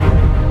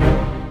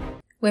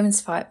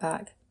Women's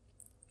Fightback,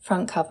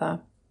 front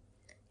cover,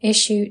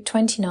 issue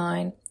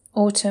 29,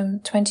 autumn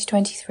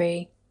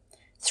 2023,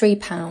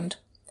 £3,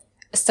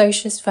 a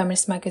socialist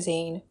feminist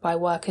magazine by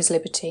Workers'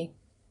 Liberty.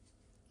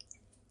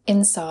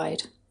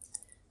 Inside,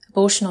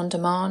 abortion on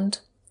demand,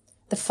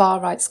 the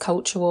far right's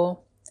culture war,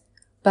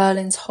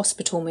 Berlin's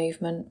hospital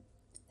movement,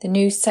 the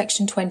new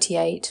Section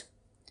 28,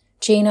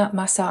 Gina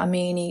Mahsa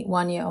Amini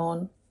 1 year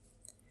on,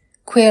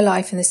 queer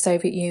life in the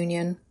Soviet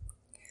Union,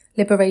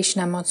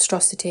 liberation and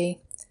monstrosity,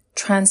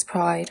 trans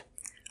pride,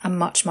 and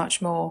much,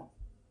 much more.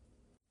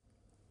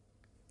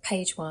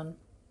 Page 1.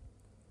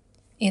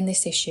 In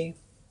this issue.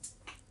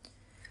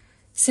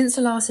 Since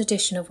the last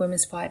edition of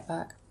Women's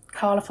Fightback,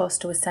 Carla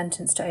Foster was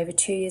sentenced to over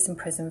 2 years in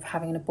prison for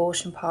having an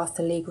abortion past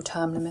the legal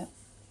term limit.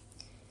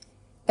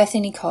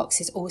 Bethany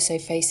Cox is also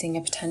facing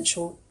a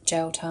potential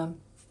jail term.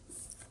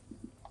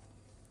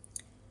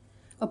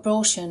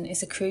 Abortion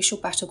is a crucial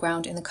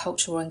battleground in the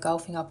culture war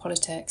engulfing our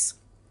politics.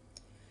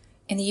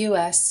 In the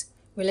US,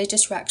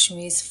 religious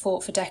reactionaries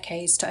fought for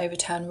decades to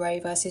overturn Roe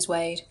v.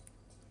 Wade.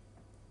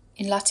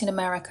 In Latin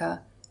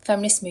America,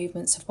 feminist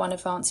movements have won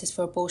advances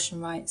for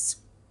abortion rights.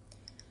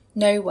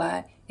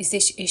 Nowhere is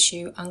this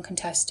issue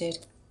uncontested.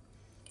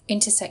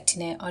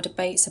 Intersecting it are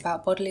debates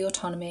about bodily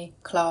autonomy,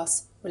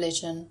 class,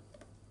 religion.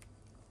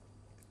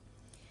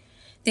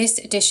 This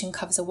edition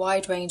covers a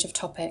wide range of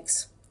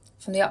topics,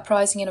 from the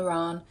uprising in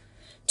Iran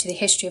to the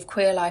history of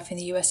queer life in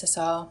the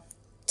USSR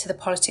to the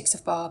politics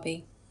of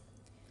Barbie.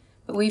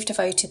 But we've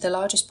devoted the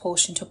largest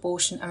portion to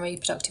abortion and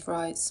reproductive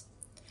rights,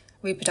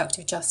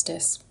 reproductive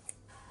justice.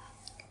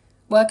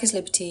 Workers'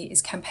 Liberty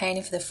is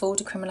campaigning for the full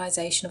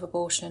decriminalisation of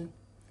abortion.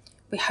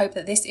 We hope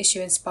that this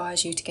issue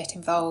inspires you to get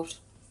involved.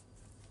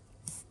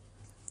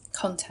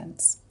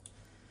 Contents.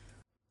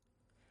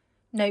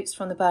 Notes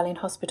from the Berlin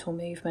hospital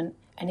movement,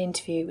 an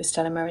interview with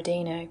Stella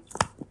Meridino.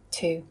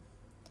 2.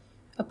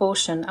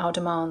 Abortion, Our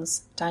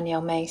Demands,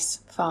 Danielle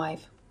Mace,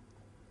 5.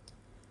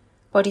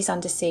 Bodies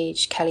Under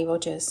Siege, Kelly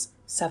Rogers,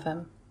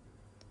 7.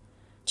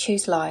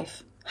 Choose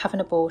Life, Have an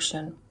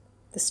Abortion,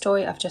 the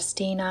story of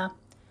Justina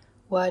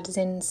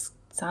Werdzinska,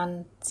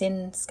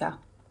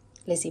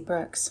 Lizzie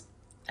Brooks,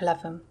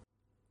 11.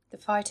 The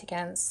Fight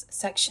Against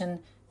Section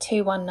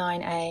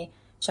 219A,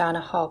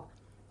 Jana Hobb,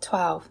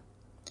 12.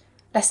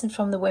 Lessons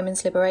from the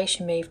Women's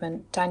Liberation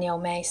Movement, Danielle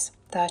Mace,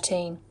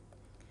 13.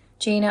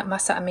 Gina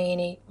Mahsa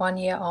Amini, 1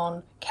 year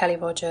on, Kelly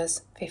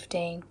Rogers,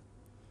 15.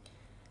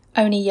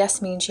 Only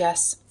Yes Means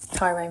Yes,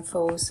 Tyrone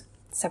Falls,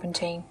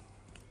 17.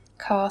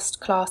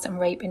 Caste, Class and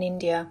Rape in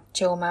India,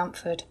 Jill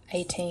Mountford,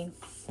 18.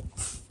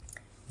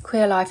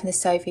 Queer Life in the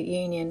Soviet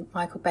Union,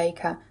 Michael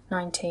Baker,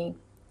 19.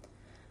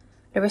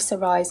 Larissa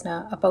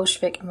Reisner, A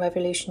Bolshevik and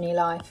Revolutionary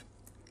Life,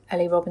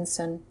 Ellie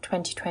Robinson,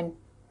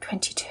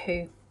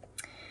 2022.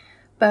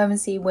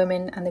 Bermondsey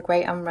Women and the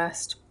Great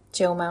Unrest,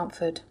 Jill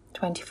Mountford,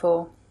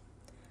 24.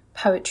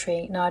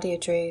 Poetry, Nadia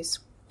Drews,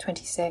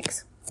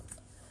 26.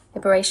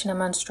 Liberation and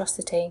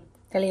Monstrosity,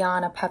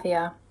 Liliana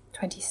Pavia,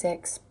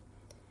 26.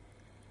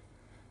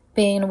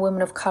 Being a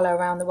Woman of Colour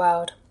Around the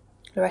World,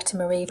 Loretta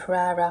Marie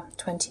Pereira,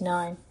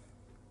 29.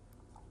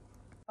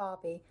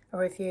 Barbie, A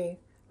Review,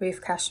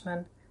 Ruth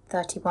Cashman,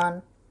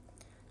 31.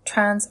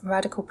 Trans and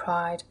Radical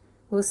Pride,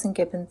 Wilson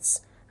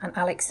Gibbons and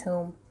Alex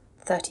Hulme,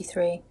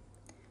 33.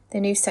 The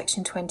New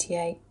Section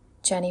 28,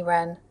 Jenny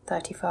Wren,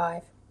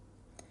 35.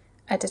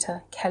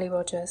 Editor, Kelly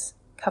Rogers.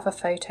 Cover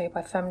photo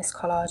by Feminist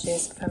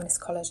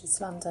Collages,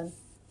 London.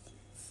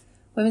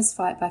 Women's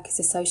Fightback is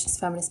a socialist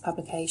feminist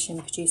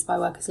publication produced by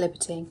Workers'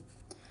 Liberty,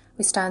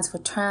 which stands for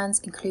trans,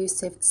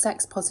 inclusive,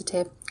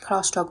 sex-positive,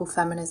 class struggle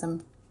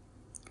feminism.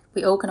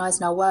 We organise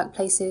in our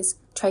workplaces,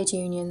 trade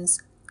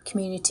unions,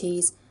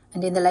 communities,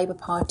 and in the Labour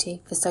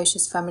Party for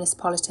socialist feminist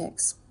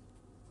politics.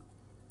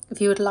 If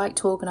you would like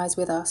to organise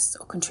with us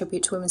or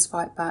contribute to Women's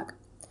Fightback,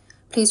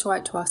 please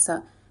write to us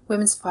at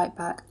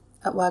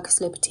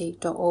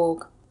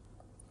womensfightback@workersliberty.org.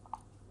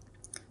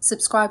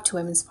 Subscribe to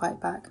Women's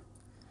Fightback.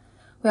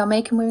 We are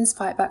making Women's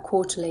Fightback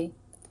quarterly.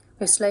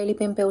 We've slowly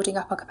been building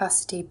up our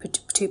capacity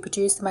to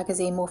produce the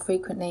magazine more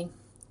frequently,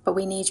 but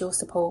we need your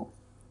support.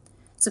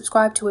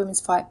 Subscribe to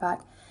Women's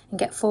Fightback and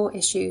get 4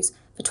 issues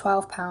for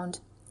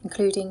 £12,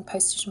 including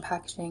postage and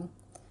packaging.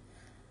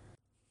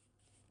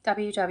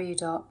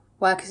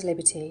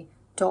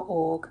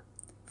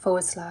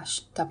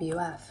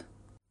 www.workersliberty.org/WF.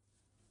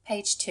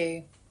 Page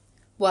 2.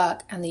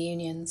 Work and the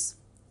Unions.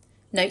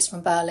 Notes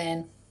from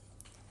Berlin.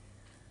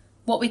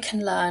 What we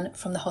can learn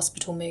from the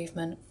hospital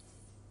movement.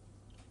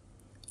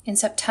 In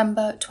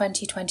September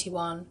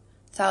 2021,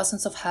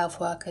 thousands of health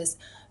workers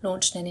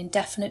launched an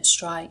indefinite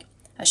strike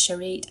at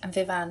Charité and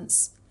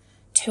Vivance,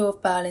 2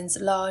 of Berlin's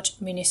large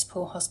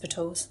municipal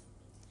hospitals.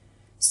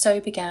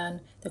 So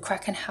began the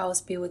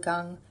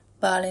Krankenhausbewegung,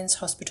 Berlin's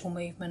hospital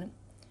movement.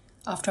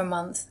 After a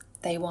month,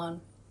 they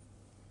won.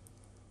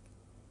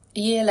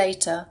 A year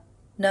later,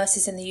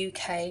 nurses in the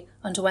UK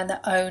underwent their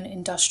own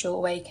industrial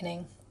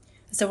awakening,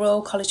 as the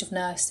Royal College of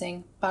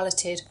Nursing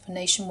balloted for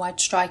nationwide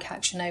strike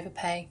action over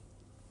pay.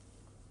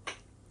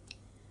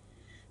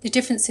 The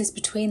differences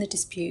between the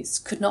disputes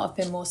could not have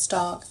been more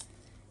stark.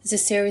 There's a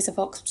series of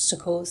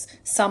obstacles,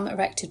 some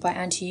erected by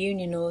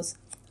anti-union laws,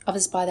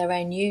 others by their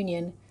own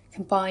union,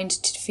 combined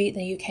to defeat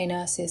the UK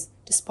nurses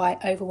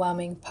despite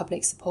overwhelming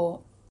public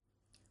support.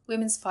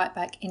 Women's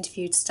Fightback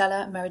interviewed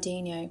Stella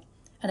Meridino,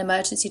 an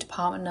emergency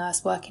department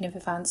nurse working in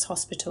Vivance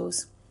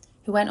hospitals,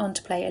 who went on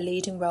to play a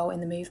leading role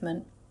in the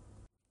movement.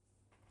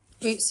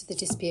 Roots of the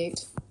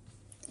dispute.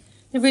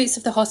 The roots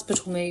of the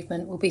hospital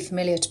movement will be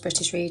familiar to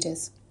British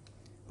readers.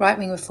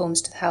 Right-wing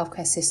reforms to the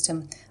healthcare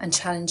system and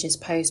challenges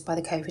posed by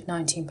the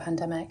COVID-19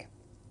 pandemic.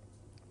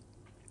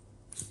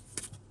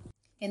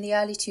 In the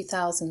early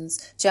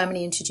 2000s,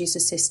 Germany introduced a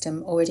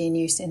system already in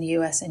use in the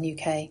US and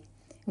UK, in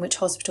which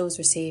hospitals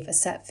receive a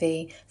set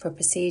fee for a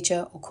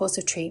procedure or course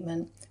of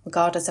treatment,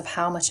 regardless of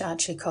how much it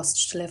actually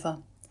costs to deliver.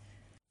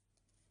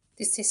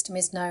 This system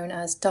is known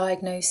as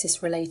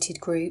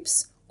Diagnosis-Related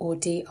Groups, or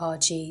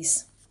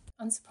DRGs.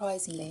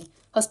 Unsurprisingly,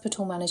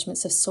 hospital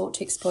managements have sought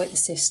to exploit the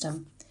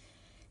system.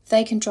 If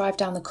they can drive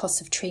down the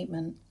cost of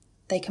treatment,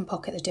 they can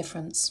pocket the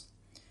difference.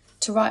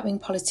 To right-wing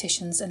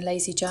politicians and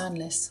lazy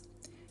journalists,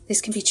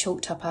 this can be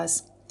chalked up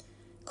as,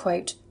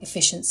 quote,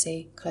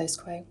 efficiency, close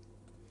quote.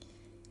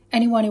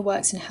 Anyone who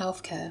works in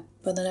healthcare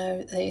will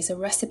know that it is a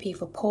recipe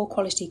for poor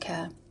quality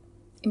care.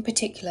 In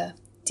particular,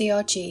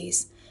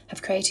 DRGs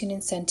have created an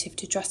incentive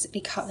to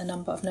drastically cut the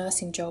number of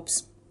nursing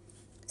jobs.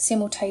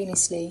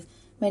 Simultaneously,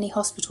 many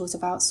hospitals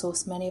have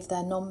outsourced many of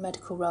their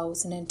non-medical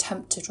roles in an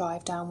attempt to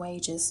drive down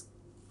wages.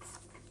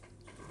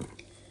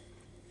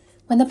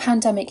 When the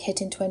pandemic hit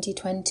in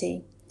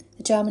 2020,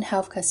 the German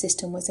healthcare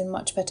system was in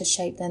much better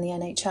shape than the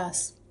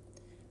NHS,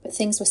 but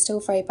things were still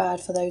very bad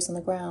for those on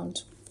the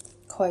ground.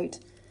 Quote,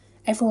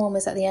 everyone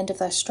was at the end of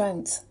their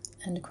strength,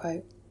 end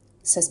quote,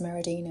 says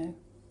Meridino.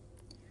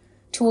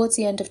 Towards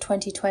the end of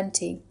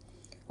 2020,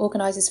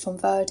 organisers from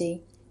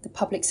Verdi, the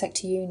public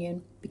sector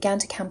union, began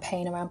to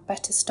campaign around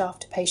better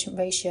staff-to-patient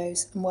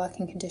ratios and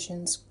working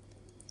conditions,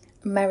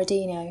 and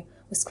Meridino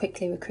was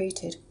quickly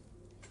recruited.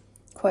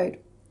 Quote,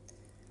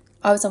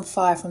 I was on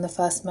fire from the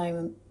first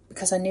moment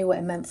because I knew what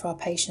it meant for our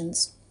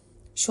patients.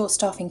 Short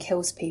staffing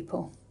kills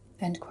people,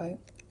 end quote.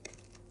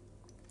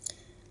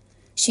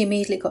 She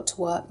immediately got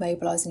to work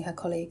mobilising her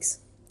colleagues.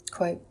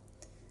 Quote,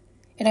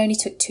 it only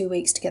took 2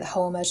 weeks to get the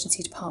whole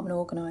emergency department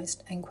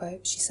organised, end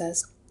quote, she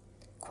says.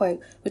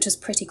 Quote, which was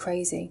pretty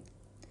crazy,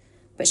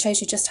 but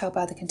shows you just how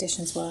bad the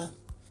conditions were,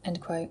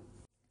 end quote.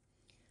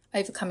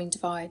 Overcoming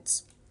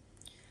divides.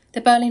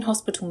 The Berlin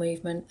hospital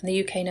movement and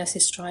the UK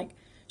nurses' strike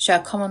share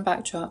a common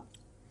backdrop,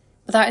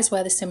 but that is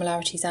where the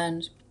similarities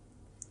end.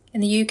 In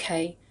the UK,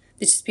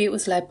 the dispute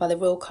was led by the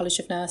Royal College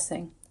of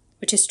Nursing,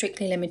 which is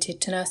strictly limited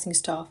to nursing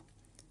staff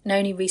and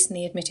only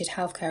recently admitted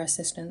healthcare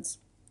assistants.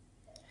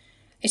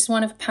 It is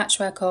one of a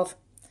patchwork of,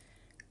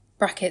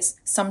 brackets,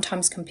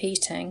 sometimes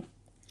competing,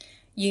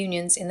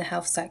 unions in the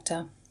health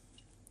sector.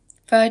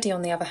 Verdi,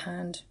 on the other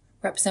hand,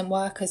 represent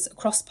workers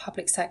across the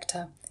public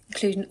sector,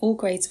 including all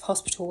grades of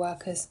hospital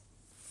workers.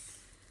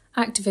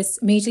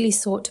 Activists immediately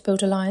sought to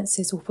build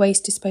alliances with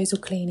waste disposal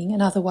cleaning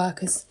and other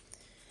workers,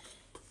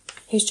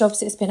 whose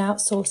jobs it has been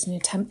outsourced in an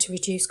attempt to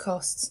reduce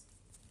costs.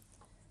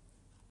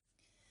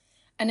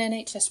 An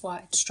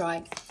NHS-wide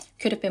strike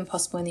could have been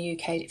possible in the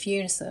UK if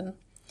Unison,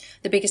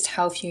 the biggest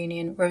health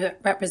union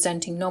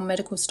representing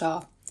non-medical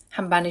staff,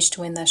 had managed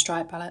to win their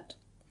strike ballot.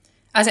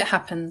 As it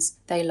happens,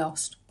 they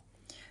lost.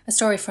 A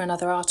story for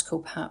another article,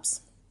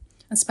 perhaps,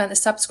 and spent the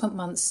subsequent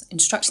months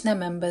instructing their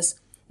members,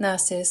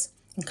 nurses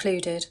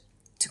included,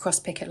 to cross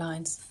picket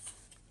lines.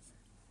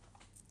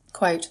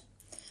 Quote,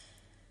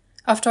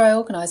 after I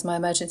organised my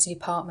emergency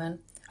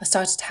department, I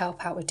started to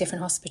help out with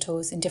different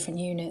hospitals in different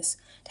units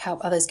to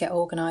help others get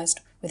organised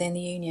within the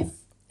union,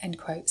 end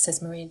quote, says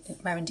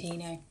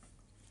Meridino.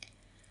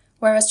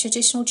 Whereas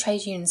traditional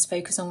trade unions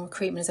focus on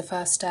recruitment as a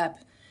first step,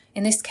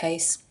 in this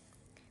case,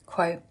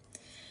 quote,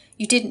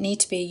 you didn't need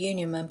to be a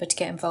union member to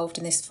get involved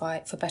in this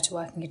fight for better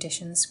working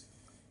conditions.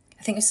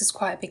 I think this is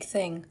quite a big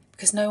thing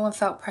because no one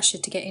felt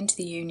pressured to get into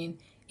the union,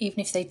 even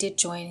if they did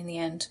join in the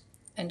end,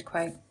 end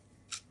quote.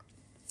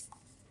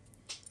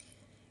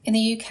 In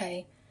the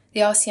UK, the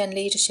RCN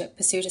leadership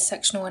pursued a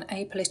sectional and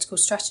apolitical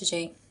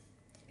strategy.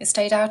 It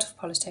stayed out of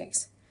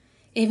politics,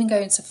 even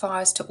going so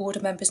far as to order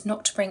members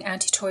not to bring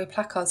anti-Tory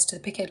placards to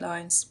the picket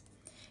lines,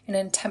 in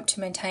an attempt to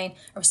maintain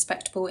a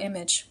respectable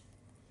image.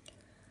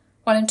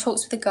 While in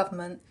talks with the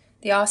government,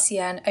 the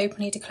RCN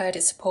openly declared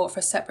its support for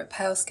a separate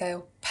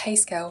pay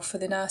scale for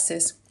the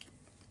nurses,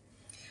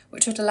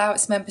 which would allow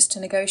its members to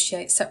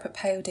negotiate separate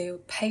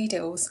pay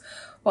deals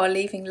while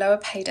leaving lower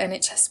paid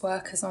NHS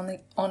workers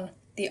on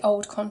the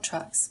old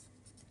contracts.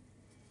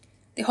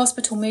 The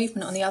hospital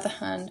movement, on the other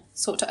hand,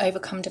 sought to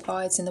overcome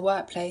divides in the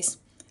workplace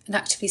and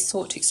actively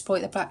sought to exploit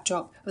the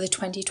backdrop of the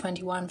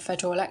 2021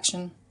 federal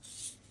election.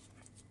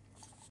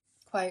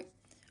 Quote,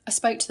 I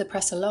spoke to the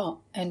press a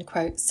lot, end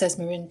quote, says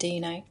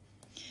Meridino.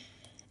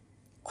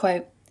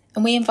 Quote,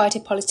 and we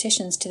invited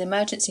politicians to the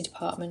emergency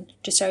department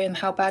to show them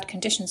how bad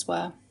conditions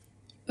were.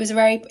 It was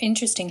very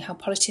interesting how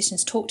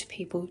politicians talk to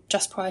people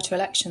just prior to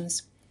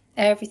elections.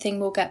 Everything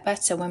will get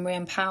better when we're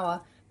in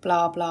power,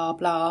 blah, blah,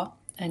 blah,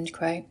 end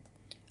quote.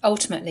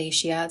 Ultimately,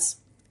 she adds,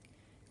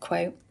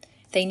 Quote,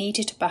 they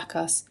needed to back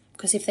us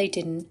because if they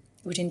didn't,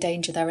 it would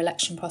endanger their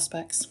election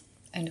prospects.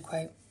 End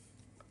quote.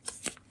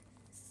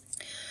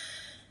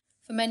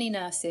 For many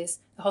nurses,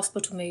 the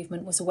hospital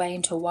movement was a way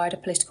into a wider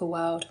political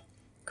world.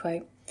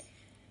 Quote,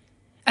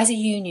 as a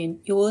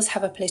union, you always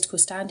have a political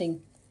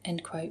standing,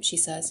 end quote, she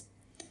says.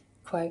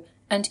 Quote,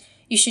 and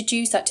you should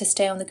use that to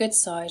stay on the good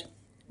side.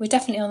 We're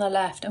definitely on the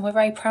left and we're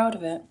very proud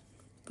of it.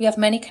 We have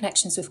many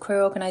connections with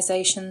queer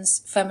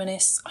organisations,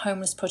 feminists,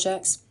 homeless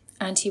projects,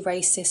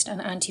 anti-racist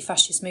and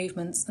anti-fascist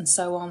movements, and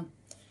so on.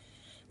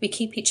 We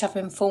keep each other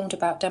informed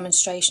about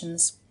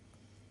demonstrations.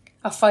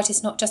 Our fight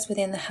is not just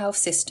within the health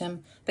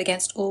system, but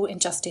against all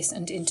injustice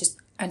and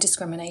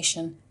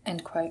discrimination,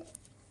 end quote.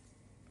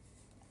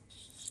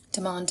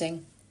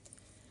 Demanding.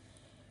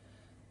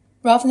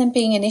 Rather than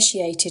being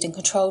initiated and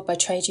controlled by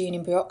trade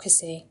union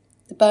bureaucracy,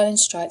 the Berlin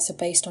strikes are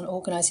based on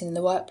organising in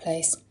the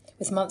workplace,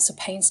 with months of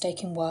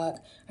painstaking work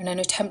and an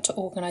attempt to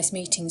organise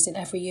meetings in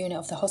every unit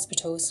of the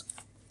hospitals.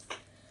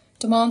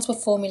 Demands were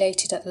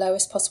formulated at the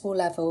lowest possible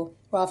level,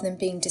 rather than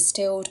being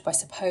distilled by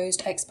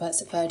supposed experts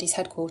at Verdi's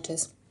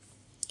headquarters.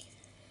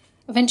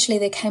 Eventually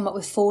they came up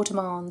with 4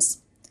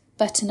 demands: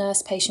 better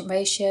nurse-patient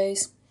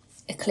ratios,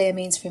 a clear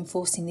means for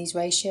enforcing these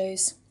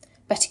ratios,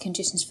 better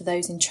conditions for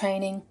those in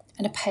training,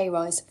 and a pay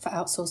rise for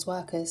outsourced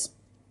workers.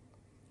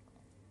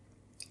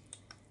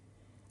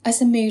 As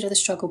the mood of the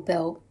struggle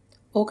built,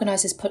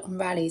 organisers put on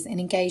rallies and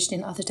engaged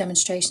in other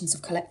demonstrations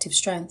of collective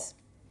strength.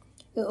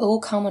 It all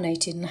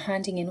culminated in the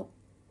handing in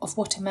of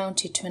what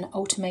amounted to an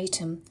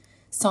ultimatum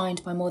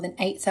signed by more than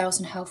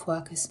 8,000 health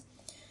workers: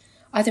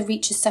 either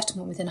reach a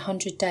settlement within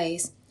 100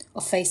 days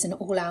or face an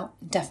all-out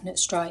indefinite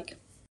strike.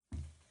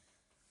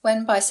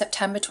 When by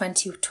September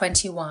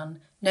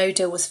 2021 no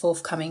deal was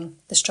forthcoming,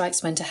 the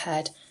strikes went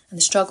ahead and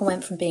the struggle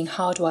went from being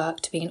hard work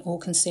to being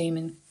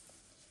all-consuming.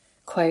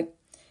 Quote,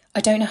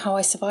 I don't know how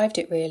I survived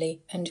it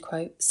really, end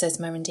quote, says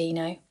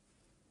Merendino.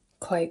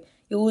 Quote,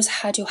 you always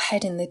had your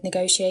head in the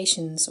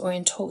negotiations or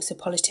in talks with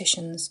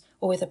politicians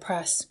or with the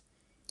press.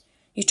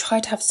 You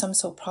tried to have some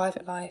sort of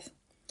private life.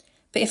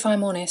 But if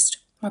I'm honest,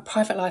 my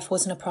private life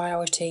wasn't a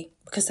priority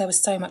because there was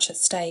so much at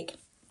stake,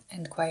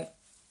 end quote.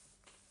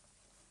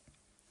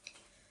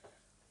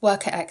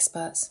 Worker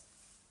experts.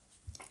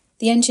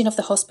 The engine of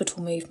the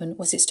hospital movement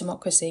was its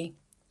democracy.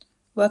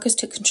 Workers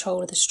took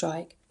control of the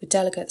strike, with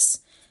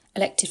delegates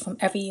elected from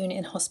every unit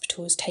in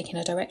hospitals taking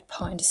a direct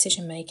part in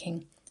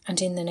decision-making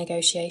and in the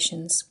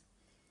negotiations.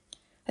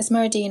 As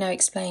Merendino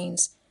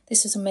explains,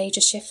 this was a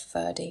major shift for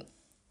Verdi.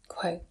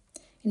 Quote,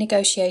 in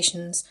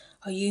negotiations,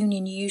 our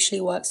union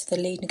usually works with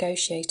the lead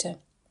negotiator.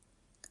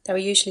 There are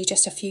usually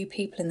just a few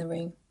people in the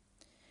room,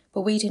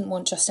 but we didn't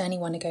want just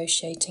anyone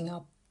negotiating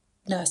our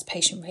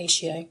nurse-patient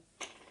ratio,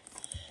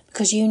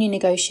 because union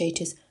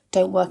negotiators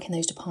don't work in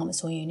those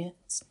departments or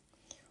units.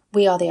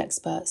 We are the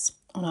experts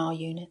on our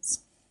units.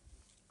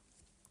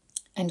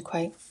 End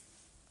quote.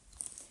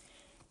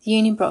 The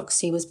union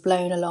bureaucracy was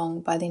blown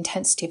along by the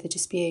intensity of the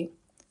dispute.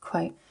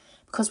 Quote,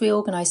 because we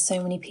organised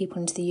so many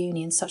people into the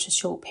union in such a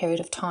short period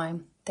of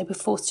time, they were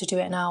forced to do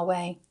it in our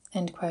way,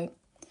 end quote,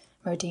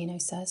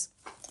 Merendino says.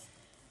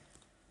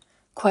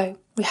 Quote,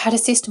 we had a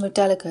system of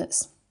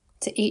delegates,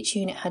 so each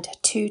unit had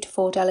 2 to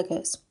 4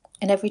 delegates,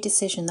 and every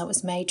decision that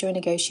was made during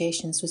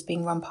negotiations was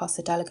being run past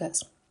the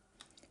delegates.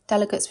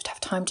 Delegates would have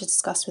time to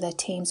discuss with their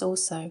teams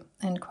also,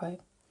 end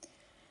quote.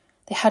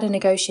 They had a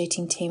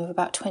negotiating team of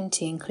about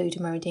 20,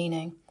 including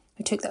Merendino,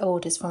 who took the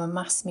orders from a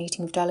mass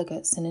meeting of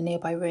delegates in a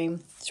nearby room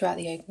throughout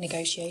the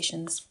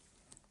negotiations.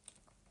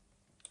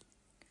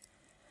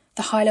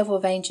 The high level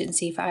of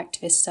agency for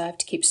activists served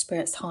to keep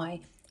spirits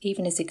high,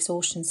 even as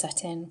exhaustion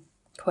set in.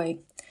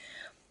 Quote,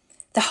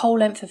 the whole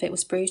length of it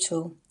was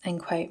brutal,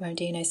 end quote,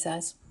 Merendino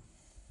says.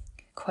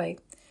 Quote,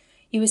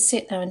 you would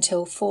sit there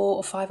until 4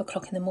 or 5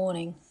 o'clock in the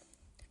morning,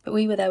 but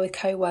we were there with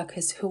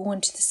co-workers who all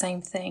wanted the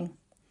same thing.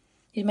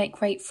 You'd make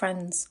great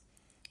friends.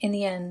 In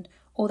the end,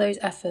 all those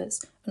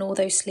efforts and all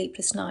those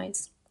sleepless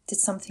nights did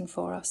something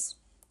for us,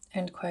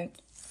 end quote.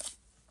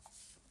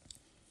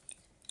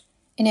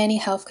 In any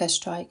healthcare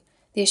strike,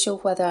 the issue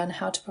of whether and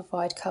how to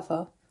provide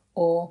cover,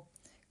 or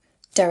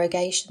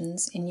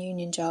derogations in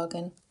union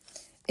jargon,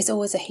 is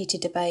always a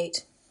heated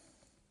debate.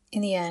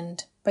 In the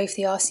end, both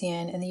the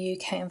RCN and the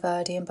UK and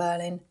Verdi in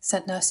Berlin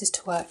sent nurses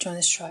to work during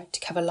the strike to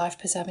cover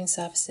life-preserving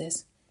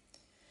services.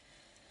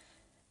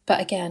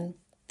 But again,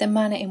 the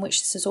manner in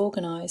which this was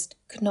organised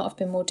could not have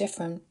been more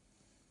different.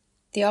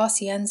 The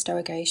RCN's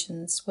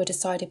derogations were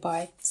decided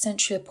by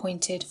centrally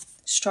appointed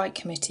strike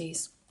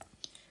committees,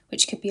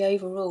 which could be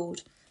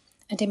overruled,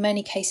 and in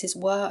many cases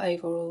were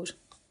overruled,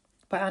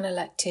 by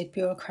unelected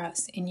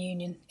bureaucrats in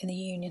the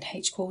union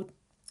HQ.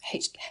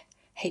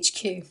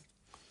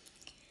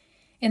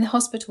 In the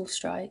hospital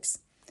strikes,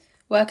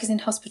 workers in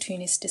hospital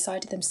units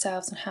decided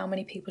themselves on how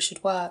many people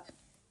should work.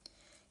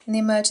 In the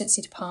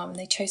emergency department,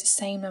 they chose the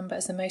same number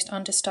as the most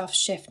understaffed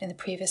shift in the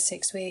previous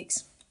 6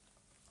 weeks.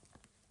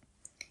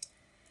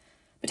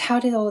 But how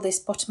did all this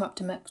bottom-up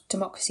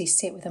democracy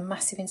sit with a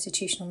massive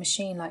institutional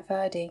machine like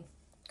Verdi?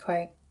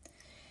 Quote,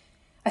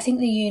 I think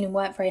the union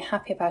weren't very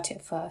happy about it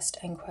at first,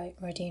 end quote,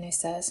 Moradino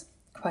says.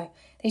 Quote,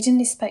 they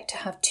didn't expect to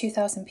have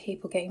 2,000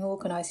 people getting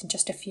organised in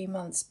just a few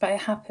months, but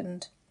it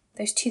happened.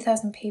 Those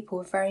 2,000 people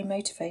were very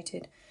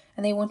motivated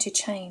and they wanted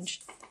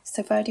change,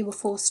 so Verdi were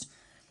forced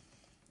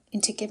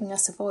into giving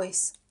us a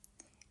voice.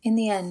 In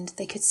the end,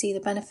 they could see the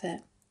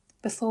benefit.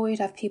 Before we'd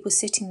have people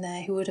sitting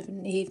there who would have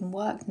even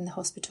worked in the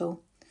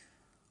hospital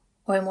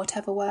or in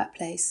whatever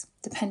workplace,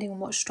 depending on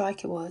what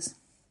strike it was.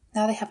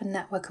 Now they have a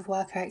network of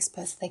worker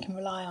experts they can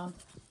rely on.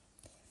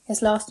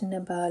 It's lasting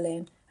in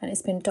Berlin and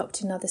it's been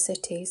adopted in other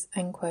cities,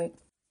 end quote.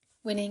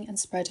 Winning and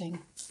spreading.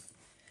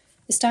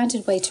 The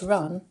standard way to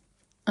run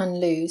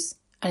and lose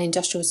an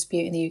industrial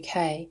dispute in the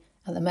UK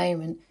at the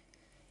moment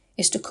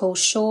is to call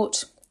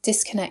short,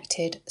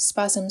 disconnected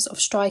spasms of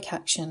strike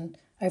action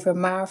over a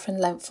marathon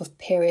length of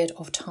period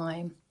of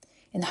time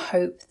in the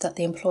hope that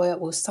the employer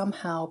will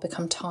somehow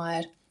become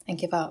tired and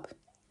give up.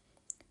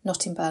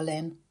 Not in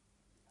Berlin.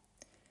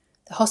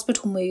 The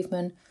hospital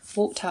movement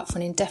walked out for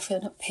an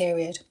indefinite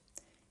period.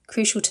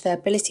 Crucial to their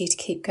ability to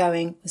keep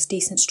going was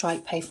decent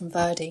strike pay from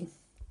Verdi.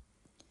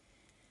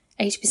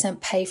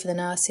 80% pay for the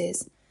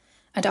nurses,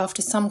 and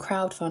after some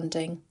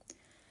crowdfunding,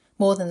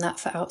 more than that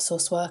for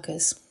outsourced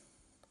workers.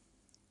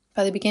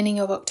 By the beginning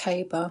of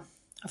October,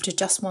 after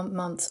just 1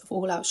 month of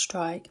all-out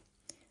strike,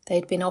 they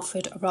had been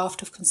offered a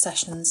raft of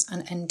concessions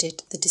and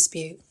ended the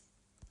dispute.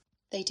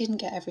 They didn't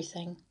get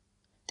everything.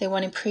 They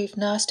won improved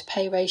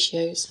nurse-to-pay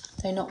ratios,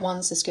 though not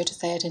ones as good as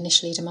they had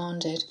initially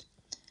demanded,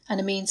 and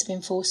a means of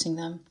enforcing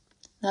them.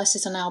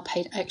 Nurses are now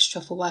paid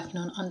extra for working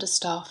on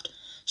understaffed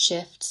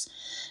shifts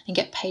and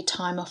get paid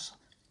time off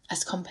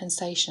as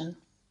compensation.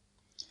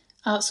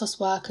 Outsourced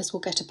workers will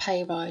get a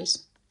pay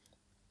rise.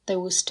 They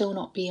will still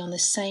not be on the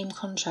same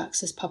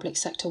contracts as public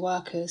sector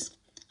workers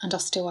and are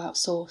still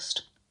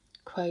outsourced.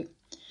 Quote,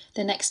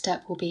 the next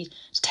step will be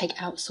to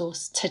take on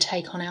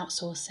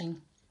outsourcing,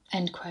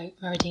 end quote,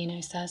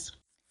 Moradino says.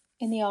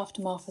 In the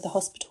aftermath of the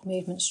hospital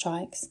movement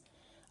strikes,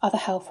 other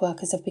health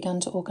workers have begun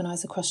to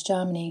organise across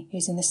Germany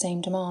using the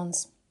same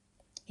demands.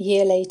 A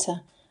year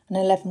later, an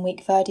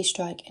 11-week Verdi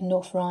strike in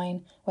North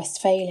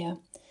Rhine-Westphalia,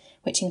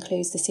 which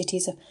includes the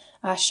cities of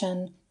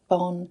Aachen,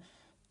 Bonn,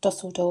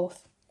 Düsseldorf,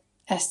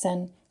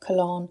 Essen,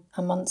 Cologne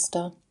and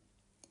Munster,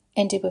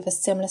 ended with a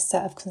similar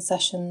set of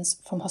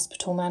concessions from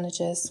hospital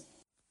managers.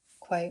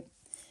 Quote,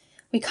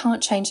 we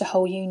can't change the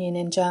whole union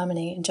in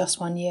Germany in just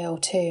 1 year or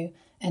two,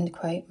 end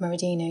quote,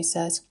 Moradino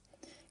says.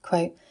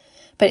 Quote,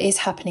 but it is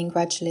happening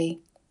gradually,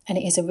 and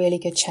it is a really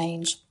good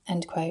change,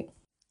 end quote.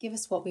 Give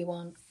us what we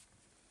want.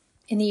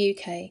 In the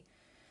UK,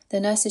 the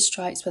nurses'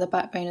 strikes were the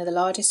backbone of the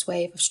largest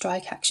wave of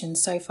strike action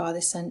so far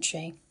this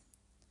century.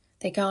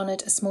 They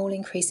garnered a small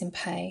increase in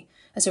pay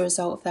as a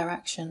result of their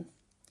action.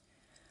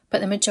 But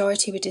the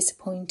majority were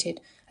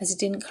disappointed as it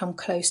didn't come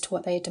close to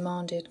what they had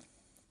demanded.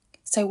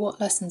 So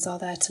what lessons are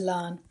there to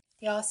learn?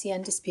 The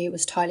RCN dispute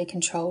was tightly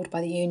controlled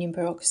by the union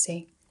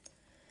bureaucracy.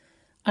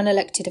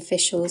 Unelected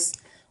officials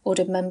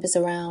ordered members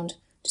around,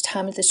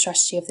 determined the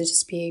strategy of the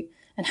dispute,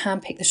 and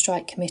handpicked the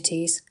strike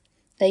committees.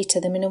 Later,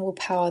 the minimal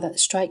power that the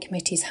strike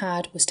committees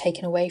had was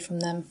taken away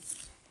from them.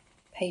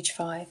 Page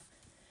 5.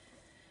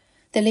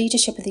 The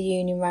leadership of the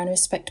union ran a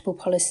respectable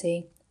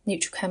policy,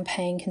 neutral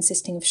campaign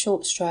consisting of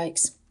short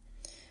strikes.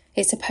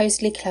 Its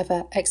supposedly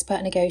clever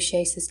expert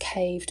negotiators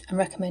caved and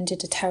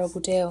recommended a terrible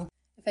deal.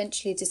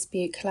 Eventually, the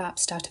dispute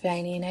collapsed out of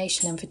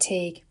alienation and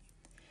fatigue.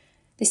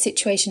 This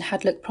situation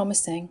had looked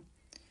promising.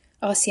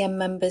 RCM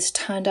members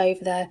turned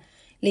over their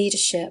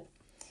leadership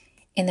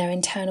in their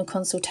internal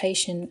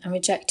consultation and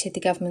rejected the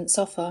government's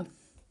offer,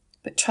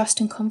 but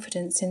trust and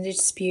confidence in the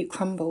dispute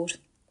crumbled.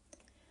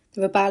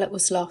 The ballot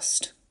was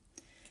lost.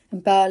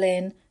 In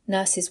Berlin,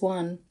 nurses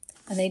won,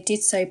 and they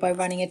did so by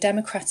running a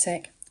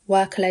democratic,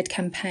 worker-led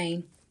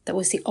campaign that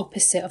was the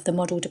opposite of the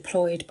model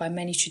deployed by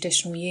many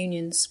traditional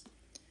unions.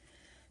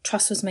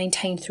 Trust was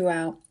maintained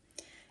throughout,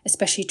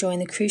 especially during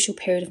the crucial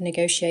period of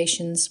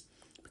negotiations,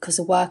 because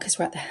the workers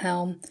were at the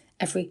helm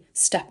every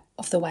step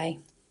of the way.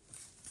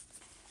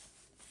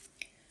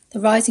 The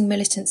rising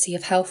militancy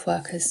of health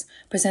workers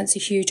presents a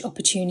huge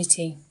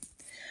opportunity,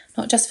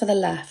 not just for the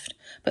left,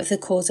 but for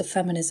the cause of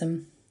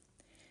feminism.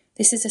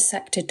 This is a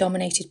sector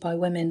dominated by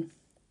women.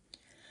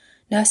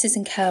 Nurses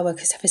and care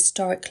workers have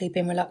historically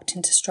been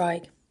reluctant to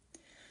strike,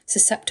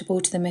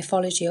 susceptible to the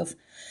mythology of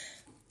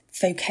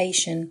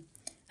vocation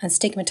and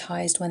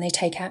stigmatised when they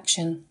take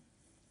action.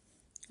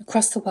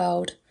 Across the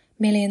world,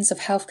 millions of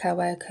healthcare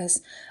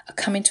workers are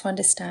coming to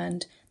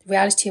understand the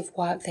reality of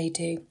work they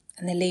do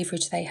and the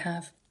leverage they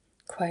have.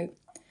 Quote,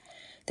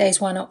 there is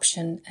one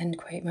option, end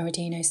quote,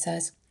 Moradino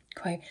says,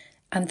 quote,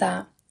 and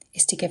that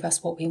is to give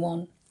us what we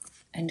want,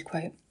 end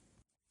quote.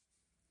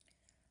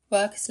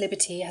 Workers'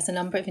 Liberty has a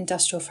number of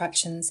industrial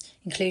fractions,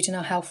 including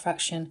our health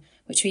fraction,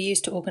 which we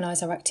use to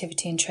organise our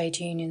activity in trade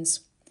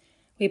unions.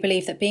 We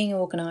believe that being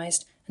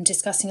organised and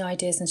discussing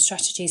ideas and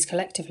strategies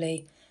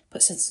collectively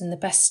puts us in the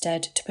best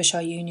stead to push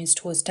our unions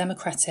towards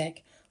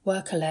democratic,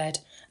 worker-led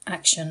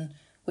action,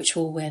 which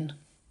will win.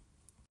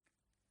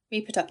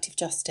 Reproductive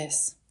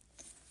justice.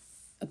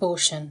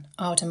 Abortion,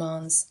 our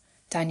demands.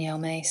 Danielle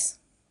Mace.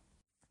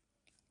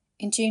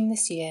 In June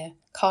this year,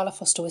 Carla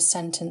Foster was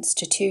sentenced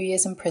to 2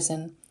 years in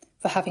prison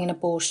for having an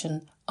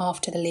abortion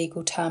after the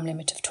legal term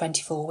limit of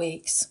 24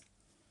 weeks.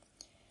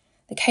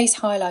 The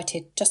case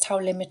highlighted just how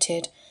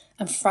limited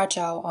and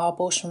fragile our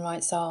abortion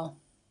rights are.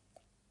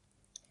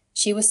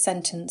 She was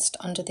sentenced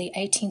under the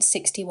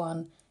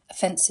 1861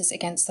 Offences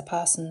Against the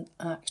Person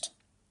Act.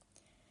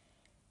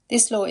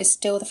 This law is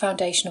still the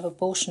foundation of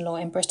abortion law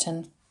in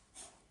Britain.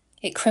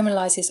 It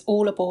criminalises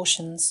all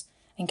abortions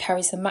and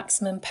carries the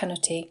maximum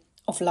penalty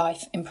of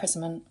life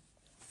imprisonment.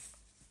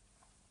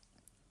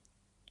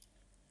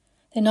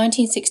 The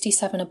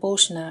 1967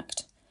 Abortion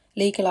Act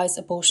legalised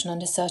abortion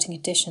under certain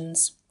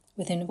conditions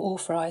with an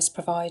authorised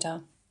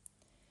provider.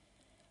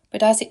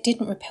 But as it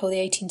didn't repeal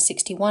the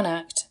 1861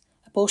 Act,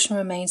 abortion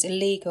remains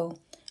illegal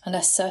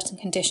unless certain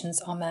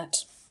conditions are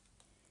met.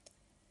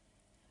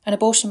 An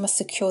abortion must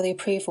secure the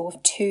approval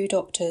of 2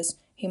 doctors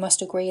who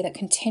must agree that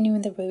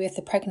continuing with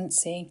the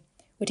pregnancy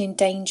would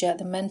endanger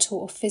the mental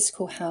or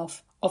physical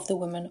health of the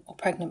woman or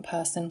pregnant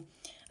person,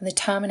 and the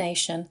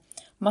termination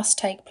must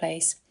take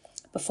place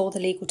before the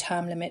legal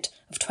term limit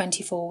of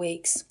 24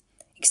 weeks,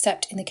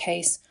 except in the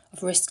case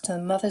of risk to the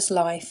mother's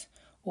life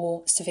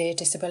or severe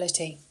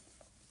disability.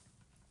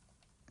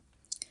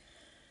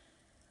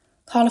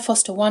 Carla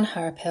Foster won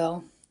her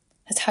appeal,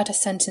 has had her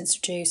sentence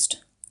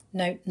reduced,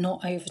 note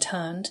not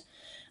overturned,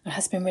 and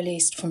has been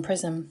released from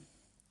prison.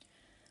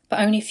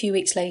 But only a few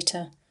weeks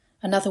later,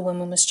 another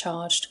woman was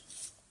charged.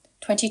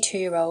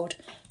 22-year-old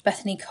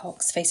Bethany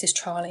Cox faces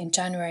trial in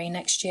January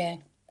next year.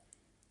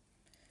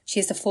 She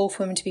is the 4th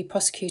woman to be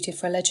prosecuted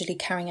for allegedly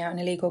carrying out an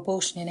illegal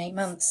abortion in 8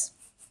 months.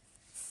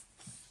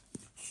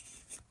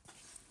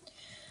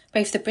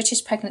 Both the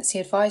British Pregnancy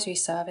Advisory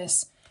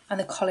Service and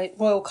the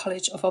Royal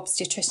College of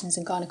Obstetricians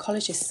and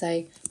Gynaecologists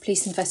say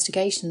police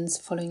investigations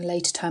following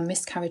later-term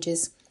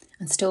miscarriages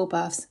and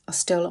stillbirths are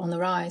still on the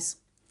rise.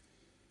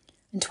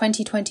 In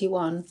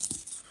 2021,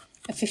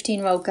 a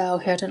 15-year-old girl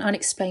who had an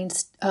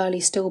unexplained early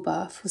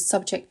stillbirth was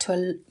subject to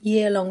a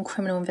year-long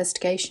criminal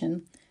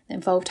investigation that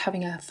involved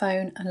having her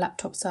phone and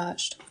laptop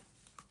searched.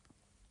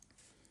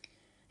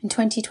 In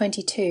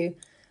 2022,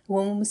 a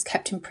woman was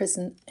kept in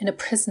a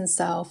prison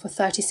cell for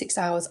 36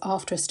 hours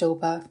after a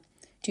stillbirth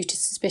due to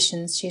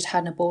suspicions she had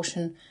had an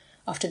abortion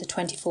after the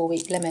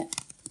 24-week limit.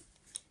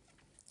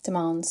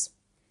 Demands.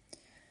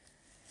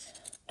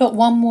 Not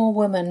one more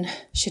woman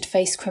should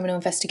face criminal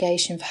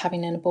investigation for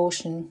having an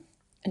abortion,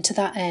 and to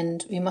that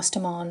end we must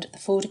demand the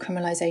full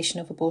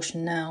decriminalisation of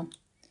abortion now.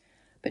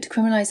 But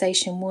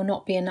decriminalisation will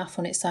not be enough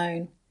on its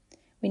own.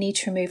 We need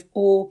to remove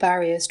all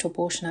barriers to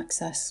abortion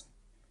access.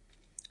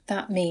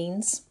 That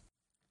means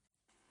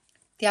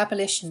the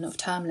abolition of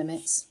term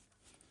limits.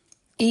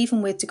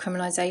 Even with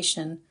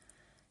decriminalisation,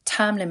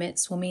 term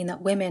limits will mean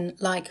that women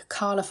like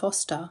Carla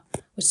Foster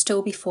would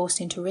still be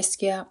forced into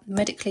riskier,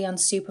 medically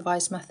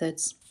unsupervised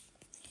methods.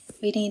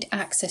 We need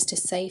access to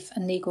safe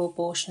and legal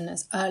abortion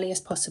as early as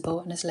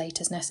possible and as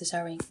late as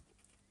necessary.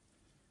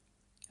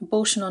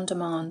 Abortion on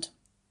demand.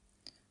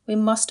 We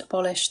must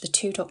abolish the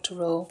 2-doctor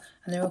rule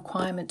and the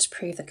requirement to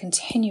prove that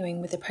continuing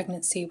with the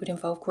pregnancy would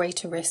involve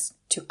greater risk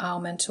to our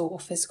mental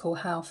or physical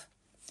health.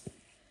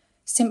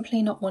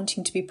 Simply not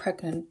wanting to be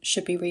pregnant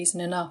should be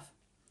reason enough.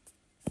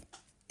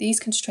 These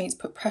constraints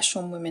put pressure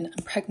on women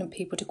and pregnant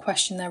people to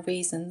question their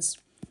reasons,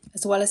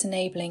 as well as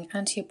enabling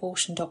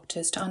anti-abortion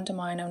doctors to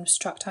undermine and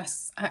obstruct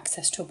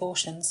access to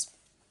abortions.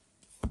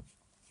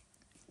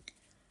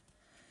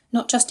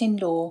 Not just in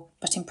law,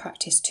 but in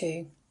practice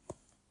too.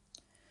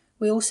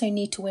 We also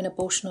need to win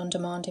abortion on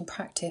demand in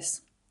practice.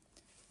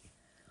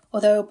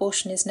 Although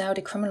abortion is now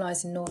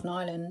decriminalised in Northern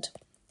Ireland,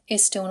 it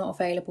is still not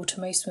available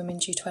to most women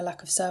due to a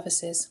lack of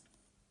services.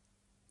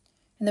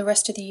 In the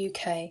rest of the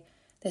UK,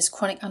 there's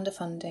chronic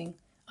underfunding,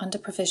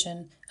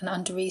 underprovision and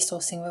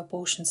under-resourcing of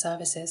abortion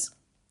services.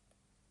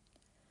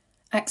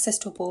 Access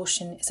to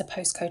abortion is a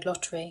postcode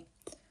lottery,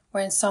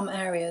 where in some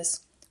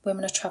areas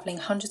women are travelling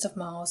hundreds of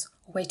miles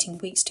or waiting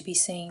weeks to be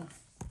seen.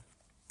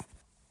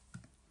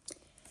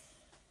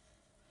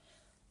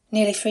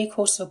 Nearly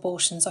 3/4 of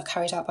abortions are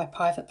carried out by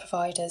private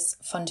providers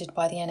funded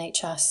by the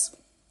NHS.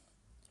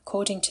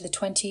 According to the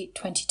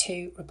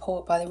 2022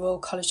 report by the Royal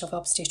College of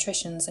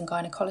Obstetricians and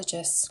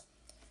Gynaecologists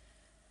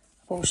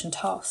Abortion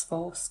Task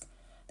Force,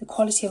 the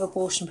quality of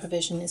abortion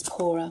provision is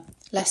poorer,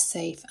 less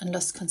safe and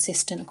less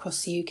consistent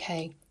across the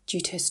UK due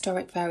to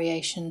historic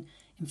variation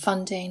in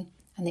funding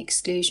and the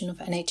exclusion of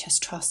NHS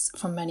trusts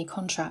from many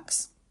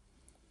contracts.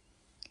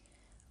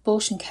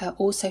 Abortion care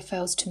also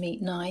fails to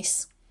meet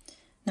NICE,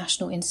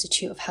 National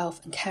Institute of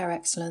Health and Care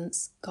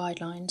Excellence,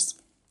 guidelines,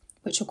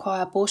 which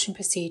require abortion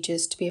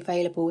procedures to be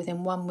available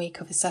within 1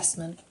 week of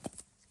assessment.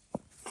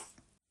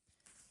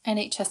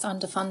 NHS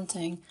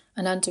underfunding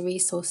and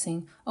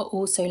under-resourcing are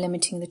also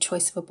limiting the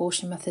choice of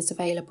abortion methods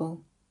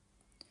available.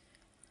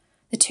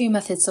 The 2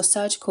 methods are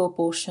surgical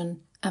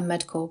abortion and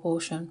medical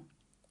abortion.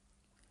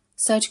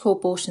 Surgical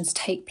abortions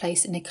take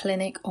place in a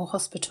clinic or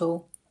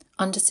hospital,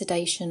 under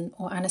sedation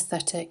or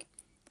anaesthetic,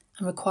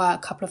 and require a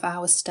couple of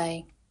hours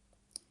stay.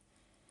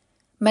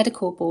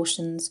 Medical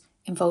abortions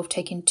involve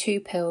taking 2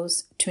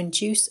 pills to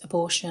induce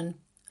abortion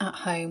at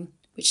home,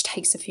 which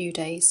takes a few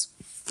days.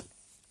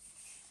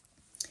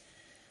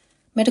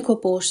 Medical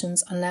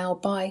abortions are now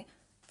by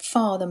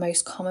far the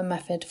most common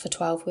method for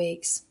 12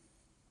 weeks,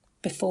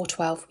 before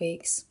 12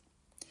 weeks.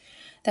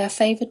 They are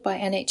favoured by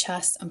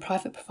NHS and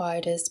private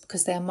providers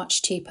because they are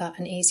much cheaper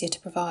and easier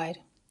to provide.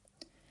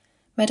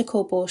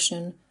 Medical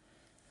abortion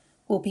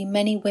will be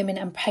many women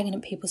and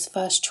pregnant people's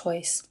first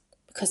choice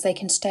because they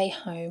can stay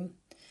home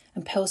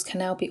and pills can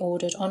now be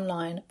ordered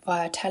online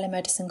via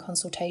telemedicine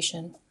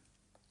consultation.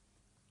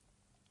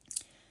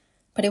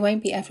 But it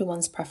won't be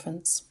everyone's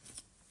preference.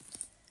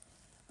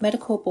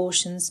 Medical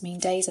abortions mean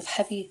days of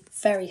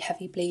very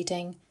heavy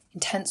bleeding,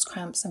 intense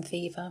cramps and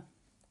fever.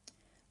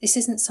 This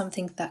isn't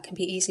something that can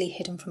be easily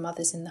hidden from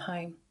others in the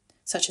home,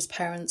 such as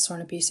parents or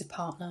an abusive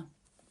partner.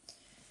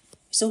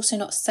 It's also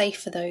not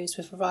safe for those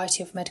with a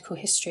variety of medical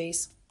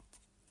histories.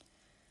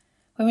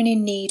 Women who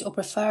need or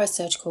prefer a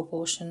surgical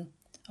abortion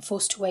are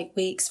forced to wait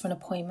weeks for an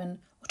appointment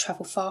or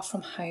travel far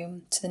from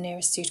home to the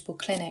nearest suitable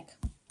clinic.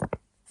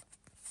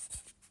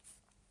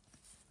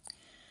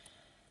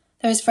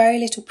 There is very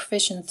little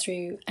provision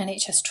through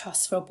NHS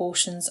trusts for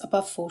abortions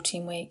above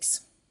 14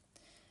 weeks.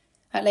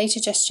 At later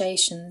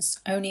gestations,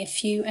 only a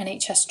few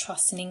NHS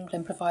trusts in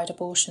England provide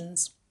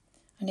abortions,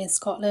 and in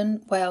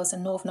Scotland, Wales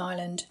and Northern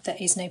Ireland there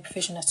is no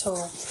provision at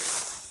all.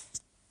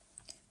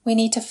 We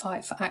need to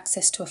fight for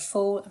access to a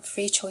full and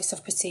free choice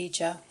of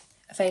procedure,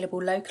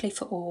 available locally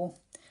for all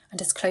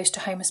and as close to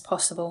home as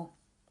possible.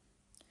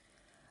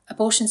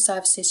 Abortion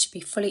services should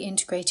be fully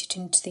integrated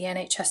into the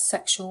NHS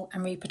sexual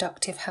and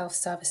reproductive health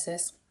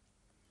services.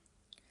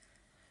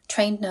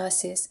 Trained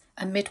nurses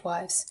and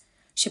midwives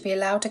should be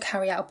allowed to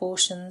carry out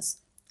abortions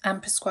and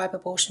prescribe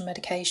abortion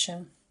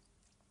medication.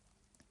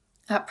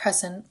 At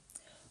present,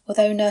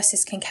 although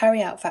nurses can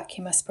carry out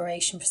vacuum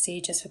aspiration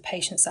procedures for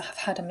patients that have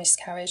had a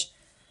miscarriage,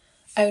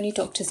 only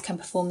doctors can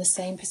perform the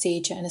same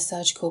procedure in a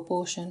surgical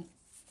abortion.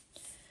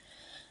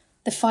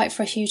 The fight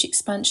for a huge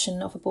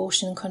expansion of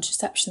abortion and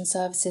contraception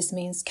services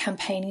means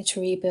campaigning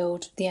to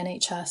rebuild the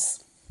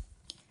NHS.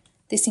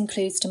 This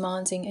includes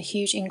demanding a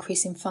huge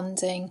increase in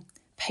funding,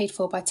 paid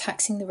for by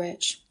taxing the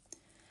rich,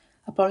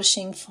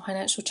 abolishing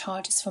financial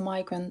charges for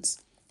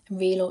migrants, and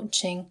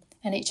relaunching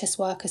NHS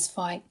workers'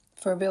 fight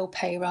for a real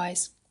pay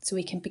rise so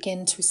we can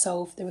begin to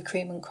resolve the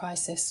recruitment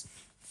crisis.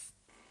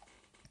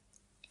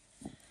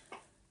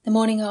 The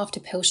morning after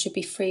pill should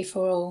be free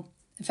for all,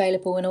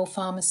 available in all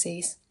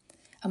pharmacies,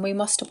 and we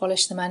must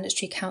abolish the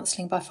mandatory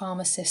counselling by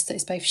pharmacists that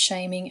is both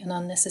shaming and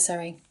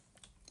unnecessary.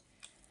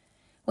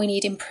 We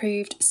need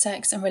improved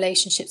sex and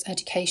relationships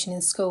education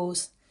in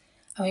schools,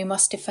 and we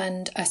must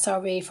defend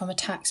SRE from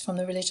attacks from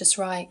the religious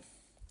right.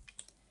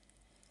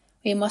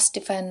 We must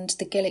defend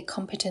the Gillick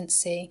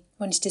competency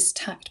when it is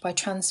attacked by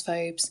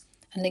transphobes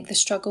and link the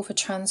struggle for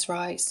trans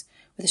rights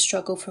with the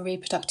struggle for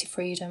reproductive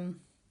freedom.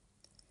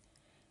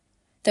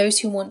 Those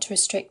who want to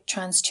restrict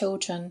trans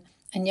children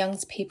and young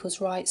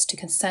people's rights to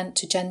consent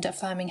to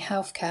gender-affirming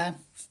healthcare,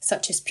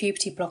 such as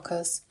puberty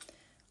blockers,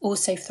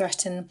 also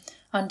threaten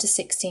under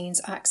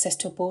 16s access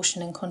to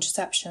abortion and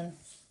contraception.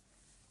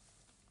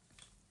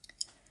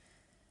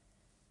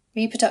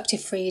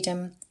 Reproductive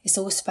freedom is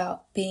also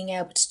about being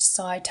able to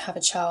decide to have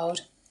a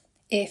child,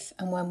 if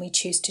and when we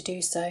choose to do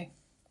so.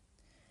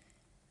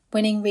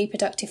 Winning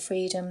reproductive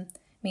freedom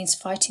means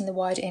fighting the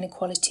wider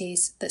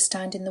inequalities that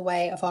stand in the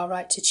way of our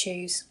right to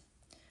choose,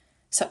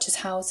 such as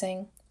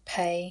housing,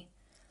 pay,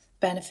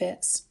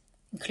 benefits,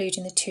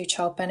 including the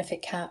 2-child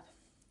benefit cap,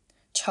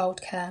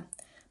 childcare,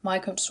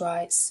 migrants'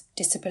 rights,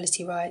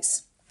 disability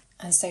rights,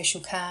 and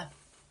social care.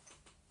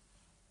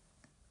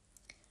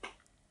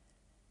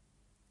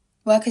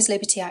 Workers'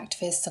 liberty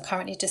activists are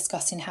currently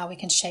discussing how we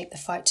can shape the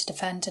fight to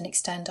defend and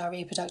extend our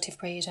reproductive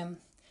freedom,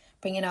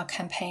 bringing our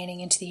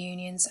campaigning into the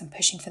unions and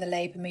pushing for the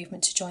labour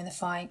movement to join the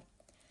fight.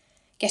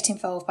 Get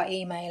involved by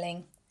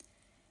emailing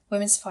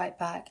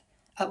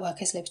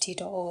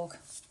womensfightback@workersliberty.org.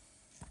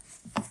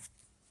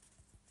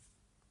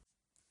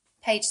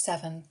 Page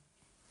 7.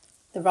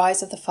 The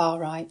Rise of the Far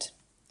Right.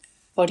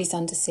 Bodies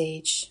Under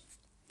Siege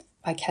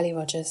by Kelly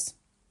Rogers.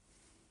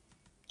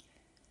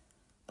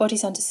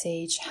 Bodies Under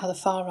Siege, How the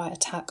Far Right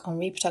Attack on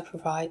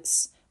Reproductive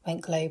Rights Went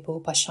Global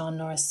by Sian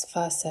Norris,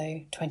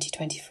 Verso,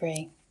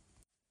 2023.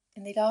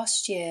 In the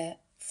last year,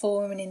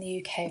 4 women in the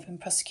UK have been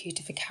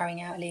prosecuted for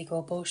carrying out illegal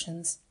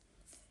abortions.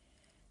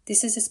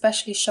 This is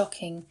especially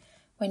shocking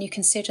when you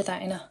consider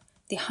that in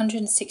the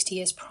 160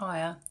 years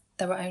prior,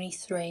 there were only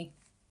 3.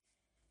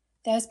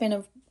 There has been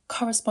a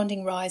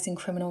corresponding rise in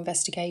criminal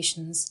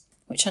investigations,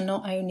 which are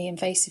not only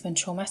invasive and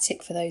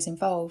traumatic for those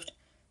involved,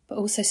 but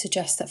also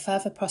suggest that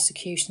further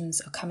prosecutions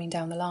are coming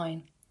down the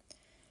line.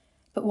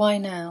 But why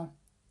now?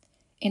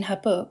 In her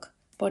book,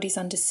 Bodies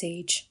Under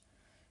Siege,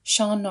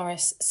 Sian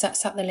Norris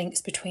sets out the links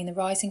between the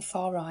rising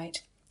far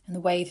right and the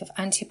wave of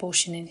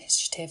anti-abortion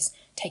initiatives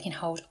taking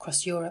hold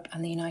across Europe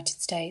and the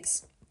United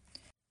States.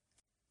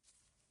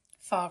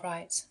 Far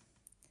right.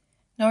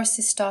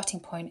 Norris's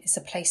starting point is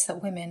the place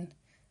that women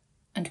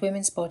and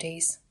women's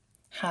bodies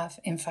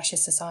have in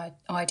fascist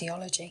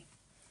ideology.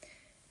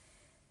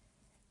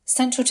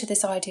 Central to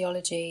this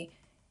ideology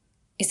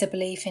is a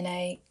belief in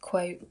a,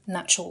 quote,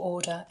 natural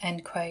order,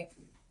 end quote,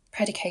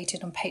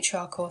 predicated on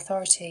patriarchal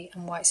authority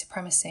and white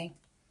supremacy.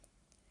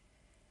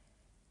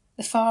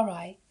 The far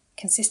right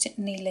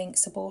consistently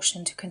links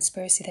abortion to a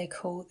conspiracy they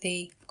call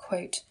the,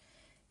 quote,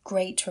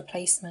 great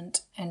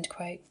replacement, end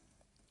quote,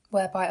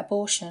 whereby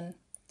abortion,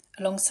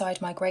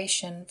 alongside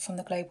migration from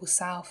the global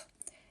south,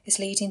 is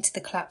leading to the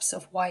collapse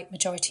of white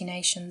majority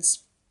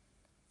nations.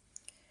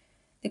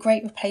 The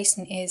great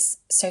replacement is,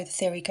 so the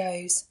theory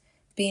goes,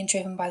 being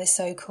driven by the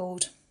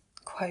so-called,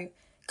 quote,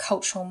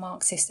 cultural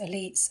Marxist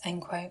elites,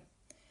 end quote,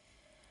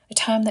 a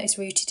term that is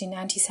rooted in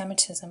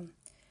anti-Semitism,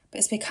 but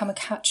has become a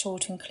catch-all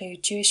to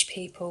include Jewish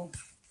people,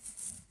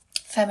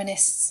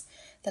 feminists,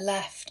 the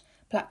left,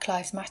 Black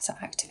Lives Matter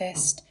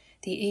activists,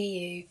 the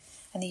EU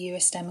and the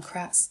US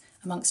Democrats,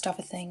 amongst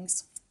other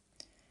things.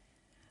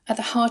 At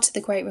the heart of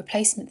the Great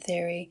Replacement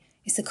theory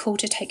is the call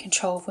to take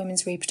control of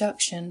women's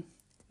reproduction.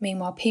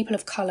 Meanwhile, people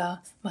of colour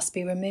must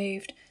be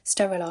removed,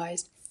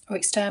 sterilised or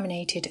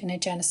exterminated in a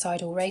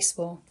genocidal race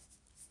war.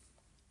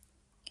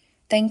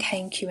 Then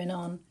came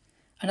QAnon,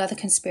 another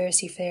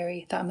conspiracy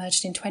theory that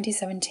emerged in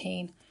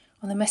 2017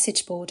 on the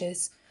message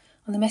boards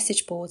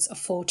of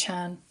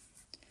 4chan.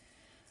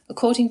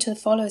 According to the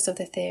followers of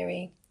the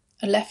theory,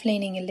 a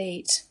left-leaning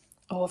elite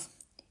of,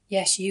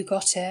 yes, you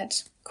got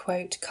it,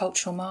 quote,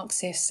 cultural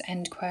Marxists,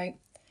 end quote,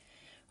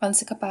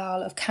 runs a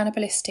cabal of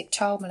cannibalistic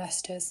child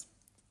molesters.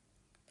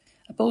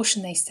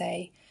 Abortion, they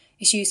say,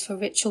 is used for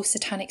ritual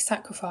satanic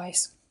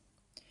sacrifice,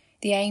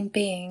 the aim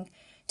being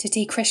to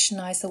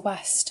de-Christianise the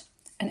West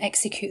and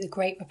execute the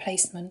Great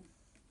Replacement.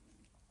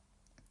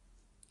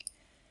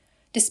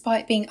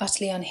 Despite being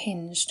utterly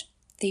unhinged,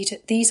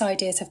 these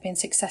ideas have been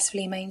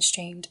successfully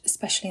mainstreamed,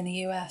 especially in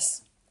the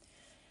US,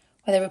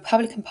 where the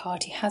Republican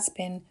Party has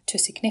been, to a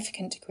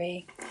significant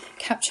degree,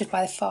 captured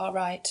by the far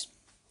right.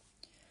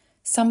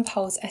 Some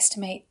polls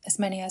estimate as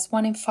many as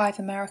 1 in 5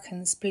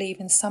 Americans believe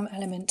in some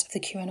element of the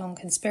QAnon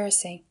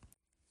conspiracy.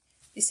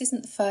 This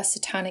isn't the first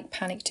satanic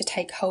panic to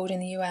take hold in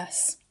the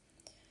US.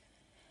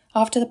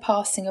 After the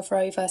passing of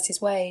Roe v.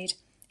 Wade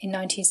in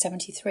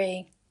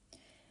 1973,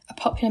 a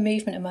popular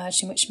movement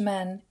emerged in which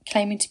men,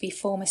 claiming to be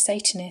former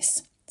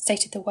Satanists,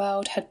 stated the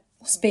world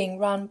was being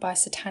run by a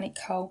satanic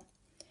cult.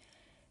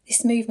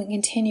 This movement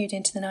continued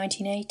into the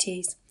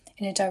 1980s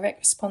in a direct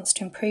response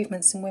to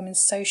improvements in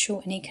women's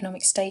social and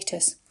economic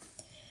status,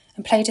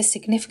 and played a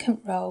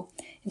significant role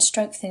in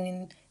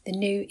strengthening the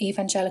new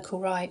evangelical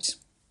right.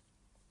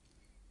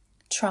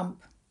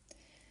 Trump.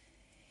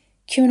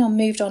 QAnon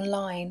moved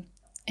online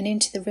and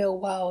into the real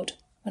world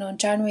when on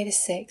January the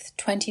 6th,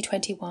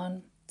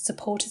 2021,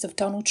 supporters of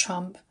Donald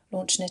Trump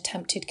launched an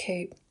attempted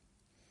coup.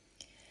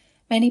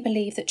 Many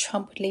believed that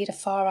Trump would lead a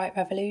far-right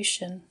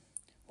revolution,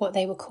 what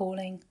they were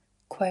calling,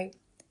 quote,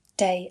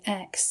 Day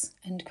X,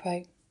 end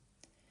quote.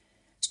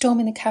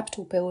 Storming the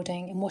Capitol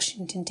building in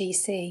Washington,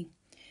 D.C.,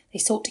 they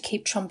sought to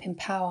keep Trump in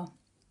power.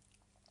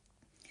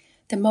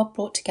 The mob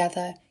brought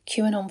together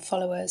QAnon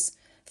followers,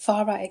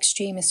 far-right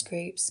extremist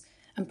groups,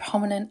 and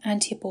prominent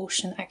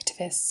anti-abortion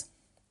activists.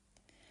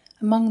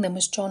 Among them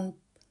was John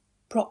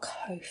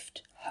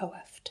Brockhoft,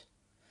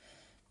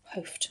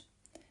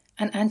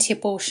 an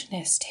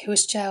anti-abortionist who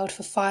was jailed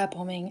for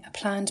firebombing a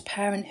Planned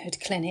Parenthood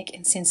clinic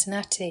in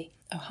Cincinnati,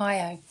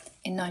 Ohio,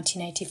 in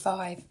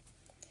 1985.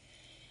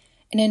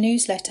 In a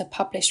newsletter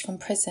published from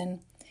prison,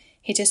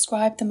 he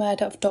described the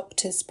murder of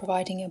doctors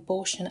providing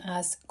abortion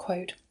as,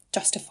 quote,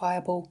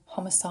 justifiable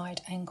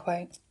homicide, end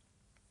quote.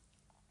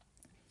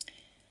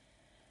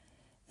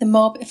 The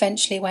mob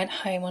eventually went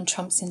home on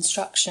Trump's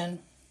instruction.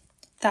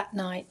 That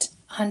night,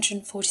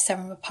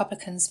 147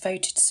 Republicans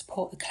voted to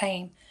support the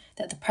claim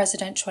that the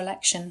presidential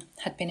election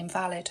had been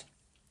invalid.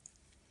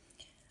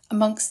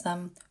 Amongst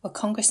them were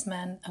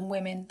congressmen and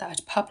women that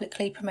had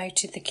publicly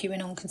promoted the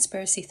QAnon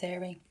conspiracy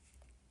theory.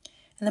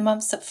 In the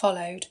months that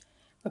followed,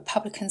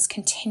 Republicans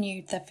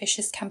continued their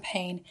vicious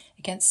campaign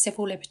against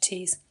civil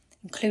liberties,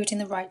 including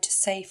the right to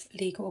safe,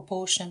 legal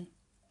abortion.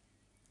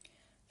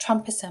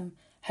 Trumpism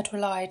had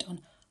relied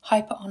on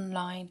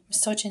hyper-online,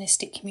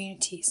 misogynistic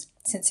communities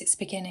since its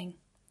beginning.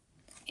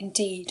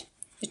 Indeed,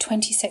 the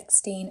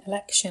 2016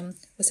 election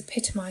was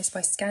epitomised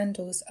by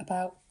scandals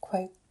about,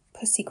 quote,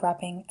 pussy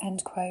grabbing,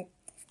 end quote,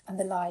 and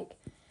the like,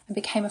 and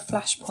became a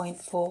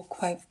flashpoint for,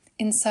 quote,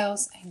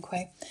 incels, end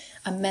quote,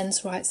 and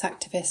men's rights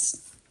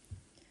activists.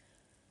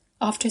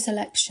 After his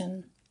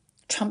election,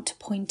 Trump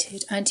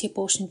appointed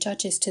anti-abortion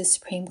judges to the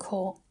Supreme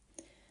Court,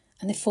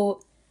 and the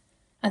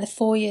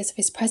 4 years of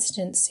his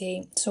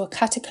presidency saw a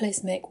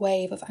cataclysmic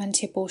wave of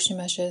anti-abortion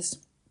measures.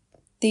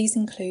 These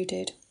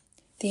included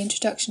the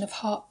introduction of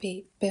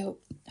heartbeat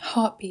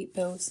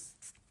bills,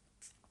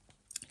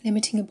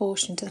 limiting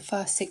abortion to the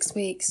first 6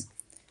 weeks,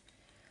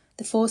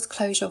 the forced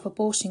closure of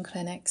abortion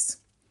clinics,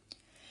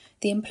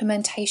 the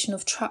implementation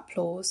of trap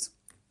laws,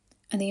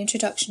 and the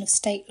introduction of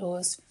state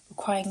laws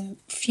requiring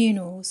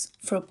funerals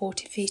for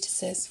aborted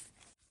fetuses.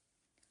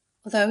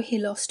 Although he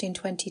lost in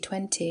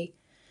 2020,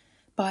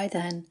 by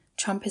then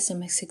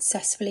Trumpism has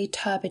successfully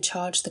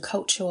turbocharged the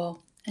culture war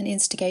and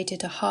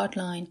instigated a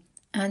hardline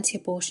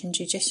anti-abortion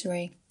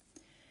judiciary.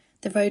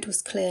 The road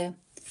was clear,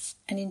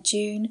 and in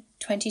June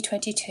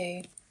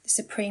 2022, the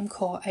Supreme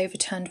Court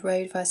overturned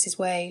Roe v.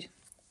 Wade.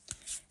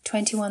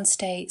 21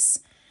 states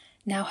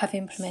now have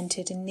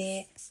implemented a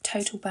near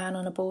total ban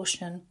on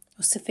abortion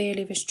or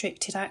severely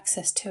restricted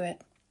access to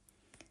it.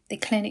 The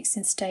clinics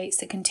in states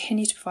that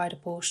continue to provide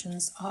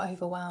abortions are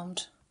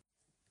overwhelmed.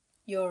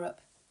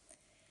 Europe.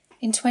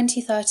 In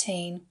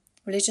 2013,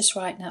 religious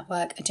right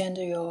network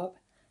Agenda Europe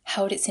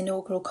held its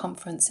inaugural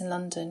conference in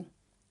London,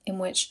 in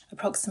which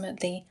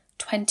approximately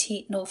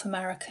 20 North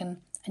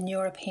American and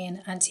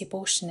European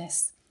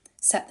anti-abortionists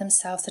set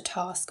themselves the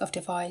task of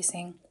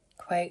devising,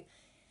 quote,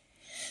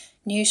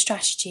 new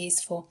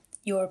strategies for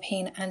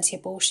European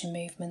anti-abortion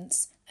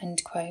movements,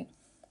 end quote.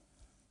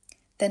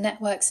 The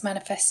network's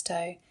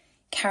manifesto,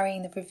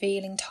 carrying the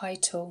revealing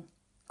title,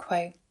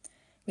 quote,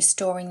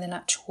 Restoring the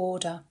Natural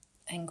Order,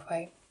 end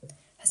quote,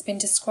 has been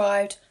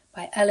described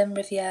by Ellen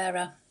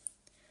Rivera,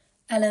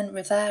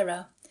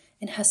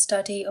 in her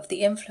study of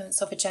the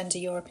influence of Agenda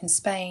Europe in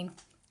Spain,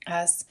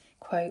 as,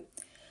 quote,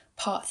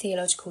 part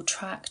theological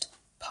tract,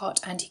 part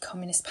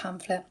anti-communist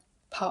pamphlet,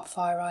 part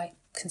far-right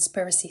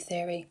conspiracy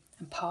theory,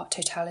 and part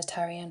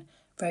totalitarian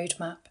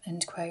roadmap,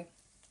 end quote.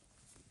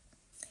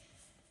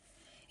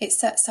 It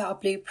sets out a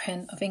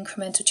blueprint of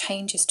incremental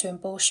changes to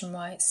abortion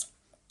rights,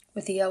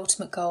 with the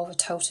ultimate goal of a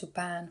total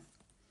ban.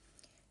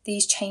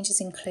 These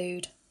changes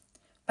include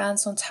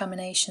bans on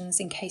terminations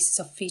in cases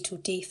of fetal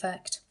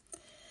defect,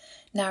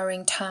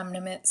 narrowing term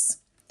limits,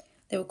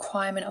 the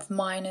requirement of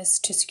minors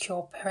to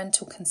secure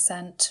parental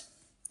consent,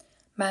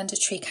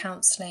 mandatory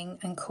counselling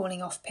and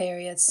calling off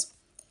periods,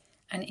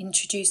 and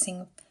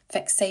introducing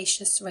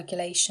vexatious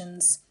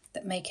regulations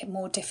that make it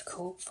more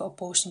difficult for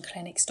abortion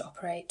clinics to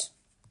operate.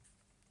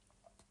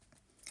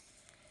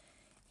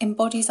 In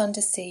Bodies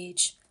Under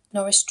Siege,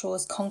 Norris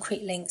draws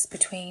concrete links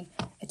between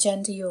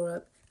Agenda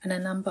Europe and a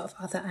number of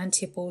other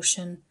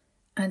anti-abortion,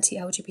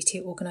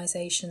 anti-LGBT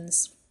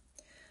organisations.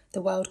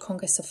 The World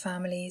Congress of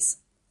Families,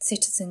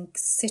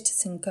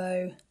 Citizen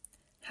Go,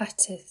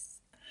 Hasta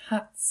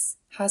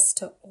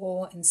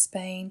Or in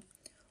Spain,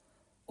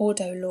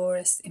 Ordo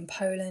Loris in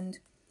Poland,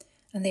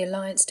 and the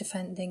Alliance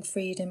Defending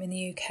Freedom in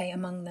the UK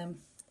among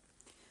them.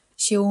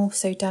 She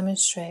also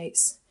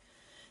demonstrates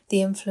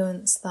the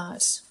influence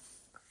that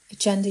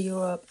Agenda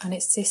Europe and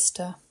its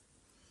sister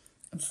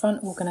and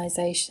front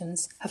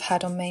organisations have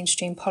had on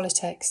mainstream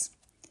politics.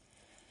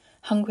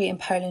 Hungary and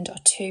Poland are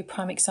two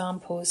prime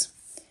examples,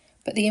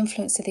 but the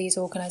influence of these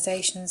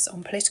organisations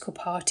on political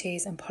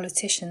parties and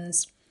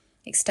politicians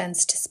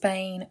extends to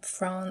Spain,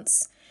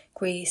 France,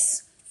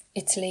 Greece,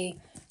 Italy,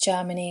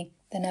 Germany,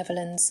 the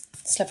Netherlands,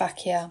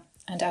 Slovakia,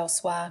 and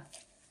elsewhere.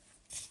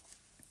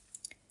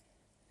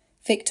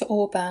 Viktor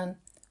Orban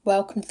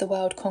welcomed the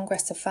World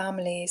Congress of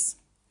Families,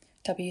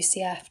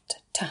 WCF,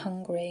 to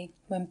Hungary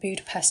when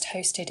Budapest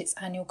hosted its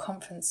annual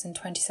conference in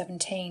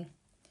 2017.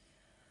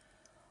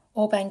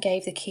 Orban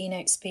gave the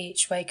keynote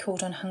speech where he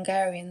called on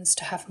Hungarians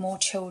to have more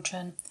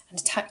children and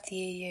attacked the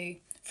EU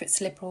for its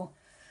liberal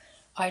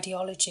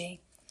ideology,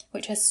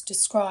 which is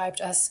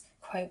described as,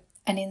 quote,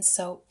 an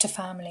insult to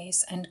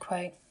families, end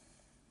quote.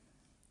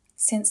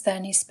 Since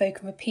then, he's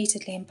spoken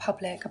repeatedly in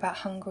public about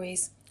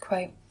Hungary's,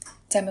 quote,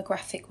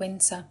 demographic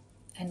winter,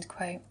 end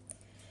quote,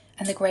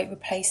 and the Great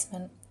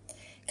Replacement,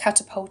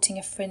 catapulting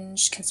a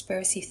fringe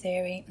conspiracy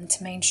theory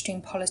into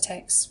mainstream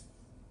politics.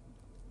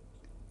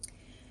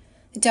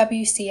 The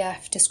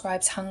WCF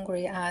describes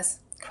Hungary as,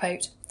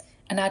 quote,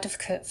 an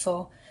advocate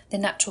for the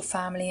natural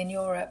family in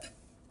Europe,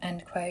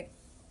 end quote,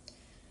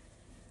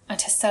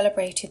 and has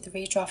celebrated the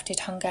redrafted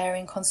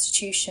Hungarian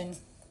constitution,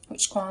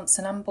 which grants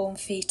an unborn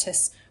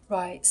fetus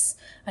rights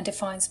and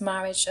defines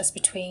marriage as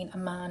between a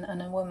man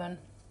and a woman.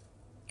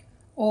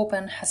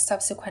 Orban has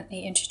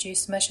subsequently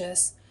introduced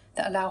measures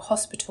that allow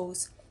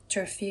hospitals to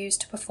refuse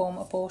to perform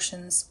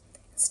abortions,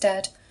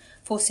 instead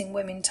forcing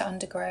women to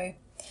undergo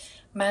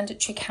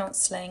mandatory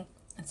counselling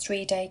and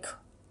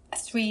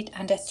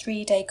a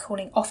three-day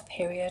calling off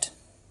period.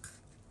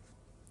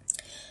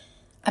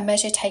 A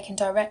measure taken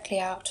directly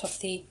out of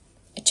the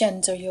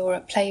Agenda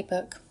Europe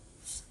playbook.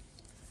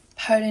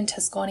 Poland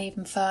has gone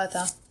even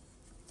further.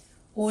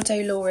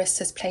 Ordo Loris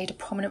has played a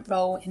prominent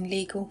role in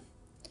legal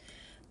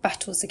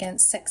battles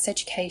against sex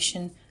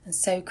education and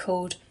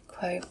so-called,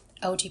 quote,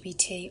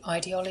 LGBT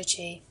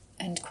ideology,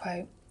 end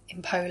quote,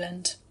 in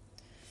Poland.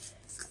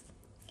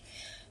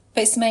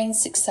 But its main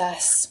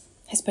success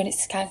has been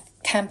its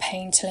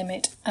campaign to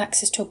limit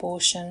access to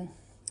abortion,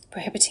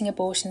 prohibiting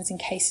abortions in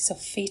cases of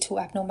fetal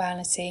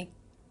abnormality.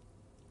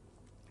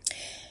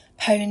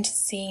 Poland has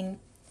seen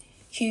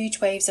huge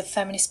waves of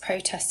feminist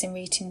protests in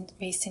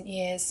recent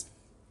years.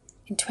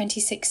 In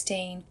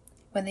 2016,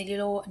 when the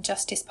Law and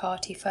Justice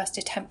Party first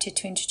attempted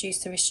to introduce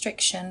the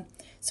restriction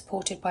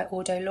supported by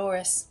Ordo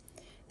Loris,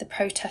 the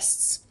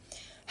protests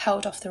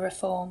held off the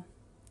reform.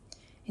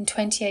 In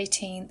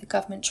 2018, the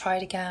government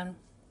tried again.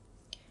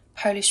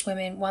 Polish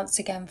women once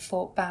again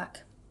fought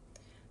back.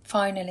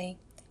 Finally,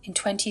 in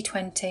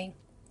 2020,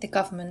 the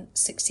government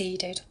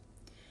succeeded.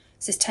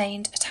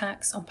 Sustained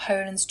attacks on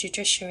Poland's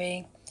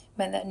judiciary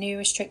meant that new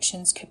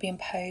restrictions could be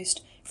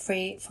imposed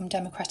free from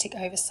democratic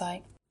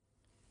oversight.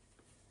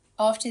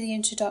 After the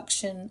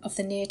introduction of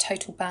the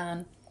near-total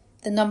ban,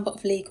 the number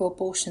of legal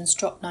abortions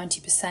dropped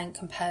 90%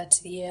 compared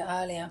to the year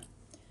earlier.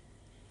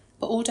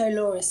 But although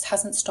Loris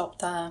hasn't stopped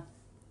there,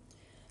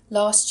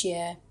 last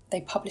year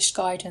they published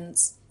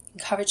guidance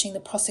encouraging the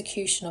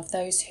prosecution of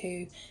those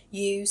who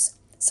use,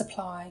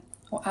 supply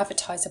or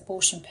advertise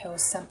abortion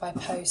pills sent by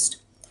post,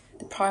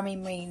 the primary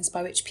means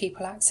by which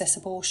people access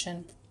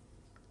abortion.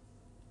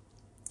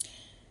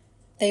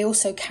 They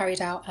also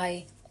carried out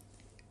a,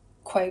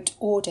 quote,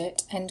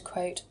 audit, end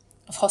quote,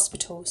 of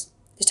hospitals,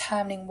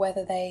 determining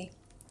whether they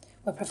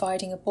were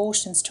providing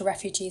abortions to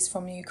refugees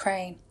from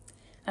Ukraine,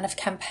 and have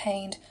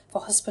campaigned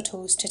for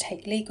hospitals to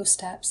take legal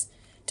steps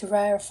to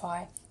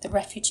verify that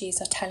refugees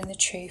are telling the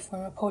truth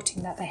when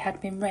reporting that they had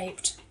been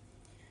raped.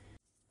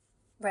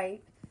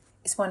 Rape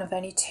is one of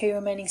only 2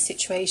 remaining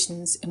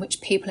situations in which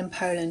people in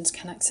Poland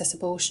can access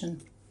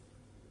abortion.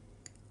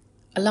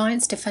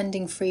 Alliance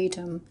Defending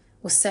Freedom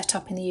was set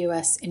up in the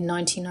US in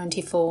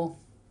 1994.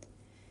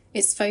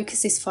 Its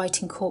focus is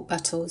fighting court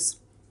battles,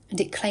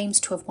 and it claims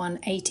to have won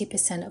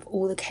 80% of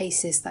all the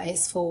cases that it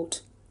has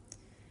fought.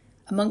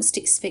 Amongst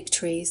its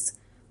victories,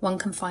 one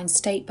can find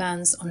state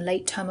bans on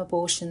late-term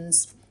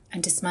abortions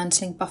and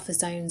dismantling buffer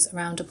zones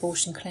around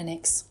abortion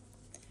clinics.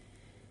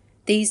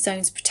 These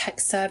zones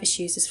protect service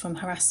users from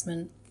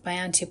harassment by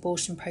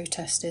anti-abortion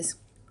protesters.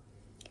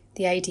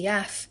 The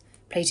ADF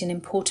played an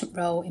important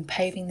role in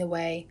paving the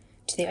way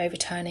to the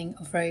overturning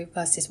of Roe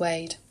v.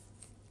 Wade.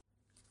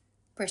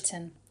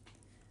 Britain.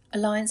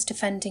 Alliance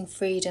Defending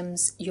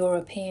Freedom's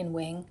European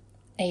wing,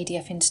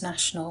 ADF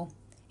International,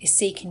 is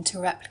seeking to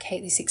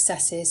replicate the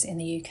successes in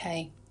the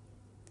UK.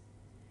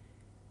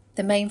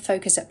 The main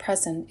focus at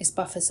present is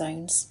buffer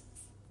zones.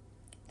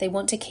 They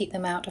want to keep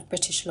them out of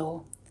British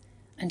law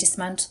and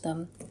dismantle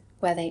them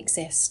where they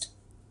exist,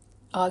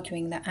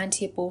 arguing that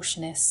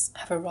anti-abortionists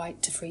have a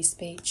right to free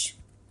speech.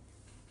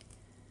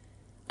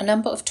 A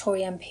number of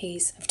Tory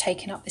MPs have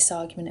taken up this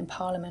argument in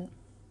Parliament.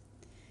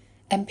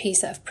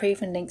 MPs that have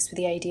proven links with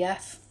the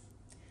ADF,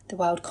 the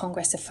World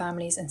Congress of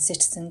Families and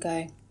Citizen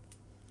Go.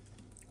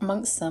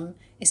 Amongst them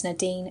is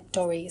Nadine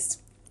Dorries,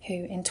 who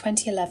in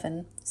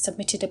 2011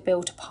 submitted a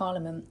bill to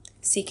Parliament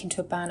seeking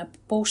to ban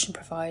abortion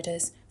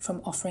providers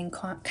from offering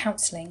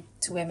counselling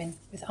to women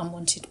with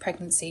unwanted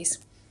pregnancies.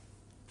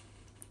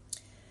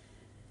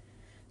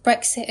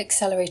 Brexit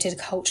accelerated a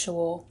culture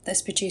war that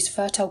has produced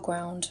fertile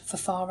ground for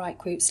far-right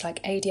groups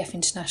like ADF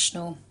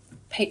International,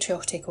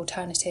 Patriotic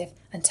Alternative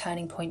and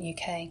Turning Point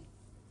UK.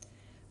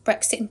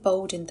 Brexit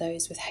emboldened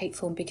those with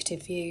hateful and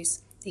bigoted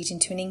views, leading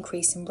to an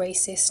increase in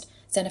racist,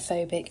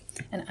 xenophobic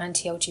and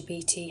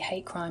anti-LGBT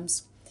hate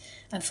crimes.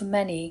 And for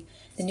many,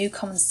 the new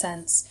common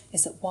sense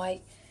is that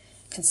white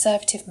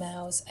conservative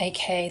males,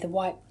 aka the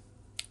white,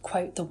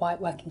 quote, the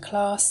white working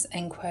class,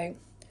 end quote,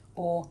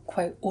 or,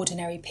 quote,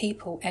 ordinary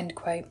people, end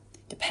quote,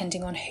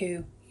 depending on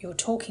who you're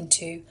talking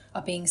to,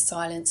 are being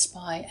silenced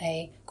by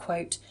a,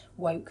 quote,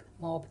 woke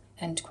mob,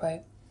 end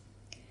quote.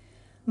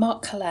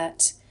 Mark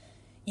Collett,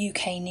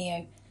 UK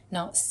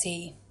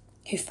neo-Nazi,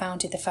 who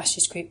founded the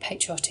fascist group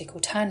Patriotic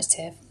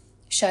Alternative,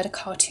 shared a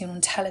cartoon on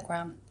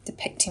Telegram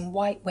depicting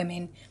white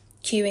women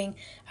queuing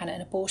at an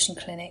abortion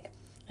clinic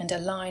and a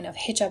line of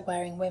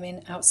hijab-wearing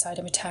women outside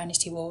a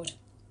maternity ward.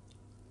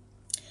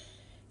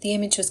 The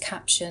image was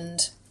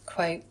captioned,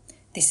 quote,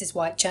 "This is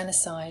white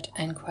genocide,"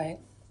 end quote.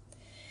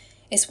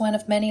 It's one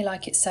of many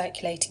like it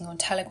circulating on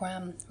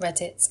Telegram,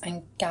 Reddit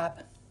and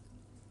Gab.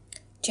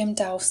 Jim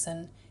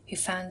Dawson, who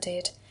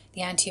founded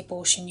the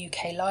Anti-Abortion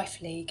UK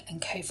Life League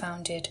and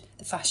co-founded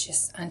the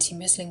fascist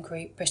anti-Muslim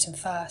group Britain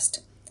First,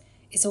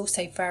 is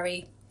also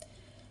very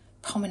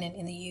prominent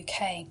in the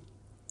UK.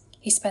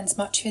 He spends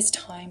much of his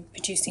time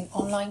producing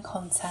online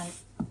content,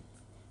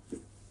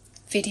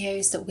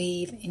 videos that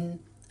weave in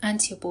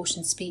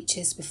anti-abortion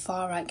speeches with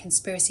far-right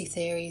conspiracy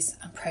theories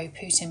and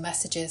pro-Putin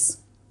messages.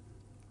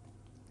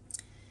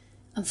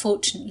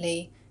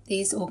 Unfortunately,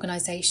 these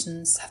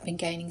organisations have been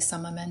gaining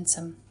some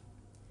momentum.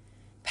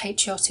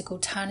 Patriotic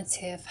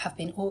Alternative have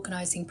been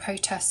organising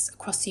protests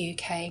across the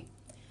UK,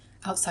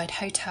 outside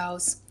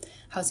hotels,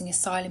 housing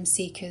asylum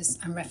seekers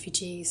and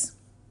refugees.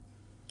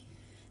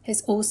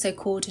 Has also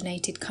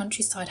coordinated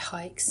countryside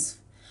hikes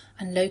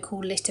and local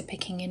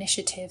litter-picking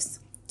initiatives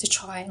to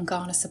try and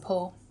garner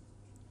support.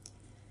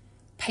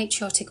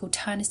 Patriotic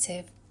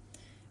Alternative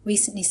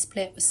recently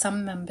split, with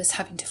some members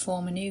having to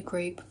form a new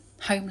group,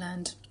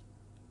 Homeland.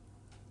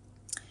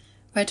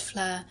 Red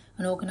Flare,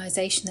 an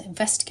organisation that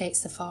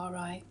investigates the far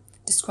right,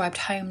 described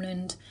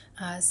Homeland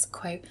as,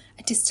 quote,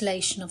 a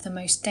distillation of the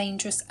most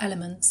dangerous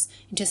elements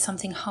into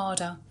something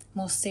harder,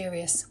 more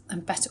serious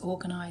and better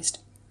organised,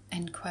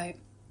 end quote.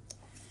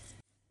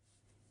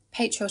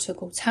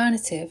 Patriotic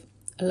Alternative,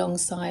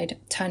 alongside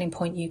Turning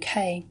Point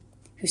UK,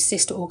 whose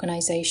sister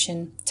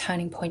organisation,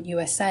 Turning Point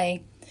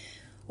USA,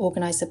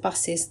 organised the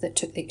buses that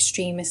took the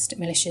extremist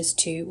militias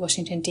to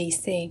Washington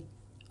DC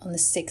on the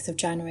 6th of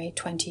January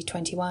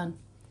 2021,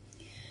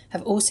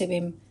 have also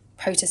been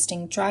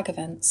protesting drag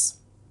events.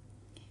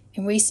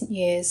 In recent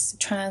years,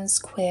 trans,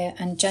 queer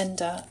and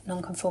gender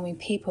non-conforming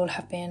people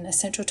have been a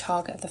central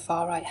target of the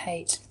far-right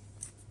hate.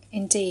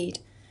 Indeed,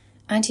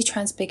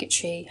 anti-trans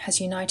bigotry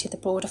has united the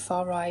broader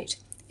far-right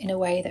in a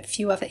way that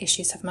few other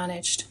issues have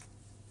managed.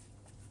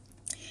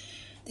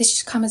 This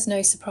should come as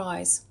no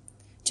surprise.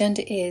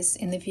 Gender is,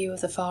 in the view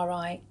of the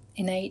far-right,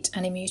 innate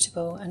and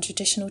immutable, and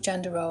traditional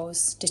gender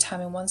roles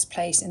determine one's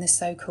place in the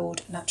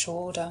so-called natural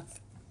order.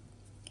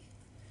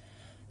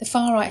 The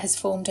far-right has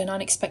formed an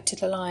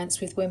unexpected alliance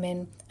with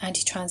women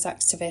anti-trans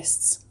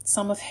activists,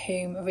 some of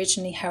whom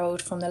originally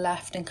heralded from the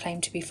left and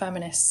claimed to be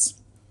feminists.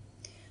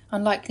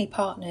 Unlikely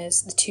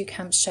partners, the two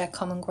camps share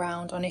common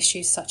ground on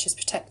issues such as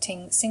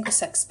protecting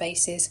single-sex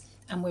spaces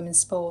and women's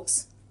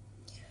sports.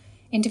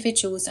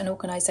 Individuals and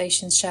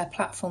organisations share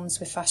platforms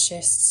with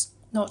fascists.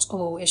 Not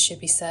all, it should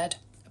be said.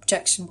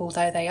 Objectionable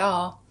though they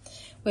are,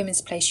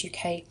 Women's Place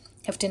UK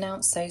have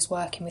denounced those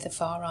working with the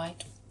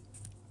far-right.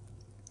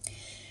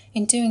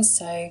 In doing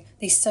so,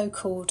 these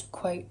so-called,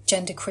 quote,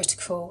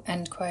 gender-critical,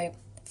 end quote,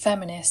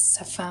 feminists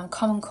have found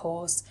common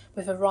cause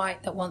with a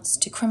right that wants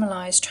to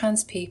criminalise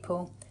trans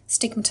people,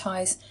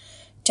 stigmatise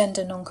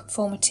gender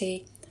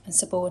non-conformity and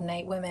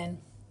subordinate women.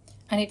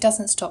 And it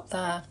doesn't stop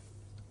there.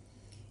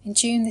 In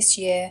June this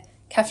year,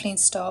 Kathleen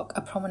Stock,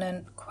 a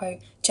prominent, quote,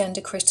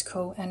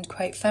 gender-critical, end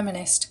quote,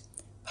 feminist,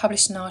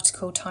 published an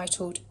article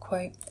titled,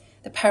 quote,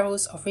 The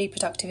Perils of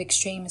Reproductive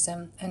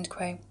Extremism, end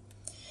quote.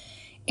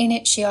 In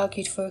it, she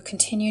argued for a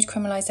continued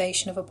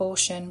criminalisation of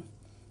abortion,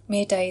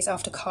 mere days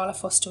after Carla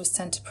Foster was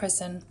sent to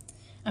prison,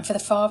 and for the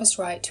father's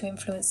right to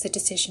influence the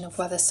decision of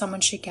whether someone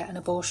should get an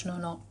abortion or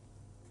not.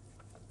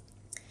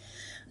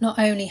 Not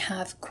only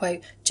have,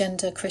 quote,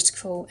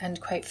 gender-critical, end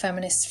quote,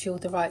 feminists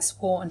fueled the rights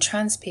war on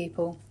trans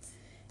people,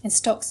 in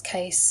Stock's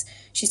case,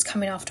 she's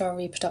coming after our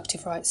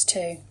reproductive rights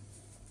too.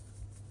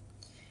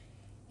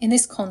 In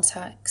this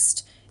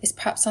context, it's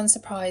perhaps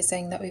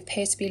unsurprising that we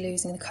appear to be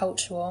losing the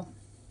culture war.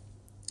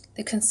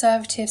 The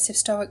Conservatives'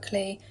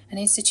 historically an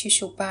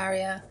institutional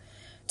barrier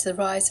to the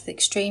rise of the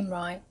extreme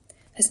right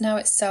has now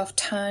itself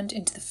turned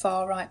into the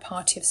far-right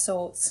party of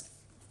sorts.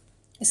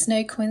 It's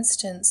no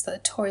coincidence that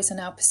the Tories are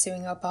now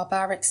pursuing a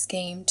barbaric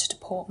scheme to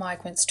deport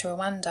migrants to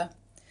Rwanda.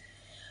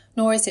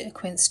 Nor is it a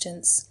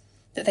coincidence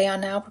that they are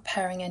now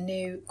preparing a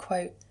new,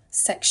 quote,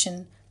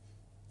 Section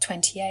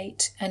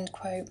 28, end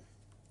quote,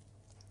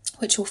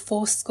 which will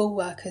force school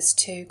workers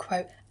to,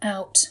 quote,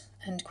 out,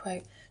 end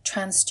quote,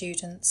 trans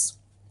students.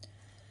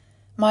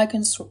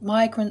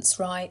 Migrants'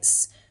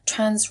 rights,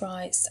 trans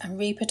rights and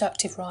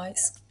reproductive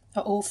rights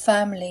are all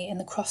firmly in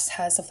the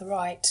crosshairs of the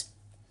right.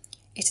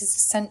 It is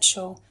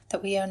essential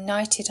that we are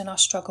united in our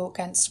struggle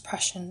against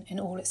oppression in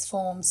all its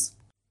forms.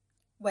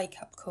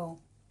 Wake-up call.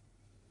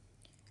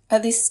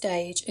 At this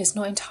stage, it's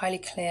not entirely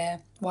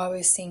clear why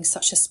we're seeing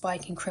such a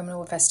spike in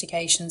criminal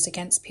investigations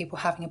against people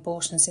having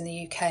abortions in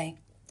the UK,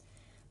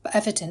 but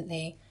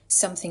evidently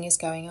something is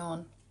going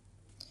on.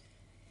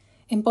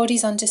 In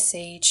Bodies Under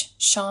Siege,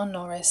 Sian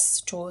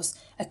Norris draws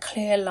a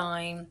clear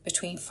line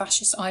between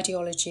fascist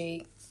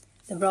ideology,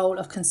 the role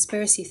of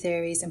conspiracy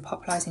theories in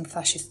popularising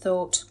fascist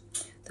thought,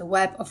 the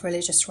web of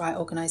religious right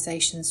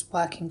organisations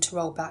working to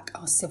roll back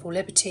our civil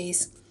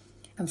liberties,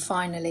 and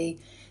finally,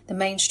 the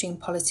mainstream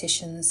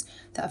politicians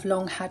that have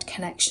long had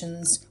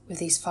connections with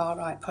these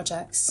far-right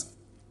projects.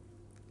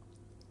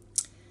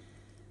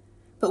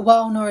 But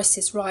while Norris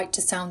is right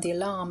to sound the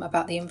alarm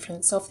about the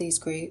influence of these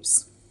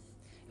groups,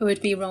 it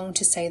would be wrong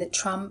to say that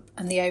Trump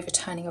and the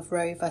overturning of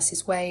Roe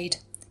versus Wade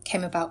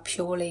came about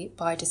purely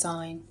by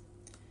design.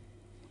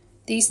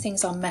 These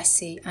things are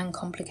messy and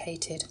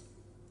complicated.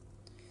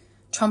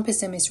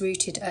 Trumpism is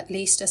rooted at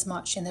least as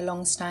much in the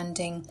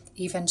long-standing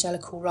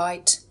evangelical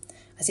right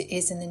as it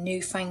is in the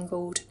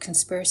newfangled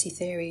conspiracy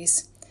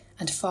theories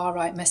and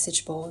far-right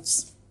message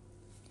boards.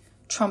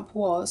 Trump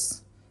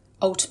was,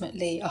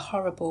 ultimately, a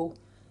horrible,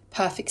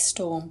 perfect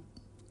storm,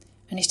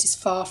 and it is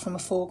far from a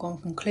foregone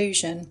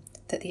conclusion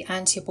that the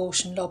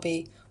anti-abortion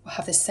lobby will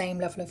have the same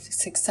level of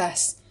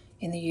success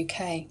in the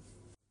UK.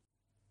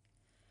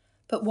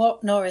 But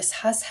what Norris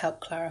has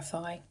helped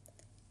clarify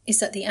is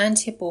that the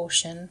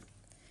anti-abortion,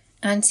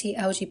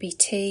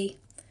 anti-LGBT,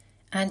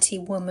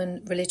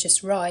 anti-woman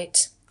religious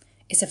right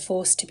is a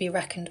force to be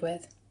reckoned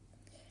with.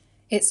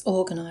 It's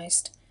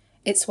organised,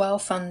 it's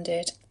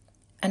well-funded,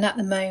 and at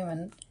the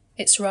moment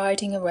it's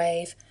riding a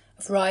wave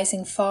of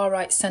rising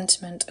far-right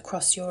sentiment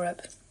across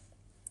Europe.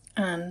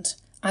 And,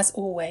 as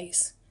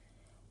always,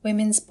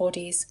 women's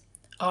bodies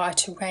are a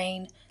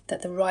terrain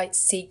that the right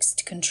seeks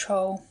to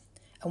control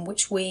and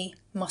which we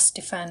must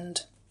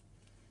defend.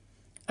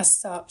 As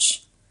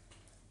such,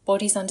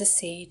 Bodies Under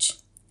Siege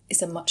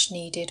is a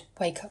much-needed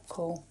wake-up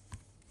call.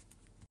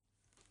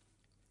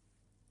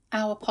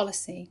 Our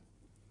policy: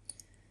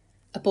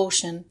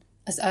 abortion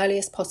as early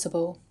as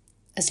possible,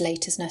 as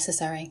late as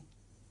necessary.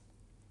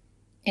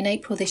 In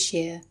April this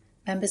year,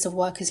 members of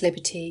Workers'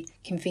 Liberty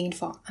convened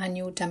for our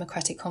annual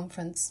Democratic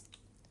Conference.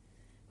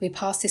 We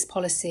passed this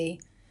policy,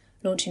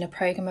 launching a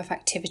programme of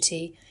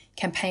activity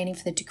campaigning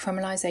for the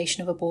decriminalisation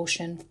of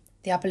abortion,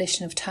 the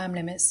abolition of term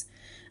limits,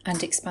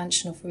 and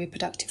expansion of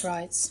reproductive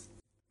rights.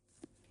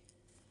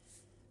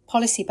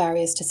 Policy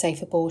barriers to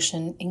safe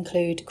abortion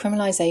include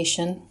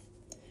criminalisation,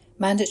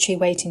 mandatory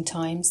waiting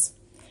times,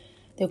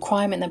 the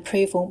requirement that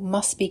approval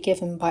must be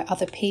given by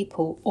other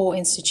people or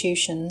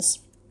institutions,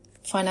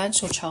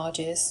 financial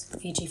charges,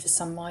 e.g. for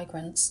some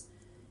migrants,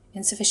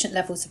 insufficient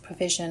levels of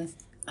provision,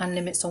 and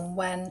limits on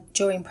when,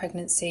 during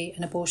pregnancy,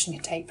 an abortion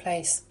can take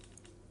place.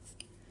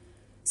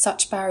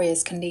 Such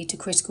barriers can lead to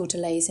critical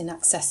delays in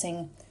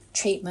accessing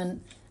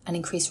treatment and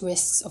increased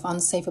risks of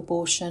unsafe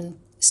abortion,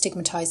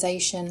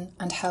 stigmatisation,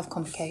 and health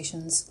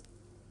complications.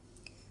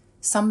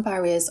 Some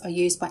barriers are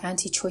used by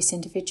anti-choice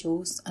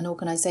individuals and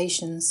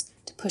organisations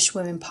to push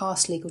women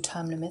past legal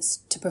term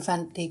limits to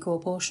prevent legal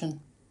abortion.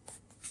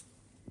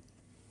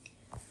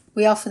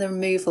 We are for the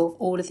removal of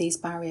all of these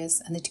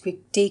barriers and the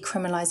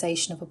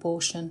decriminalisation of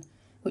abortion,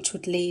 which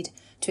would lead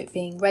to it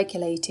being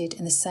regulated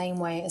in the same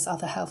way as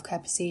other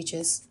healthcare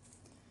procedures.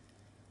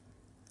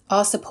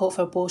 Our support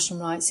for abortion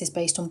rights is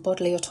based on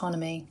bodily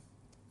autonomy.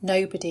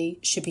 Nobody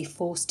should be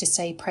forced to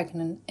stay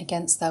pregnant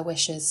against their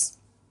wishes.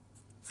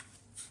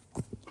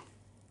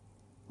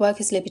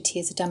 Workers' Liberty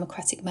is a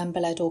democratic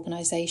member-led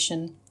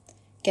organisation.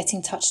 Get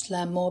in touch to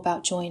learn more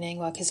about joining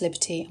Workers'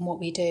 Liberty and what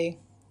we do.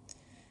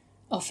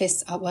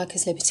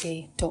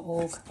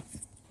 office@workersliberty.org.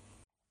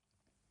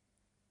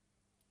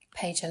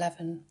 Page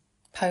 11.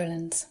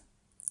 Poland.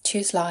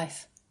 Choose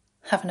life.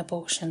 Have an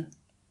abortion.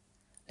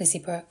 Lizzie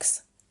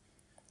Brooks.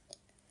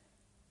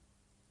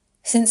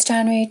 Since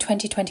January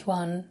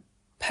 2021,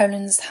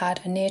 Poland's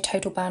had a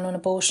near-total ban on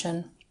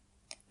abortion.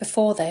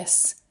 Before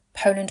this,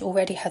 Poland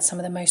already had some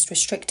of the most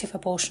restrictive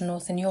abortion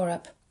laws in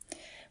Europe,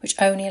 which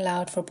only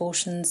allowed for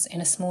abortions in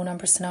a small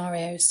number of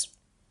scenarios.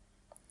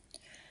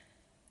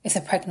 If the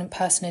pregnant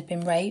person had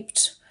been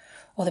raped,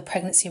 or the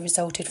pregnancy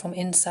resulted from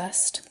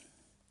incest,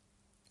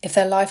 if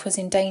their life was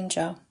in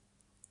danger,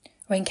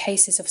 or in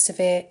cases of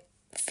severe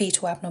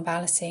fetal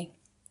abnormality.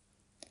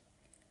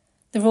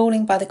 The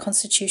ruling by the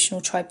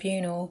Constitutional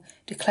Tribunal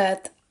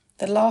declared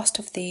the last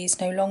of these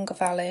no longer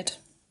valid.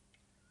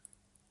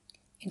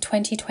 In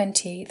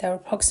 2020, there were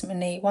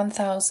approximately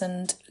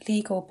 1,000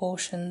 legal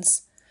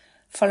abortions.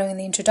 Following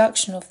the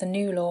introduction of the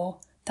new law,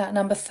 that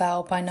number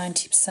fell by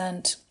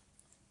 90%.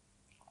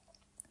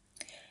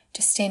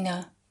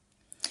 Justina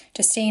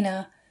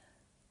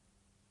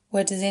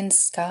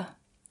Wodzinska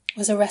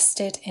was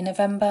arrested in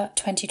November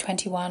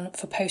 2021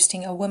 for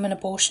posting a woman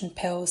abortion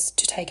pills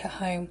to take her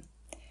home.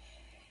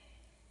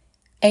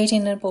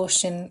 Aiding an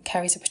abortion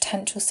carries a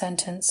potential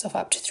sentence of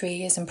up to 3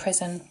 years in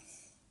prison.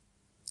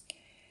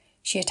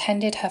 She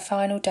attended her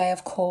final day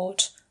of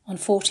court on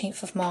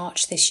 14th of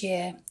March this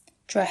year,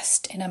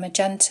 dressed in a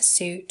magenta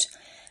suit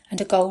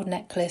and a gold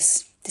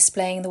necklace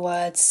displaying the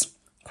words,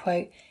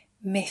 quote,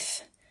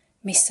 "myth,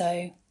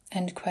 miso,"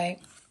 end quote,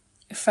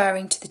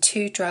 referring to the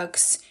two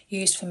drugs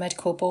used for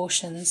medical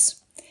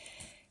abortions,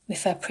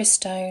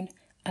 mifepristone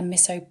and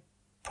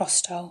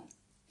misoprostol.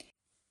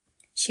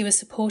 She was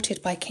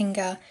supported by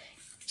Kinga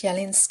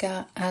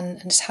Jelinska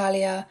and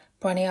Natalia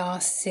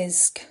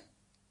Broniarczyk,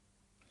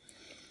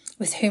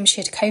 with whom she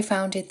had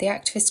co-founded the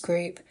activist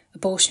group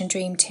Abortion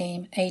Dream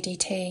Team,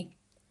 ADT.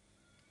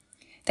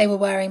 They were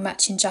wearing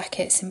matching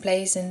jackets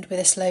emblazoned with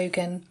a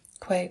slogan,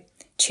 quote,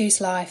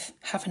 "Choose life,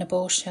 have an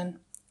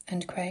abortion,"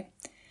 end quote.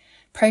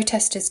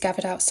 Protesters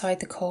gathered outside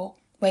the court,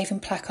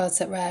 waving placards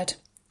that read,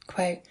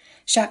 quote,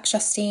 "Jacques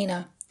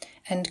Justina,"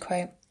 end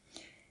quote,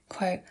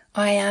 quote,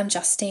 "I am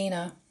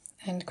Justina,"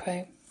 end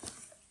quote.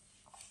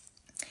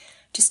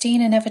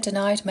 Justina never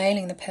denied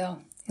mailing the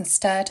pill.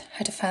 Instead,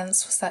 her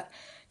defence was that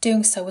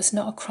doing so was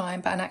not a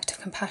crime but an act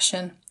of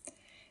compassion.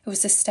 It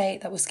was the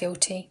state that was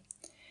guilty.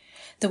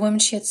 The woman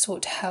she had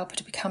sought to help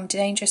had become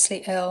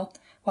dangerously ill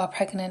while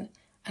pregnant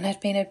and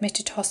had been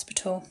admitted to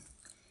hospital.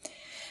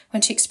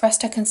 When she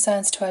expressed her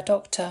concerns to her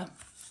doctor,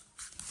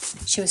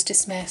 she was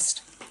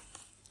dismissed.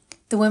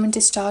 The woman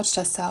discharged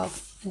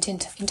herself and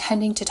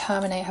intending to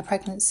terminate her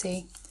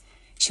pregnancy.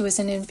 She was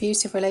in an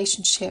abusive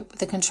relationship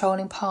with a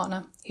controlling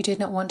partner who did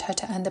not want her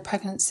to end the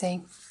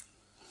pregnancy.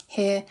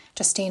 Here,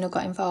 Justina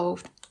got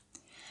involved.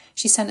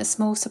 She sent a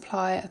small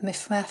supply of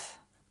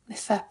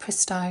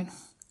mifepristone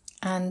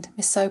and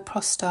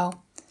misoprostol.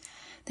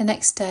 The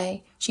next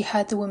day, she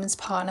heard the woman's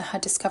partner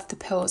had discovered the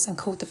pills and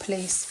called the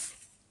police.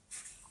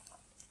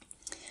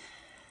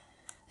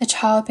 The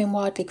trial had been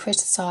widely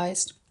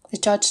criticised. The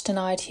judge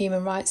denied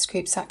human rights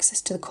groups access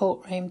to the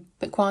courtroom,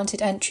 but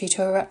granted entry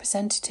to a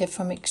representative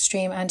from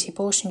extreme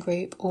anti-abortion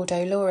group,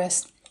 Ordo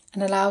Loris,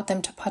 and allowed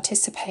them to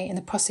participate in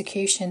the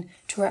prosecution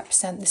to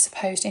represent the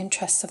supposed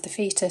interests of the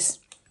fetus.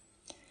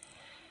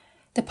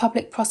 The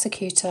public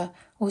prosecutor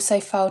also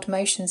filed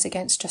motions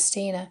against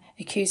Justina,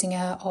 accusing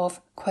her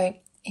of, quote,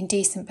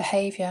 "indecent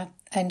behaviour,"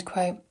 end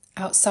quote,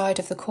 outside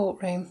of the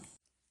courtroom.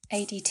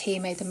 ADT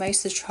made the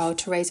most of the trial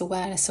to raise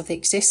awareness of the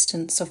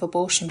existence of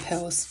abortion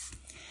pills.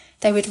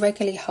 They would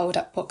regularly hold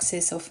up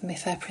boxes of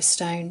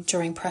mifepristone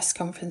during press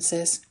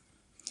conferences.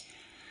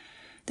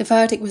 The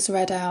verdict was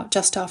read out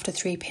just after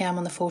 3 p.m.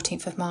 on the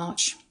 14th of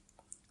March.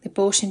 The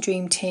Abortion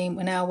Dream Team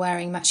were now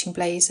wearing matching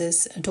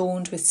blazers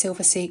adorned with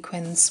silver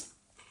sequins.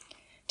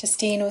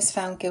 Justina was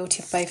found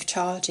guilty of both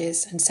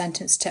charges and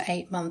sentenced to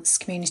 8 months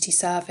community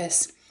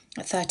service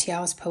at 30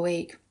 hours per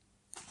week.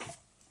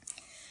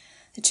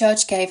 The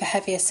judge gave a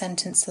heavier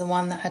sentence than the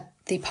one that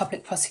the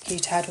public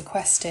prosecutor had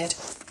requested.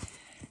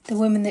 The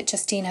woman that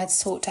Justina had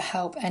sought to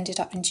help ended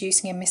up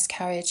inducing a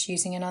miscarriage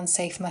using an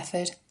unsafe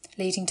method,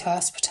 leading to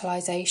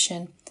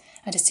hospitalisation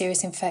and a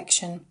serious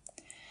infection.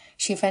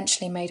 She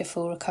eventually made a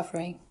full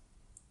recovery.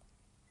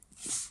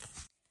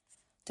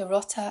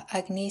 Dorota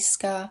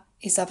Agnieszka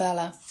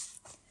Izabela.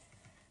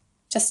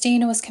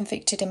 Justina was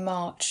convicted in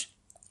March.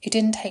 It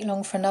didn't take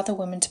long for another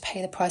woman to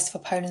pay the price for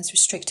Poland's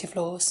restrictive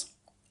laws.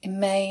 In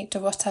May,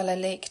 Dorota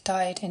Lalik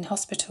died in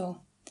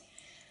hospital.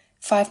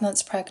 5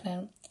 months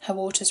pregnant, her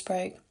waters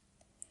broke.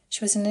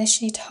 She was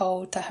initially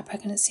told that her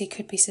pregnancy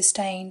could be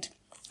sustained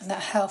and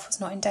that her health was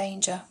not in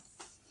danger.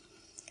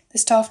 The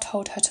staff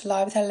told her to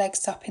lie with her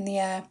legs up in the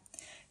air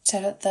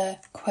so that the,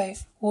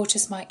 quote,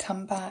 waters might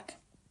come back,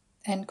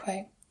 end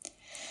quote.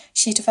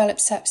 She developed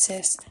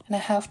sepsis and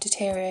her health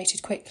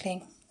deteriorated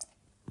quickly.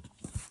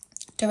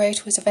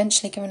 Dorota was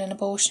eventually given an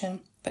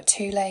abortion, but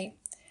too late.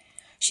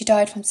 She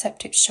died from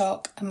septic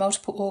shock and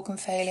multiple organ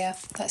failure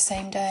that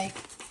same day.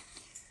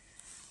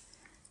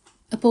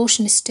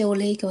 Abortion is still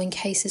legal in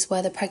cases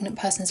where the pregnant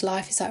person's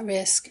life is at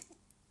risk,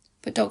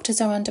 but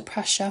doctors are under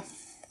pressure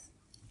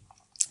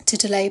to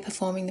delay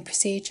performing the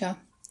procedure.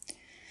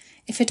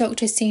 If a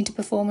doctor is seen to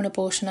perform an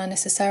abortion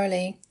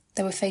unnecessarily,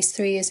 they will face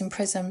 3 years in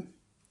prison.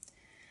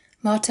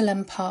 Marta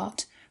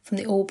Lempart from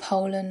the All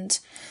Poland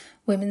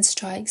Women's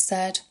Strike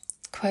said,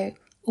 quote,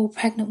 all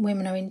pregnant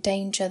women are in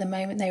danger the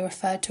moment they are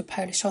referred to a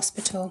Polish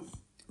hospital.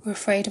 We're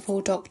afraid of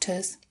all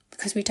doctors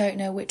because we don't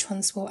know which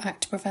ones will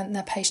act to prevent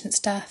their patient's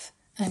death,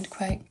 end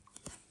quote.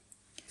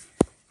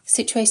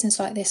 Situations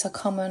like this are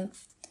common.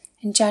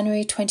 In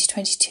January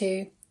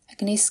 2022,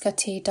 Agnieszka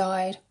T.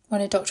 died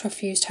when a doctor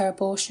refused her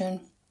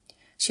abortion.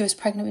 She was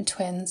pregnant with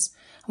twins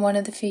and one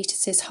of the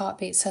fetuses'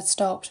 heartbeats had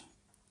stopped.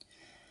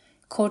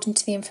 According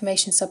to the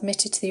information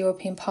submitted to the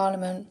European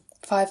Parliament,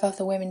 5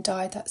 other women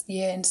died that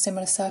year in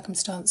similar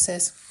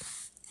circumstances.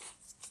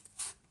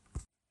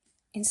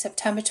 In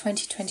September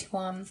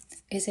 2021,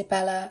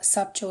 Isabella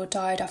Subjaw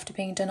died after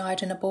being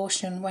denied an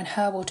abortion when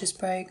her waters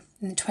broke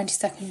in the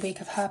 22nd week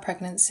of her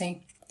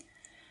pregnancy.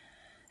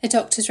 The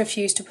doctors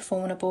refused to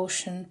perform an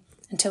abortion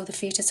until the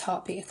fetus'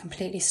 heartbeat had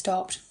completely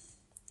stopped,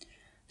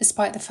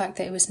 despite the fact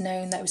that it was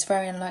known that it was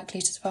very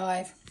unlikely to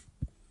survive.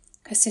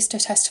 Her sister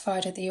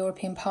testified at the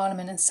European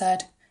Parliament and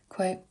said,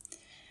 quote,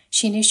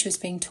 she knew she was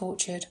being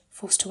tortured,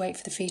 forced to wait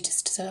for the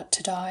fetus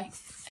to die.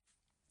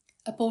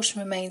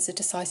 Abortion remains a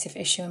decisive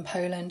issue in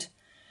Poland.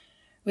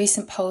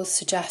 Recent polls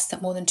suggest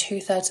that more than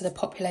 2/3 of the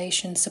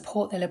population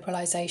support the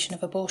liberalisation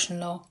of abortion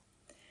law.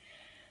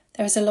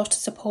 There is a lot of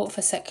support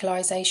for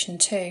secularisation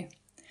too,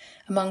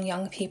 among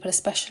young people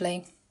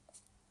especially.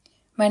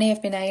 Many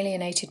have been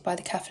alienated by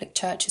the Catholic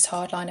Church's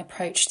hardline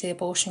approach to the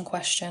abortion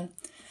question,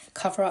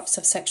 cover-ups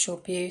of sexual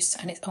abuse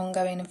and its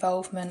ongoing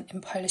involvement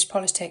in Polish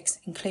politics,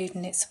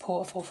 including its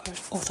support of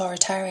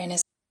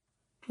authoritarianism.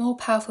 More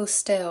powerful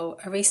still,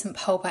 a recent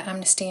poll by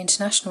Amnesty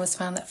International has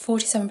found that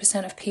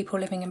 47% of people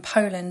living in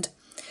Poland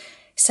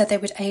said they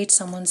would aid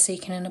someone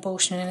seeking an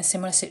abortion in a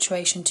similar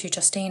situation to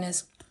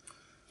Justina's.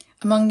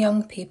 Among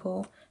young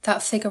people,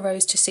 that figure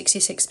rose to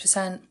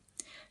 66%.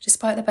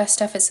 Despite the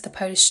best efforts of the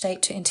Polish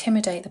state to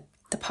intimidate,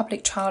 the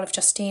public trial of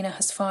Justina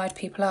has fired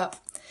people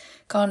up,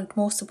 garnered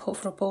more support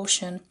for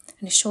abortion,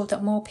 and ensured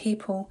that more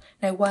people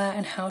know where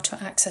and how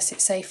to access it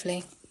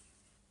safely.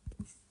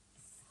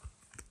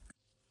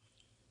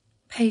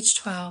 Page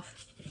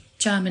 12.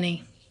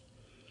 Germany.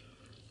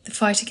 The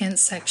fight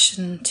against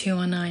Section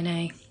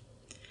 219A.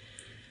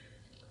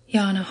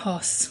 Jana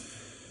Hoss.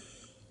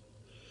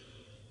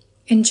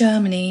 In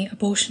Germany,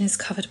 abortion is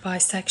covered by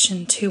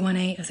Section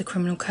 218 of the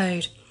Criminal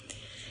Code.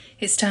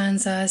 It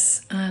stands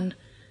as an,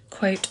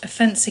 quote,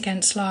 offence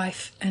against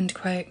life, end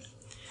quote,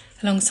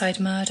 alongside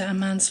murder and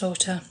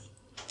manslaughter.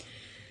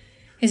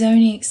 It is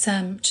only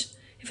exempt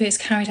if it is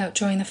carried out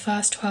during the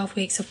first 12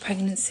 weeks of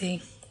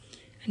pregnancy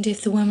and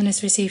if the woman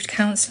has received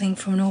counselling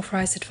from an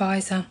authorised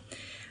advisor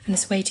and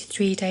has waited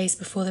 3 days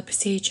before the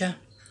procedure.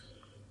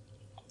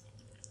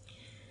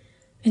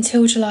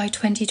 Until July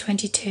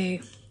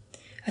 2022,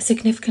 a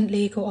significant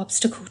legal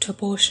obstacle to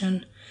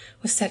abortion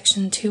was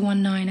Section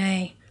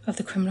 219A of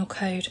the Criminal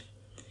Code.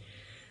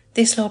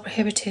 This law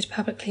prohibited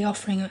publicly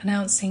offering,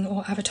 announcing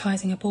or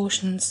advertising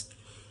abortions.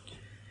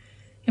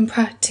 In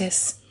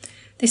practice,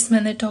 this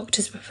meant that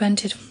doctors were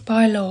prevented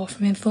by law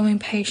from informing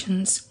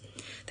patients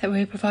that we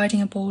were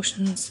providing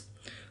abortions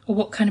or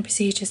what kind of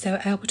procedures they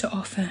were able to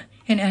offer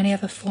in any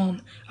other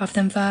form other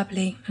than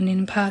verbally and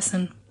in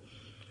person.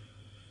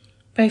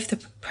 Both the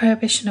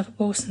prohibition of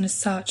abortion as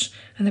such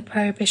and the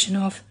prohibition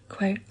of,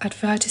 quote,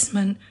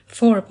 advertisement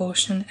for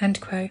abortion,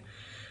 end quote,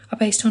 are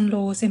based on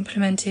laws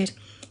implemented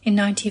in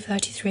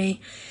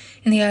 1933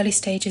 in the early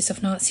stages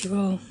of Nazi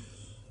rule.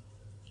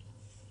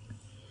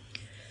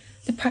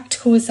 The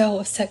practical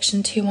result of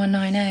Section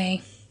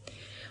 219A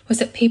was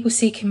that people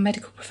seeking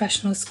medical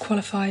professionals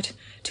qualified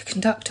to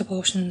conduct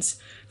abortions,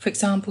 for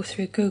example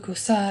through Google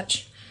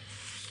search,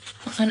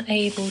 were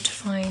unable to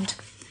find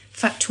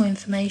factual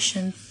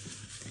information.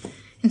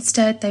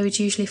 Instead, they would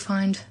usually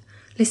find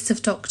lists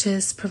of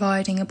doctors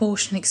providing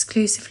abortion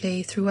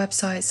exclusively through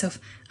websites of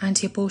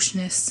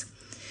anti-abortionists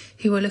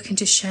who were looking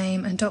to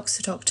shame and dox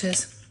the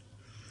doctors.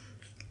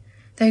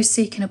 Those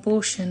seeking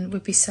abortion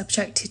would be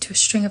subjected to a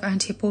string of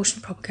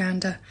anti-abortion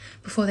propaganda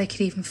before they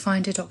could even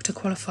find a doctor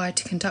qualified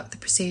to conduct the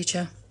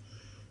procedure.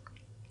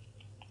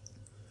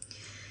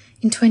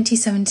 In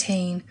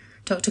 2017,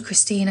 Dr.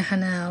 Christina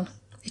Hanel,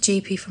 a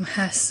GP from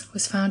Hesse,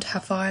 was found to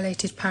have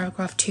violated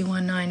paragraph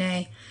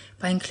 219A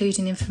by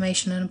including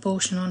information on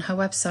abortion on her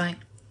website.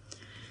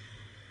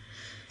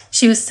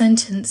 She was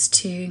sentenced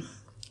to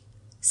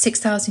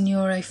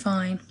 €6,000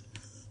 fine.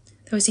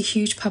 There was a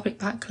huge public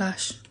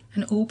backlash,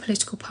 and all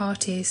political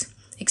parties,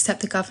 except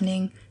the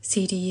governing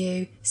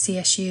CDU,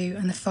 CSU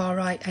and the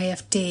far-right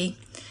AfD,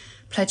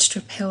 pledged to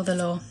repeal the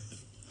law.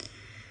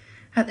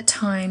 At the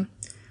time,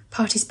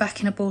 parties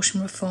backing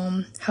abortion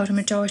reform held a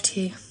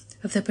majority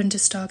of the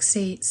Bundestag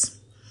seats,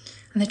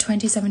 and the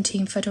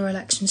 2017 federal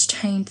elections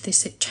changed the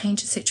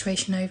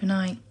situation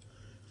overnight.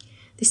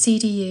 The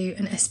CDU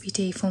and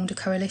SPD formed a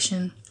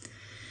coalition,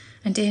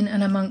 and in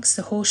and amongst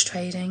the horse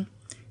trading,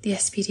 the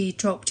SPD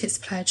dropped its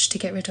pledge to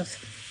get rid of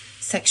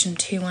Section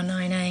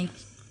 219A.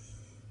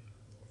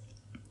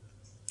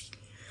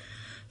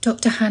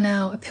 Dr.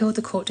 Hanel appealed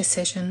the court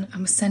decision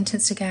and was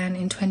sentenced again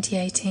in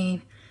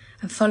 2018,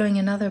 and following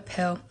another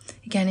appeal,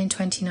 again in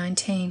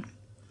 2019.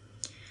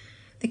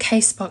 The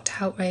case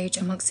sparked outrage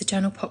amongst the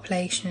general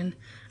population,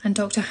 and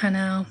Dr.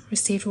 Hanel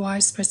received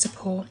widespread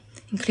support,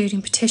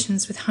 including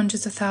petitions with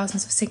hundreds of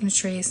thousands of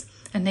signatories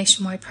and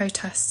nationwide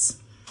protests.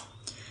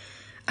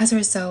 As a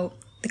result,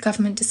 the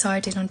government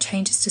decided on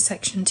changes to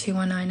Section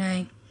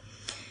 219A,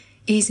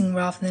 easing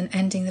rather than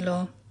ending the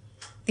law.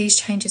 These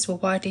changes were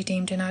widely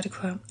deemed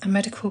inadequate, and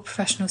medical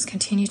professionals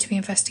continue to be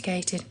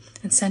investigated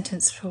and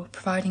sentenced for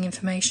providing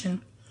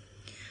information.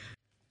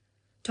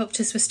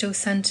 Doctors were still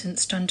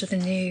sentenced under the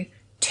new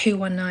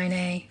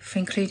 219A for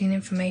including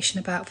information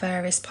about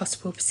various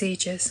possible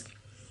procedures.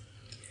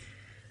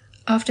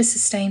 After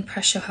sustained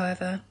pressure,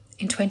 however,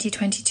 in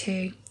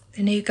 2022,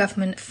 the new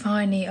government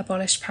finally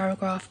abolished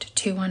paragraph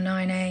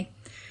 219A.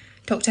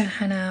 Dr.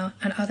 Hanel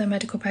and other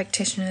medical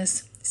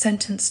practitioners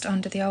sentenced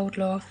under the old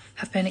law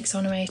have been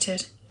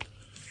exonerated.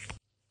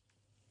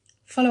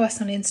 Follow us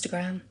on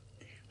Instagram.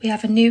 We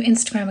have a new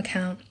Instagram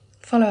account.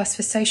 Follow us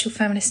for social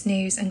feminist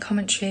news and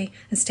commentary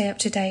and stay up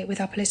to date with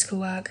our political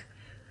work.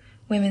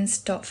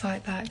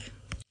 Women's.Fightback.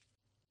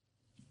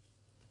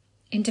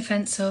 In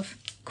defence of,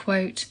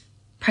 quote,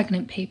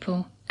 pregnant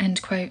people,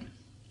 end quote.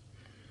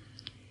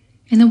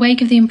 In the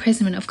wake of the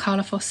imprisonment of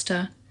Carla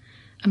Foster,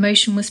 a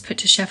motion was put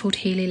to Sheffield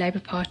Heeley Labour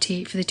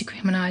Party for the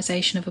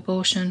decriminalisation of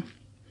abortion.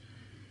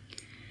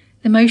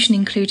 The motion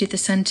included the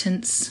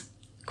sentence,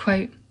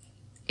 quote,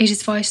 "It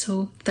is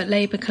vital that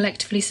Labour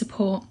collectively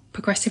support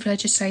progressive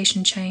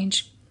legislation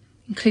change,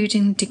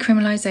 including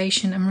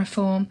decriminalisation and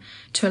reform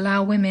to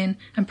allow women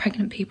and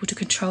pregnant people to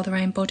control their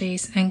own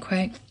bodies," end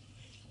quote.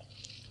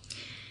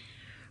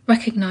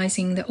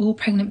 Recognising that all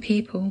pregnant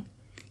people,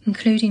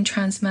 including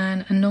trans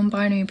men and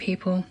non-binary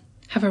people,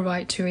 have a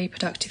right to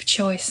reproductive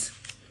choice.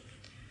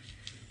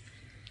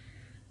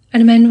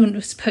 An amendment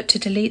was put to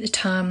delete the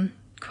term,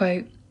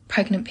 quote,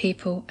 pregnant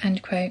people,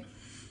 end quote,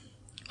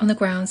 on the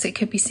grounds it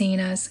could be seen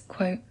as,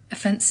 quote,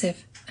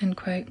 offensive, end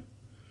quote.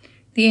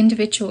 The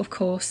individual, of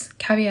course,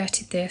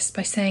 caveated this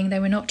by saying they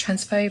were not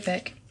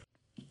transphobic.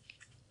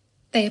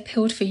 They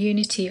appealed for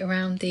unity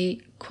around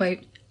the,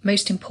 quote,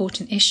 most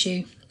important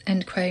issue,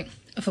 end quote,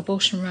 of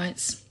abortion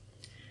rights.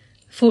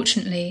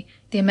 Fortunately,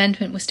 the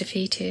amendment was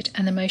defeated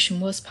and the motion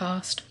was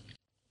passed.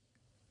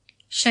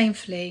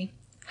 Shamefully,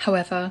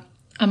 however,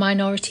 a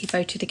minority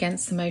voted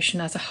against the motion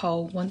as a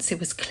whole once it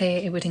was clear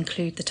it would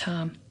include the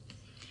term.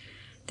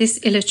 This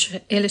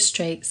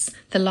illustrates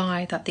the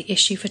lie that the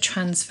issue for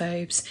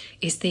transphobes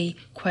is the,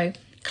 quote,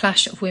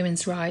 clash of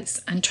women's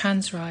rights and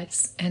trans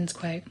rights, end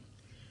quote.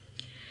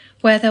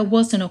 Where there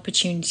was an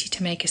opportunity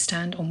to make a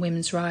stand on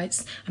women's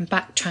rights and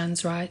back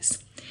trans rights,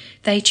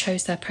 they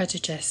chose their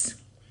prejudice,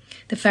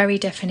 the very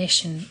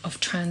definition of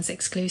trans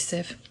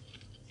exclusive.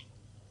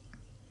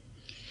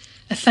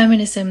 A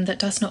feminism that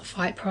does not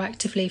fight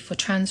proactively for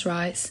trans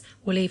rights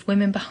will leave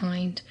women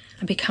behind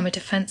and become a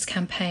defence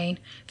campaign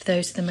for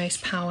those with the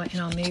most power in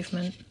our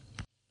movement.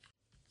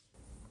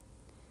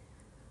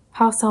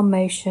 Pass our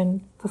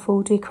motion for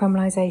full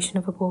decriminalisation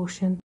of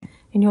abortion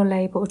in your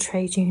Labour or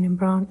trade union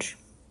branch.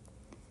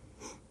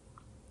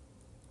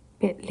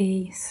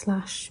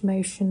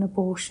 bit.ly/motion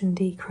abortion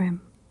decrim.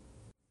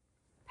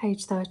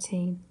 Page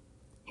 13.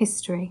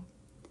 History.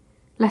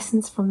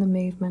 Lessons from the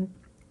movement.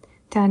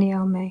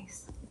 Danielle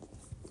Mace.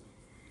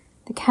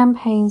 The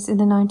campaigns in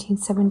the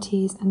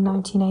 1970s and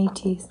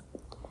 1980s,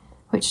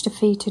 which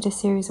defeated a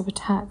series of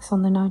attacks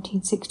on the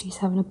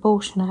 1967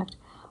 Abortion Act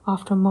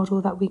after a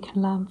model that we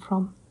can learn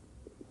from.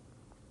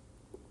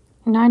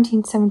 In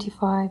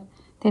 1975,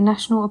 the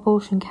National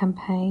Abortion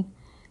Campaign,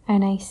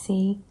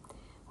 NAC,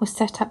 was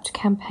set up to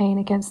campaign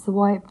against the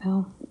White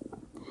Bill.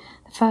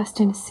 The the first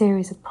in a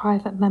series of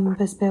private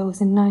members'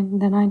 bills in the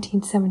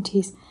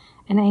 1970s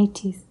and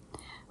 80s,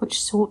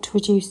 which sought to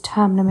reduce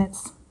term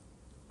limits.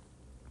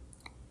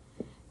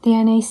 The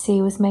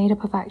NAC was made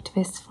up of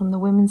activists from the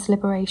women's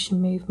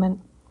liberation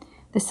movement,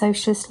 the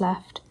socialist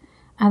left,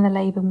 and the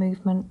Labour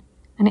movement,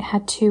 and it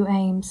had two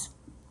aims: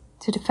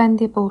 to defend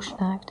the Abortion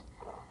Act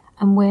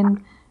and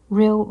win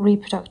real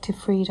reproductive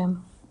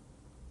freedom.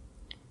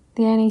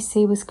 The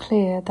NAC was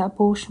clear that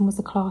abortion was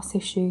a class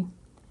issue.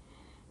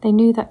 They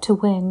knew that to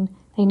win,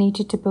 they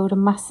needed to build a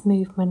mass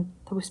movement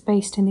that was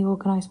based in the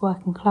organised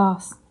working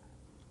class.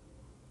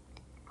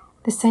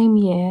 The same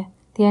year,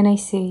 the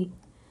NAC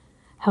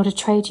held a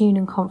trade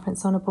union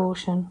conference on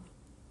abortion.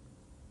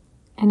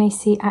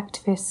 NAC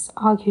activists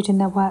argued in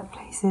their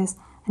workplaces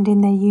and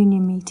in their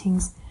union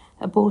meetings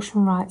that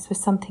abortion rights were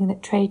something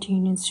that trade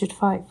unions should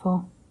fight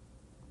for.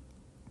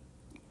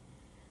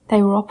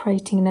 They were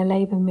operating in a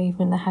labour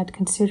movement that had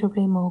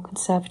considerably more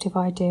conservative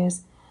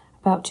ideas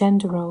about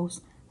gender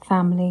roles,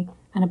 family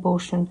and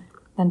abortion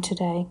than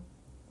today.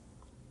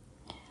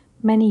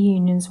 Many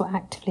unions were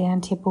actively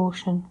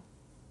anti-abortion.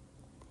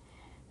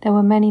 There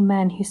were many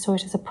men who saw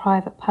it as a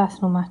private,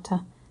 personal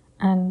matter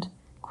and,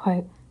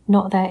 quote,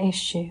 not their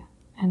issue,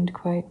 end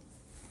quote.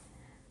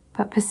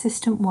 But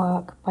persistent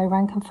work by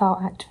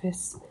rank-and-file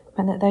activists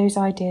meant that those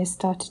ideas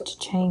started to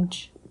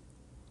change.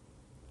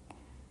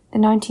 The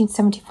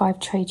 1975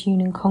 Trade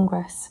Union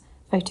Congress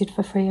voted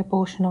for free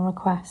abortion on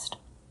request.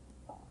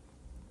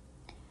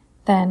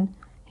 Then,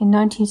 in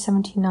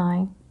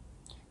 1979,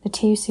 the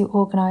TUC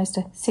organised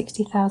a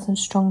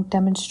 60,000-strong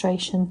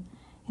demonstration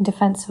in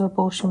defence of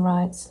abortion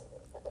rights.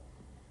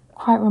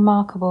 Quite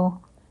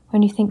remarkable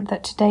when you think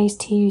that today's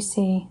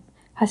TUC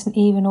hasn't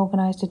even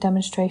organised a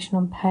demonstration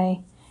on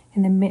pay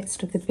in the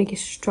midst of the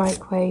biggest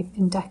strike wave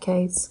in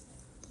decades.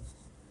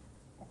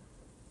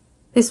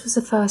 This was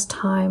the first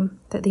time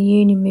that the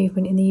union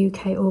movement in the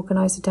UK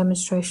organised a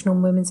demonstration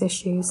on women's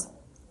issues.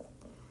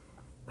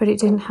 But it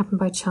didn't happen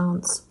by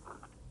chance.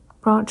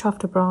 Branch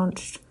after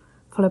branch,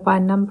 followed by a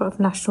number of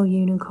national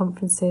union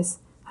conferences,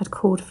 had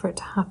called for it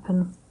to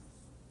happen.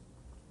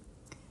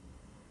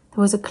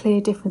 There was a clear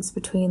difference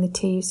between the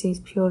TUC's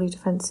purely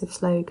defensive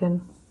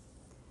slogan,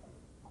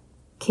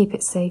 "Keep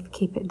it safe,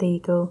 keep it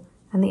legal,"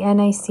 and the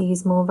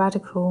NAC's more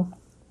radical,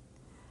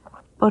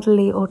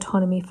 bodily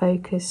autonomy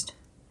focused,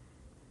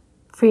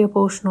 free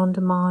abortion on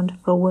demand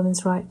for a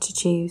woman's right to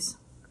choose.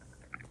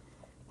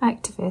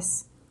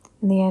 Activists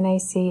in the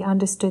NAC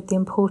understood the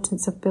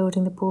importance of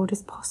building the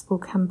broadest possible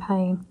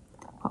campaign,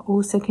 while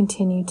also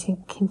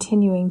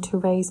continuing to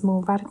raise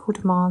more radical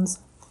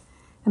demands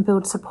and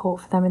build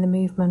support for them in the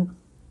movement.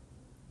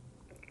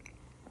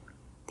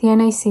 The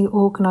NAC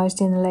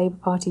organised in the Labour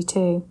Party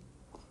too,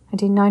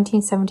 and in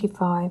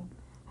 1975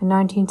 and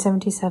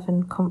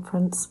 1977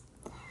 conference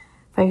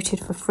voted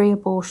for free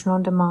abortion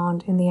on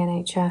demand in the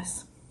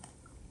NHS.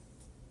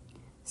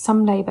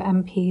 Some Labour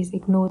MPs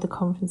ignored the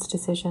conference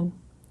decision.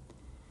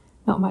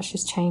 Not much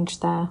has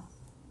changed there,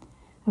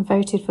 and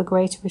voted for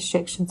greater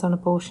restrictions on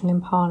abortion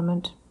in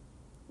Parliament.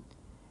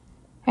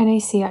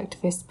 NAC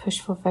activists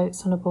pushed for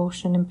votes on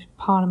abortion in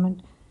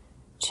Parliament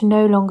to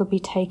no longer be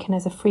taken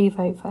as a free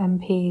vote for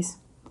MPs,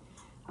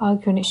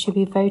 arguing it should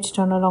be voted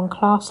on along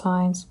class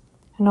lines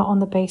and not on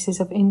the basis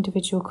of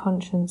individual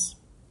conscience.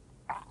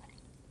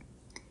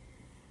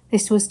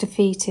 This was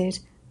defeated,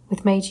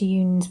 with major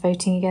unions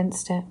voting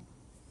against it.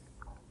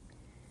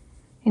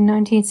 In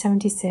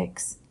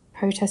 1976,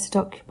 protests had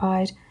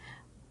occupied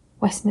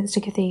Westminster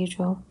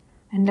Cathedral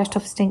and let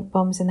off stink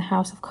bombs in the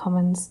House of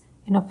Commons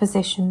in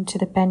opposition to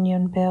the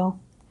Benyon Bill,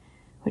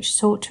 which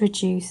sought to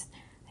reduce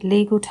the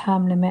legal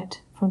term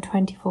limit from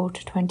 24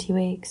 to 20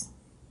 weeks.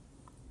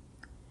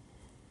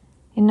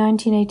 In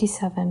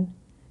 1987,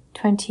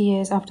 20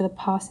 years after the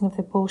passing of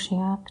the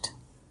Abortion Act,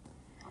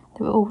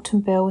 the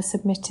Autumn Bill was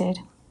submitted,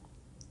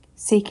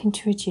 seeking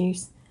to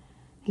reduce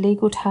the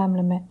legal term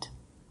limit,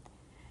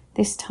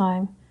 this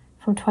time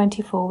from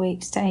 24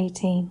 weeks to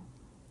 18.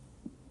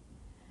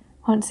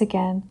 Once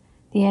again,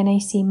 the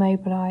NAC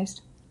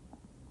mobilised,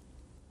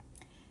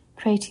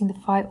 creating the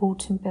Fight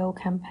Autumn Bill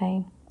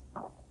campaign.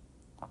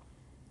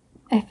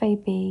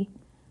 FAB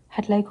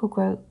had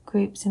local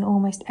groups in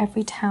almost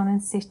every town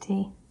and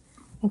city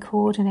and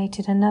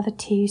coordinated another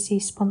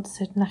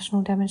TUC-sponsored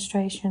national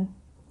demonstration.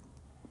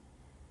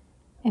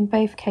 In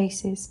both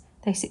cases,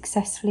 they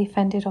successfully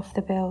fended off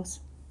the bills.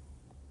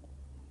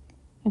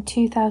 In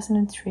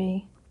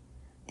 2003,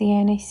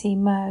 the NAC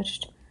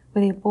merged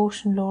with the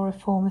Abortion Law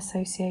Reform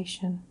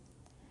Association,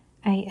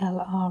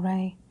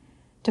 ALRA,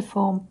 to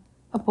form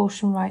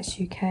Abortion Rights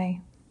UK.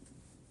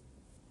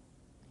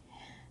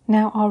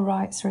 Now our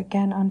rights are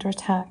again under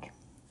attack.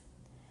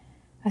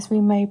 As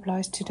we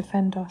mobilise to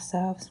defend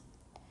ourselves,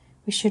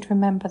 we should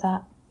remember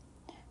that,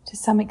 to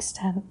some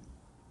extent,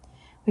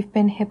 we've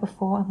been here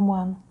before and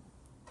won.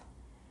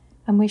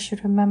 And we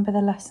should remember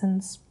the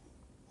lessons.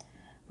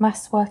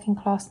 Mass working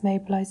class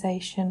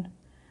mobilisation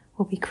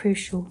will be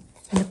crucial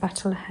in the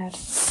battle ahead.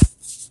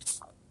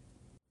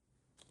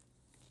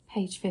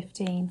 Page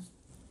 15.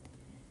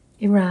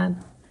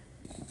 Iran.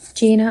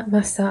 Gina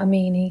Mahsa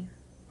Amini,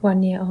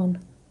 1 year on.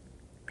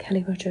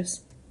 Kelly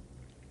Rogers.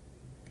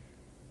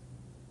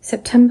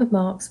 September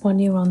marks 1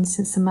 year on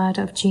since the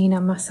murder of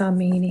Gina Mahsa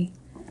Amini,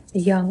 a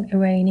young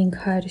Iranian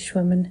Kurdish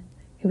woman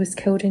who was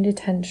killed in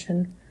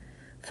detention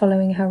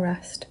following her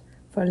arrest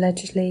for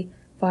allegedly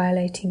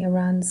violating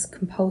Iran's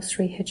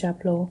compulsory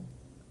hijab law.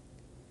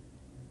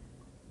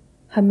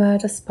 Her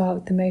murder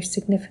sparked the most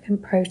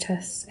significant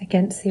protests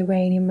against the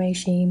Iranian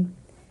regime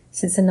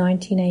since the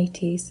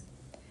 1980s,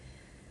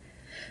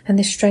 and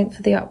the strength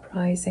of the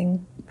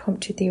uprising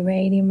prompted the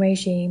Iranian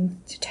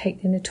regime to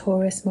take the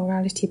notorious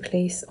morality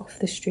police off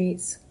the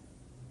streets.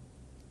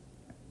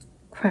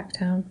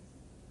 Crackdown.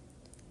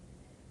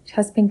 It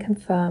has been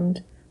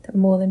confirmed that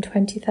more than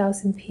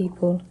 20,000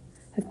 people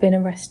have been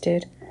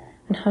arrested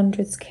and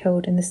hundreds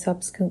killed in the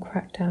subsequent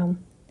crackdown,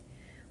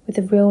 with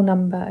the real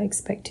number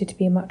expected to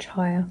be much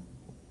higher.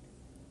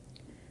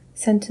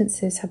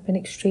 Sentences have been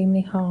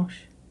extremely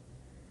harsh.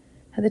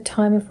 At the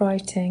time of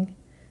writing,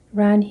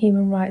 Iran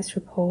Human Rights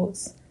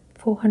reports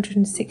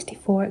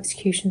 464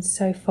 executions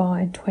so far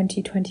in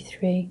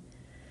 2023,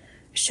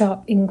 a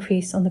sharp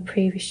increase on the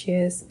previous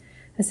years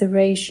as the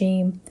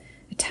regime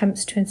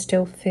attempts to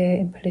instill fear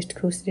in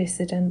political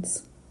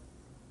dissidents.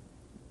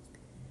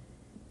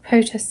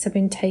 Protests have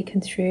been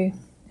taken through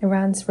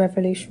Iran's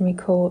revolutionary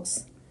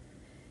courts,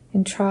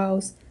 in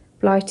trials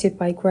blighted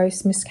by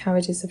gross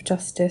miscarriages of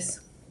justice,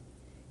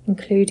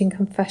 including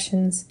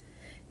confessions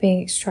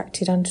being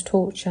extracted under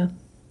torture.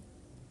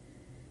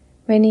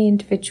 Many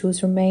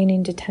individuals remain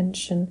in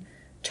detention,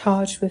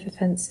 charged with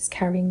offences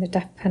carrying the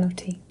death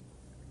penalty.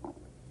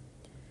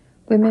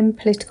 Women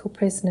political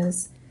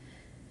prisoners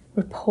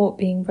report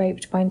being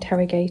raped by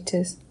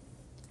interrogators,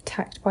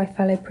 attacked by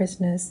fellow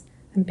prisoners,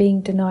 and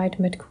being denied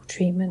medical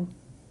treatment.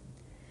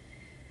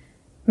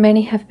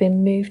 Many have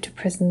been moved to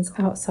prisons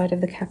outside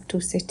of the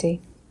capital city.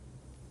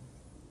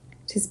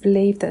 It is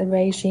believed that the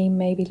regime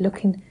may be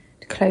looking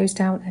to close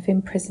down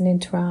Evin prison in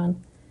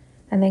Tehran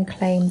and then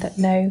claim that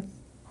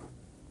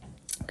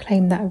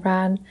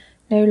Iran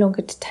no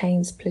longer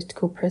detains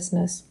political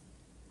prisoners.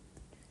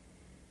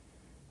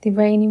 The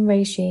Iranian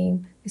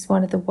regime is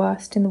one of the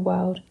worst in the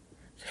world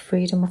for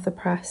freedom of the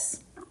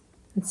press,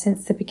 and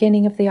since the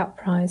beginning of the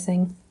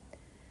uprising,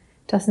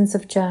 dozens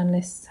of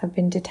journalists have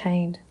been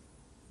detained.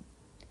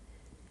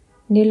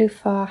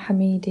 Niloufar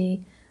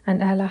Hamidi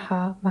and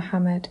Elaha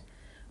Mohammed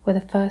were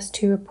the first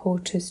two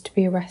reporters to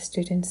be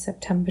arrested in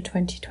September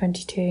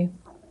 2022.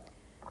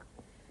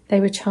 They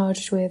were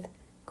charged with,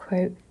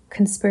 quote,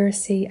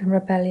 conspiracy and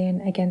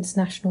rebellion against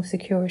national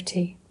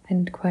security,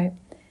 end quote,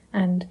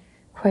 and,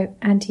 quote,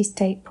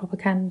 anti-state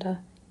propaganda,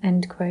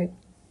 end quote.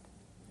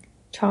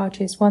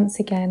 Charges once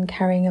again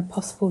carrying a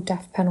possible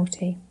death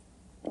penalty.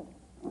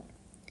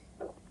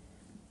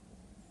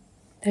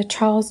 Their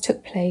trials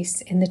took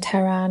place in the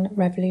Tehran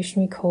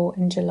Revolutionary Court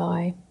in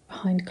July,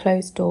 behind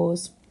closed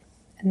doors,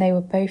 and they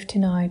were both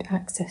denied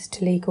access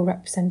to legal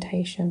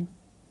representation.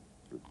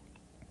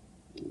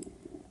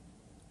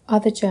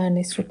 Other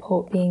journalists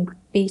report being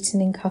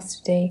beaten in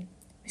custody,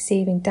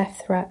 receiving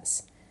death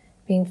threats,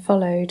 being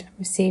followed and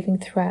receiving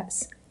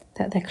threats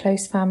that their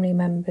close family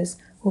members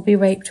will be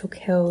raped or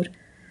killed.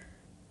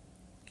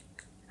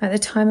 At the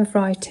time of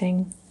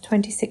writing,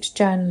 26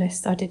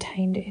 journalists are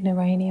detained in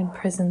Iranian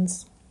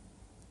prisons.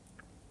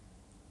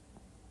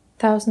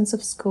 Thousands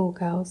of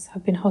schoolgirls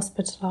have been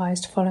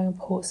hospitalised following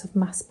reports of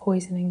mass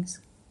poisonings.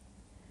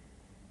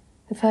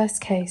 The first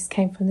case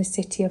came from the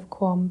city of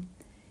Qom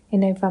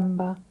in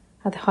November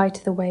at the height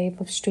of the wave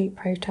of street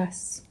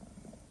protests.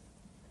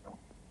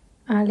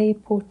 Ali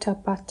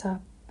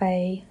Portabata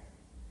Bey,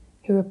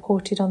 who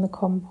reported on the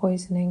Qom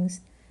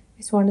poisonings,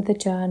 is one of the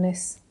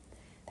journalists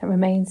that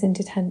remains in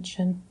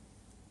detention.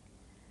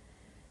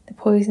 The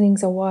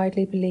poisonings are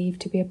widely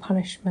believed to be a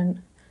punishment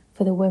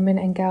for the women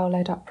and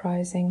girl-led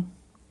uprising,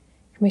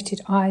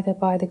 committed either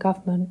by the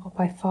government or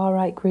by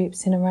far-right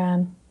groups in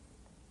Iran.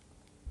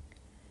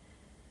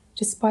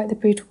 Despite the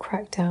brutal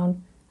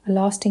crackdown, a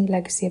lasting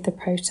legacy of the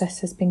protests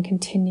has been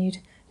continued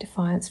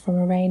defiance from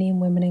Iranian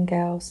women and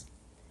girls,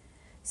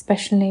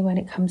 especially when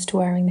it comes to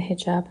wearing the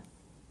hijab.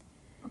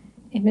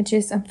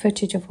 Images and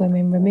footage of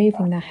women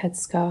removing their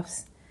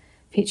headscarves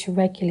feature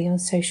regularly on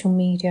social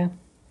media,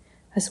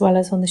 as well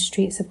as on the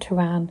streets of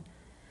Tehran,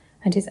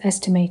 and it's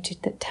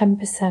estimated that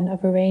 10%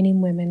 of Iranian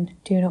women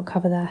do not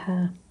cover their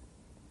hair.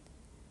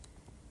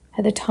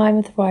 At the time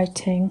of the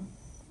writing,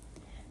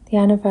 the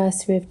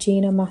anniversary of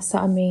Gina Mahsa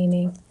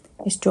Amini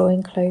is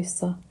drawing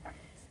closer,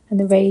 and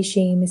the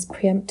regime is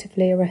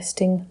preemptively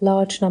arresting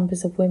large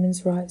numbers of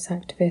women's rights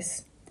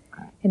activists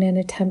in an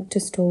attempt to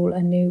stall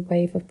a new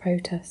wave of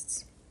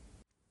protests.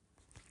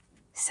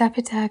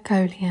 Sepideh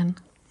Ghoulian.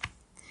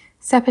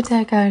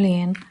 Sepideh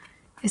Ghoulian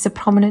is a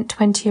prominent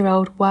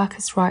 20-year-old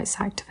workers' rights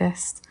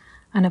activist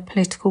and a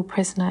political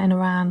prisoner in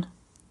Iran.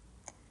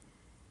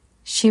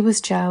 She was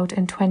jailed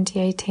in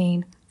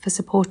 2018 for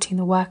supporting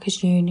the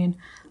workers' union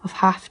of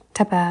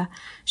Haftaber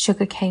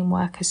sugarcane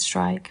workers'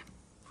 strike.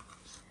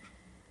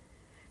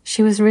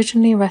 She was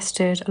originally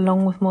arrested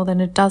along with more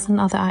than a dozen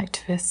other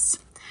activists,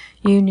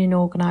 union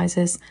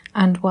organisers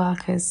and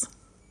workers.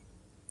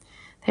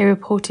 They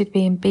reported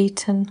being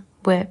beaten,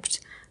 whipped,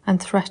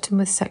 and threatened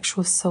with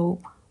sexual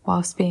assault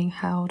whilst being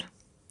held.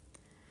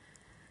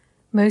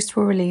 Most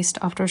were released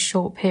after a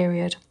short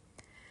period,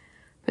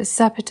 but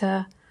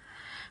Sepida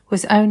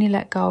was only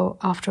let go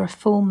after a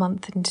full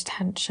month in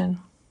detention.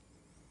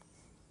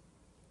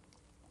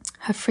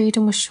 Her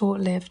freedom was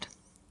short-lived.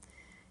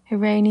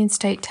 Iranian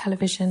state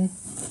television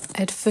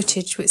aired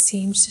footage which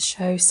seems to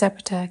show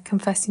Sepida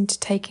confessing to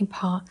taking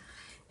part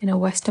in a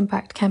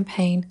Western-backed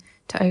campaign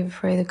to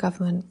overthrow the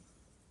government.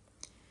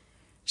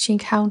 She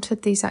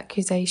encountered these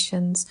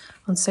accusations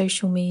on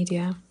social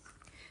media,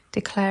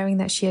 declaring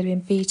that she had been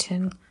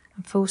beaten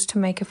and forced to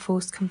make a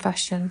false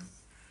confession.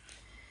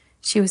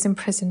 She was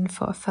imprisoned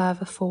for a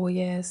further 4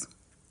 years.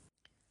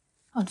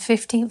 On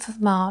 15th of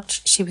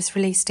March, she was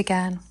released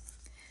again,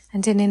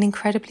 and in an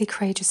incredibly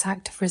courageous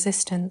act of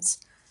resistance,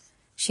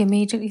 she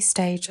immediately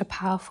staged a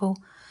powerful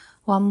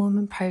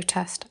one-woman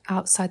protest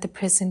outside the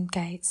prison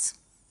gates.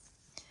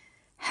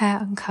 Hair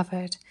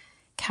uncovered,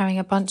 carrying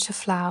a bunch of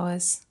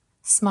flowers,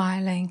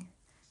 smiling,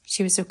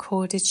 she was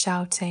recorded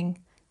shouting,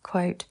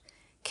 quote,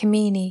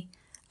 "Khamenei,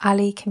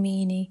 Ali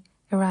Khamenei,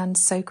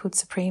 Iran's so-called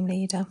supreme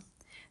leader,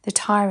 the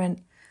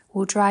tyrant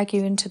will drag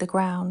you into the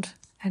ground,"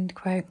 end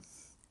quote,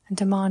 and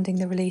demanding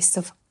the release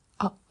of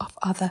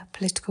other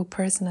political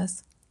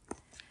prisoners.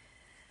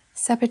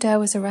 Sepida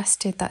was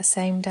arrested that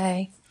same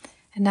day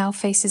and now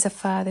faces a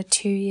further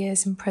 2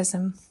 years in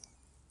prison.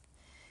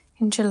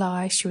 In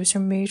July, she was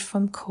removed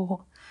from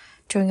court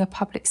during a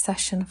public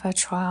session of her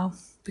trial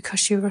because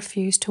she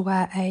refused to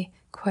wear a,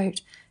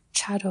 quote,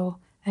 chador,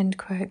 end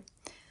quote,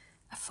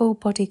 a full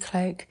body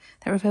cloak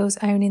that reveals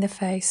only the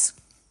face.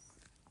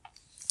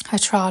 Her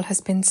trial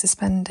has been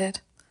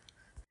suspended.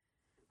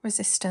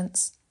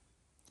 Resistance.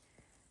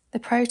 The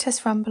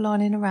protests rumble on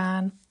in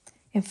Iran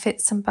in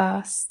fits and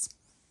bursts.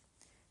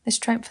 The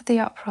strength of the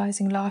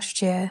uprising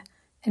last year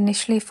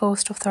initially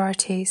forced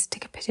authorities to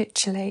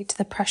capitulate to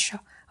the pressure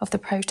of the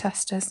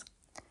protesters,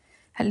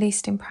 at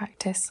least in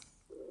practice.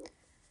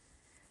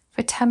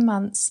 For 10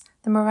 months,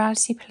 the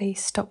morality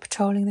police stopped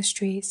patrolling the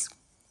streets.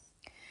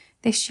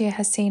 This year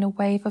has seen a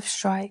wave of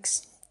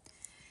strikes.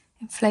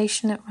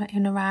 Inflation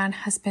in Iran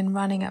has been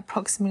running at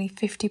approximately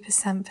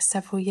 50% for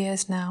several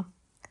years now.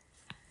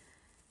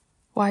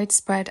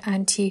 Widespread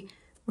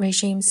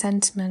anti-regime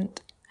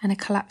sentiment and a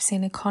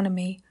collapsing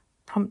economy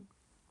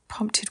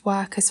prompted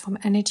workers from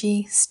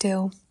energy,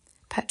 steel,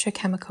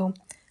 petrochemical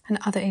and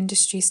other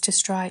industries to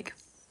strike.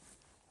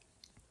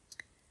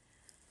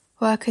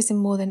 Workers in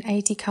more than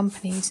 80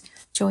 companies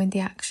joined the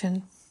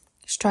action,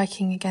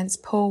 striking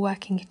against poor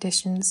working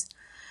conditions,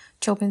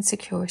 job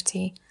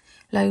insecurity,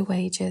 low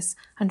wages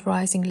and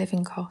rising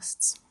living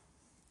costs.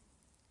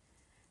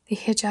 The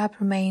hijab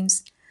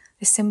remains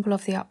the symbol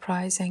of the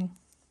uprising,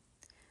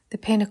 the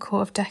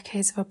pinnacle of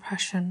decades of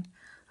oppression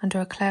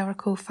under a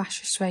clerical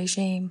fascist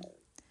regime.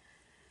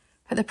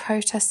 But the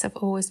protests have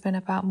always been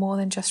about more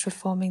than just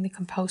reforming the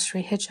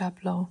compulsory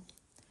hijab law.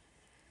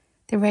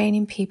 The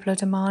Iranian people are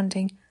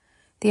demanding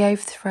the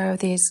overthrow of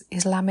the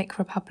Islamic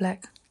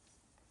Republic.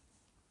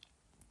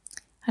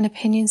 An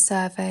opinion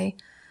survey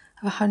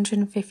of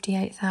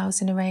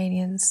 158,000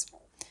 Iranians,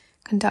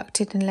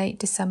 conducted in late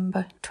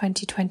December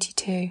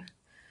 2022,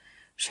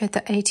 showed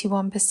that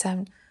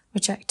 81%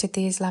 rejected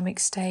the Islamic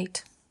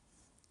State.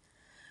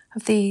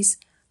 Of these,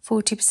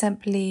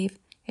 40% believe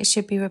it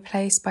should be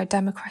replaced by a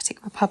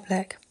democratic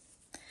republic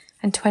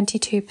and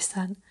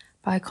 22%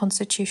 by a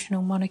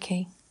constitutional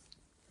monarchy.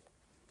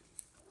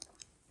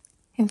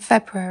 In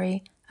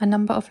February, a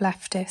number of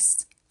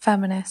leftists,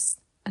 feminists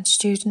and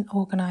student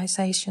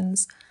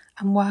organisations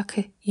and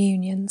worker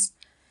unions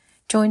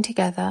joined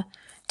together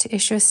to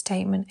issue a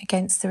statement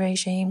against the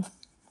regime.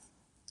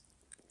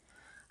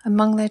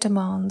 Among their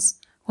demands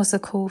was a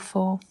call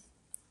for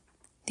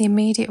the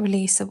immediate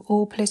release of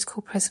all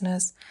political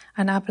prisoners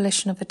and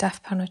abolition of the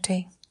death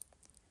penalty,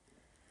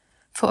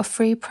 for a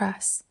free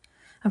press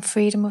and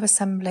freedom of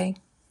assembly,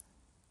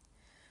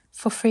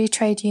 for free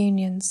trade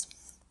unions,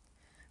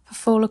 for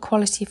full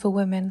equality for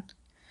women,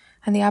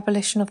 and the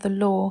abolition of the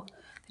law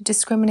that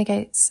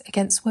discriminates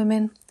against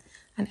women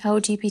and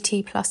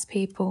LGBT plus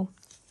people,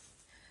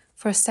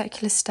 for a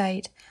secular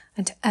state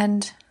and to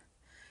end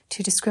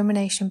to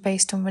discrimination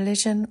based on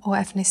religion or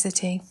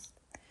ethnicity,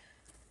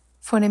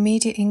 for an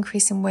immediate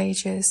increase in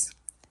wages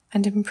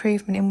and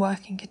improvement in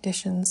working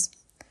conditions,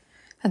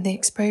 and the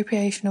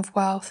expropriation of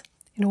wealth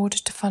in order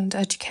to fund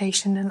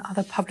education and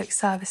other public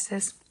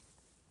services.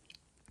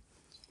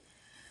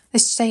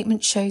 This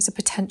statement shows a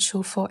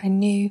potential for a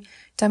new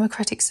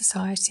democratic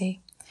society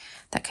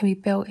that can be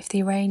built if the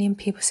Iranian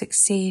people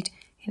succeed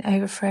in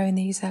overthrowing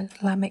the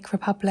Islamic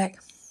Republic.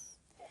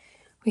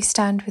 We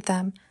stand with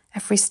them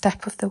every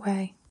step of the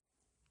way.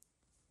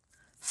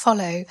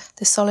 Follow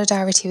the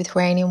Solidarity with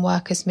Iranian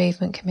Workers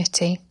Movement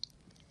Committee,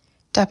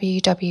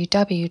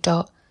 www.swiw.org.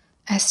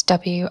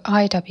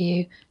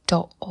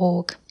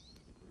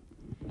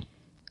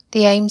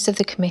 The aims of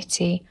the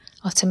committee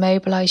are to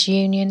mobilise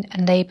union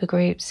and labour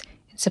groups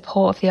in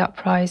support of the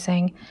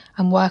uprising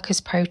and workers'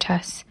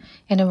 protests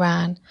in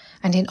Iran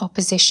and in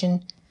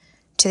opposition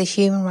to the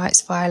human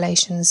rights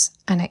violations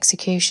and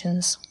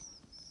executions.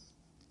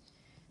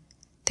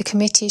 The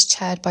committee is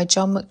chaired by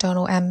John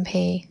McDonnell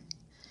MP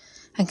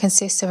and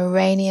consists of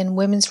Iranian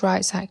women's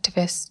rights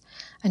activists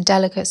and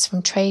delegates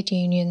from trade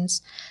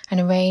unions and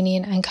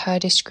Iranian and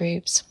Kurdish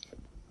groups.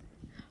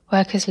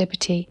 Workers'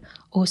 Liberty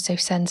also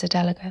sends a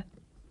delegate.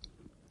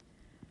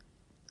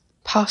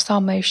 Pass our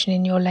motion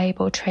in your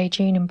Labour or trade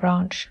union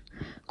branch,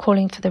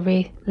 calling for the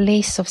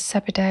release of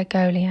Sebeder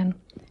Golian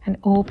and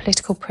all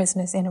political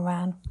prisoners in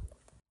Iran.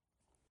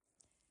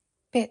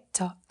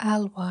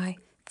 bit.ly/free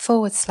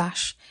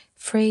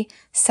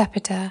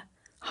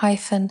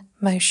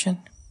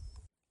Sebeder-motion.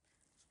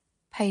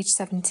 Page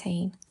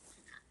 17.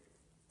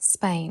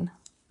 Spain.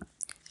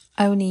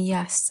 Only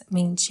yes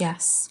means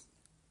yes.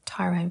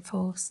 Tyrone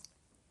Falls.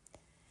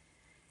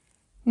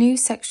 New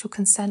sexual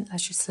consent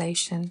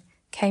legislation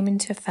came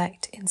into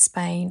effect in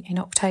Spain in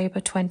October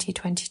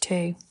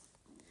 2022.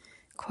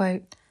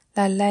 Quote,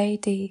 La Ley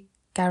de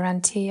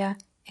Garantía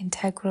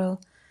Integral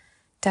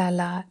de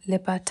la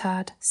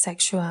Libertad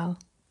Sexual,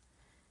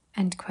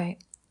 end quote,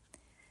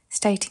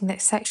 stating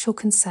that sexual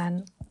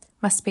consent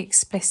must be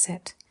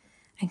explicit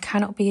and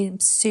cannot be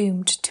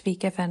assumed to be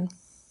given.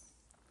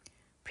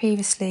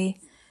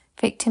 Previously,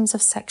 victims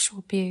of sexual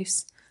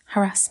abuse,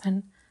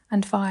 harassment,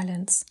 and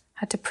violence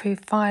had to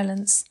prove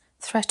violence,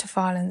 threat of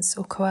violence,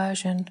 or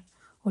coercion,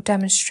 or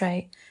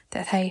demonstrate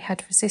that they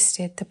had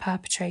resisted the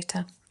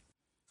perpetrator.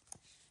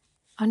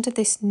 Under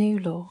this new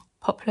law,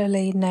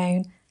 popularly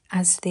known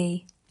as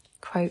the,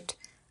 quote,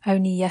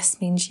 only yes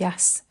means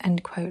yes,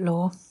 end quote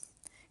law,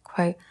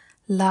 quote,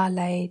 La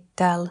Ley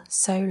del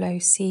Solo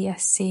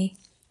CSC,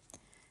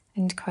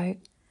 end quote,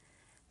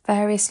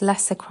 various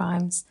lesser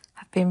crimes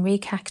have been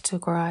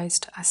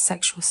recategorised as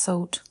sexual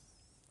assault.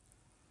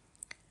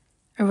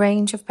 A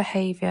range of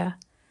behaviour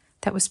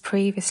that was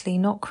previously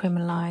not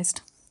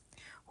criminalised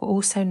will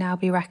also now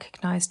be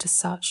recognised as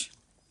such.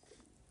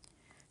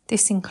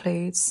 This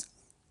includes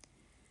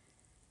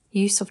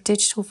use of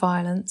digital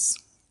violence,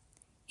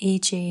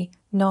 e.g.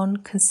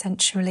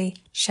 non-consensually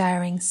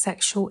sharing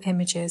sexual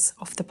images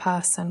of the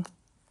person,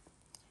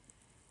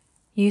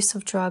 use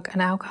of drug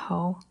and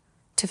alcohol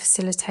to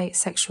facilitate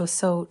sexual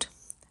assault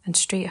and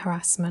street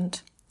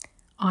harassment,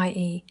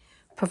 i.e.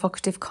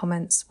 provocative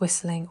comments,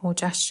 whistling or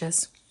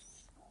gestures.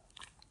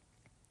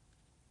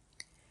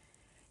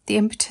 The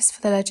impetus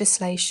for the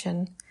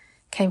legislation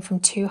came from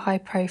two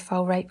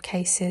high-profile rape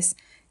cases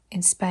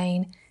in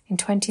Spain in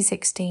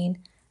 2016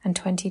 and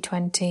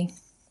 2020,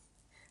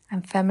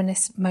 and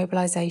feminist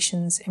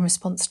mobilisations in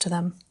response to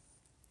them.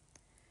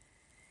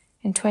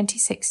 In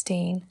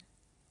 2016,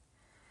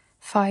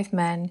 5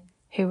 men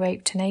who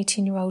raped an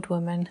 18-year-old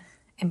woman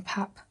in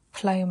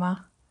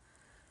Pamplona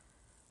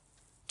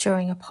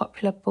during a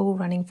popular bull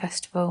running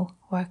festival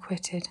were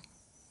acquitted.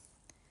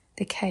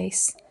 The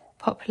case,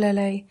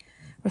 popularly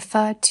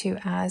referred to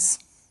as,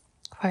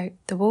 quote,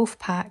 the Wolf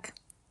Pack,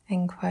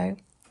 end quote,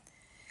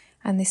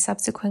 and the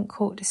subsequent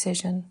court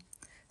decision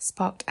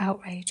sparked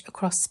outrage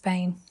across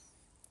Spain.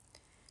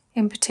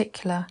 In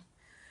particular,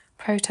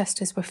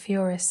 protesters were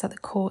furious that the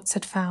courts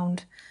had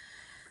found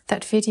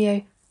that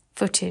video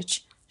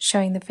footage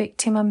showing the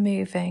victim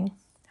unmoving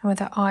and with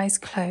her eyes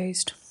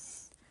closed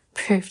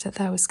proved that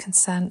there was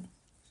consent.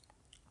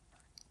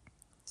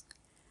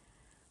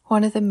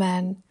 One of the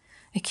men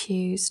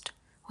accused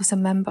was a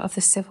member of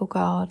the Civil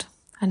Guard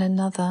and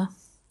another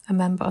a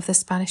member of the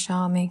Spanish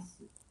Army.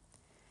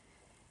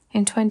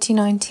 In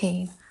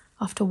 2019,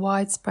 after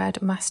widespread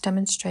mass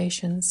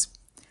demonstrations,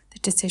 the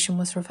decision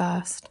was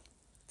reversed.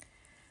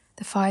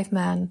 The 5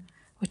 men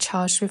were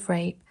charged with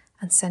rape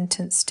and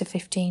sentenced to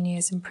 15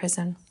 years in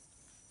prison.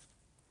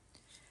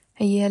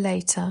 A year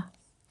later,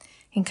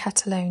 in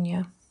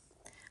Catalonia,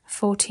 a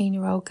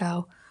 14-year-old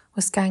girl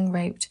was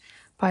gang-raped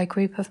by a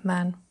group of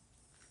men.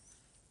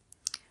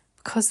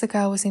 Because the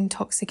girl was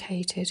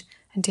intoxicated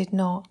and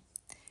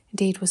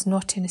was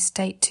not in a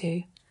state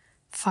to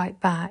fight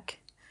back,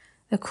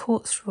 the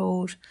courts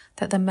ruled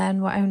that the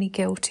men were only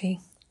guilty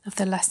of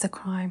the lesser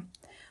crime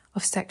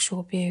of sexual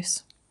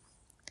abuse.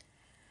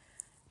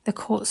 The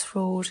courts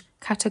ruled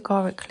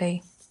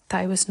categorically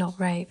that it was not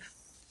rape.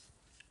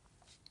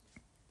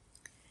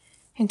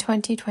 In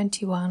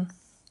 2021,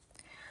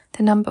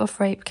 the number of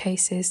rape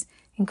cases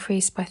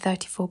increased by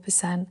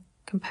 34%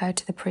 compared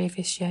to the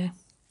previous year.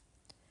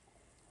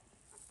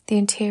 The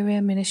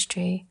Interior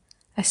Ministry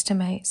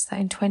estimates that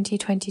in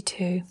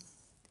 2022,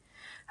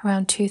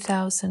 around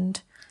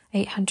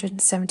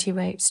 2,870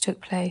 rapes took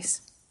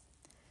place,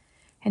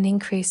 an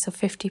increase of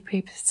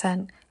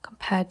 53%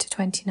 compared to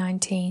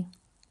 2019.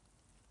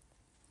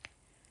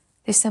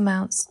 This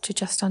amounts to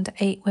just under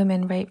 8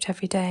 women raped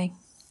every day,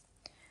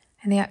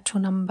 and the actual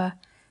number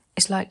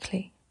is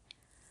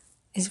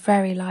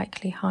very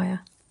likely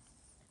higher.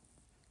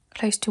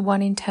 Close to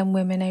 1 in 10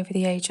 women over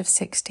the age of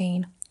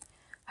 16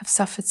 have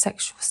suffered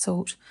sexual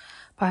assault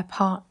by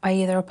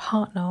either a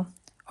partner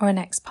or an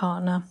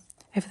ex-partner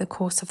over the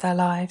course of their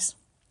lives.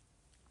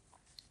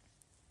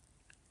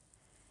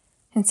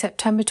 In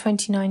September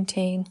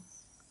 2019,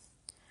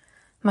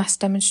 mass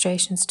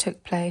demonstrations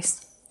took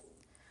place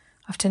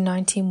after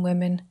 19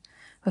 women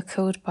were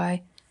killed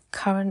by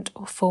current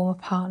or former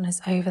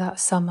partners over that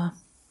summer.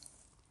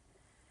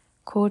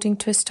 According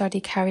to a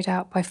study carried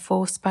out by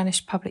 4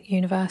 Spanish public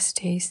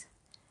universities,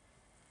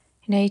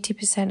 in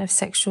 80% of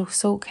sexual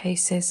assault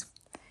cases,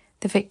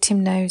 the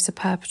victim knows the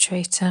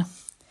perpetrator,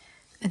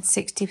 and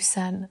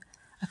 60%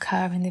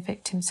 occur in the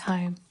victim's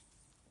home.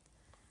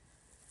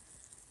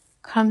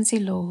 Clumsy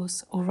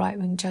laws or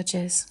right-wing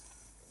judges.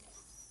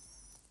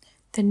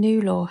 The new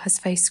law has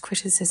faced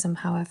criticism,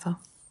 however.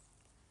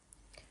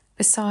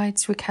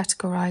 Besides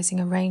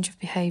recategorising a range of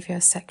behaviour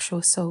as sexual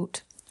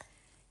assault,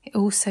 it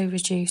also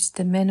reduced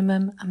the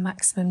minimum and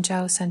maximum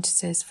jail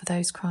sentences for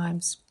those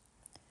crimes.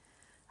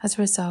 As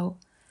a result,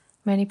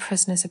 many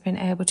prisoners have been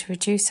able to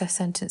reduce their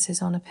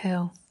sentences on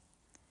appeal.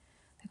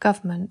 The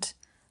government,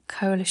 a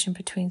coalition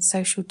between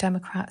Social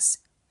Democrats,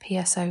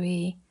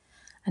 PSOE,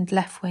 and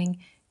left-wing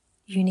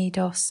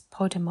Unidos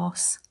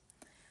Podemos,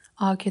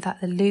 argue that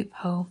the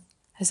loophole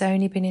has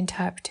only been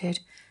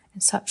interpreted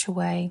in such a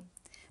way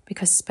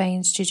because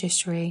Spain's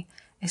judiciary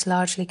is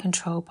largely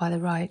controlled by the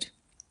right.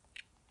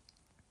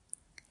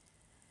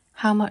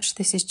 How much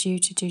this is due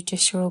to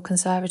judicial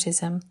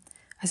conservatism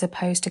as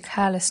opposed to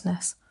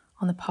carelessness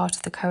on the part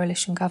of the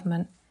coalition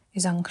government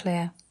is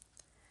unclear.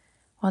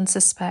 One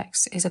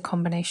suspects it is a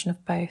combination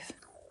of both.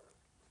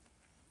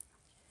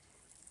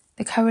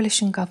 The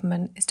coalition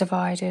government is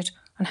divided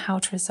on how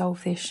to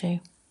resolve the issue.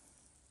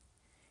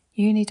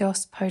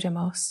 Unidos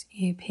Podemos,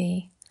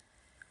 UP,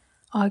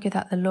 argue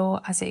that the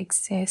law as it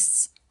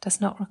exists does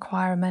not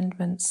require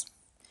amendments,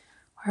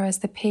 whereas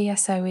the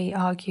PSOE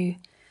argue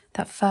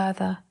that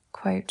further,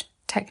 quote,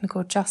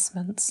 technical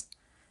adjustments,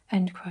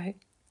 end quote,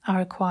 are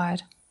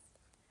required.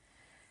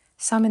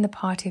 Some in the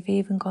party have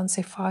even gone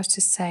so far as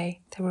to say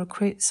they will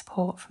recruit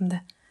support from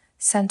the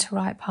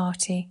centre-right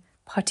party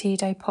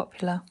Partido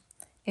Popular,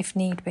 if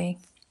need be.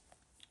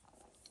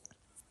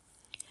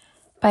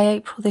 By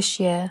April this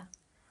year,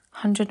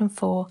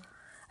 104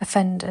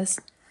 offenders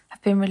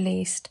have been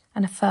released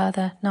and a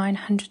further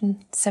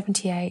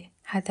 978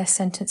 had their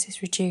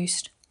sentences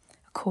reduced,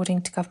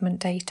 according to government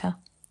data.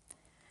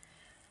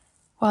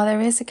 While there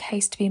is a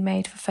case to be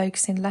made for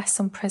focusing less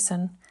on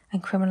prison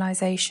and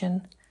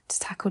criminalisation to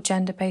tackle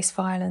gender-based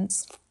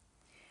violence,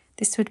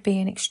 this would be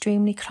an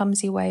extremely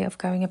clumsy way of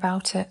going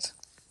about it.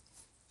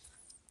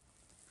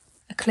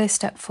 A clear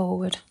step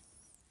forward.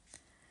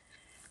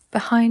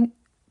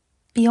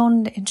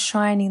 Beyond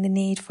enshrining the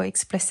need for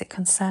explicit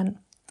consent,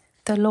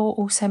 the law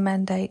also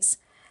mandates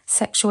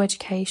sexual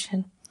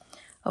education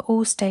at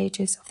all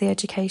stages of the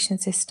education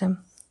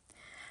system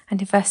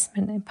and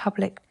investment in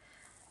public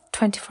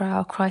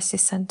 24-hour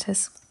crisis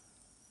centres.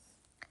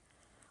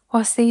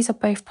 Whilst these are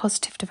both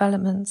positive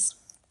developments,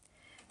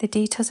 the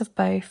details of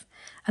both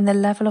and the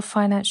level of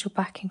financial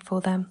backing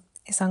for them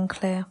is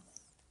unclear.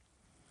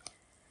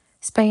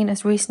 Spain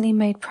has recently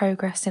made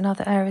progress in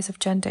other areas of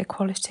gender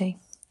equality,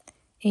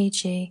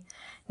 e.g.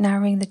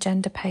 narrowing the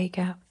gender pay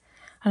gap,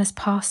 and has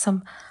passed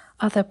some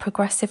other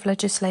progressive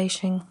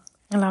legislation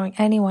allowing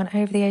anyone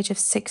over the age of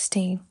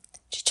 16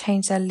 to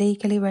change their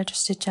legally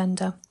registered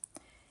gender,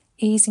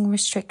 easing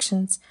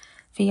restrictions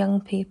for young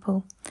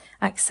people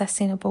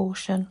accessing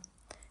abortion,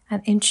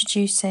 and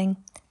introducing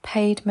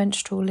paid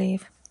menstrual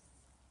leave.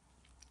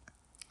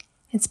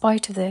 In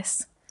spite of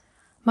this,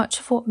 much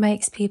of what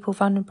makes people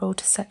vulnerable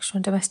to sexual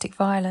and domestic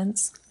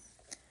violence,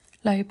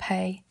 low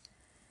pay,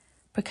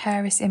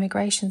 precarious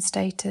immigration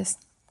status,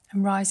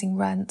 and rising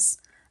rents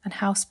and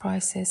house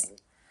prices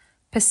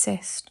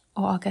persist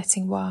or are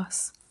getting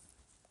worse.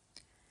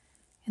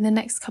 In the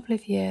next couple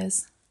of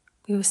years,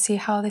 we will see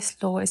how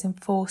this law is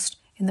enforced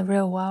in the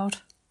real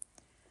world.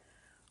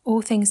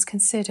 All things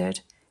considered,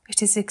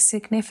 it is a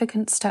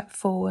significant step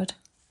forward,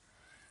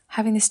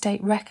 having the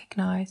state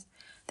recognise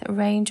that a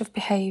range of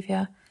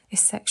behaviour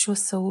is sexual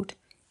assault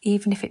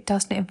even if it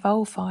doesn't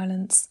involve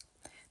violence.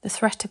 The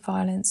threat of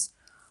violence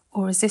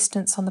or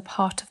resistance on the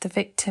part of the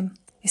victim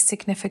is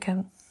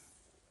significant.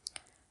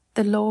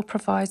 The law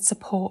provides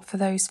support for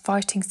those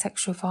fighting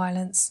sexual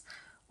violence,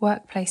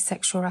 workplace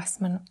sexual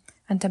harassment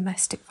and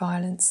domestic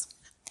violence.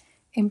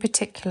 In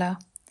particular,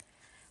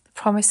 the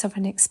promise of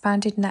an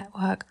expanded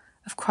network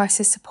of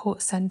crisis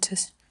support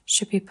centres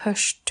should be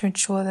pushed to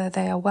ensure that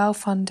they are well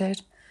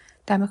funded,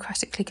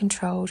 democratically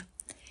controlled,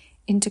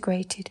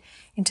 integrated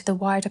into the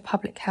wider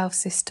public health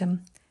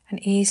system and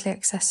easily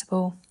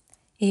accessible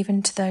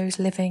even to those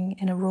living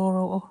in a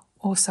rural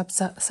or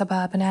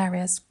suburban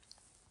areas.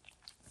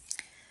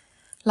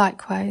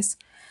 Likewise,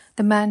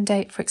 the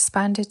mandate for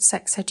expanded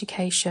sex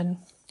education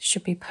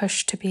should be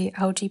pushed to be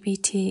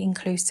LGBT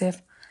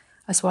inclusive,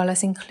 as well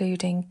as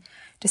including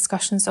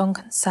discussions on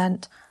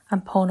consent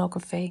and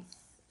pornography.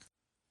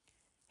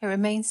 It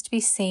remains to be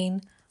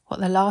seen what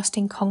the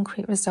lasting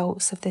concrete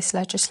results of this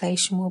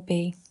legislation will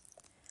be.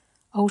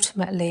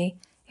 Ultimately,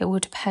 it will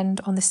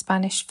depend on the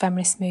Spanish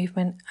feminist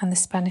movement and the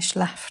Spanish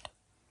left.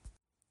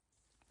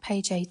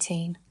 Page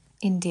 18.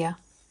 India.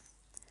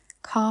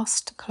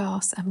 Caste,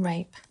 Class and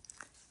Rape.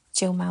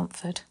 Jill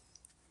Mountford.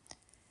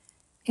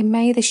 In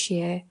May this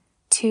year,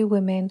 2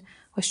 women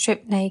were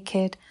stripped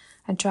naked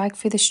and dragged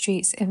through the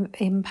streets in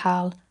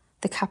Impal,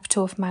 the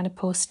capital of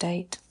Manipur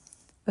state,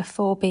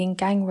 before being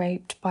gang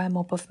raped by a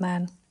mob of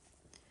men.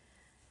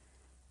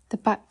 The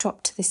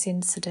backdrop to this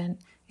incident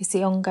is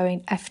the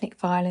ongoing ethnic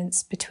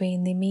violence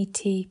between the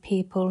Meitei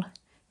people,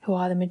 who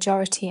are the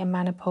majority in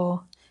Manipur,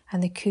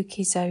 and the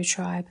Kuki-Zo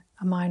tribe,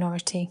 a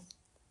minority.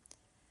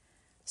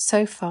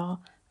 So far,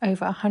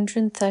 over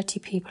 130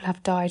 people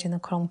have died in the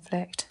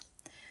conflict,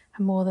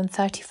 and more than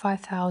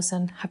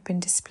 35,000 have been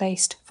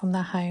displaced from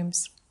their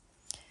homes.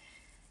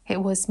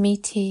 It was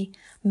Meitei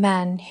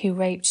men who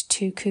raped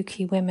 2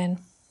 Kuki women.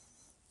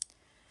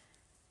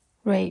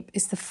 Rape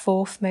is the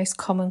 4th most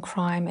common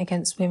crime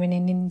against women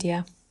in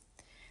India,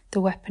 the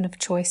weapon of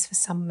choice for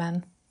some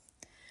men.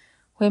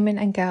 Women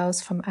and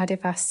girls from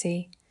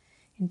Adivasi,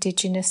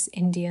 Indigenous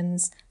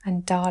Indians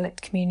and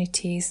Dalit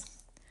communities,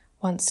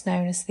 once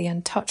known as the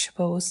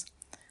Untouchables,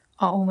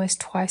 are almost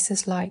twice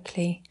as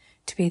likely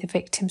to be the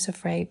victims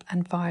of rape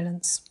and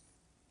violence.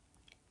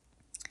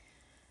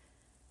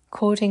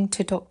 According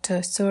to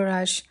Dr.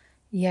 Suraj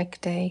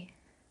Yegde,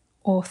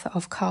 author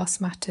of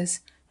Caste Matters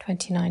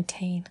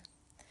 2019,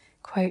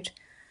 quote,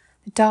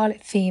 "The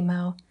Dalit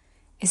female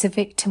is a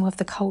victim of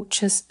the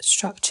cultures,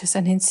 structures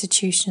and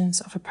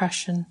institutions of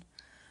oppression,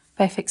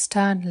 both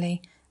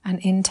externally and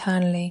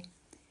internally.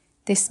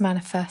 This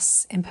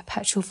manifests in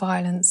perpetual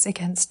violence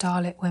against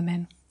Dalit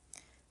women."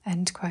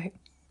 End quote.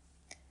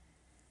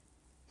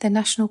 The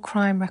National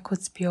Crime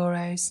Records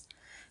Bureau's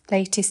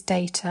latest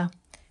data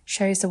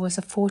shows there was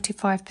a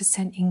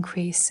 45%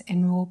 increase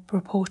in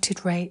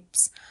reported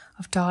rapes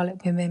of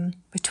Dalit women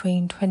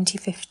between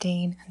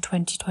 2015 and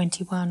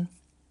 2021.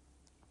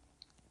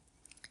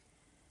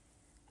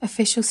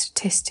 Official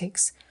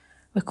statistics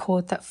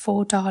record that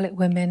 4 Dalit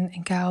women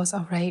and girls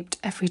are raped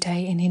every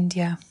day in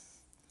India,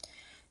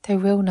 though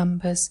real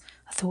numbers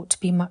are thought to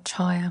be much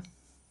higher.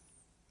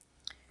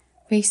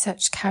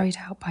 Research carried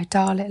out by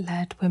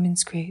Dalit-led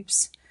women's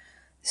groups,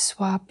 the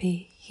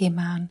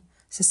Swabhiman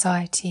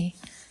Society,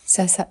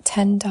 says that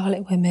 10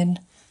 Dalit women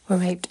were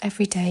raped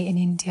every day in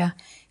India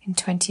in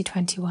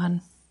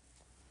 2021.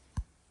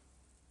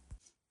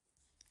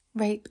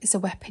 Rape is a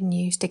weapon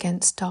used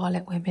against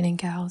Dalit women and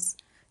girls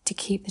to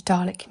keep the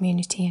Dalit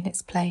community in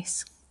its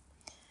place.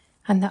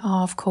 And there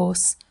are, of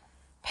course,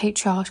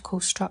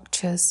 patriarchal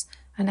structures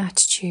and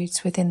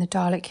attitudes within the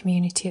Dalit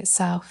community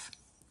itself.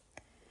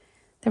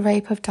 The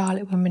rape of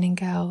Dalit women and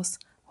girls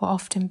will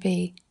often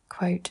be,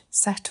 quote,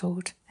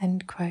 settled,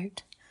 end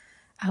quote,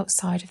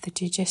 outside of the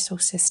judicial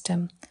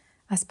system,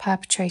 as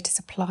perpetrators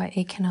apply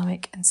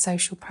economic and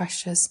social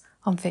pressures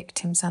on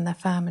victims and their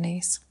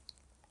families.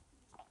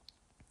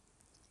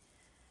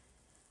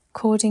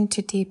 According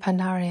to Deepa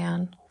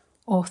Narayan,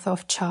 author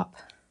of Chup,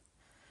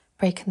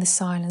 Breaking the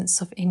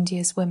Silence of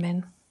India's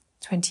Women,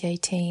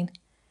 2018,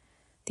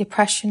 the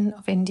oppression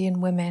of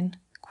Indian women,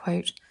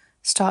 quote,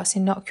 starts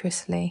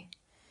innocuously.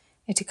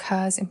 It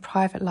occurs in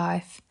private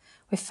life,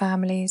 with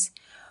families,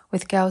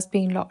 with girls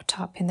being locked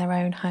up in their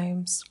own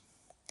homes.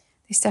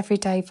 This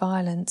everyday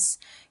violence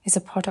is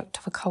a product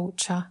of a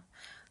culture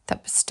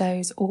that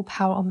bestows all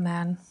power on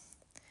men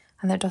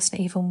and that doesn't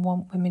even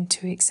want women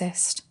to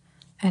exist,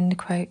 end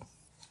quote.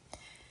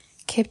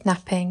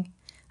 Kidnapping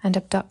and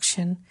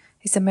abduction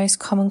is the most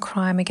common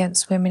crime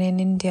against women in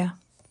India,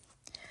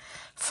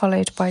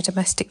 followed by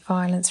domestic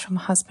violence from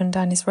a husband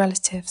and his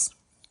relatives.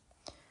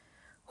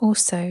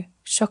 Also,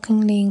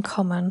 shockingly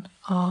common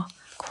are,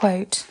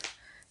 quote,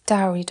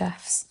 dowry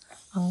deaths,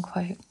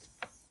 unquote.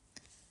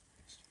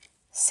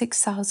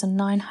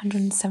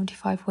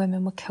 6,975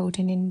 women were killed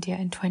in India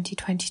in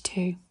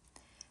 2022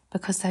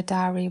 because their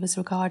dowry was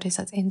regarded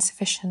as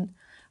insufficient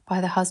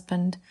by the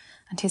husband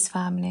and his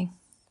family.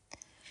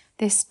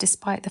 This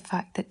despite the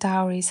fact that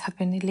dowries have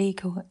been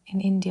illegal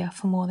in India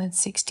for more than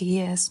 60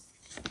 years.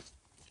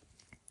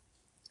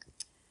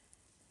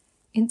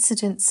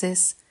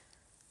 Incidences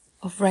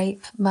of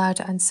rape,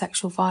 murder and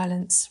sexual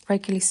violence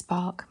regularly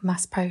spark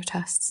mass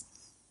protests.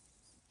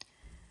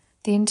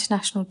 The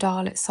International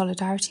Dalit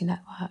Solidarity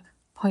Network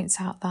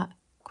points out that,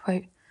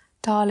 quote,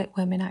 Dalit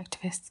women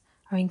activists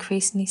are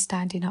increasingly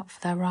standing up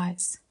for their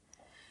rights.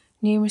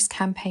 Numerous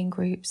campaign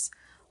groups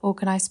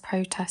organise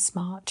protest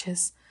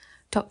marches,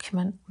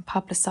 document and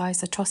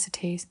publicise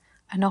atrocities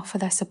and offer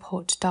their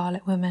support to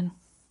Dalit women.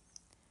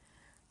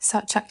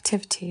 Such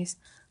activities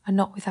are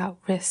not without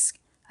risk,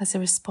 as a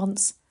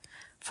response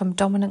from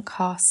dominant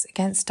castes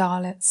against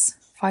Dalits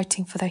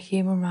fighting for their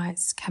human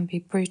rights can be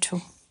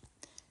brutal.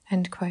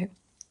 End quote.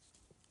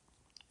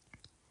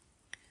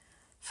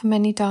 For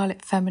many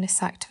Dalit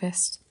feminist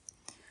activists,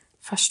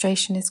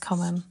 frustration is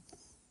common.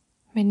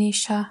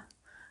 Manisha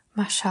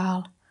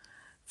Mashal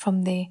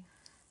from the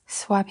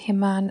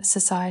Swabhiman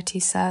Society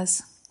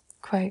says,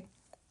 quote,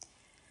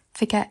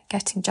 forget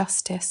getting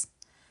justice.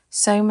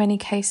 So many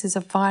cases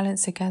of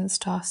violence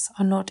against us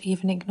are not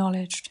even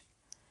acknowledged.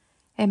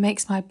 It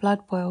makes my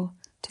blood boil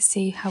to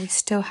see how we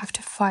still have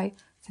to fight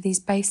for these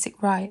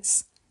basic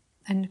rights,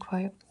 end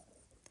quote.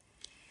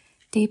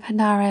 Deepa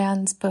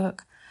Narayan's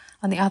book,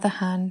 on the other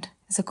hand,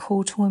 is a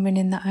call to women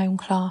in their own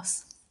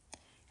class.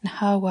 In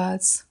her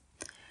words,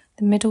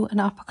 the middle and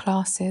upper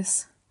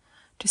classes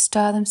to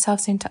stir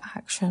themselves into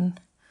action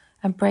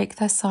and break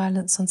their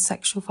silence on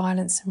sexual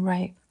violence and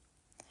rape.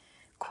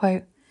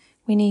 Quote,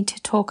 "We need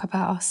to talk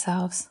about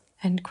ourselves,"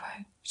 end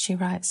quote, she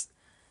writes.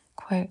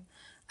 Quote,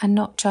 "And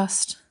not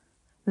just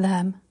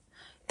them,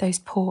 those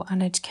poor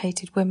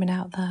uneducated women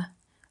out there,"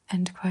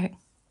 end quote.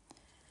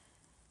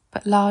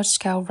 But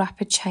large-scale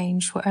rapid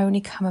change will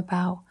only come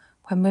about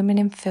when women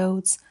in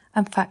fields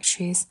and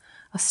factories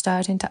are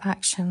stirred into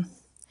action,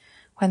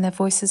 when their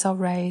voices are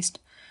raised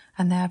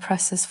and their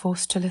oppressors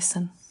forced to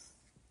listen.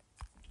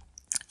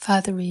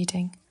 Further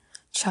reading,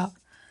 Chuck,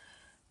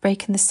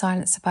 Breaking the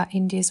Silence About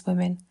India's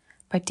Women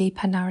by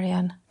Deepa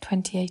Narayan,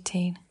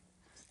 2018.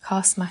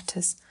 Caste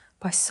Matters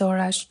by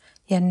Suraj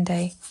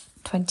Yende,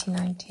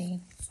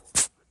 2019.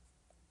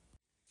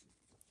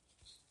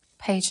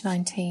 Page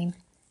 19.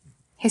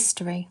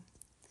 History.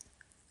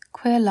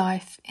 Queer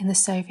Life in the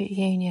Soviet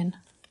Union,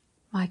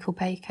 Michael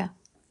Baker.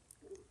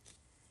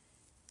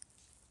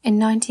 In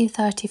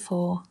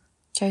 1934,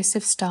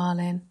 Joseph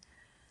Stalin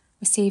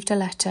received a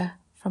letter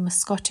from a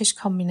Scottish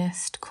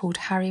communist called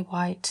Harry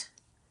White.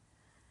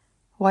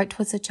 White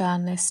was a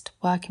journalist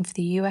working for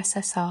the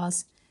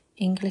USSR's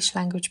English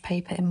language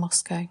paper in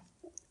Moscow.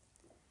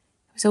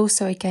 He was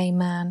also a gay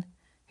man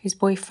whose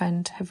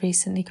boyfriend had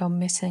recently gone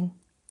missing.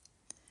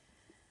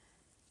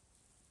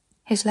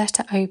 His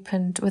letter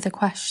opened with a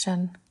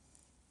question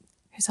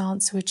whose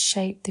answer would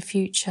shape the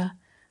future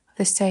of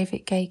the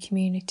Soviet gay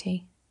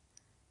community.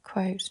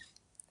 Quote,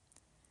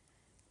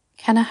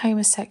 "Can a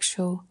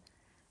homosexual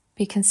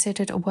be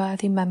considered a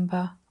worthy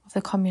member of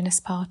the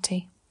Communist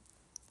Party?"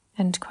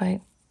 End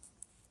quote.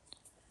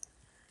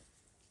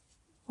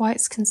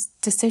 White's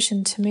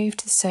decision to move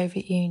to the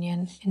Soviet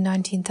Union in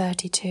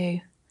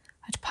 1932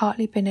 had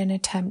partly been an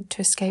attempt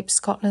to escape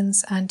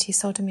Scotland's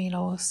anti-sodomy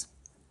laws.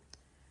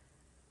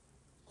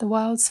 The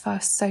world's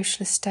first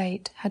socialist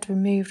state had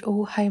removed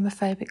all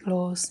homophobic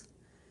laws,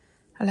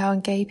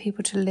 allowing gay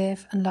people to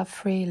live and love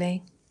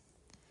freely.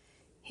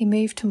 He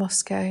moved to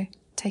Moscow,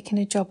 taking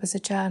a job as a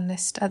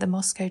journalist at the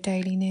Moscow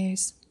Daily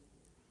News.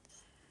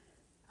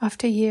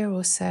 After a year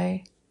or so,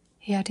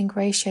 he had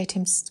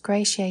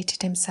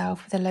ingratiated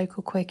himself with the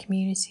local queer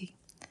community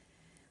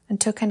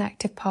and took an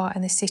active part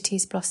in the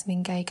city's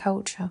blossoming gay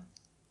culture.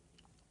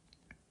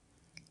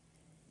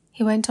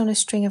 He went on a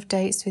string of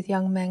dates with a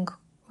young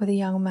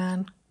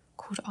man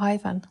called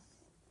Ivan.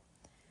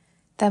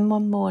 Then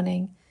one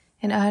morning,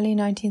 in early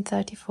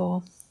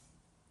 1934,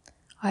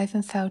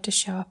 Ivan failed to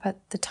show up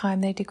at the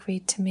time they'd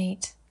agreed to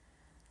meet.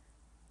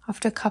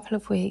 After a couple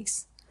of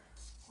weeks,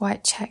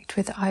 White checked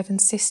with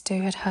Ivan's sister,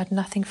 who had heard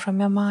nothing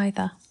from him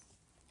either.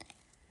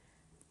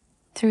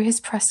 Through his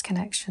press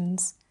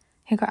connections,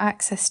 he got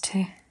access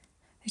to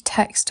the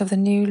text of the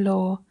new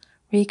law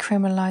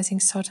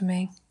recriminalising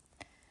sodomy.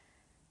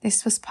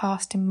 This was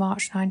passed in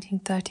March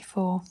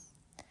 1934,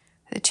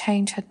 but the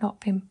change had not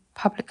been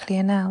publicly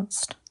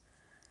announced.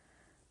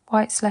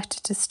 White's letter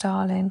to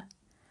Stalin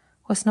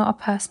was not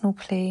a personal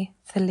plea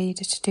for the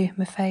leader to do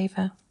him a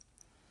favour.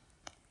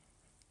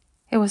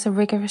 It was a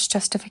rigorous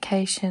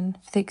justification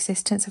for the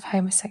existence of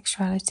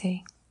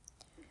homosexuality,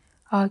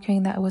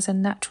 arguing that it was a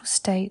natural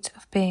state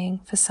of being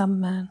for some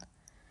men,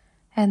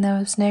 and there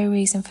was no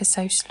reason for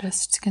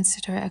socialists to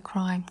consider it a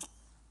crime.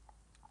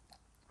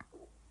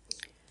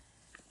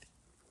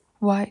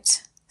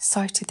 White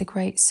cited the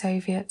Great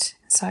Soviet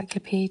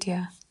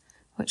Encyclopedia,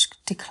 which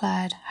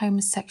declared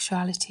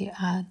homosexuality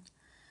an,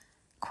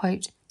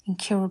 quote,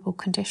 incurable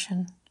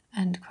condition,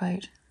 end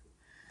quote,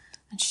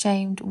 and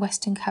shamed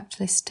Western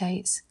capitalist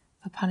states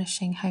for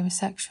punishing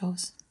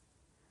homosexuals.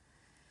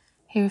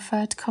 He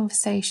referred to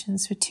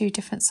conversations with two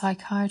different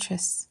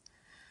psychiatrists,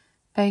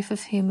 both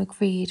of whom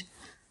agreed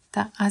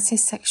that as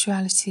his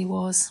sexuality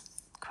was,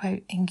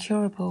 quote,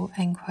 incurable,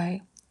 end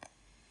quote,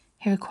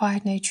 he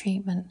required no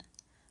treatment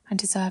and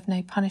deserved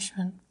no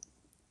punishment.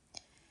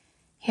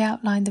 He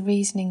outlined the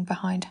reasoning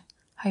behind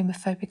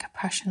homophobic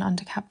oppression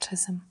under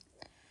capitalism,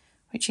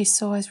 which he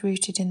saw as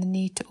rooted in the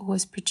need to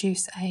always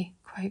produce a,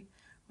 quote,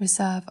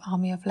 reserve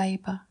army of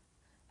labour,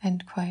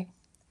 end quote,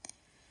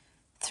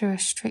 through a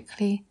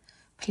strictly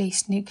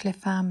policed nuclear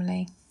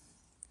family.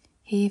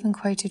 He even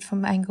quoted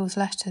from Engels'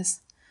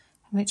 letters,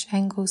 in which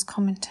Engels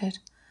commented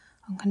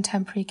on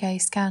contemporary gay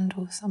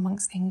scandals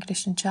amongst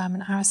English and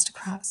German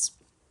aristocrats.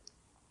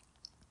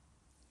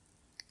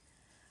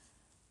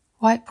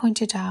 White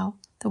pointed out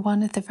that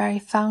one of the very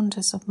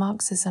founders of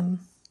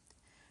Marxism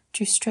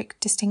drew strict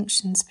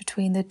distinctions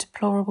between the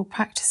deplorable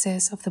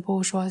practices of the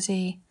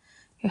bourgeoisie,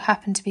 who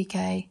happened to be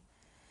gay,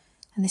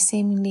 and the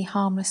seemingly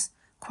harmless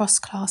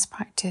cross-class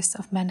practice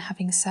of men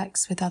having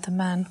sex with other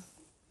men.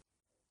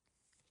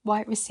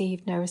 White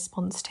received no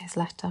response to his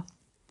letter.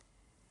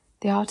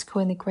 The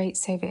article in the Great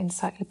Soviet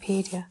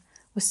Encyclopedia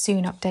was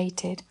soon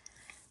updated,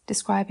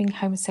 describing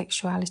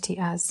homosexuality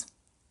as,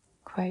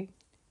 quote,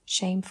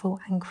 shameful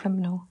and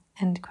criminal,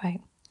 end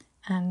quote,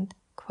 and,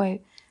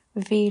 quote,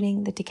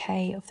 revealing the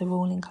decay of the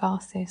ruling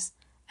classes,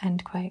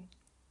 end quote.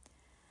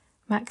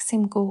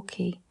 Maxim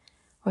Gorky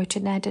wrote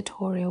an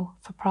editorial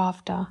for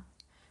Pravda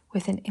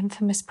with an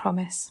infamous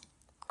promise,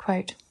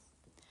 quote,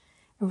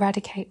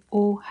 eradicate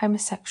all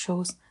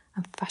homosexuals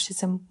and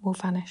fascism will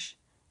vanish,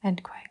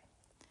 end quote.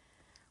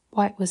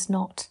 White was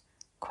not,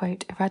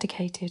 quote,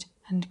 eradicated,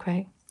 end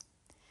quote.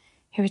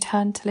 He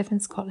returned to live in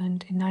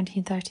Scotland in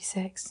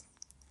 1936.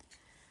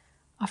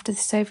 After the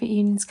Soviet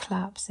Union's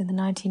collapse in the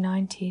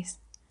 1990s,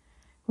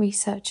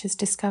 researchers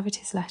discovered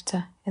his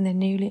letter in the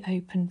newly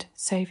opened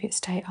Soviet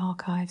state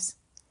archives.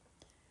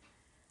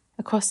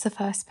 Across the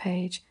first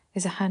page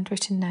is a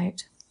handwritten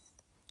note,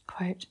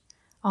 quote,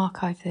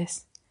 archive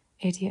this,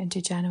 idiot and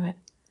degenerate,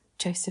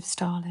 Joseph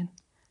Stalin,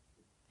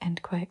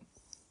 end quote.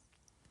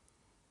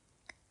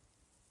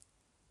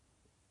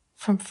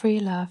 From free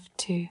love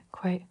to,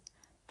 quote,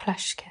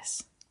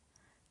 Pleshkiss,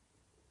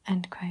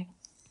 end quote.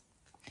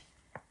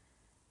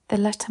 The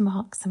letter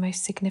marks the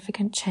most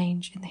significant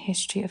change in the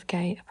history of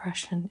gay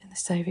oppression in the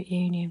Soviet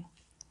Union.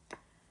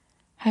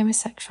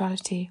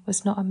 Homosexuality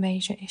was not a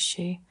major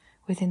issue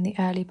within the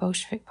early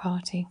Bolshevik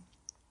Party,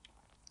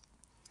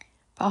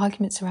 but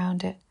arguments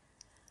around it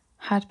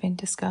had been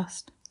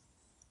discussed.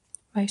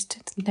 Most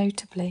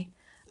notably,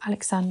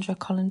 Alexandra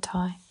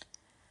Kollontai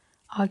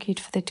argued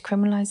for the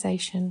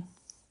decriminalisation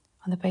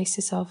on the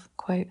basis of,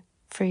 quote,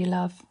 free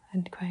love,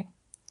 end quote.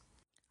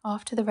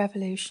 After the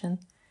revolution,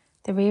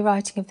 the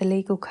rewriting of the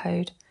legal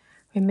code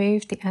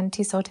removed the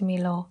anti-sodomy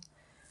law,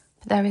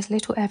 but there is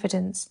little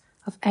evidence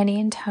of any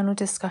internal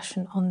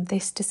discussion on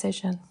this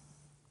decision.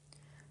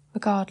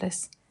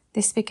 Regardless,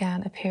 this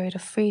began a period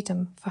of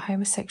freedom for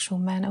homosexual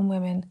men and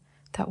women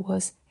that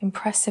was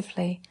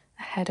impressively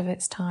ahead of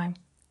its time.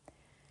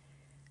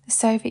 The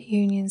Soviet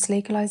Union's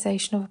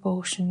legalisation of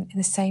abortion in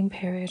the same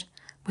period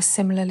was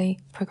similarly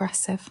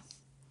progressive.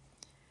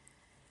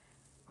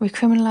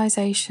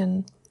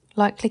 Recriminalisation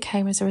likely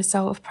came as a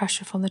result of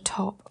pressure from the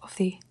top of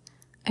the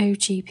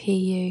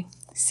OGPU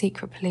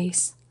secret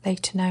police,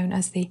 later known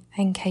as the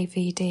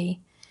NKVD,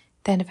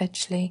 then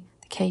eventually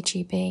the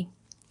KGB.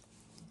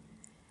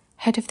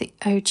 Head of the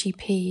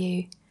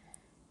OGPU,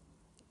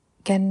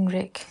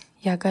 Genrikh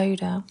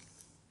Yagoda,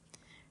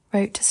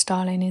 wrote to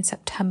Stalin in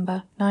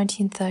September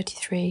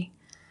 1933,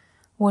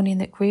 warning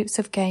that groups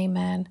of gay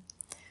men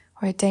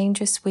were a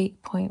dangerous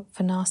weak point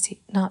for Nazi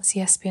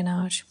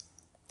espionage,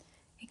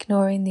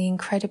 ignoring the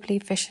incredibly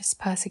vicious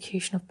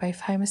persecution of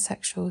both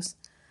homosexuals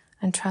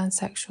and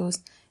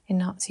transsexuals in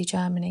Nazi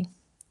Germany.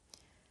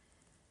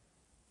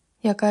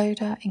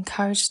 Yagoda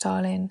encouraged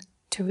Stalin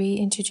to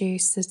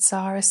reintroduce the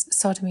Tsarist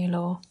sodomy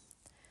law.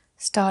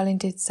 Stalin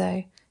did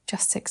so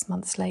just 6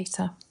 months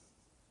later.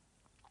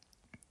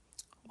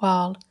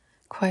 While,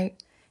 quote,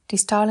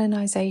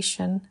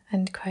 de-Stalinisation,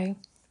 end quote,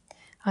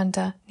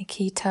 under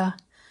Nikita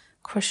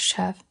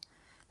Khrushchev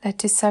led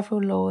to several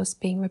laws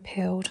being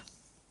repealed.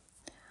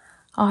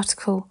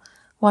 Article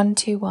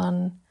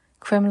 121,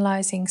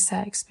 criminalising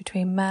sex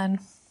between men,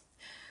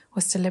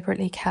 was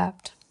deliberately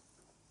kept.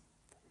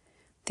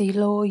 The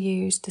law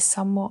used the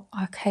somewhat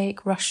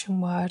archaic Russian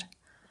word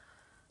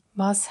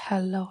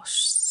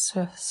mazhelostov,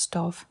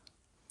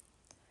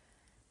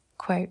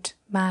 quote,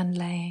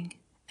 man-laying,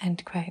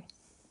 end quote.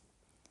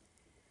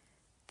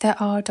 There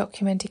are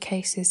documented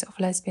cases of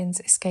lesbians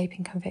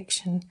escaping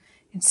conviction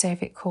in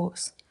Soviet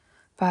courts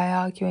by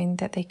arguing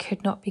that they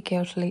could not be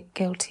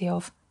guilty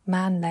of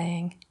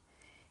man-laying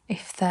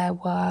if there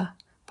were,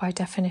 by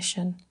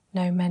definition,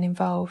 no men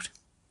involved.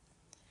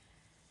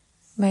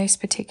 Most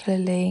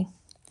particularly,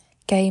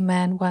 gay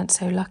men weren't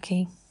so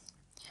lucky.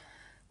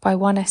 By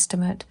one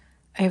estimate,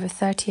 over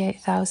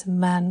 38,000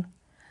 men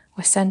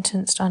were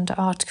sentenced under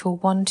Article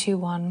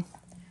 121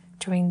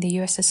 during the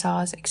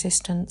USSR's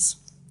existence.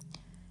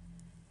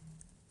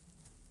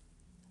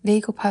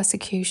 Legal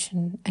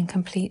persecution and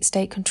complete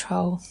state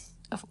control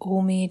of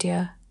all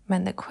media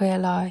meant that queer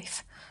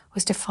life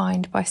was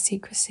defined by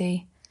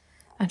secrecy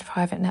and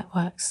private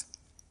networks.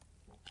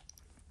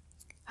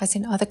 As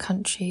in other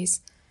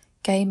countries,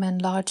 gay men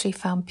largely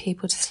found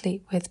people to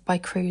sleep with by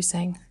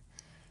cruising,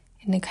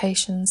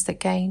 indications that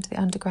gained the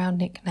underground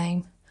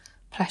nickname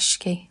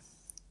Pleshki.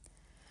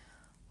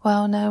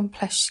 Well-known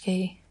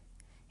Pleshki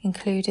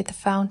included the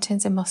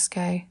fountains in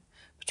Moscow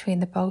between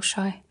the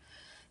Bolshoi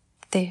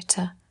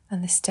Theatre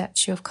and the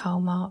statue of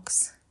Karl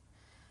Marx,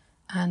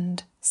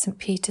 and St.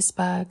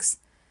 Petersburg's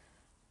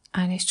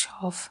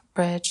Anichov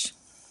Bridge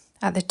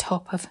at the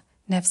top of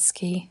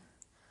Nevsky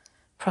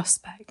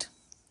Prospect.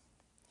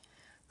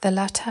 The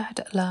latter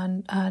had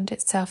earned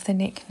itself the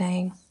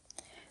nickname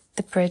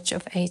the Bridge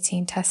of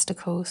 18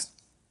 Testicles.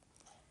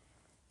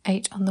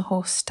 8 on the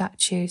horse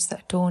statues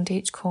that adorned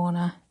each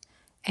corner,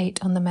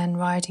 8 on the men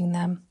riding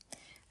them,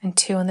 and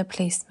 2 on the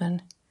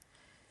policemen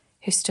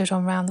who stood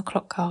on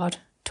round-the-clock guard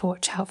to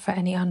watch out for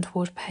any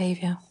untoward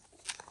behaviour.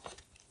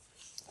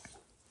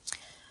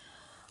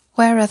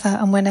 Wherever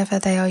and whenever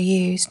they are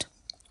used,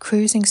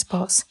 cruising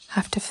spots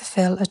have to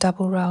fulfil a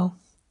double role: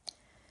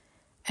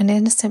 an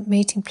innocent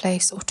meeting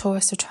place or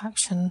tourist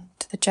attraction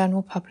to the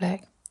general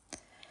public,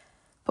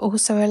 but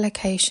also a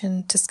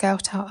location to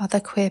scout out other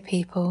queer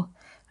people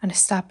and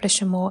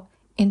establish a more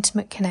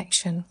intimate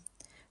connection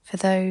for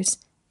those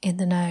in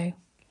the know.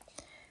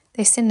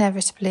 This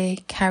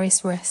inevitably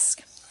carries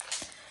risk.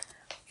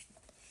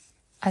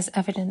 as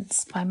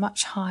evidenced by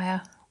much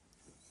higher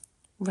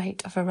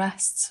rate of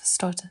arrests,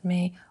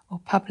 sodomy or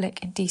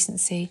public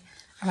indecency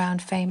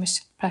around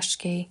famous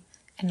pleshki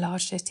in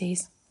large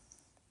cities.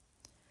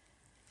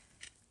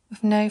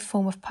 With no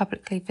form of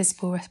publicly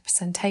visible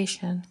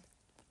representation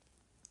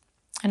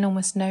and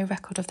almost no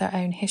record of their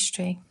own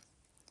history,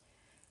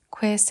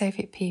 queer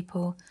Soviet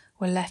people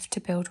were left to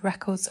build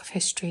records of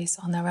histories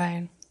on their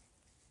own.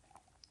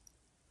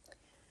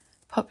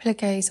 Popular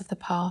gays of the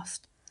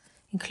past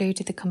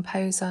included the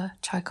composer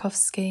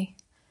Tchaikovsky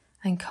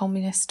and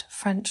communist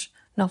French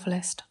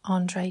novelist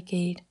André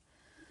Gide,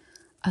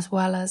 as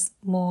well as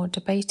more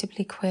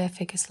debatably queer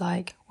figures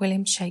like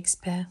William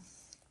Shakespeare.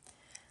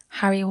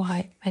 Harry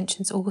White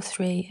mentions all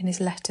three in his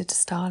letter to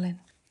Stalin.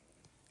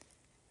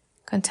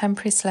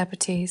 Contemporary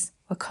celebrities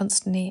were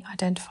constantly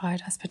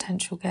identified as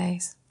potential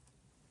gays.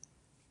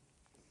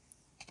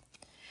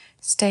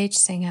 Stage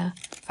singer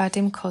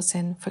Vadim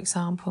Kozin, for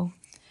example,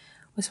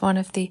 was one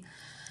of the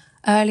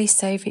early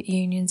Soviet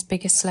Union's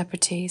biggest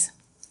celebrities,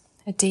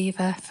 a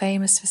diva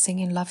famous for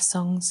singing love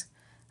songs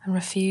and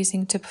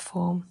refusing to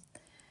perform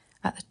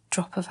at the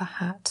drop of a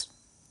hat.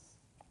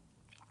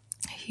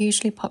 A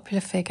hugely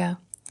popular figure,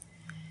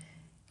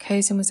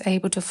 Kozin was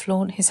able to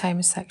flaunt his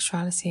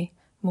homosexuality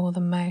more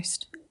than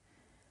most,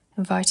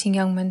 inviting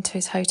young men to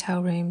his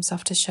hotel rooms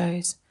after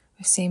shows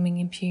with seeming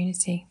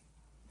impunity.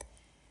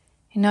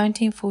 In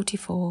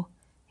 1944,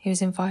 he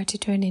was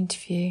invited to an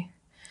interview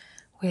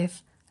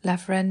with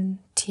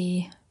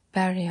Lavrentiy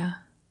Beria,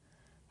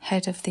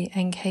 head of the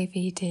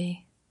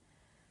NKVD,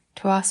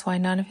 to ask why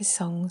none of his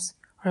songs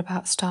were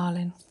about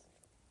Stalin.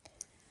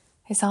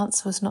 His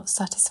answer was not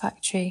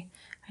satisfactory,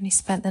 and he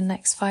spent the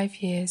next 5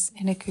 years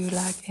in a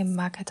gulag in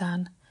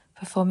Magadan,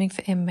 performing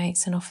for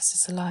inmates and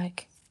officers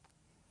alike.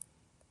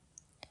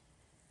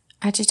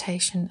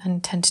 Agitation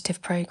and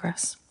tentative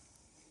progress.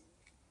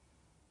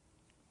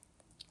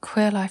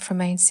 Queer life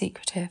remained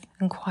secretive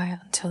and quiet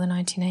until the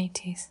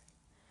 1980s,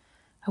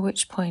 at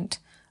which point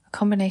a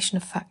combination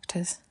of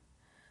factors,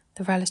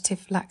 the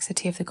relative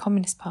laxity of the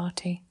Communist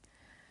Party,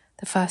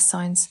 the first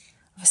signs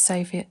of a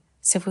Soviet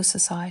civil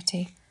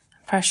society,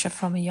 and pressure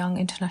from a young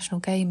international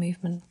gay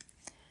movement,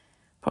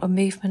 brought a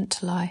movement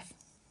to life.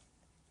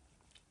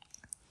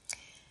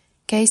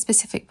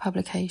 Gay-specific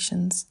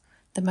publications,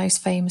 the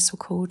most famous were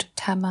called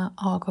Tema,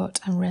 Argot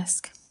and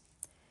Risk,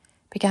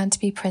 began to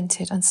be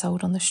printed and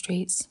sold on the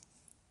streets.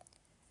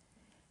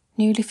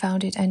 Newly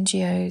founded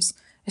NGOs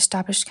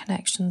established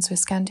connections with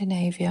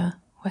Scandinavia,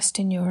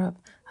 Western Europe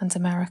and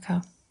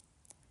America.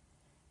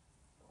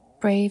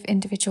 Brave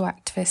individual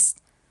activists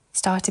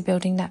started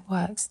building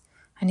networks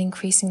and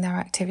increasing their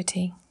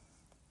activity,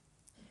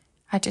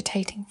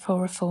 agitating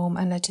for reform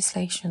and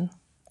legislation.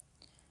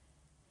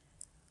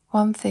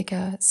 One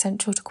figure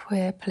central to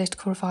queer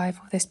political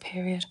revival of this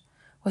period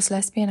was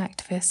lesbian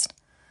activist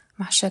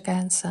Masha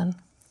Gersson,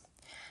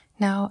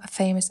 now a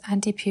famous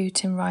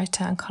anti-Putin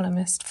writer and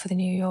columnist for The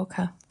New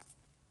Yorker.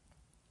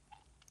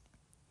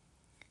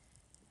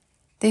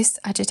 This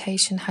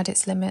agitation had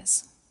its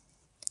limits.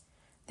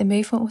 The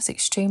movement was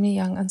extremely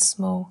young and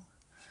small,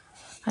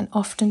 and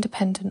often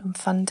dependent on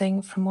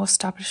funding from more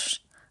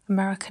established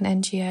American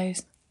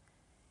NGOs,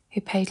 who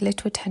paid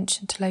little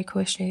attention to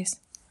local issues.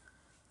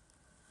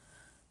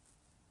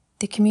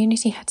 The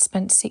community had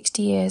spent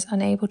 60 years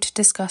unable to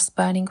discuss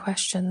burning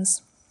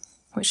questions,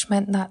 which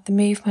meant that the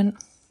movement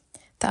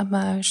that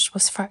emerged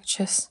was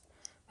fractious,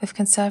 with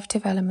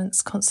conservative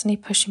elements constantly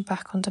pushing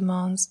back on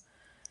demands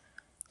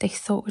they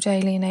thought would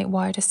alienate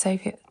wider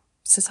Soviet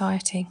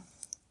society.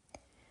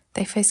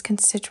 They faced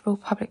considerable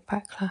public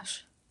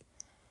backlash.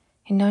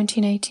 In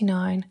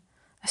 1989,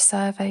 a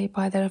survey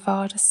by the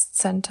Levada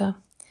Center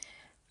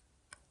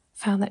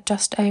found that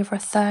just over a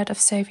third of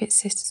Soviet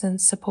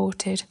citizens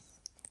supported,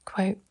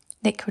 quote,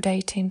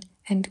 liquidating,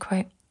 end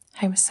quote,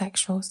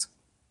 homosexuals.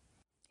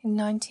 In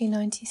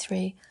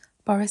 1993,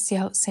 Boris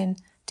Yeltsin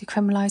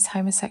decriminalized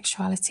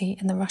homosexuality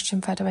in the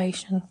Russian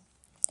Federation.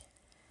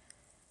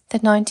 The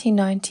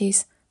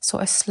 1990s saw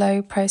a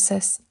slow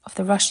process of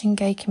the Russian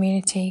gay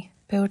community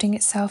building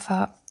itself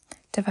up,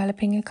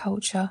 developing a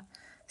culture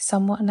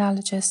somewhat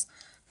analogous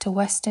to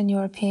Western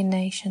European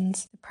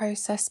nations, the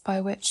process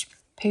by which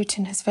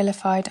Putin has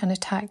vilified and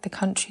attacked the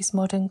country's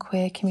modern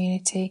queer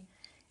community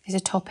is a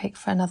topic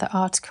for another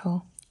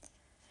article.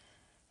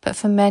 But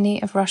for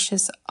many of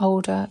Russia's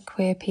older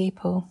queer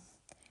people,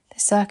 the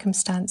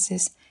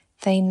circumstances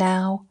they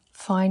now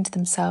find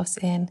themselves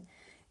in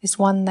is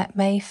one that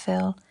may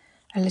feel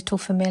a little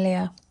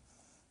familiar.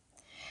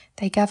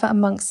 They gather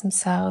amongst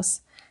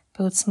themselves,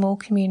 build small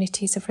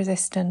communities of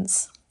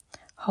resistance,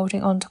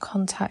 holding on to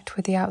contact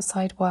with the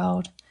outside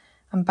world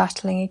and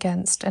battling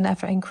against an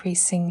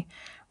ever-increasing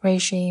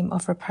regime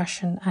of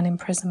repression and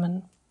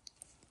imprisonment.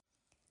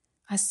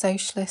 As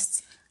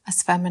socialists,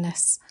 as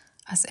feminists,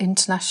 as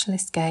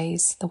internationalist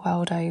gays the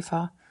world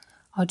over,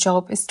 our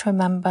job is to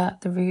remember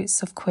the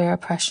roots of queer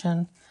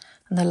oppression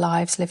and the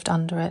lives lived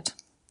under it.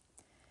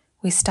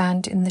 We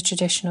stand in the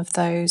tradition of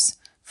those,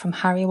 from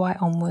Harry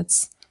White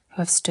onwards,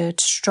 who have stood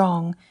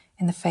strong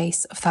in the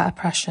face of that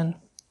oppression.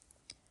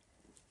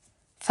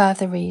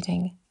 Further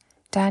reading: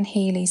 Dan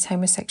Healy's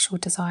Homosexual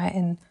Desire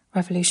in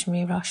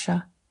Revolutionary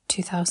Russia,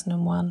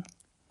 2001,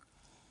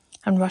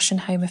 and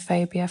Russian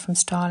Homophobia from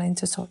Stalin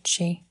to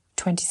Sochi,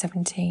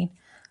 2017,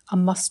 are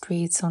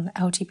must-reads on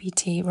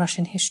LGBT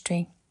Russian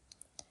history.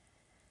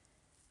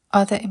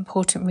 Other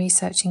important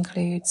research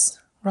includes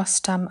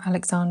Rustam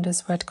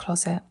Alexander's Red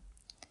Closet,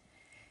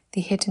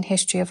 The Hidden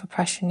History of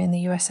Oppression in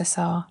the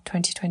USSR,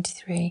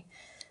 2023,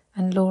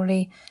 and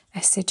Laurie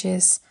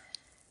Essage's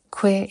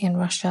Queer in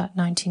Russia,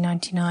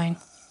 1999.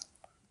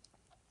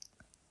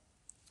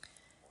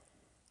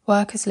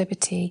 Workers'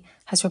 Liberty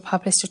has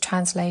republished a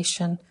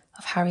translation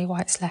of Harry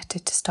White's letter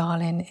to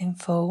Stalin in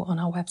full on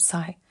our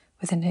website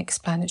with an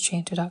explanatory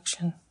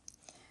introduction.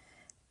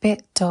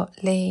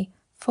 bit.ly/Harry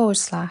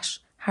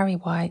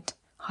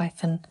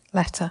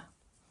White-letter.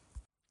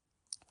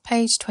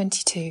 Page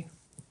 22.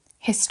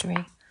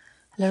 History.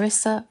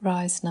 Larissa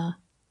Reisner,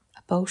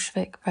 A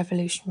Bolshevik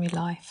Revolutionary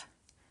Life.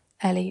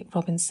 Ellie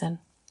Robinson.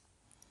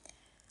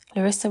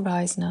 Larissa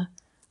Reisner,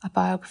 A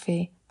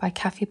Biography by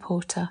Kathy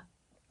Porter,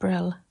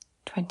 Brill,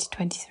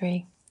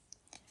 2023.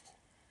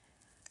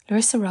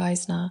 Larissa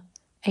Reisner,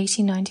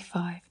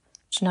 1895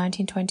 to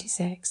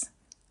 1926,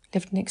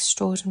 lived an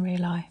extraordinary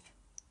life.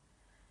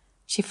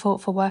 She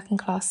fought for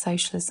working-class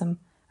socialism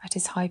at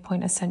its high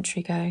point a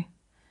century ago,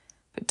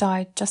 but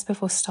died just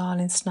before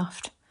Stalin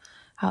snuffed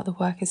out the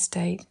workers'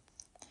 state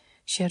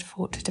she had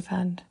fought to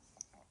defend.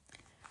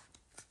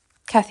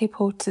 Kathy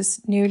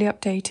Porter's newly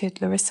updated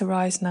Larissa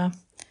Reisner,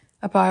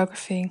 A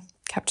Biography,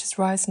 captures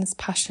Reisner's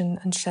passion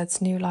and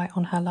sheds new light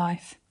on her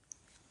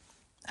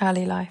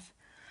early life.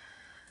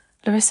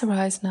 Larissa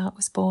Reisner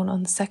was born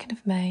on the 2nd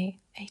of May,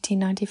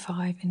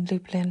 1895 in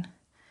Lublin,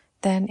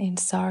 then in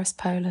Tsarist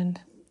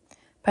Poland.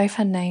 Both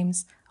her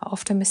names are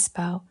often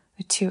misspelled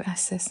with 2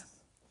 S's.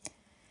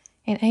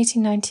 In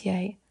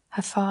 1898,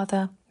 her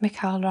father,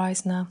 Mikhail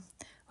Reisner,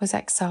 was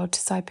exiled to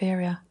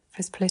Siberia for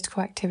his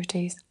political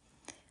activities,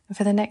 and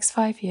for the next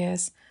 5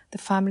 years, the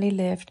family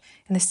lived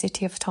in the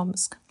city of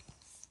Tomsk.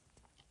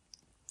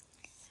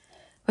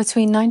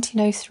 Between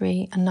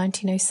 1903 and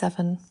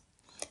 1907,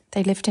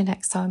 they lived in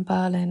exile in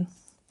Berlin,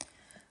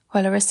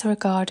 where Larissa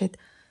regarded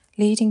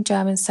leading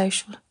German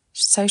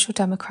Social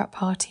Democrat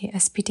Party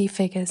SPD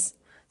figures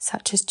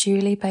such as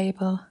Julie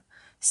Babel,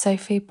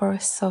 Sophie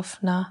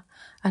Borisovna,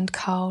 and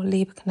Karl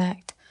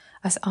Liebknecht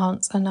as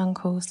aunts and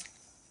uncles.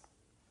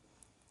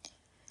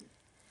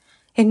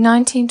 In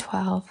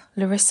 1912,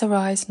 Larissa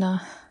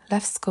Reisner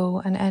left school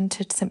and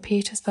entered St.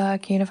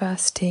 Petersburg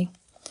University,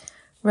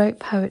 wrote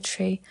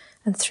poetry,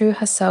 and threw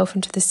herself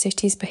into the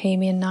city's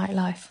bohemian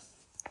nightlife.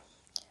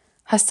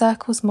 Her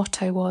circle's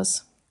motto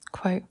was,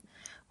 quote,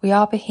 "We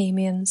are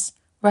Bohemians,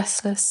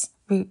 restless,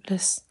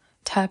 rootless,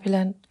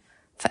 turbulent,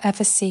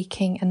 forever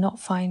seeking and not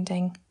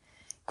finding,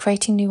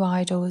 creating new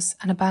idols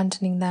and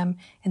abandoning them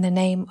in the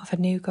name of a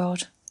new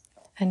God."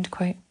 End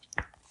quote.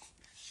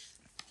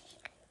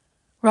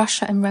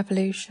 Russia and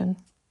Revolution.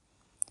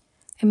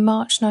 In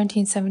March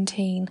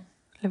 1917,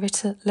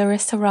 Larissa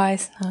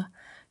Reisner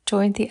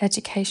joined the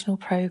educational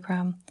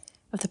program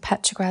of the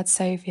Petrograd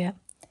Soviet,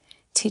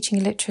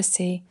 teaching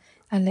literacy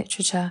and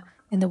literature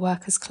in the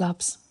workers'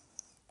 clubs.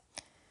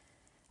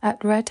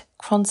 At Red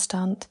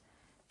Kronstadt,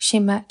 she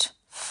met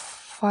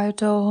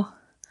Fyodor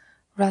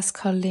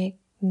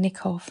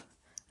Raskolnikov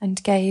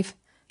and gave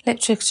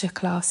literature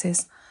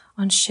classes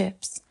on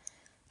ships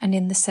and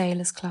in the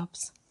sailors'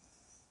 clubs.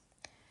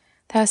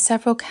 There are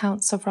several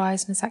counts of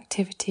Reisner's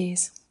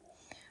activities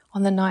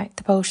on the night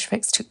the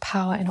Bolsheviks took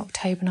power in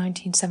October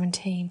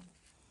 1917.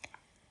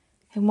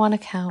 In one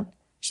account,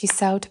 she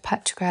sailed to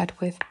Petrograd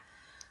with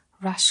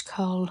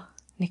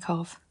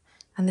Raskolnikov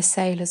and the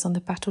sailors on the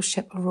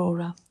battleship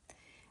Aurora,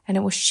 and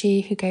it was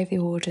she who gave the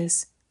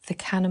orders for the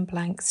cannon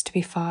blanks to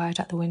be fired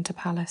at the Winter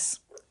Palace.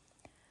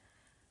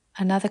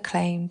 Another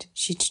claimed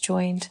she'd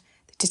joined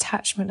the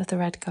detachment of the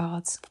Red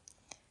Guards,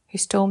 who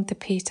stormed the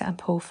Peter and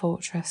Paul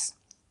fortress.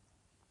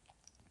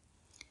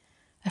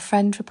 A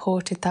friend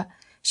reported that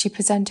she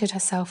presented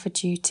herself for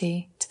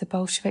duty to the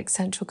Bolshevik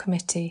Central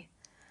Committee,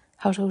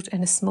 huddled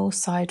in a small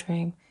side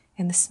room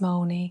in the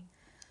Smolny,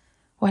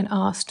 when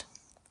asked,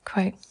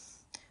 quote,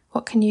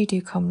 "What can you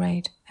do,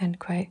 comrade?" End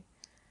quote.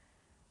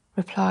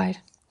 Replied,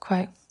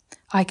 quote,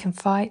 "I can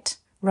fight,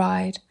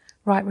 ride,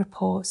 write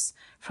reports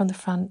from the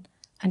front,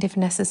 and if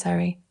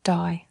necessary,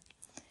 die."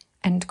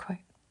 End quote.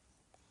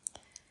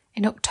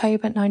 In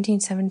October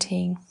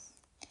 1917,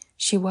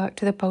 she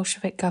worked with the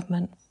Bolshevik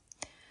government,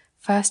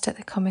 first at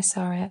the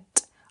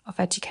Commissariat of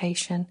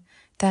Education,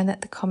 then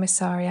at the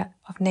Commissariat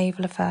of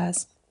Naval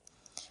Affairs.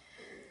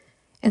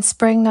 In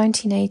spring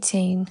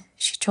 1918,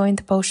 she joined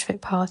the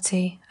Bolshevik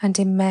Party and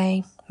in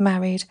May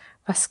married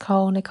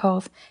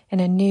Raskolnikov in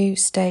a new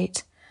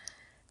state,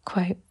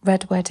 quote,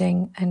 "red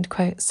wedding," end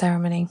quote,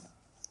 ceremony.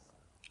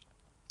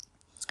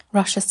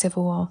 Russia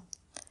Civil War.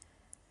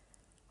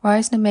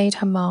 Reisner made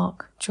her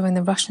mark during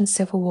the Russian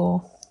Civil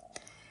War.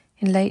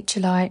 In late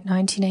July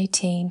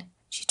 1918,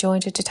 she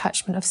joined a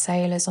detachment of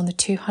sailors on the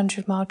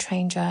 200-mile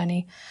train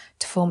journey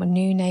to form a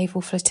new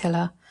naval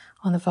flotilla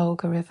on the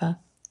Volga River.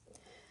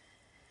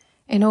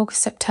 In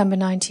August-September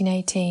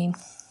 1918,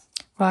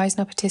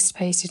 Reisner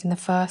participated in the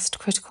first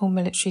critical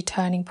military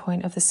turning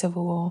point of the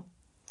Civil War.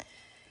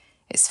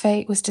 Its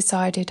fate was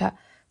decided at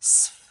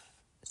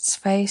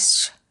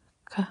Svaitsk,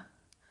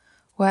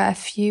 where a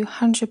few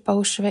hundred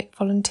Bolshevik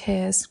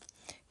volunteers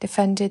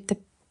defended the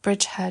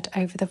bridgehead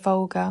over the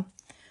Volga,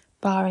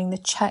 barring the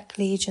Czech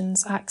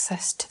legion's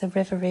access to the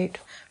river route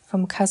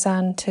from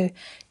Kazan to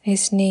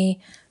Nizhny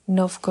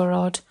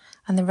Novgorod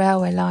and the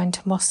railway line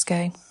to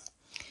Moscow.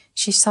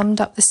 She summed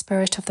up the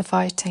spirit of the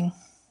fighting.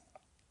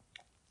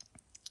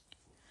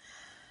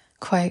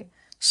 Quote,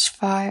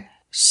 Svyazhsk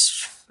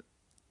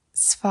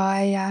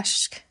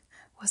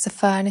was a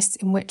furnace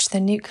in which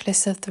the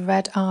nucleus of the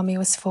Red Army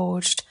was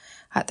forged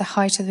at the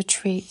height of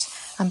retreat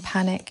and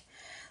panic,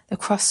 the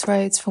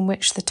crossroads from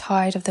which the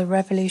tide of the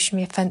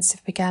revolutionary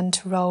offensive began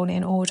to roll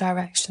in all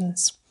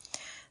directions.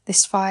 The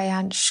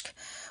Svyazhsk,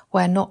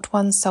 where not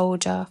one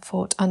soldier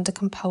fought under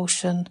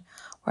compulsion,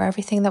 where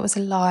everything that was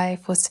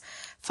alive was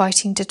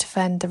fighting to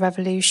defend the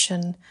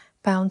revolution,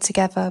 bound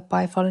together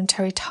by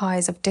voluntary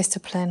ties of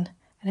discipline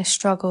in a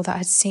struggle that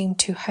had seemed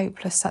too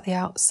hopeless at the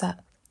outset.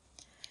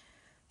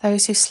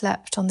 Those who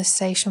slept on the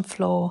station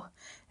floor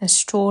and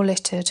straw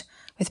littered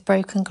with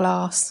broken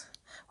glass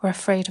were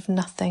afraid of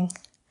nothing.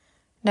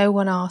 No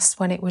one asked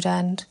when it would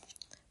end.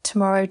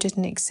 Tomorrow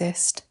didn't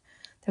exist.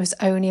 There was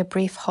only a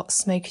brief hot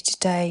smoky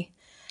today,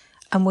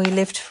 and we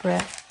lived for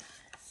it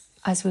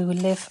as we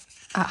would live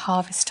at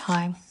harvest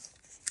time.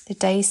 The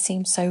days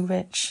seemed so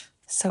rich,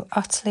 so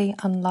utterly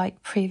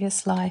unlike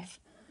previous life.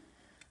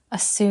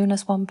 As soon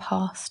as one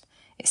passed,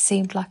 it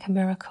seemed like a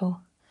miracle,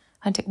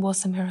 and it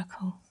was a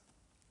miracle.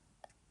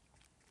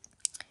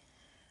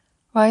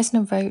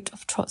 Reisner wrote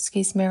of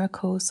Trotsky's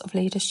miracles of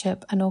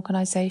leadership and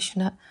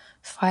organisation at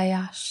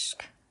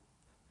Svyazhsk,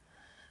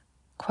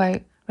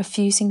 quote,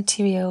 refusing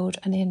to yield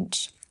an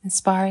inch,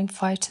 inspiring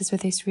fighters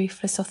with his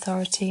ruthless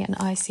authority and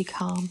icy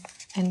calm,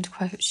 end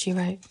quote, she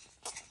wrote.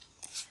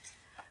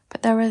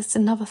 But there is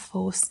another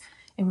force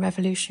in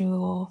revolutionary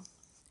war,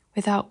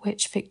 without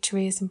which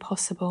victory is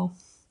impossible,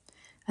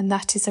 and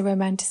that is a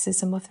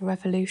romanticism of the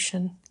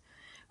revolution,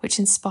 which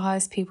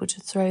inspires people to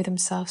throw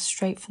themselves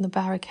straight from the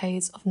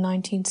barricades of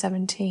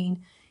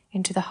 1917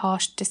 into the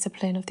harsh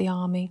discipline of the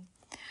army,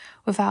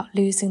 without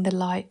losing the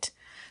light,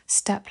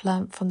 step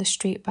learnt from the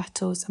street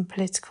battles and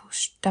political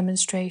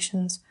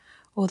demonstrations,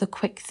 or the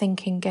quick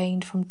thinking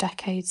gained from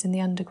decades in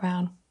the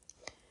underground.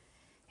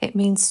 It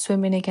means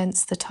swimming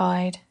against the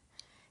tide,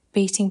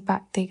 beating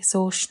back the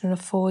exhaustion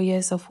of 4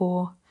 years of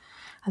war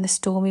and the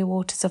stormy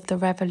waters of the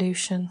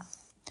revolution.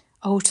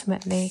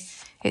 Ultimately,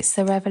 it's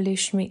the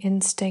revolutionary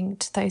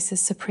instinct that is the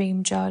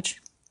supreme judge.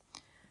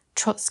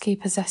 Trotsky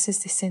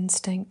possesses this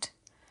instinct.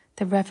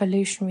 The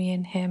revolutionary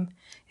in him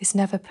is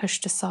never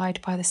pushed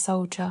aside by the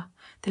soldier,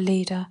 the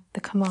leader,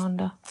 the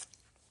commander.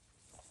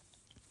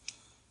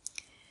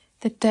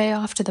 The day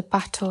after the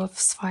Battle of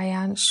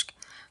Svyazhsk,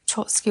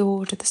 Trotsky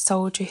ordered the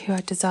soldier who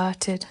had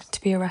deserted to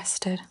be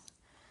arrested.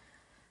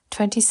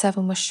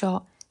 27 were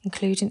shot,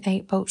 including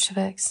 8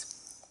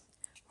 Bolsheviks.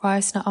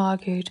 Reisner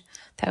argued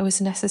that it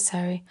was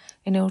necessary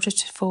in order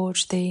to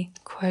forge the,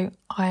 quote,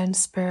 iron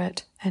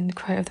spirit, end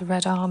quote, of the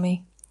Red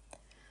Army.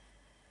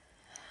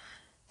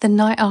 The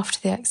night after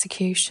the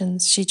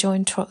executions, she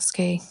joined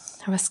Trotsky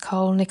and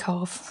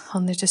Raskolnikov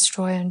on the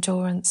destroyer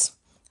Endurance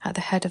at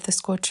the head of the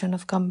squadron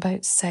of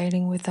gunboats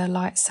sailing with their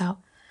lights out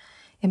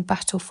in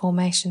battle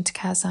formation to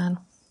Kazan.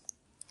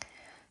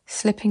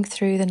 Slipping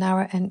through the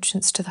narrow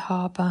entrance to the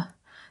harbour,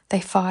 they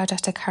fired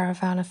at a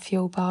caravan of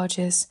fuel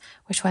barges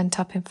which went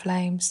up in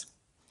flames.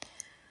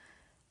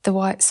 The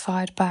Whites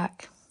fired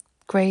back,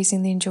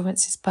 grazing the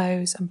Endurance's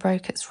bows, and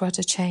broke its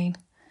rudder chain,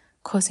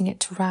 causing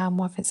it to ram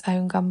one of its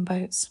own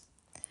gunboats.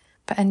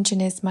 But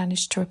engineers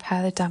managed to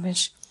repair the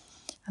damage,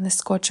 and the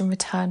squadron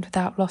returned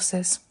without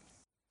losses.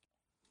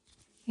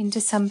 In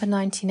December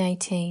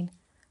 1918,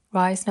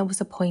 Reisner was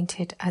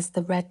appointed as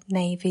the Red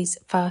Navy's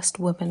first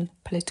woman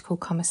political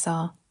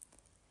commissar.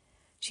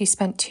 She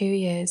spent 2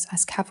 years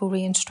as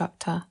cavalry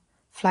instructor,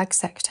 flag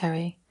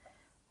secretary,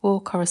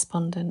 war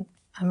correspondent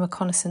and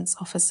reconnaissance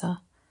officer,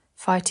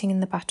 fighting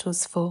in the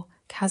battles for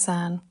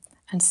Kazan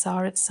and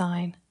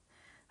Tsaritsyn,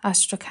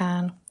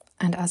 Astrakhan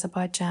and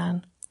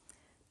Azerbaijan,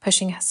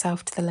 pushing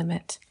herself to the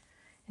limit,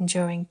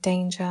 enduring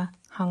danger,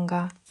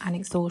 hunger and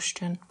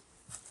exhaustion.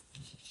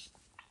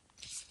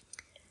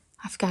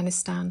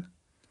 Afghanistan.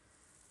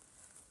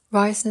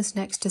 Reisner's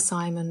next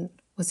assignment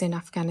was in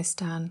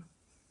Afghanistan,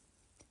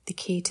 the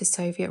key to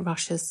Soviet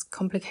Russia's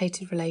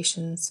complicated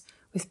relations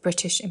with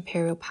British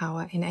imperial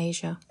power in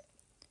Asia.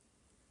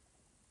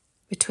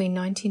 Between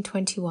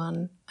 1921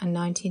 and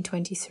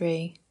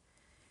 1923,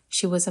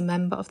 she was a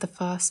member of the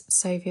first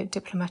Soviet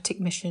diplomatic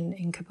mission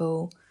in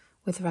Kabul,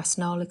 with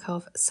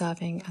Raskolnikov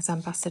serving as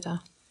ambassador.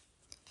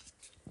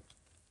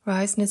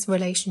 Reisner's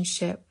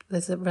relationship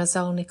with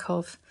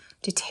Raskolnikov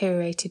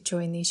deteriorated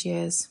during these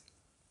years.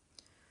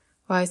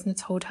 Reisner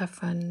told her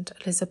friend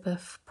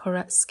Elizabeth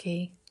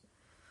Poretsky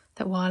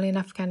that while in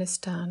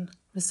Afghanistan,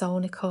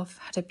 Raskolnikov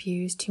had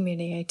abused,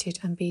 humiliated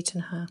and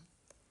beaten her.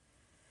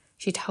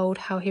 she told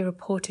how he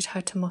reported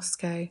her to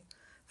Moscow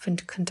for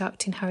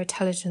conducting her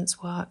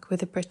intelligence work with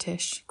the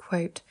British,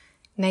 quote,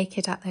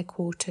 naked at their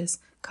quarters,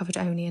 covered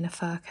only in a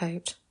fur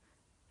coat,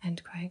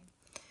 end quote.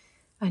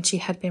 And she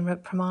had been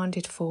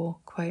reprimanded for,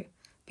 quote,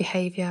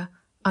 behaviour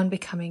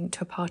unbecoming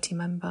to a party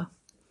member,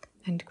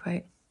 end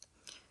quote.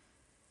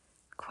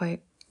 Quote,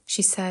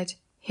 she said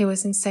he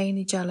was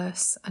insanely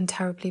jealous and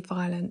terribly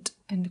violent,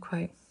 end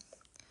quote.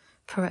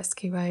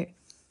 Paretsky wrote,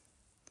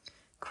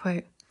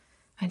 quote,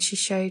 and she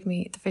showed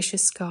me the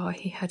vicious scar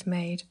he had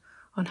made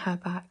on her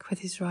back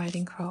with his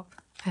riding crop,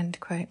 end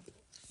quote.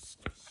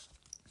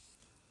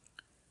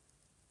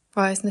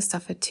 Reisner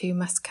suffered 2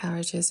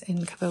 miscarriages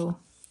in Kabul.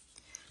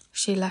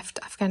 She left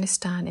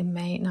Afghanistan in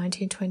May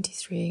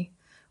 1923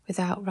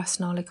 without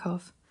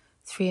Raskolnikov,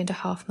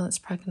 3.5 months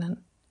pregnant.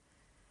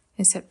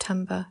 In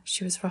September,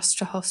 she was rushed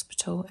to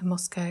hospital in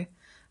Moscow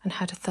and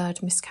had a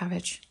 3rd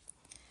miscarriage.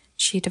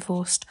 She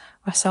divorced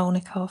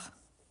Raskolnikov.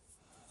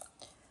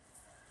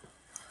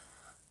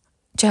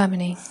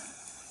 Germany.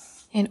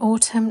 In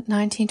autumn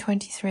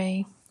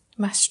 1923,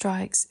 mass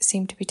strikes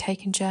seemed to be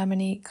taking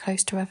Germany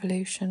close to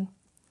revolution.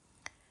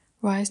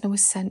 Reisner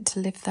was sent to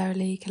live there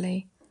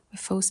illegally with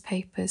false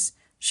papers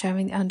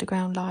showing the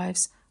underground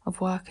lives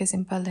of workers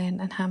in Berlin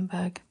and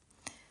Hamburg.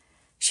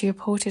 She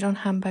reported on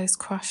Hamburg's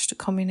crushed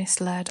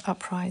communist-led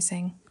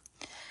uprising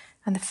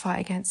and the fight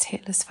against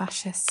Hitler's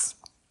fascists.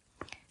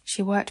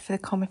 She worked for the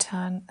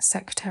Comintern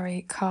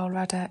secretary Karl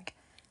Radek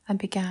and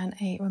began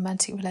a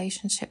romantic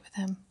relationship with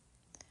him.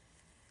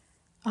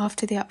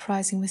 After the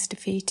uprising was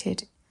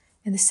defeated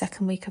in the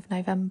 2nd week of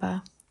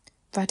November,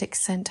 Radek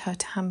sent her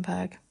to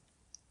Hamburg.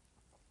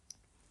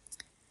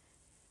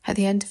 At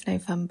the end of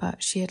November,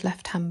 she had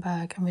left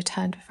Hamburg and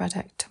returned with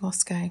Radek to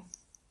Moscow.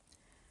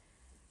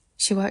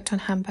 She worked on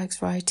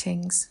Hamburg's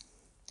writings,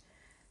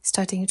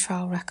 studying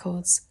trial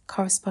records,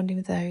 corresponding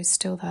with those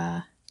still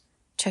there,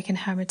 checking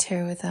her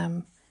material with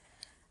them,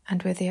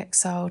 and with the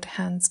exiled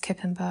Hans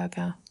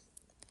Kippenberger.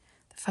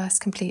 The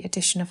first complete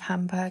edition of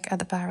Hamburg at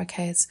the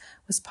Barricades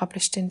was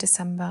published in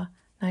December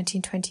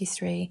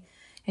 1923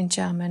 in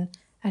German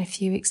and a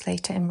few weeks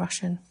later in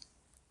Russian.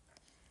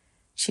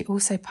 She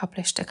also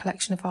published a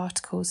collection of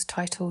articles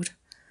titled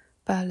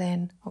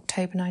Berlin,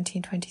 October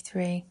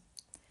 1923.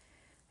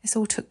 This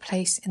all took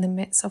place in the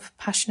midst of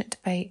a passionate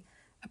debate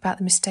about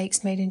the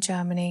mistakes made in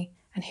Germany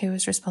and who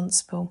was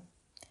responsible.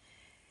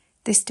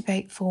 This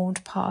debate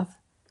formed part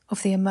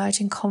of the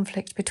emerging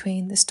conflict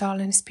between the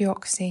Stalinist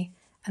bureaucracy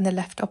and the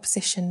left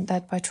opposition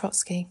led by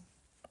Trotsky.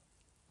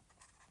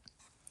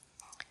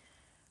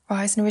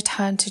 Reisner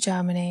returned to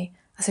Germany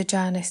as a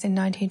journalist in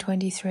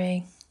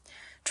 1923,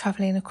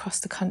 travelling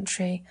across the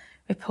country,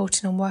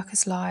 reporting on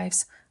workers'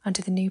 lives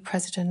under the new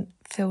president,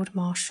 Field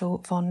Marshal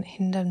von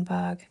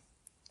Hindenburg.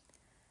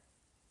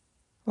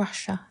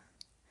 Russia.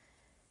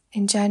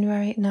 In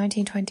January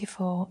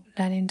 1924,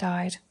 Lenin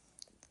died.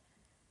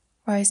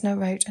 Reisner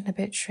wrote an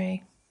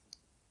obituary.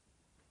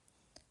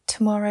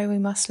 Tomorrow we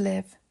must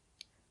live.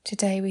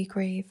 Today we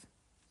grieve.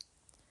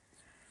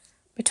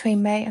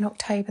 Between May and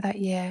October that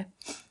year,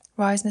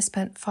 Reisner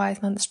spent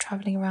 5 months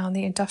travelling around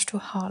the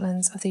industrial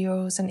heartlands of the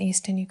Urals and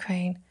eastern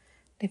Ukraine,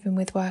 living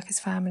with workers'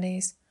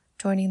 families,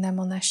 joining them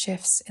on their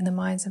shifts in the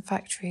mines and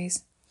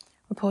factories,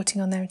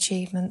 reporting on their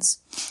achievements,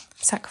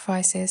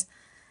 sacrifices,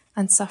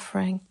 and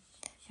suffering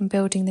in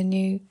building the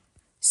new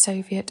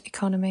Soviet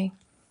economy.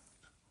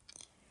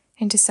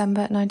 In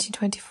December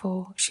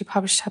 1924, she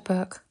published her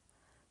book,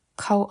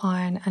 Coal,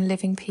 Iron and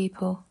Living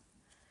People,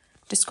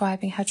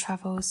 describing her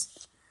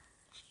travels.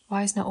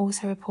 Reisner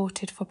also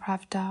reported for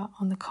Pravda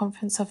on the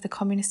conference of the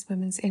Communist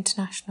Women's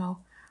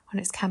International on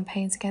its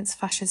campaigns against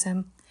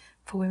fascism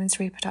for women's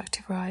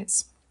reproductive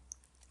rights.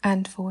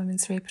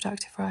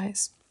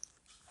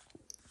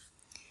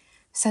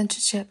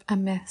 Censorship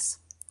and myths.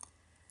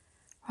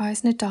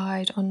 Reisner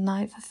died on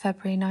 9th of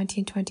February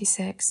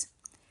 1926,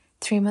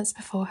 3 months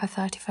before her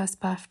 31st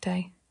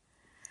birthday.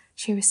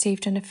 She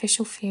received an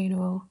official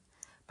funeral.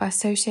 By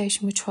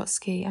association with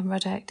Trotsky and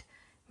Radek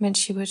meant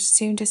she would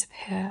soon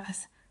disappear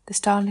as the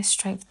Stalinists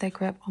strengthened their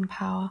grip on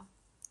power.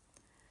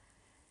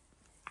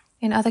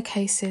 In other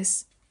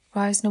cases,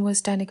 Reisner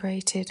was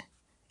denigrated.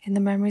 In the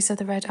memories of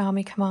the Red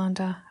Army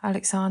commander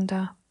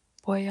Alexander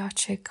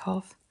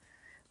Boyarchikov,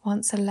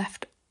 once a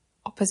left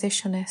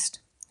oppositionist,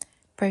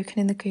 broken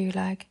in the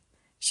Gulag,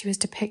 she was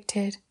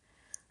depicted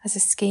as a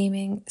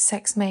scheming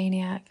sex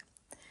maniac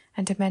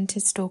and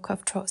demented stalker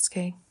of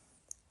Trotsky.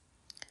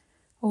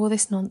 All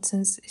this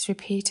nonsense is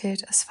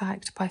repeated as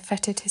fact by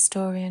fettered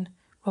historian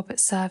Robert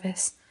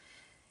Service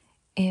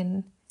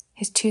in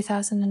his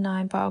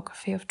 2009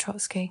 biography of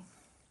Trotsky.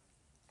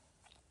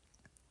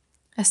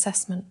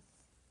 Assessment.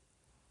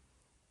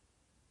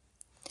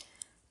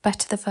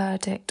 Better the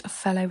verdict of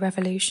fellow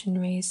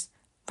revolutionaries,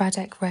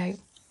 Radek wrote.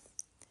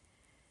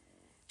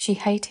 She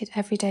hated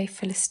everyday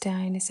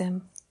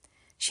Philistinism.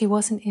 She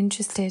wasn't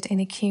interested in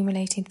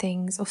accumulating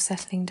things or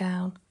settling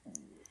down.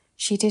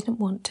 She didn't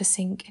want to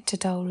sink into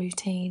dull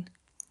routine.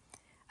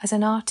 As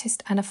an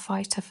artist and a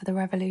fighter for the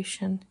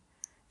revolution,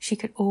 she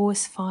could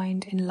always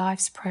find in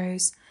life's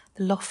prose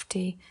the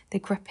lofty, the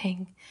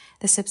gripping,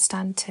 the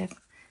substantive,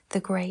 the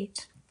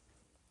great.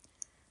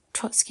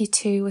 Trotsky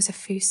too was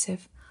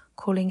effusive,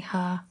 calling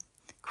her,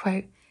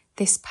 quote,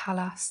 this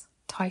Pallas,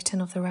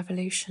 Titan of the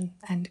Revolution,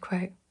 end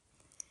quote.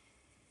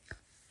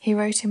 He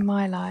wrote in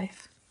My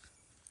Life,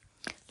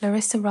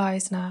 Larissa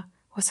Reisner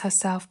was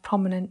herself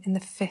prominent in the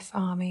Fifth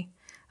Army,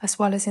 as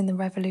well as in the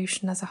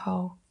revolution as a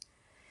whole.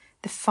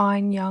 The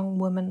fine young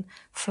woman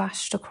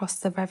flashed across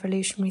the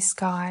revolutionary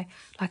sky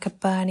like a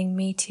burning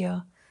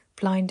meteor,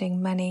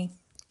 blinding many.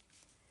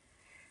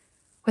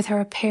 With her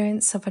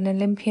appearance of an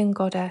Olympian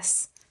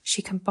goddess,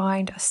 she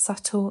combined a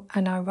subtle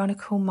and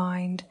ironical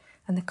mind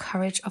and the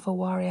courage of a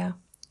warrior.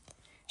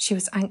 She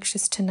was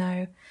anxious to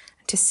know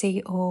and to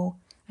see all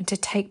and to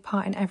take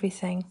part in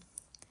everything.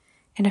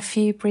 In a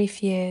few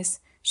brief years,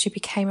 she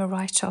became a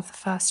writer of the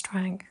first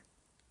rank.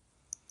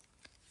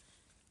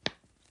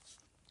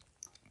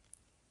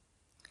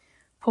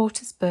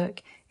 Porter's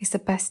book is the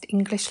best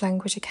English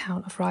language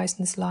account of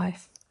Reisner's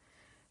life,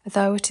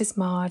 though it is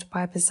marred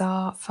by a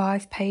bizarre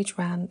 5-page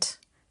rant,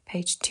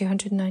 page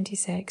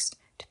 296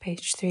 to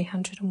page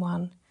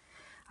 301,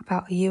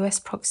 about a US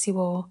proxy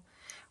war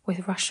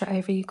with Russia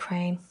over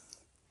Ukraine.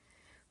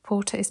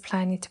 Porter is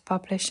planning to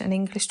publish an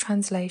English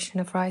translation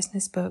of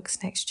Reisner's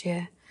books next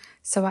year,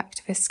 so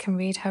activists can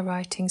read her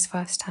writings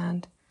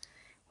firsthand.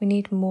 We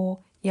need more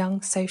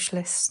young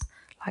socialists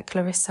like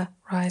Larissa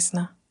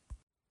Reisner.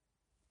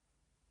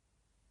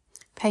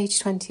 Page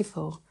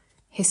 24.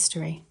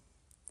 History.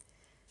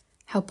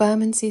 How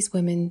Bermondsey's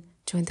women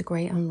joined the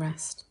Great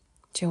Unrest.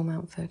 Jill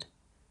Mountford.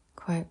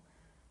 Quote,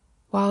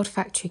 wild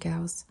factory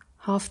girls,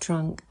 half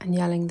drunk and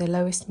yelling the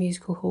lowest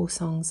musical hall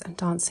songs and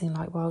dancing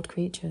like wild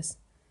creatures.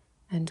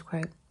 End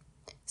quote.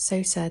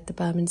 So said the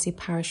Bermondsey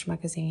Parish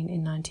magazine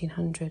in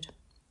 1900.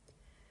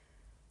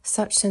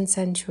 Such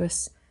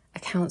sensuous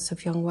accounts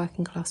of young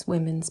working-class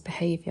women's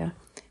behaviour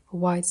were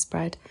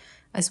widespread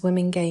as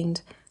women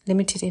gained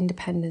limited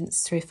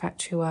independence through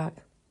factory work.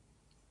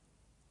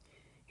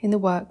 In the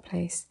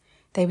workplace,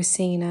 they were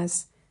seen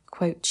as,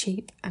 quote,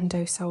 cheap and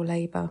docile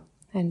labour,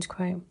 end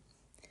quote.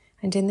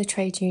 And in the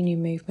trade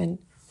union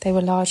movement, they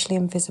were largely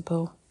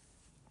invisible.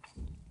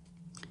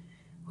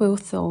 Will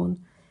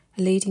Thorne,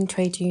 a leading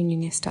trade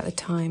unionist at the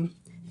time,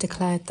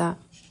 declared that,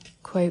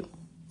 quote,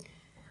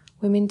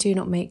 women do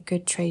not make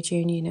good trade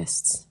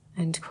unionists,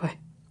 end quote.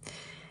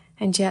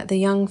 And yet the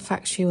young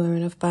factory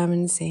women of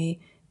Bermondsey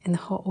in the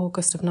hot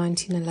August of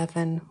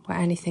 1911 were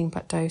anything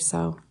but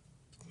docile.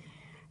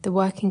 The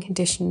working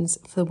conditions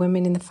for the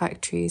women in the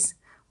factories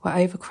were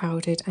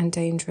overcrowded and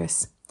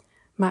dangerous,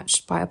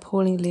 matched by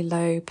appallingly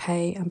low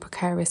pay and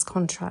precarious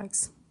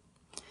contracts.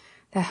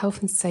 Their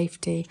health and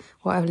safety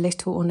were of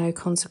little or no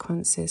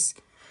consequences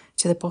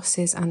to the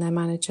bosses and their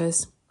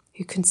managers,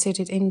 who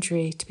considered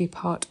injury to be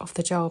part of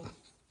the job.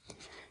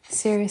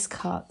 Serious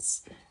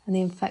cuts and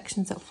the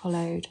infections that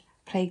followed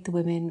plagued the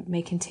women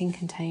making tin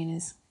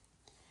containers.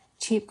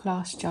 Cheap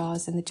glass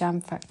jars in the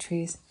jam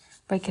factories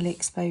regularly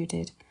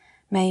exploded,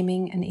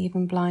 maiming and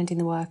even blinding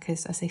the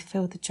workers as they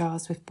filled the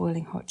jars with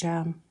boiling hot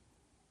jam.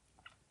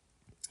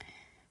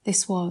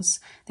 This was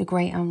the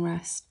Great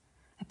Unrest,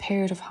 a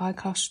period of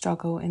high-class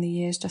struggle in the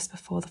years just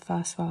before the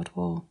First World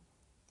War.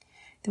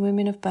 The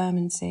women of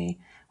Bermondsey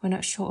were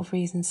not short of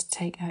reasons to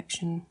take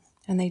action,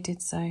 and they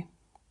did so.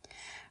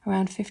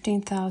 Around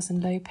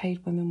 15,000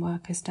 low-paid women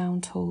workers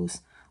downed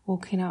tools,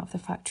 walking out of the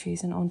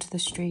factories and onto the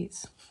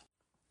streets.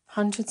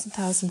 Hundreds of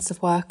thousands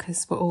of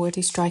workers were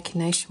already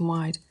striking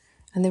nationwide,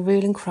 and the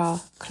ruling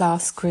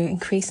class grew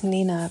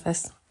increasingly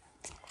nervous.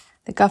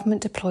 The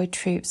government deployed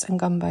troops and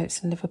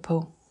gunboats in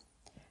Liverpool.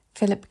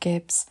 Philip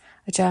Gibbs,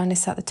 a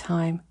journalist at the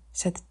time,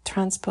 said the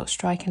transport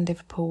strike in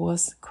Liverpool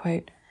was,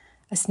 quote,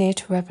 as near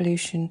to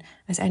revolution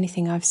as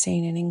anything I've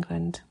seen in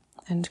England,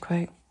 end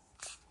quote.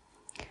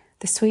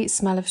 The sweet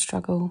smell of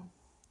struggle.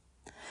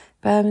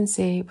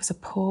 Bermondsey was a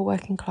poor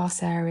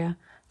working-class area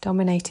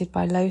dominated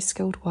by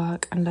low-skilled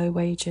work and low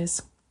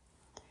wages.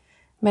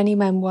 Many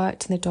men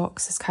worked in the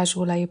docks as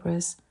casual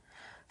labourers,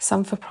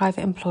 some for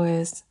private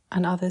employers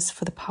and others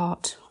for the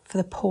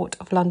Port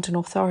of London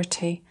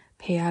Authority,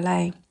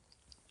 PLA.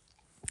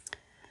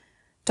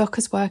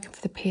 Dockers working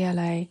for the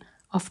PLA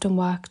often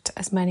worked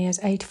as many as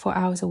 84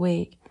 hours a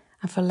week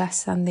and for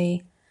less than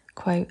the,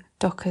 quote,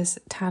 dockers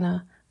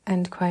tanner,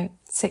 end quote,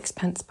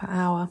 6p per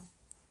hour.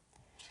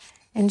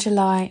 In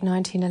July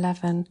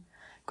 1911,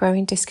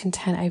 growing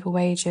discontent over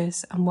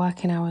wages and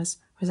working hours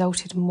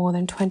resulted in more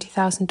than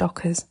 20,000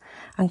 dockers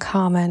and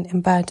carmen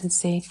in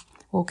Bermondsey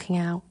walking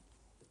out.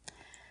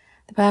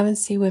 The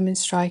Bermondsey women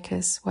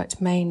strikers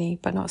worked mainly,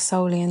 but not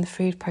solely, in the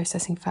food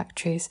processing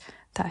factories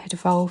that had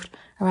evolved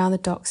around the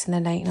docks in the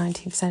late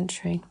 19th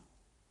century.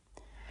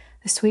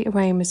 The sweet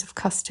aromas of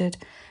custard,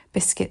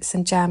 biscuits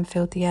and jam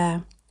filled the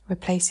air,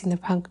 replacing the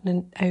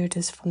pungent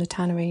odours from the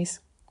tanneries.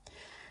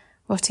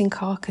 Rotting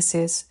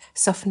carcasses,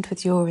 softened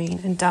with urine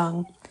and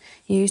dung,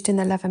 used in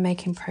the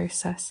leather-making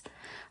process,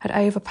 had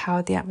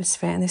overpowered the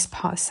atmosphere in this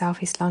part of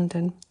south-east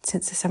London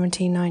since the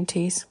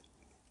 1790s.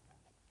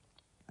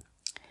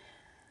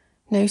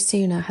 No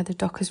sooner had the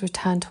dockers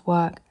returned to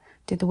work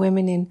did the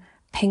women in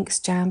Pink's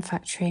jam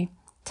factory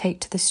take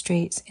to the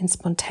streets in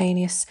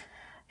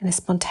a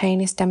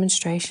spontaneous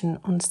demonstration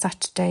on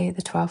Saturday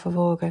the 12th of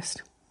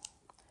August.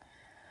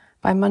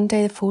 By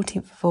Monday the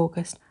 14th of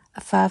August,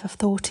 a further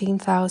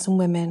 14,000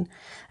 women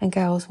and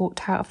girls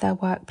walked out of their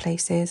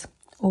workplaces,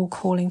 all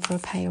calling for a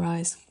pay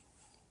rise.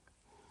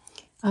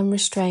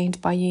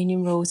 Unrestrained by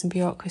union rules and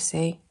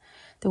bureaucracy,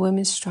 the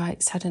women's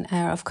strikes had an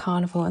air of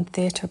carnival and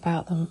theatre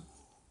about them.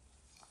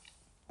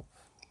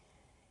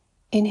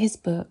 In his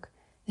book,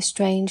 The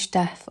Strange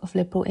Death of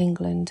Liberal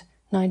England,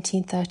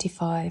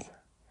 1935,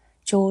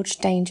 George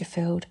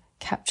Dangerfield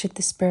captured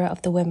the spirit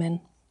of the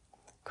women.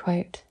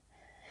 Quote,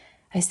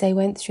 as they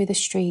went through the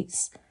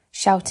streets,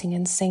 shouting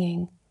and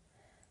singing,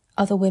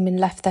 other women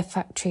left their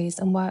factories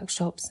and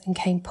workshops and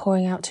came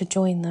pouring out to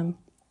join them.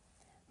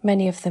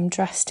 Many of them,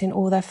 dressed in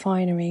all their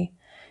finery,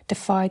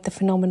 defied the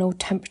phenomenal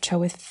temperature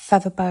with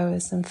feather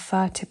boas and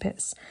fur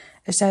tippets,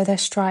 as though their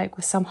strike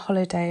was some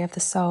holiday of the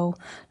soul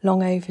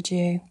long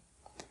overdue.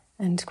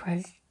 End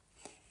quote.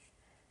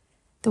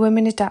 The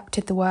women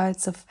adapted the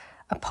words of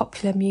a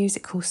popular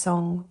musical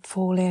song,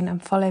 Fall In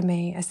and Follow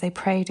Me, as they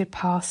paraded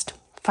past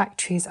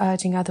factories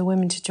urging other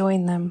women to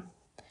join them.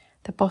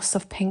 The boss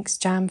of Pink's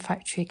jam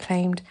factory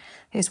claimed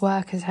his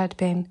workers had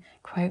been,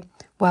 quote,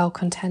 well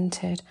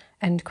contented,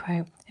 end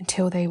quote,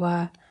 until they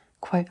were,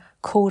 quote,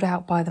 called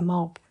out by the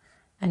mob,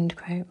 end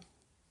quote.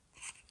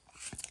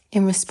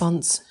 In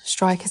response,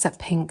 strikers at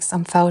Pink's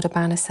unfurled a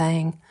banner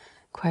saying,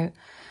 quote,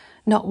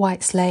 not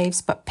white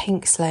slaves, but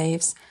pink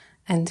slaves,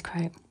 end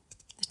quote.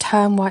 The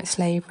term white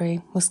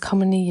slavery was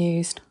commonly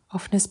used,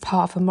 often as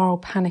part of a moral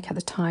panic at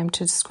the time,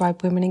 to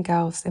describe women and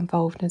girls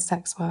involved in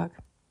sex work.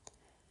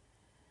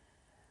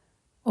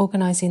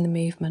 Organising the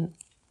movement.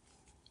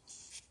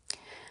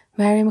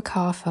 Mary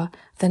MacArthur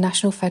of the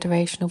National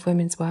Federation of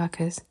Women's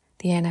Workers,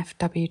 the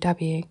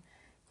NFWW,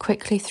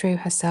 quickly threw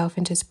herself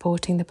into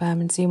supporting the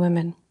Bermondsey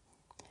women.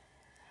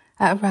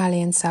 At a rally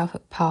in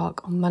Southwark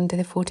Park on Monday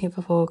the 14th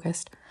of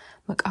August,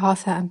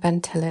 MacArthur and Ben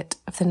Tillett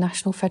of the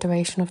National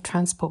Federation of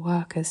Transport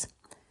Workers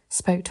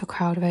spoke to a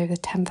crowd of over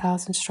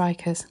 10,000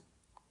 strikers.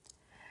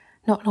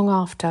 Not long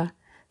after,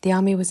 the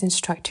army was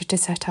instructed to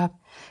set up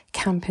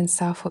camp in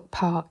Southwark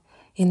Park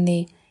in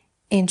the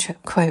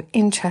quote,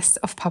 interests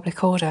of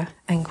public order,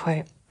 end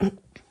quote.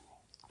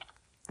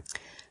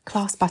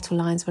 Class battle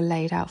lines were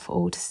laid out for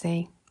all to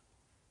see.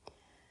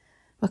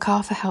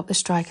 MacArthur helped the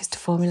strikers to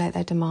formulate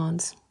their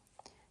demands.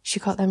 She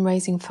got them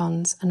raising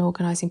funds and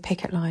organising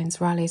picket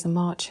lines, rallies and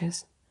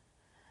marches.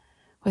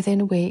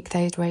 Within a week,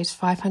 they had raised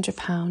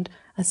 £500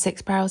 and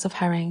 6 barrels of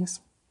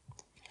herrings.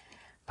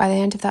 By the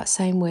end of that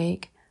same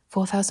week,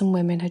 4,000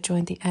 women had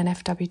joined the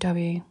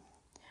NFWW.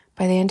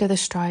 By the end of the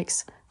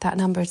strikes, that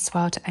number had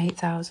swelled to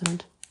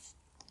 8,000.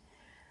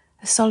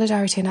 The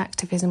solidarity and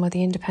activism of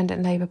the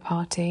Independent Labour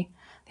Party,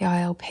 the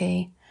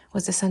ILP,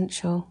 was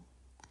essential.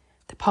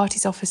 The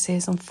party's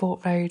offices on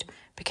Fort Road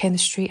became the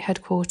strike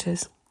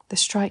headquarters,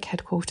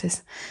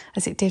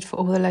 as it did for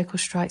all the local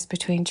strikes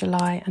between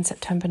July and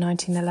September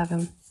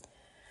 1911.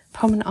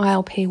 Prominent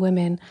ILP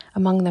women,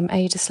 among them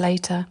Ada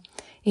Slater,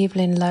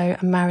 Evelyn Lowe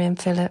and Marion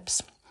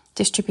Phillips,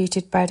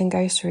 distributed bread and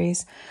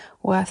groceries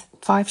worth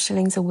 5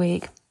 shillings a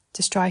week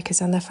to strikers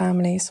and their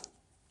families.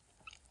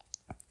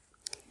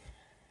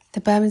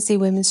 The Bermondsey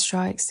women's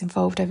strikes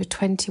involved over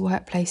 20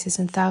 workplaces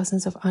and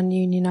thousands of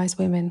ununionised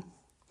women.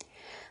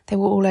 They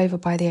were all over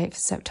by the 8th of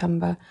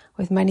September,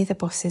 with many of the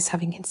bosses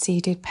having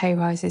conceded pay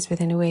rises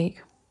within a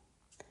week.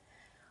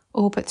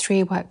 All but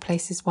 3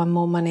 workplaces won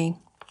more money.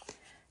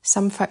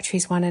 Some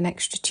factories won an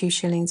extra 2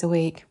 shillings a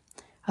week,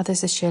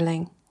 others a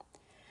shilling.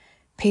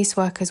 Piece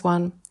workers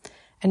won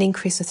an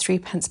increase of 3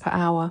 pence per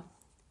hour.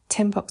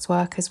 Tin box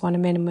workers won a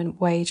minimum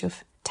wage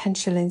of 10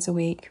 shillings a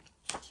week.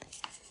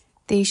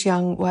 These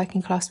young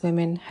working class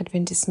women had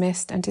been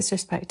dismissed and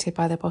disrespected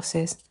by their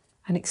bosses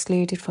and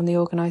excluded from the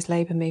organised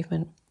labour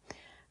movement.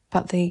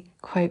 But the,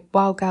 quote,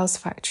 Wild Girls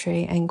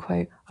Factory, end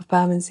quote, of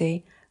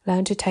Bermondsey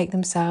learned to take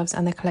themselves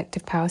and their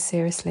collective power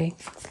seriously.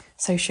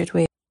 So should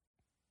we.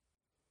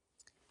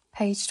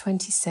 Page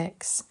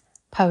 26.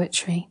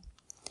 Poetry.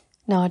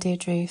 Nadia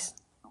Drews.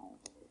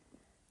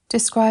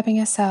 Describing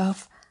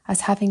herself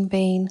as having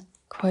been,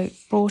 quote,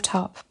 brought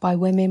up by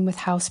women with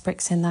house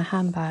bricks in their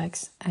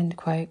handbags, end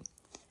quote.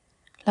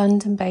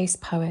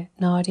 London-based poet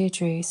Nadia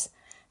Drews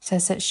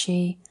says that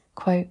she,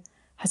 quote,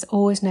 has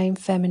always known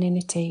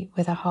femininity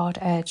with a hard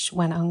edge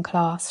when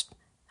unclasped,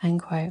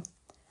 end quote.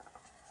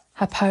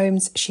 Her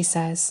poems, she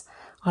says,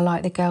 are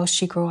like the girls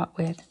she grew up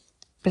with,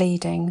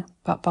 bleeding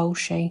but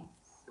bolshy.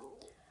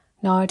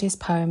 Nadia's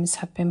poems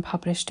have been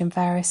published in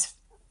various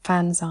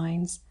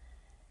fanzines.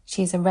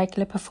 She is a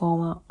regular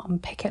performer on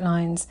picket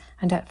lines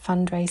and at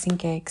fundraising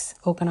gigs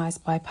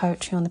organised by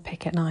Poetry on the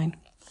Picket Line.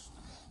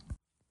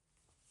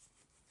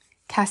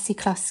 Cassie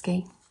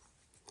Klusky.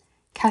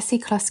 Cassie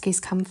Klusky's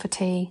come for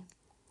tea.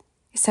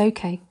 It's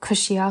okay, 'cause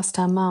she asked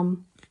her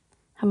mum.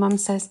 Her mum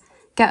says,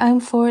 get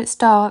home 'fore it's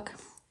dark.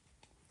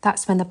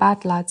 That's when the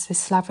bad lads with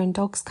slavering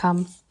dogs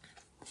come.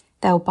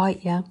 They'll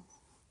bite you.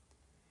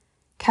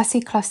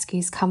 Cassie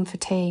Klusky's come for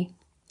tea.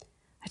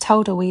 I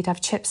told her we'd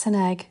have chips and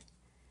egg.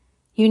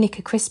 You nick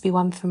a crispy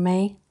one from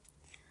me.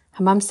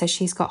 Her mum says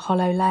she's got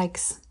hollow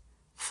legs,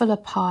 full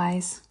of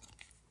pies.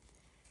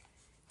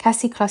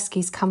 Cassie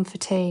Kluski's come for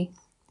tea.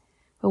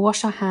 We'll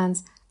wash our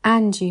hands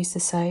and use the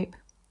soap.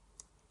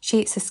 She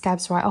eats the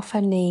scabs right off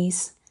her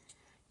knees.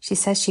 She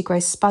says she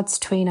grows spuds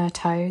between her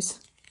toes,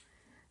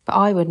 but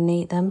I wouldn't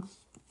eat them.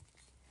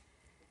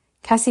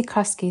 Cassie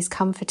Kluski's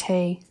come for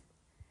tea.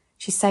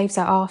 She saves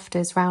her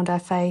afters round her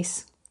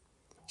face.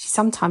 She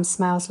sometimes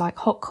smells like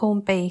hot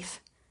corned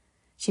beef.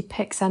 She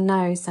picks her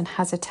nose and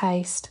has a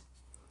taste,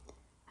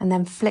 and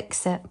then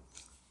flicks it.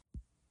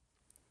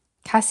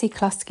 Cassie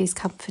Kluski's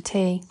come for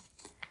tea.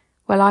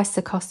 Well,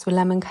 isocost with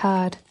lemon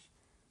curd.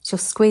 She'll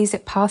squeeze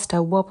it past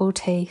her wobble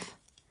teeth.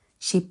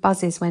 She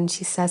buzzes when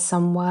she says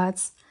some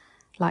words,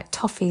 like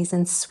toffees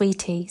and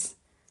sweeties,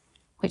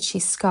 which she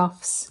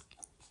scoffs.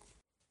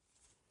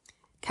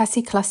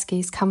 Cassie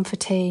Kluski's come for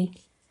tea.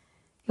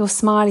 Your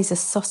smile is a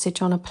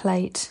sausage on a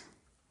plate.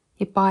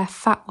 You buy a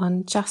fat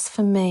one just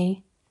for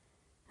me,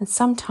 and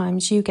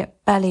sometimes you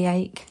get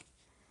bellyache,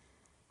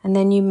 and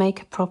then you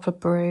make a proper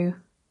brew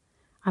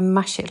and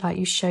mash it like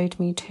you showed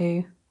me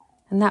to,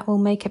 and that will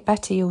make it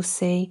better, you'll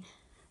see.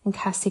 And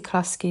Cassie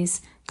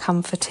Kluski's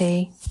come for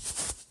tea.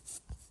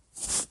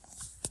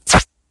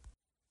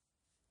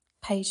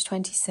 Page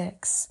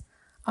 26.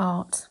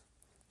 Art.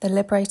 The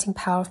Liberating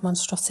Power of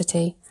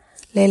Monstrosity.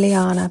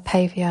 Liliana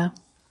Pavia.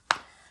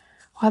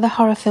 While the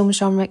horror film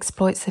genre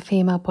exploits the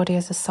female body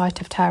as a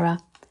site of terror,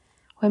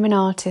 women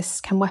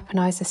artists can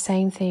weaponise the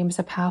same theme as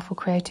a powerful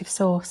creative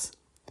source.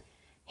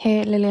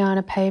 Here,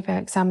 Liliana Pavia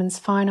examines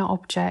finer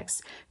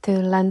objects through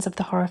the lens of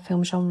the horror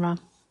film genre.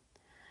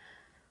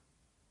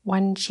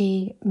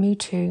 Wanji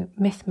Mutu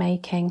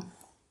myth-making.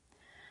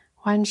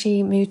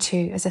 Wanji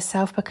Mutu is a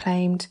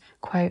self-proclaimed,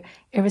 quote,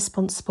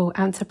 irresponsible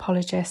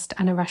anthropologist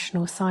and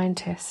irrational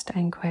scientist,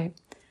 end quote,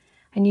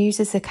 and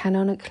uses the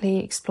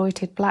canonically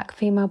exploited black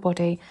female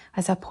body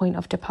as her point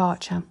of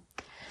departure.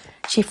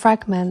 She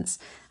fragments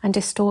and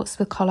distorts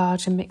with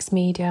collage and mixed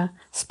media,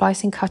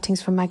 splicing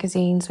cuttings from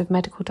magazines with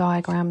medical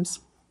diagrams.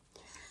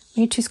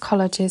 Mutu's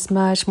collages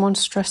merge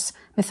monstrous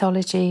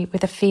mythology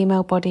with a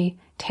female body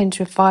tinged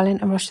with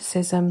violent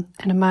eroticism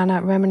in a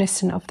manner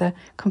reminiscent of the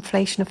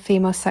conflation of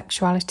female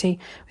sexuality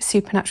with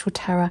supernatural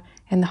terror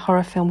in the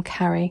horror film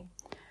Carrie,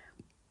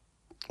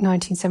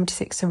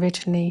 1976,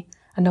 originally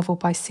a novel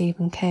by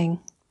Stephen King.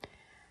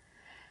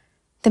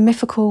 The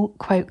mythical,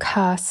 quote,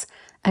 curse,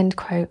 end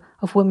quote,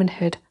 of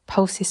womanhood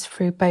pulses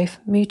through both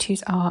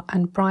Mutu's art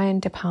and Brian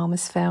De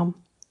Palma's film.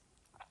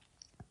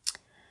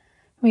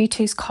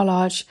 Mutu's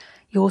collage,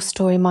 Your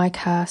Story, My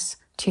Curse,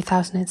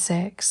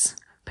 2006,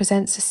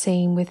 presents a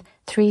scene with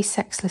three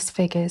sexless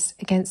figures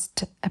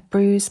against a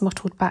bruised,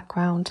 mottled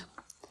background.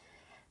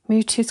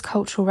 Mutu's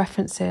cultural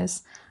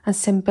references and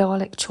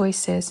symbolic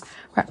choices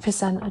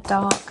represent a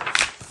dark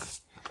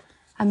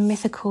and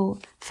mythical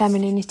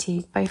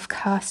femininity, both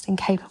cursed and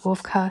capable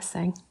of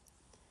cursing.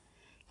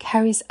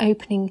 Carrie's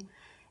opening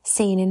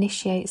scene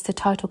initiates the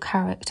title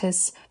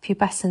character's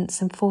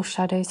pubescence and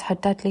foreshadows her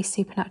deadly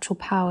supernatural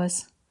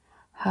powers.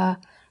 Her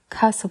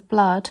curse of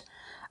blood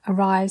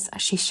arrives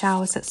as she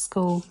showers at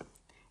school.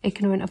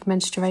 Ignorant of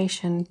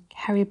menstruation,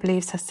 Carrie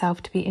believes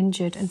herself to be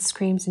injured and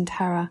screams in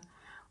terror,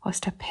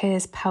 whilst her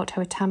peers pelt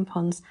her with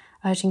tampons,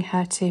 urging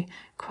her to,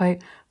 quote,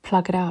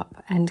 plug it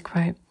up, end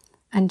quote,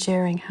 and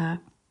jeering her.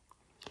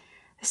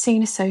 The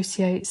scene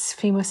associates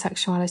female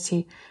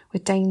sexuality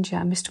with danger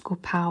and mystical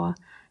power,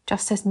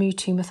 just as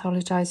Mutu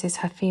mythologizes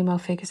her female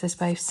figures as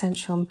both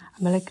sensual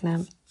and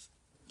malignant.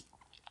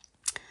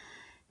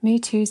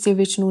 Mutu's The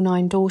Original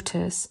Nine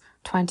Daughters,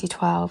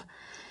 2012,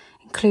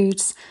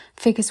 includes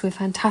figures with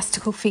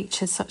fantastical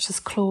features such as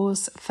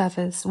claws,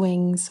 feathers,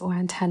 wings or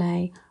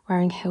antennae,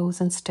 wearing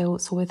heels and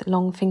stilts or with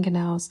long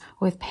fingernails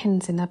or with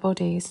pins in their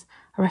bodies,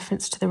 a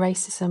reference to the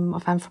racism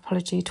of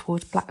anthropology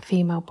towards black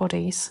female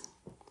bodies.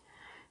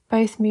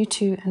 Both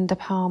Mutu and De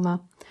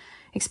Palma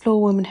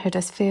explore womanhood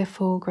as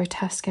fearful,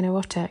 grotesque and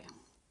erotic.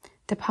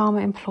 De Palma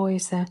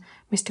employs the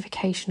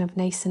mystification of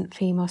nascent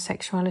female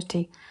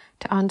sexuality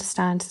to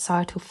understand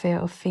societal fear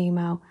of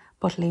female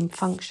bodily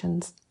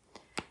functions.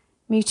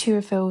 Mutu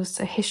reveals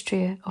a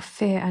history of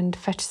fear and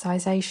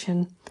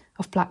fetishization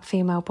of black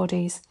female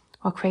bodies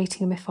while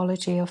creating a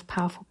mythology of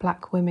powerful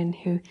black women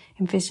who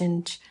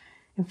envision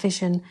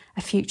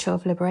a future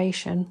of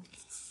liberation.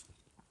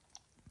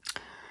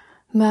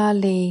 Mer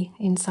Lee,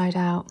 Inside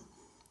Out.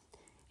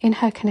 In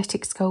her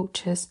kinetic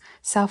sculptures,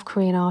 South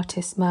Korean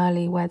artist Mer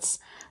Lee weds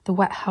the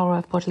wet horror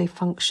of bodily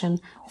function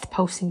with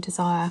pulsing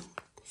desire.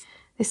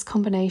 This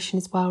combination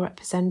is well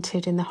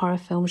represented in the horror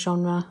film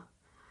genre.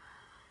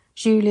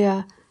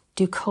 Julia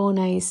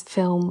Ducournau's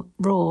film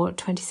Raw,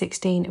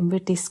 2016, and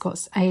Ridley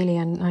Scott's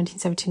Alien,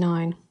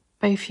 1979,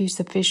 both use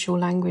the visual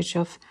language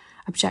of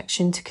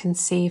objection to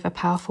conceive a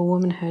powerful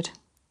womanhood.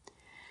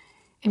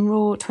 In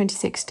Raw,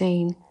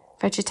 2016,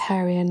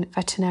 vegetarian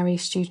veterinary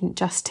student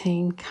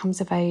Justine comes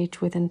of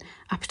age with an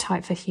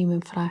appetite for human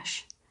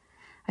flesh.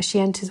 As she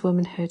enters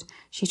womanhood,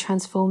 she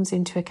transforms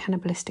into a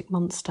cannibalistic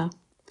monster.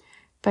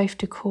 Both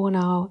de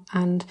Cornell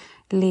and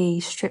Lee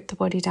strip the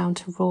body down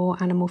to raw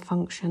animal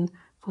function,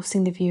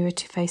 forcing the viewer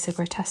to face a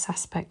grotesque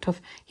aspect of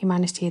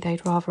humanity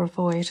they'd rather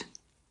avoid.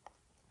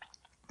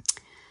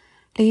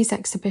 Lee's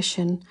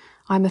exhibition,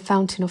 I'm a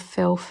Fountain of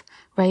Filth,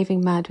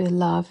 Raving Mad with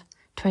Love,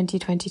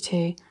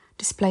 2022,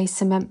 displays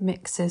cement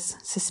mixers,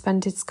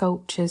 suspended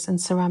sculptures and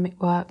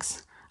ceramic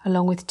works,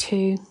 along with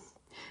two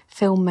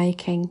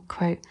filmmaking,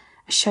 quote,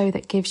 a show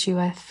that gives you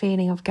a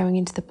feeling of going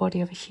into the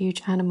body of a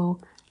huge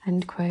animal,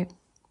 end quote.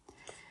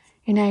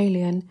 In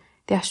Alien,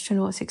 the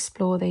astronauts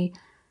explore the,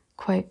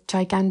 quote,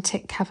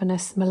 gigantic,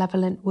 cavernous,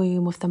 malevolent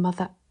womb of the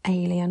mother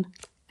alien,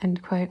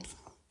 end quote.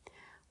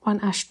 One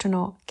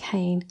astronaut,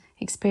 Kane,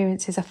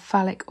 experiences a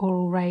phallic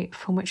oral rape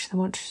from which the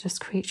monstrous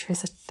creature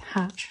is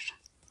hatched.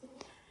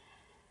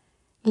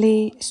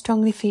 Lee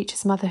strongly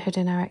features motherhood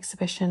in her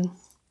exhibition.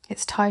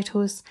 Its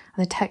titles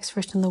and the text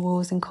written on the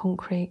walls in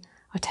concrete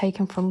are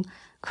taken from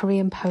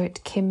Korean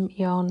poet Kim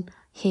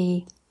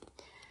Yeon-hee,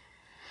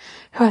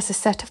 who has a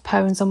set of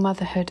poems on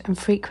motherhood and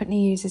frequently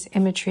uses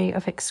imagery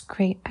of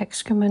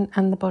excrement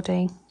and the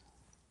body.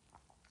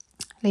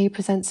 Lee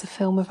presents a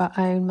film of her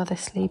own mother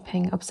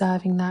sleeping,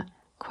 observing that,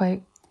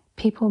 quote,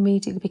 people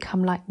immediately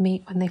become like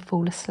meat when they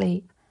fall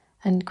asleep,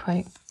 end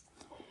quote.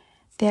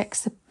 The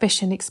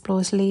exhibition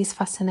explores Lee's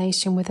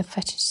fascination with the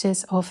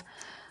fetishes of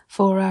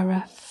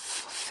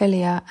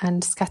vorophilia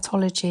and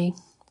scatology,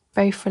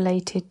 both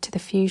related to the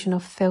fusion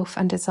of filth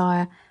and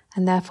desire,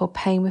 and therefore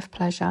pain with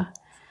pleasure,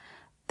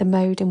 the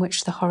mode in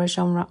which the horror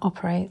genre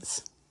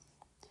operates.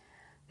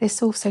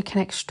 This also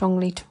connects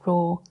strongly to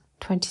Raw,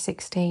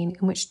 2016,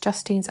 in which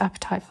Justine's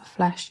appetite for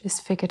flesh is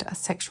figured as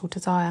sexual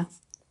desire.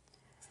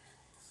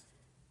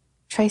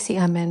 Tracy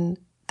Emin,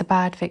 the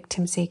bad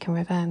victim seeking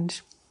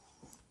revenge.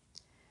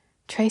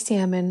 Tracy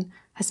Emin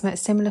has met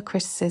similar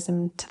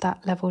criticism to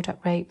that levelled at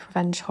rape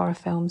revenge horror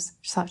films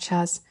such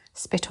as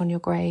Spit on Your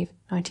Grave,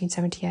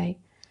 1978,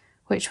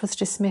 which was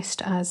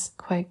dismissed as,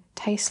 quote,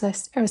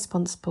 tasteless,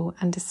 irresponsible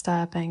and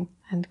disturbing,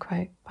 end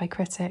quote, by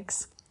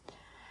critics.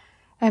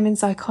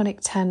 Emin's iconic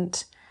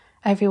tent,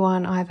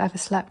 Everyone I've Ever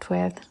Slept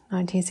With,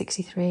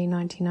 1963 to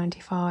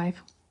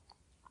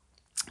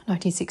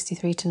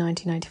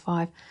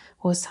 1995,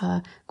 was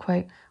her,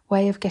 quote,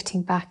 way of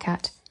getting back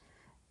at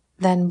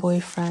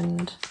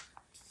then-boyfriend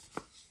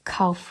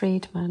Carl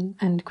Friedman,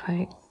 end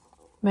quote.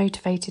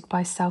 Motivated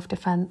by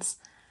self-defence,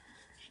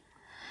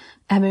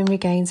 Emin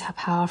regains her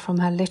power from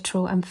her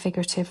literal and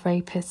figurative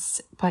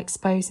rapists by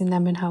exposing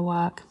them in her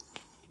work.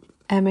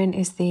 Emin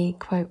is the,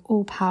 quote,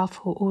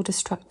 all-powerful,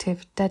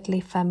 all-destructive,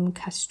 deadly femme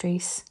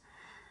castrice,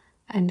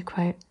 end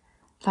quote,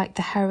 like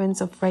the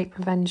heroines of rape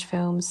revenge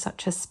films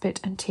such as Spit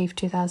and Teeth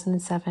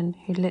 2007,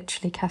 who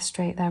literally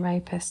castrate their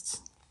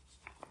rapists.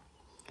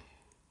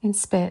 In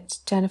Spit,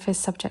 Jennifer is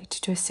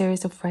subjected to a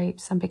series of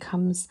rapes and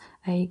becomes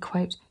a,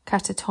 quote,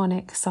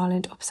 catatonic,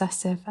 silent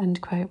obsessive,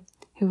 end quote,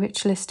 who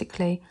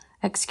ritualistically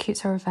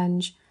executes her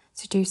revenge,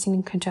 seducing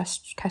and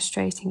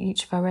castrating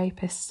each of her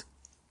rapists.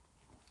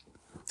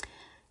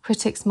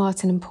 Critics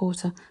Martin and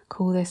Porter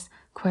call this,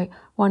 quote,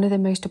 one of the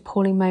most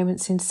appalling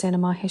moments in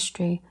cinema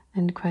history,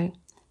 end quote,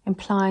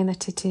 implying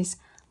that it is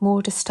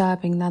more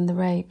disturbing than the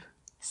rape.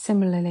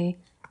 Similarly,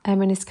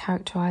 Emin is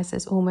characterised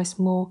as almost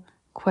more,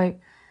 quote,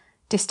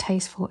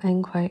 distasteful,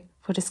 end quote,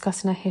 for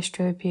discussing her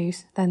history of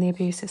abuse than the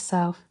abuse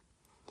itself.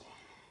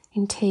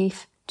 In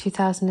Teeth,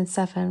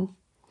 2007,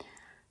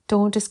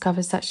 Dawn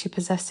discovers that she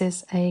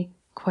possesses a,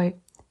 quote,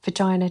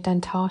 vagina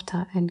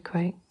dentata, end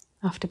quote,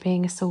 after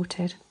being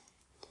assaulted.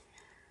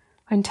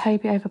 When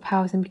Toby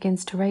overpowers and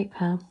begins to rape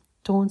her,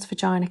 Dawn's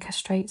vagina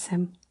castrates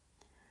him.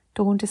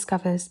 Dawn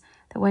discovers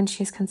that when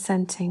she is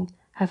consenting,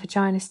 her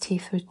vagina's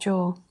teeth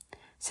withdraw,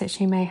 so that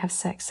she may have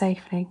sex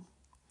safely.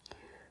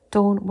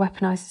 Dawn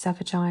weaponises her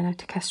vagina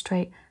to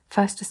castrate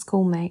first a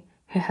schoolmate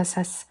who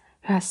has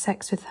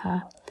sex with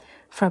her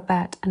for a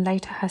bet, and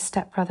later her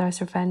stepbrother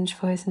as revenge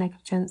for his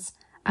negligence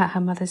at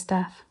her mother's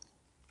death.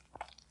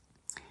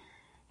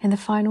 In the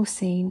final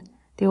scene,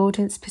 the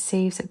audience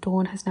perceives that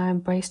Dawn has now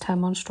embraced her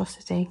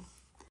monstrosity.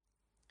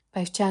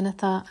 Both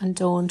Jennifer and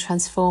Dawn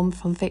transform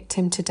from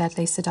victim to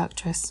deadly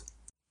seductress.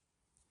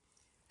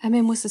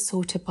 Emin was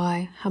assaulted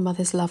by her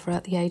mother's lover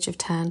at the age of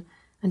 10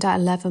 and at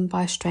 11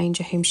 by a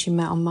stranger whom she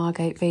met on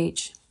Margate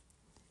Beach.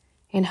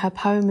 In her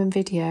poem and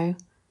video,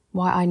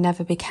 Why I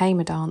Never Became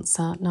a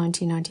Dancer,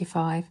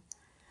 1995,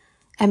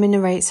 Emin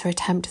narrates her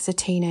attempt as a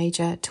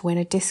teenager to win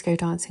a disco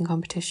dancing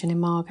competition in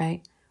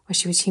Margate, where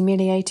she was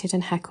humiliated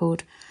and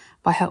heckled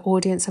by her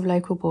audience of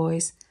local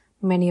boys,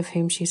 many of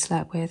whom she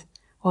slept with,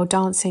 while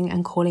dancing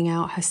and calling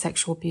out her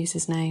sexual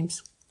abusers'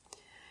 names.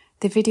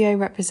 The video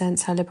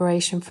represents her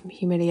liberation from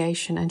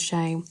humiliation and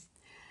shame.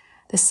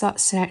 The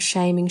such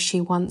shaming she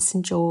once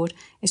endured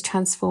is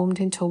transformed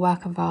into a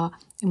work of art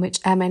in which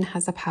Emin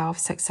has the power of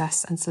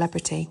success and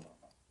celebrity.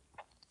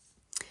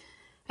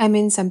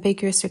 Emin's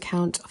ambiguous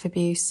account of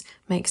abuse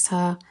makes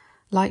her,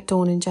 like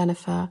Dawn and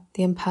Jennifer,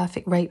 the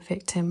imperfect rape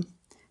victim,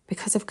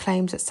 because of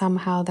claims that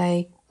somehow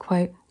they,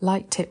 quote,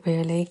 liked it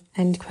really,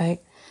 end quote.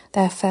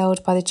 They are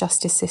failed by the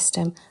justice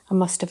system and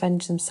must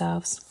avenge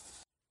themselves.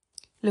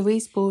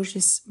 Louise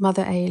Bourges'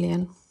 Mother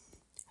Alien.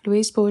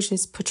 Louise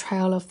Bourges'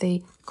 portrayal of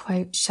the,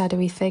 quote,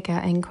 shadowy figure,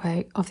 end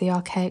quote, of the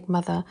archaic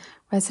mother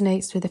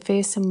resonates with the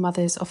fearsome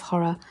mothers of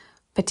horror,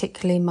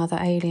 particularly Mother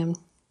Alien.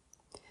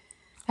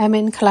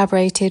 Emin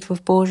collaborated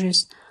with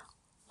Bourges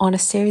on a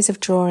series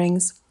of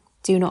drawings,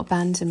 Do Not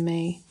Abandon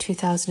Me,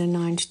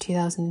 2009 to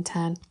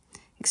 2010,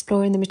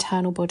 exploring the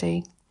maternal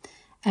body.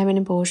 Emin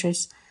and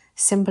Bourges'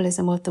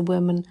 symbolism of the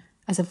woman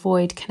as a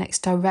void connects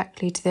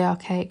directly to the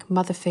archaic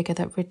mother figure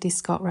that Ridley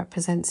Scott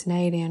represents in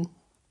Alien.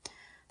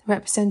 The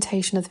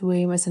representation of the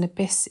womb as an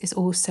abyss is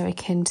also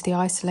akin to the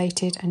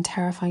isolated and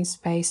terrifying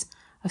space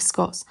of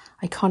Scott's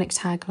iconic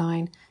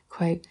tagline,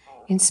 quote,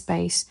 in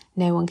space,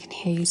 no one can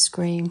hear you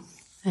scream,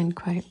 end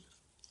quote.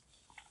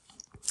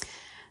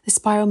 The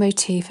spiral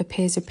motif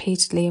appears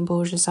repeatedly in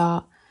Bourges'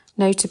 art,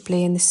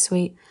 notably in the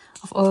suite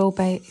of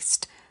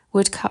oil-based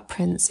woodcut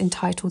prints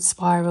entitled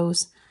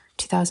Spirals,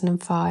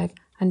 2005,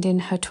 and in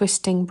her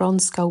twisting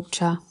bronze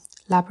sculpture,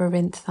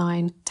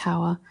 Labyrinthine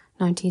Tower,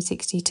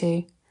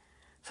 1962.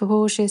 For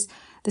Bourges,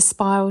 the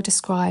spiral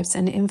describes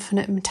an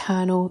infinite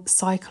maternal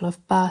cycle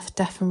of birth,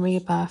 death and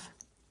rebirth.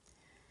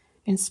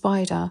 In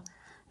Spider,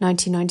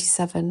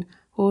 1997,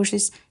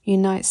 Bourges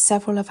unites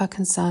several of her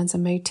concerns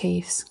and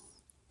motifs.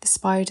 The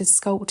spider's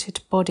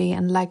sculpted body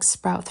and legs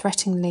sprout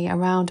threateningly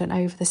around and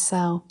over the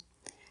cell.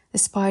 The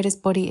spider's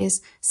body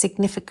is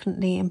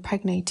significantly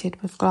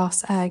impregnated with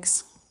glass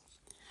eggs.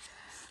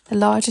 The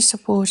largest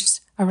of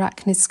Bourges'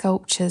 arachnid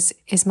sculptures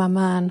is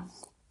Maman,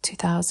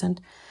 2000,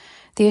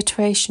 the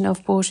iteration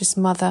of Bourges'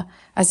 mother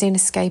as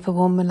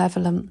inescapable and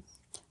malevolent.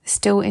 The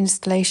still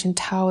installation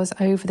towers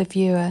over the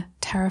viewer,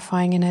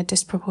 terrifying in her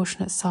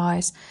disproportionate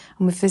size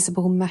and with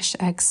visible mesh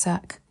egg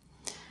sac.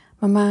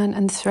 Maman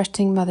and the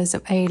threatening mothers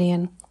of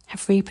Alien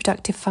have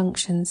reproductive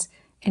functions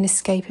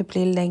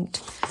inescapably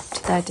linked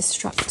to their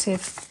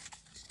destructive,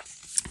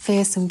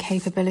 fearsome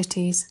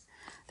capabilities.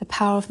 The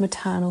power of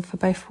maternal for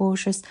both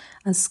Bourges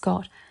and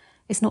Scott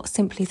is not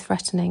simply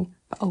threatening,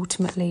 but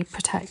ultimately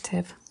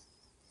protective.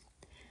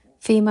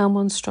 Female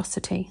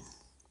monstrosity.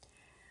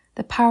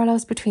 The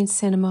parallels between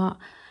cinema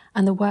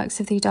and the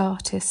works of these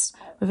artists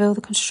reveal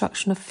the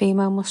construction of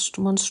female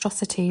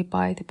monstrosity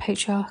by the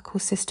patriarchal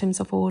systems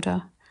of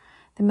order,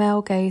 the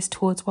male gaze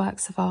towards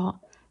works of art,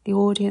 the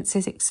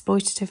audience's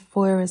exploitative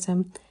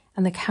voyeurism,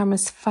 and the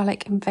camera's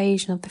phallic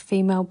invasion of the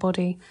female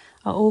body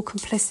are all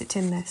complicit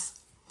in this.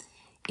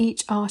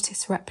 Each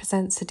artist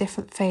represents a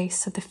different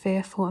face of the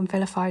fearful and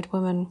vilified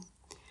woman,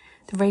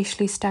 the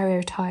racially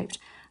stereotyped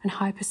and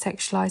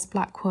hypersexualized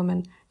black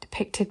woman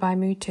depicted by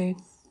Mutu,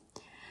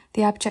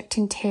 the abject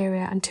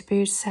interior and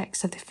tabooed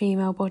sex of the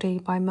female body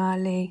by Mer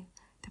Lee,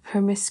 the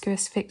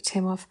promiscuous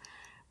victim of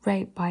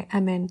rape by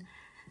Emin,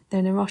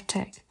 the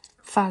neurotic,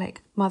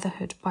 phallic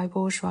motherhood by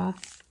Bourgeois.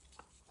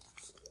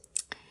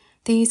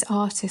 These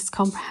artists'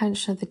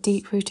 comprehension of the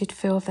deep-rooted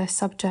feel of their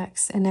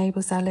subjects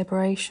enables their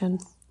liberation.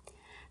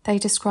 They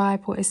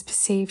describe what is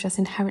perceived as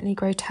inherently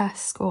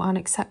grotesque or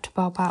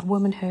unacceptable about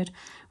womanhood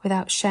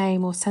without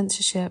shame or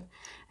censorship,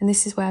 and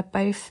this is where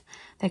both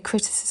their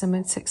criticism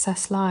and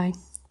success lie.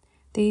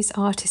 These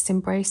artists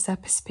embrace their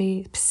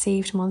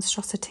perceived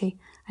monstrosity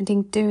and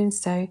in doing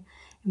so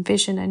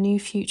envision a new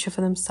future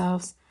for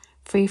themselves,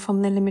 free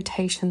from the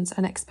limitations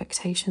and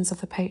expectations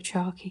of the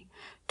patriarchy,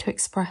 to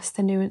express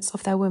the nuance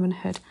of their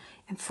womanhood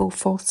in full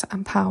force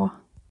and power.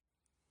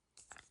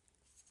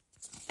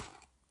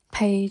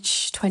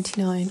 Page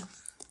 29.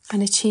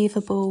 An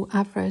achievable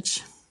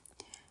average.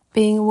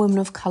 Being a woman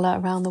of colour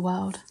around the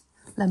world.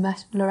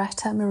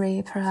 Loretta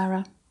Maria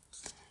Pereira.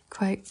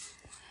 Quote,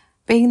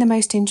 being the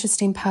most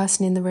interesting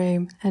person in the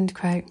room, end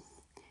quote.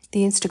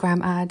 The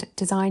Instagram ad,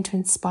 designed to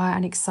inspire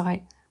and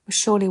excite, was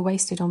surely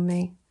wasted on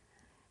me.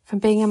 From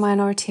being a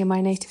minority in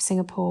my native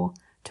Singapore,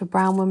 to a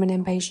brown woman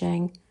in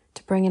Beijing,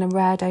 to bringing a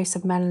rare dose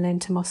of melanin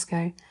to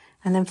Moscow,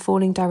 and then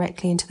falling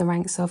directly into the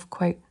ranks of,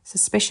 quote,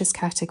 suspicious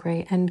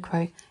category, end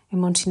quote, in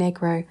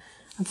Montenegro,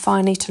 and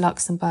finally to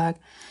Luxembourg,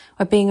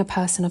 where being a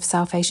person of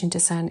South Asian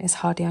descent is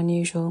hardly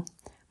unusual.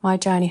 My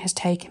journey has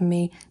taken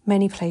me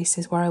many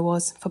places where I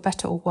was, for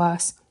better or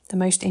worse, the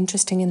most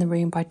interesting in the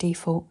room by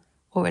default,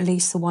 or at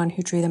least the one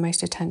who drew the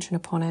most attention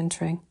upon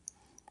entering.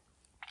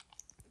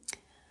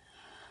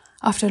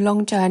 After a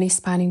long journey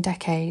spanning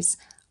decades,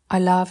 I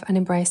love and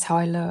embrace how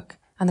I look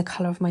and the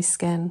colour of my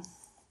skin.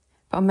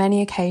 But on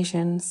many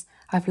occasions,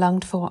 I've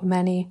longed for what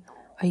many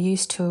are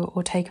used to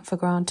or taken for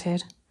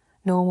granted,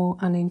 normal,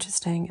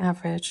 uninteresting,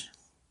 average.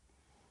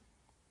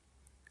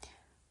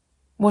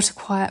 What a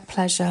quiet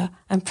pleasure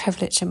and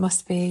privilege it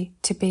must be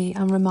to be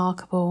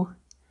unremarkable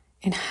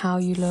in how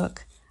you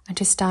look and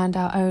to stand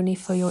out only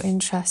for your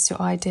interests,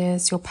 your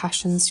ideas, your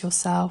passions,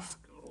 yourself.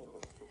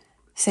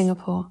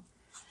 Singapore.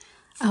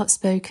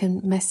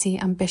 Outspoken, messy,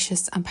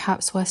 ambitious, and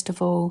perhaps worst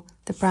of all,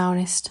 the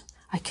brownest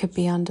I could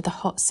be under the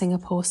hot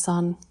Singapore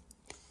sun.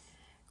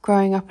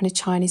 Growing up in a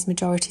Chinese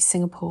majority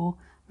Singapore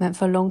meant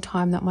for a long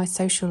time that my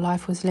social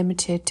life was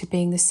limited to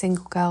being the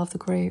single girl of the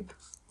group.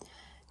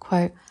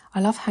 Quote, I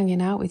love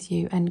hanging out with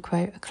you, end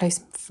quote, a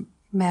close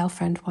male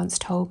friend once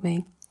told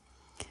me.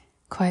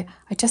 Quote,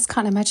 I just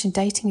can't imagine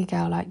dating a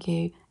girl like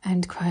you,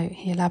 end quote,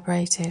 he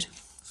elaborated.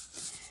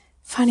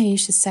 Funny you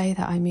should say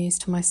that, I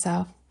mused to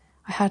myself.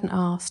 I hadn't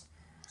asked,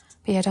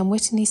 but he had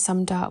unwittingly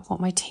summed up what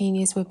my teen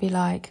years would be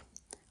like.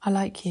 I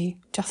like you,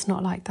 just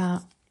not like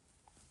that.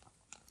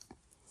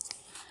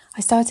 I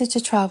started to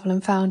travel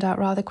and found out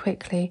rather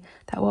quickly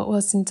that what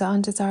was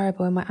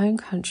undesirable in my own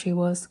country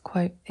was,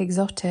 quote,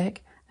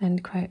 exotic,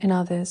 end quote, in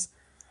others.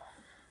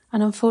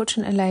 An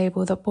unfortunate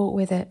label that brought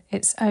with it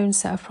its own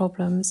set of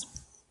problems.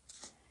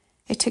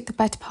 It took the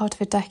better part of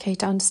a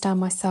decade to understand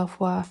my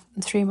self-worth,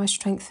 and through my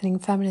strengthening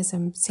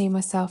feminism, see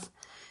myself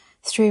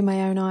through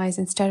my own eyes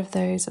instead of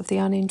those of the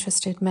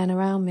uninterested men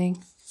around me.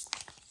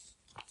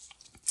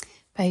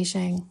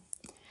 Beijing.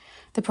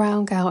 The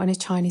brown girl in a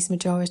Chinese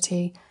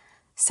majority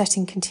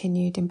setting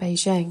continued in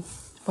Beijing,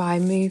 where I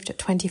moved at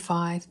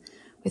 25,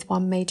 with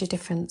one major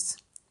difference.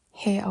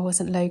 Here I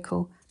wasn't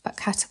local, but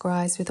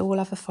categorised with all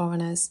other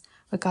foreigners,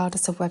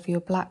 regardless of whether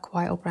you're black,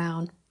 white or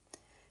brown.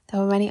 There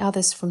were many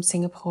others from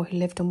Singapore who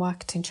lived and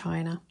worked in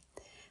China.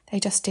 They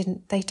just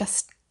didn't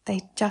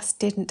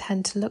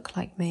tend to look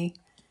like me.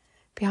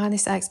 Behind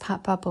this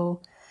expat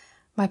bubble,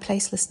 my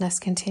placelessness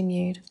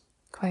continued.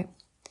 Quote,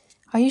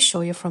 are you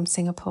sure you're from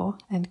Singapore?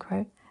 End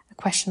quote. A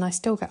question I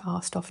still get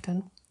asked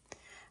often.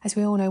 As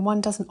we all know, one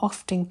doesn't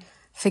often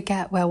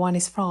forget where one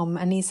is from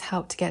and needs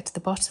help to get to the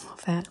bottom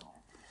of it.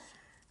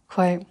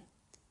 Quote,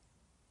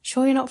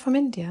 sure you're not from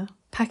India,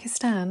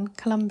 Pakistan,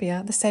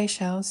 Colombia, the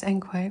Seychelles,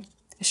 end quote.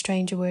 A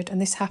stranger would,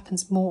 and this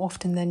happens more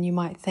often than you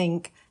might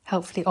think,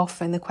 helpfully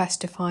offer in the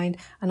quest to find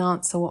and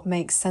answer what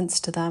makes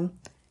sense to them.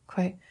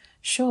 Quote,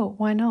 sure,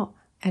 why not?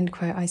 End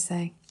quote, I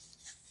say.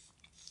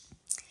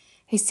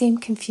 He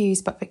seemed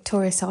confused but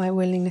victorious at my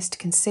willingness to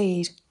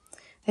concede.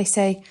 They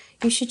say,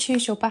 you should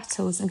choose your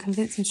battles and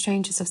convincing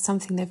strangers of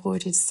something they've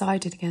already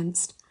decided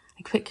against.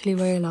 I quickly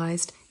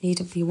realised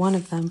needn't be one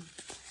of them.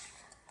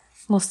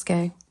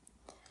 Moscow.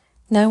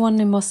 No one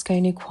in Moscow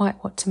knew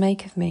quite what to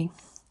make of me,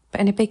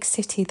 but in a big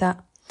city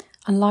that,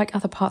 unlike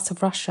other parts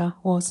of Russia,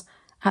 was,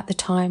 at the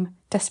time,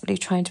 desperately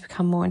trying to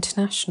become more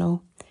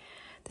international.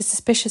 The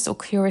suspicious or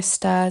curious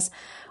stares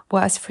were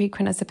as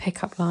frequent as the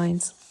pick-up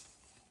lines.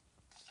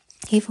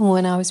 Even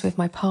when I was with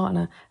my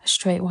partner, a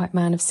straight white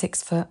man of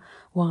 6'1",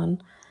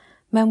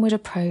 men would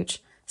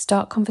approach,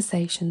 start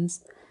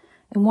conversations.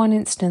 In one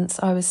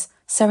instance, I was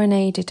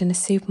serenaded in a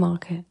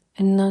supermarket.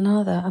 In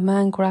another, a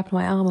man grabbed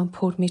my arm and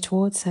pulled me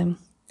towards him.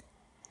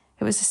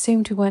 It was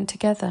assumed we weren't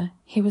together.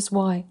 He was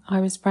white, I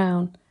was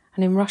brown,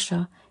 and in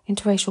Russia,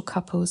 interracial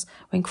couples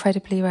were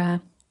incredibly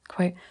rare.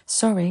 Quote,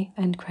 sorry,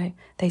 end quote,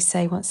 they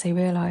say once they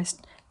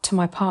realised. To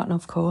my partner,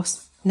 of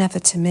course, never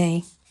to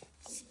me.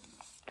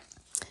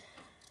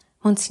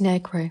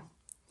 Montenegro.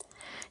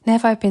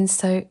 Never have been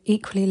so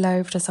equally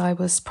loathed as I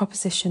was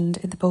propositioned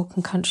in the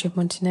Balkan country of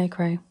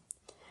Montenegro.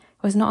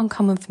 It was not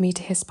uncommon for me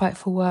to hear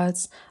spiteful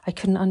words I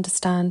couldn't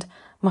understand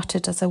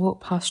muttered as I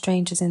walked past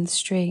strangers in the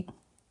street.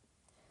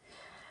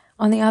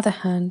 On the other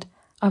hand,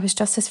 I was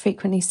just as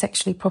frequently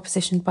sexually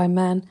propositioned by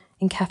men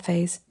in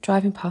cafes,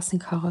 driving past in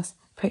cars,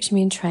 approaching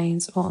me in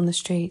trains or on the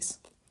streets.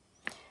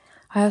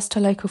 I asked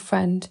a local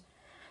friend,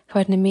 who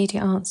had an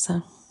immediate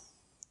answer.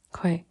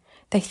 Quote,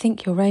 they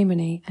think you're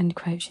Romany, end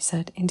quote, she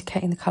said,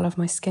 indicating the colour of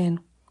my skin.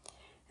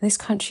 In this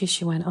country,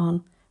 she went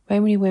on,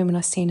 Romany women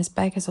are seen as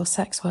beggars or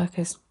sex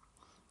workers.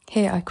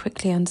 Here I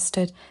quickly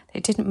understood that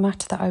it didn't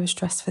matter that I was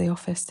dressed for the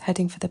office,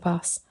 headed for the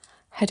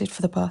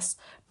bus,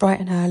 bright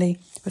and early,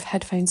 with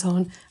headphones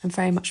on and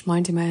very much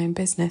minding my own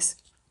business.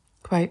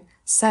 Quote,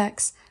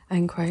 sex,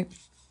 end quote,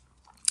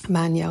 a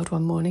man yelled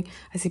one morning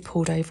as he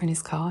pulled over in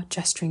his car,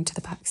 gesturing to the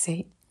back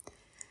seat.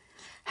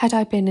 Had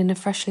I been in a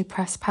freshly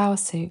pressed power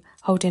suit,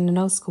 holding an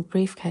old-school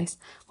briefcase,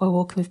 while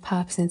walking with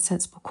purpose in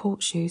sensible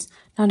court shoes,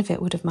 none of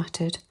it would have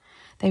mattered.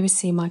 They would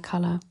see my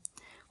colour.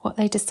 What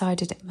they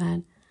decided it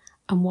meant,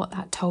 and what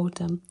that told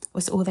them,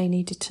 was all they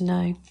needed to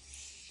know.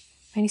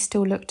 Many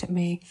still looked at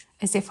me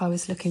as if I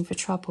was looking for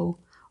trouble,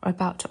 or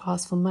about to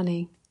ask for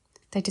money.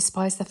 They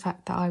despised the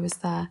fact that I was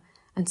there,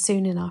 and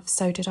soon enough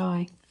so did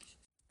I.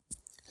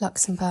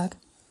 Luxembourg.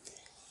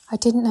 I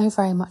didn't know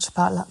very much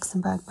about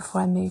Luxembourg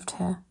before I moved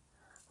here,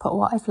 but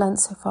what I've learnt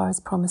so far is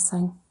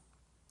promising.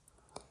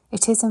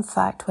 It is in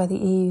fact where the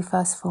EU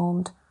first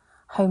formed,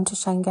 home to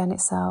Schengen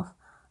itself,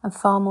 and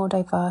far more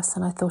diverse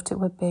than I thought it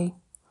would be.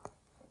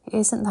 It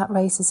isn't that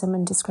racism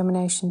and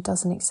discrimination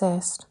doesn't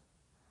exist.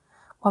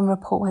 One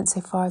report went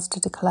so far as to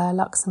declare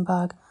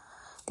Luxembourg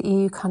the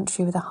EU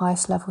country with the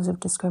highest levels of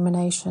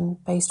discrimination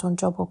based on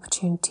job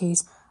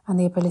opportunities and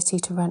the ability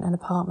to rent an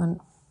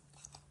apartment.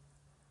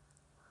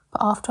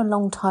 But after a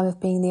long time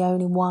of being the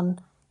only one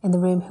in the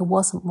room who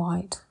wasn't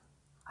white,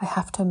 I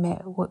have to admit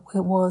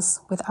it was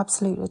with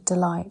absolute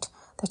delight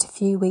that a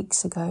few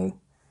weeks ago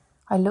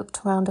I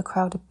looked around a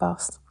crowded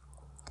bus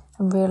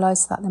and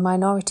realised that the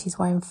minorities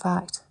were in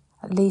fact,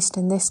 at least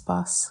in this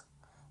bus,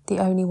 the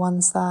only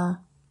ones there.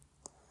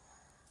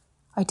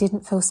 I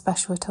didn't feel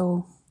special at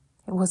all.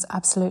 It was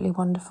absolutely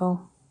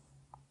wonderful.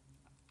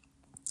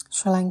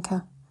 Sri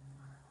Lanka.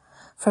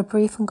 For a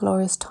brief and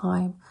glorious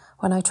time,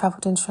 when I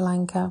travelled in Sri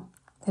Lanka,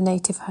 the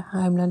native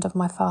homeland of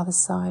my father's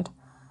side,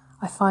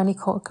 I finally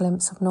caught a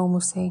glimpse of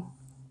normalcy.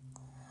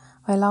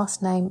 My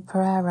last name,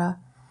 Pereira,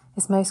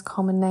 is the most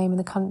common name in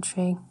the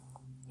country.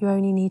 You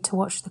only need to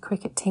watch the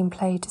cricket team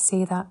play to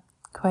see that,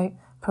 quote,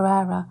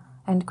 Pereira,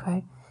 end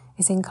quote,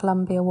 is in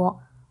Colombia what,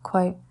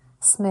 quote,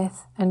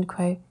 Smith, end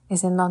quote,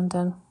 is in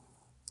London.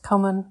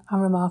 Common,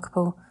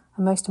 unremarkable,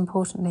 and most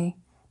importantly,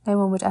 no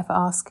one would ever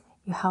ask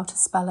you how to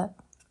spell it.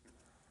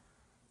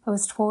 It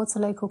was towards the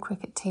local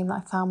cricket team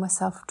that I found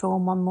myself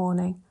drawn one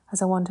morning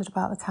as I wandered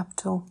about the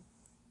capital.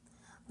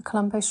 The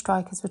Colombo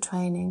strikers were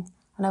training,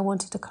 and I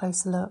wanted a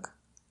closer look.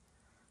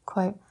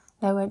 Quote,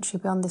 no entry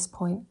beyond this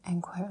point,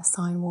 end quote, a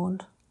sign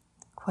warned.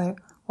 Quote,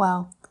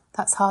 well,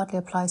 that hardly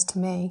applies to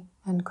me,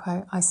 end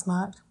quote, I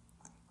smirked.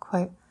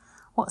 Quote,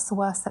 what's the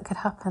worst that could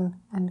happen,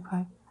 end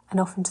quote, and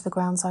off into the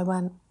grounds I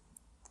went.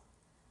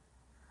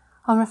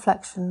 On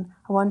reflection,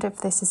 I wonder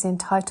if this is the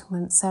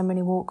entitlement so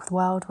many walk the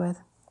world with,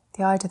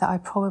 the idea that I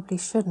probably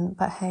shouldn't,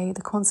 but hey,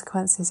 the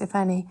consequences, if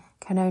any,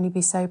 can only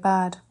be so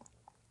bad.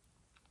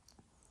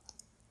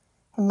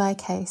 In my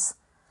case,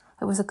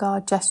 it was a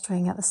guard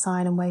gesturing at the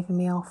sign and waving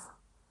me off.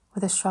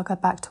 With a shrug, I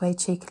backed away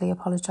cheekily,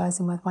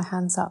 apologising with my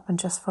hands up, and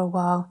just for a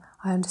while,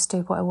 I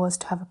understood what it was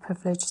to have a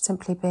privilege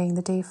simply being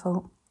the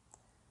default.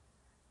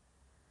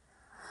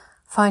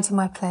 Finding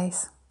my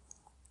place.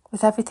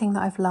 With everything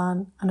that I've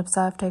learned and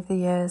observed over the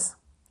years,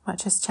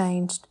 much has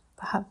changed,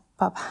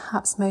 but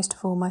perhaps most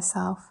of all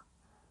myself.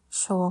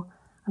 Sure,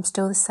 I'm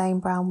still the same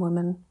brown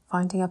woman,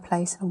 finding a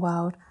place in a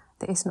world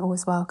that isn't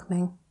always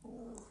welcoming.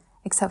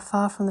 Except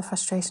far from the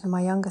frustration of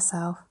my younger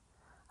self,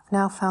 I've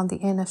now found the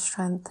inner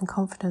strength and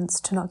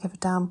confidence to not give a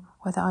damn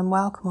whether I'm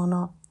welcome or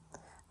not,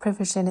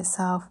 privilege in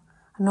itself,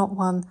 and not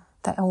one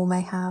that all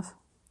may have.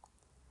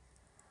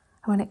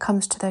 And when it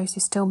comes to those who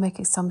still make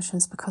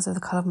assumptions because of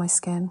the colour of my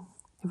skin,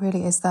 it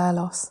really is their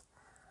loss.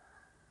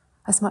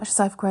 As much as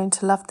I've grown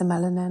to love the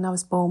melanin I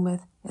was born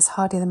with, it's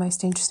hardly the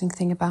most interesting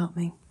thing about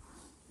me.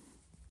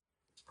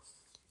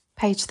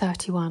 Page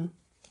 31.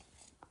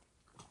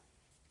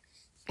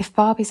 If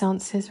Barbies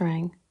aren't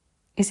scissoring,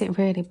 is it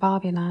really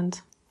Barbie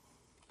land?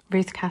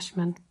 Ruth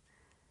Cashman.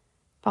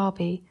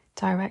 Barbie,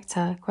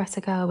 director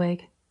Greta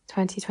Gerwig,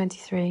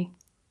 2023.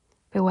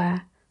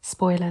 Beware,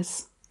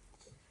 spoilers.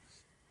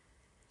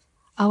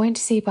 I went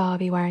to see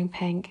Barbie wearing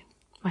pink.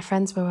 My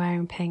friends were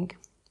wearing pink.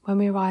 When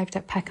we arrived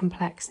at Peckham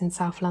Plex in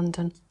South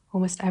London,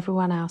 almost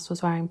everyone else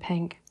was wearing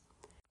pink.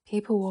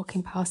 People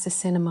walking past the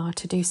cinema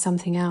to do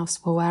something else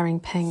were wearing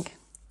pink.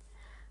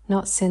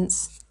 Not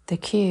since The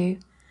Queue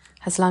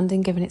has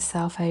London given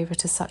itself over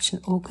to such an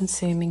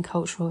all-consuming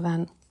cultural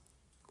event.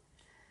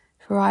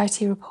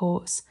 Variety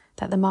reports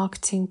that the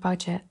marketing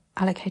budget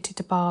allocated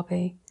to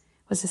Barbie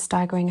was a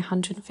staggering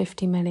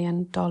 $150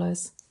 million,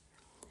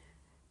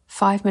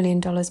 $5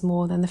 million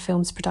more than the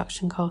film's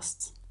production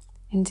costs.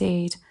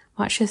 Indeed,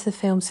 much of the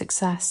film's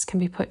success can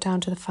be put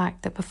down to the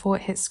fact that before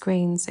it hit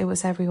screens, it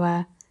was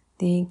everywhere.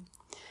 The,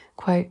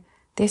 quote,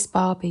 this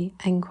Barbie,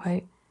 end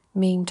quote,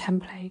 meme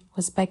template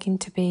was begging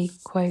to be,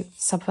 quote,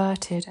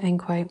 subverted, end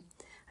quote,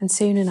 and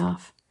soon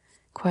enough,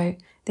 quote,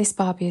 this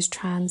Barbie is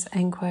trans,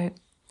 end quote,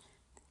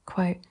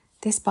 quote,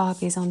 this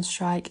Barbie is on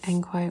strike,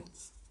 end quote,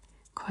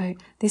 quote,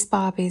 this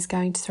Barbie is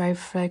going to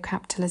overthrow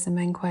capitalism,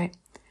 end quote,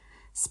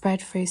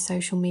 spread through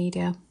social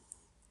media.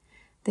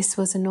 This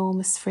was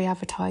enormous free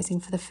advertising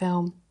for the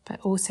film,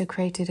 but also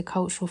created a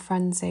cultural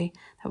frenzy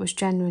that was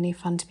genuinely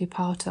fun to be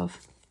part of.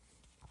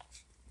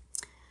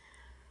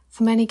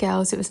 For many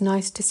girls, it was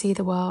nice to see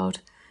the world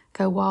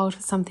go wild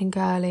for something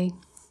girly,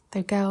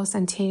 though girls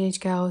and teenage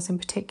girls in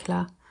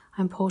particular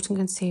are important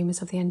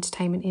consumers of the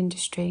entertainment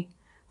industry.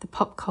 The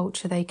pop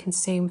culture they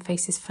consume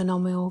faces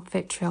phenomenal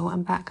vitriol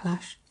and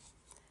backlash.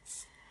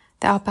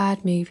 There are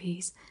bad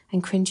movies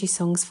and cringy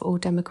songs for all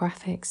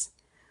demographics,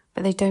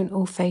 but they don't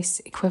all face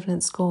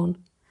equivalent scorn,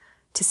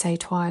 to say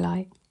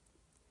Twilight.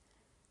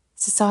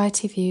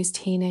 Society views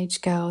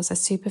teenage girls as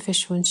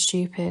superficial and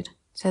stupid,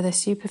 so their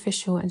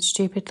superficial and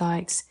stupid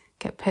likes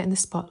get put in the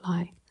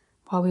spotlight,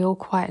 while we all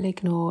quietly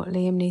ignore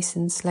Liam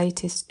Neeson's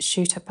latest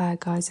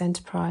shoot-at-bad-guys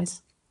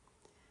enterprise.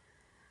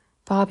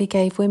 Barbie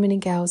gave women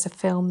and girls a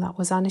film that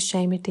was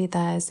unashamedly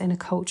theirs in a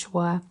culture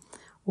war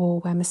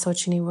where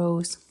misogyny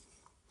rules.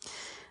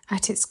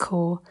 At its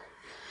core,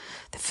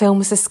 the film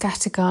was a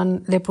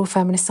scattergun, liberal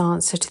feminist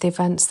answer to the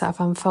events that have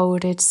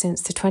unfolded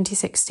since the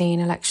 2016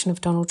 election of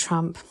Donald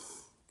Trump.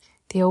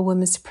 The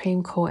all-women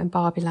Supreme Court in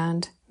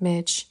Barbieland,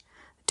 Midge,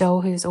 the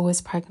doll who is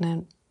always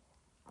pregnant,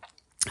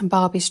 and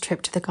Barbie's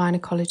trip to the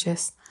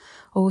gynecologist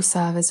all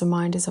serve as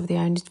reminders of the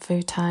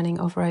overturning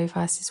of Roe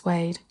versus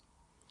Wade.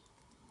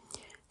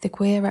 The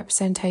queer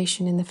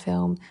representation in the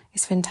film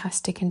is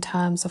fantastic in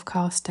terms of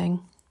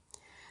casting.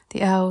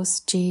 The L's,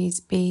 G's,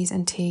 B's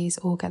and T's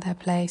all get their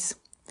place.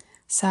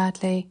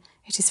 Sadly,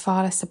 it is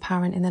far less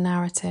apparent in the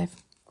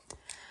narrative.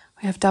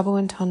 We have double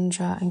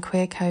entendre and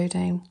queer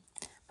coding,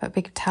 but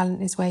big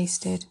talent is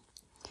wasted.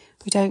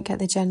 We don't get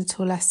the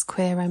genital-less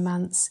queer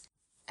romance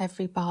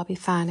every Barbie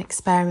fan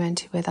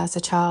experimented with as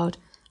a child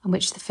and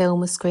which the film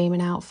was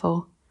screaming out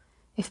for.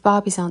 If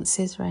Barbies aren't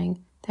scissoring,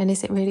 then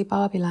is it really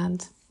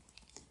Barbieland?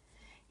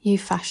 You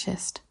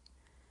fascist.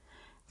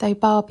 Though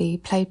Barbie,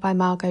 played by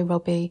Margot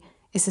Robbie,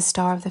 is the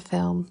star of the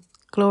film,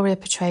 Gloria,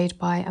 portrayed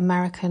by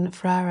American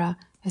Ferrera,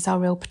 is our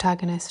real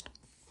protagonist.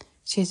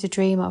 She is a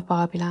dreamer of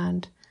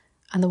Barbieland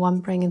and the one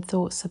bringing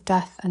thoughts of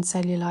death and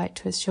cellulite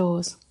to its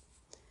shores.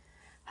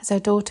 As her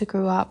daughter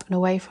grew up and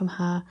away from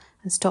her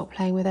and stopped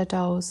playing with her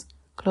dolls,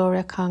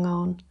 Gloria clung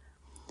on.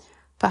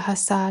 But her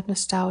sad,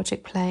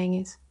 nostalgic playing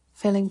is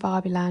filling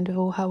Barbieland with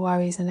all her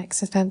worries and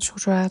existential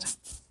dread.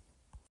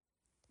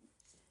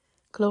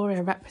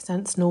 Gloria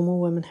represents normal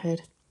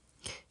womanhood.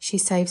 She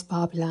saves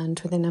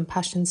Barbieland with an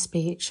impassioned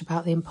speech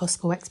about the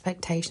impossible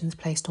expectations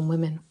placed on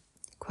women.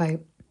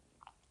 Quote,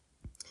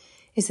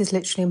 "It is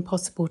literally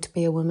impossible to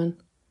be a woman.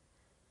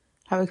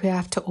 Like we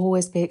have to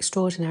always be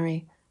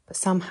extraordinary, but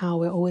somehow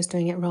we're always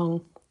doing it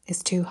wrong.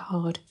 It's too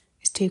hard,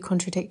 it's too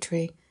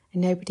contradictory,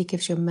 and nobody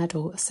gives you a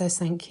medal or says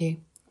thank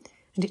you.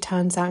 And it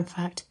turns out, in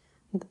fact,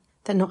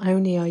 that not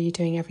only are you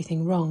doing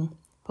everything wrong,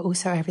 but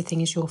also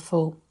everything is your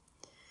fault.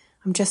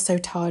 I'm just so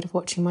tired of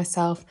watching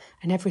myself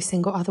and every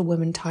single other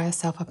woman tie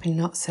herself up in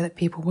knots so that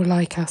people will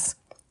like us."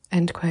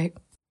 End quote.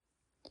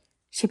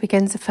 She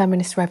begins a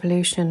feminist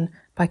revolution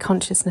by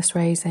consciousness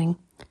raising,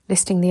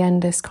 listing the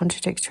endless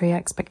contradictory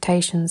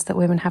expectations that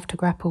women have to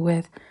grapple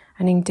with,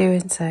 and in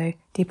doing so,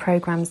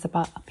 deprograms the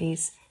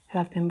Barbies who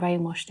have been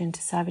brainwashed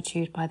into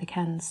servitude by the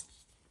Kens.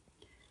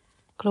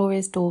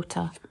 Gloria's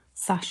daughter,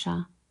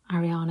 Sasha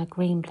Ariana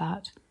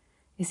Greenblatt,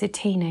 is a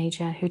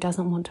teenager who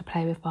doesn't want to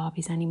play with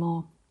Barbies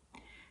anymore.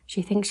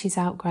 She thinks she's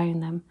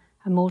outgrown them,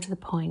 and more to the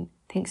point,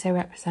 thinks they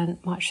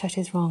represent much that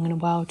is wrong in a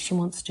world she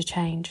wants to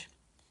change.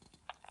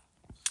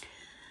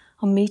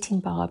 On meeting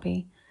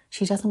Barbie,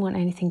 she doesn't want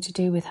anything to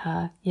do with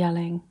her,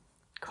 yelling,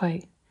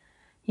 quote,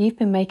 "You've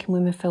been making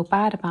women feel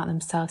bad about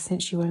themselves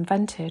since you were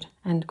invented,"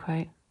 end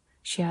quote.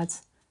 She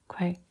adds,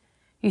 quote,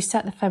 "You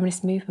set the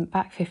feminist movement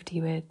back 50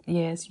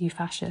 years, you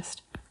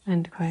fascist,"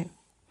 end quote.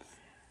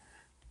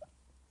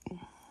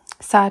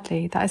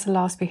 Sadly, that is the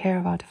last we hear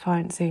of our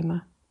defiant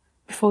Zoomer.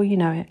 Before you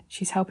know it,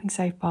 she's helping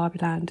save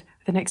Barbieland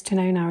with a next to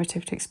no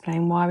narrative to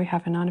explain why we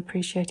have an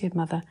unappreciated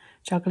mother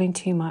juggling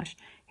too much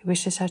who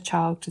wishes her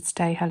child would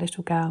stay her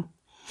little girl.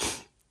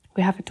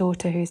 We have a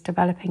daughter who is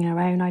developing her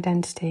own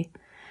identity,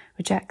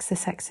 rejects the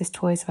sexist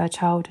toys of her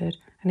childhood,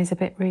 and is a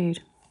bit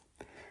rude.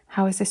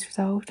 How is this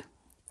resolved?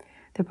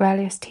 The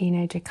rebellious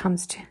teenager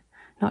comes to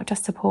not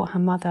just support her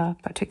mother,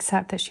 but to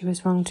accept that she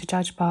was wrong to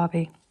judge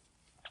Barbie.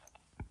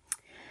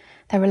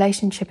 Their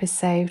relationship is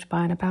saved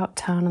by an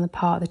about-turn on the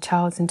part of the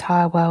child's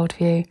entire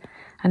worldview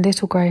and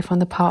little growth on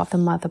the part of the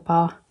mother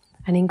bar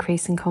an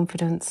increase in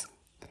confidence.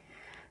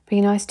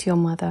 Be nice to your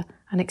mother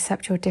and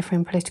accept your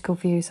differing political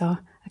views are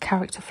a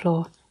character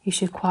flaw you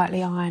should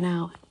quietly iron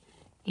out.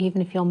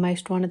 Even if you're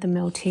most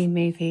run-of-the-mill teen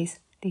movies,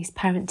 these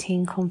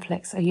parent-teen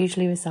conflicts are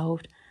usually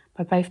resolved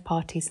by both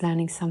parties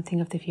learning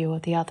something of the view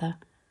of the other.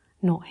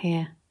 Not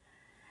here.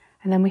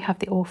 And then we have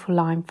the awful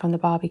line from the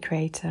Barbie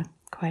creator,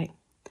 quote,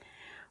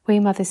 "We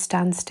mothers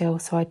stand still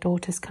so our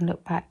daughters can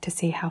look back to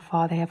see how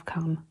far they have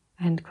come,"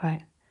 end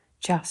quote.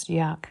 Just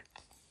yuck.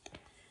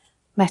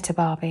 Meta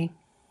Barbie.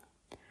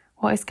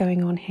 What is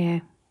going on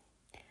here?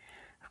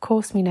 Of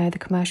course we know the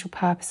commercial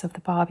purpose of the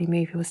Barbie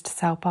movie was to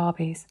sell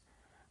Barbies,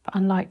 but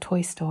unlike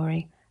Toy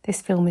Story,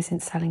 this film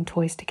isn't selling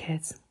toys to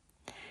kids.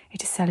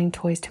 It is selling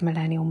toys to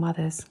millennial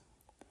mothers.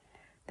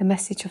 The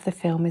message of the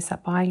film is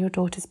that buying your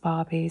daughter's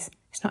Barbies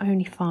is not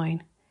only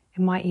fine,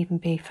 it might even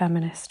be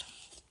feminist.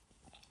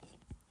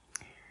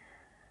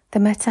 The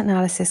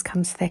meta-analysis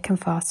comes thick and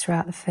fast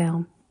throughout the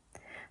film.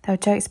 There are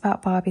jokes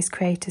about Barbie's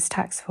creators'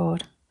 tax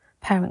fraud.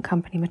 Parent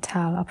company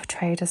Mattel are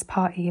portrayed as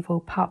part evil,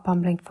 part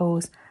bumbling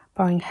fools,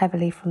 borrowing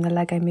heavily from the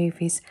Lego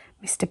movie's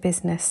Mr.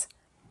 Business.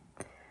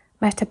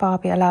 Meta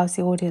Barbie allows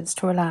the audience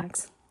to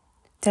relax.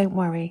 Don't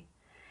worry,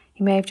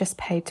 you may have just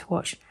paid to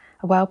watch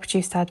a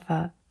well-produced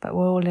advert, but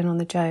we're all in on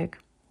the joke.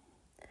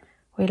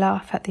 We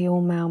laugh at the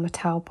all-male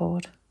Mattel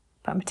board,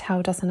 but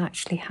Mattel doesn't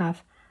actually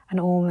have an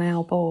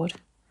all-male board.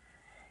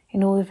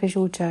 In all the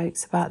visual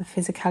jokes about the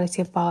physicality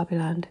of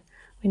Barbieland,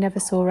 we never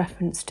saw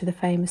reference to the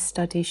famous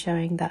study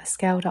showing that a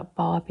scaled-up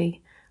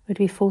Barbie would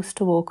be forced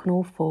to walk on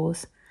all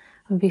fours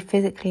and would be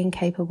physically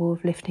incapable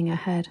of lifting her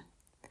head.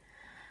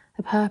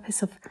 The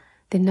purpose of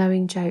the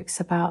knowing jokes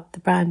about the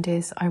brand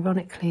is,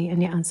 ironically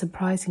and yet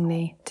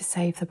unsurprisingly, to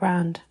save the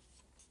brand.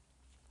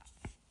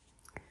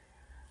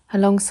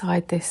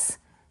 Alongside this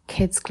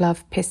kids'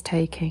 glove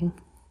piss-taking,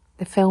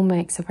 the film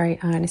makes a very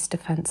earnest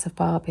defence of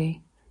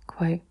Barbie.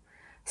 Quote,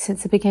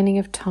 "Since the beginning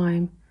of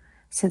time,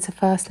 since the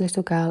first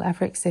little girl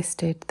ever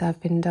existed, there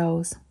have been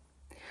dolls.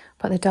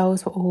 But the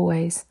dolls were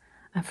always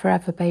and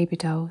forever baby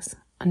dolls,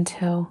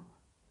 until..."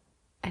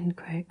 End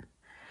quote.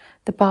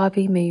 The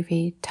Barbie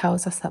movie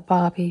tells us that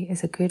Barbie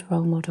is a good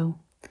role model,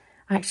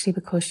 actually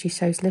because she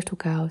shows little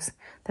girls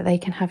that they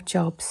can have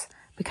jobs,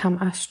 become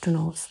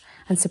astronauts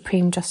and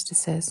supreme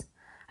justices,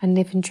 and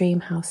live in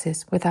dream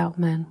houses without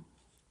men.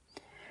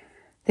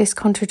 This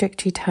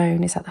contradictory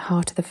tone is at the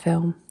heart of the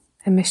film,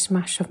 a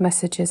mishmash of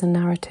messages and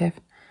narrative.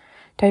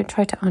 Don't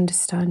try to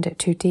understand it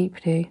too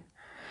deeply.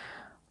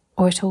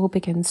 or it all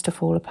begins to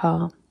fall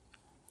apart.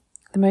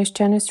 The most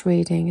generous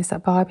reading is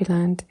that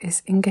Barbieland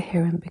is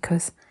incoherent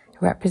because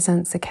it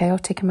represents the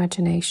chaotic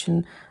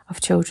imagination of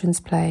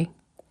children's play.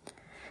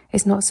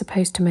 It's not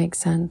supposed to make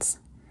sense.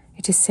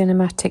 It is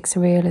cinematic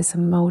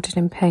surrealism moulded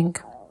in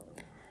pink.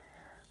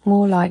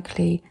 More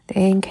likely, the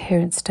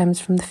incoherence stems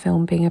from the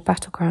film being a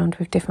battleground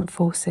with different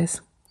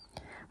forces.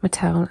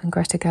 Mattel and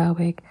Greta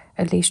Gerwig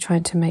at least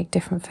trying to make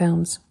different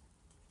films.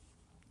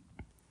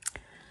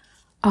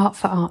 Art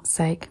for art's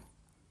sake.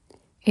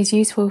 It is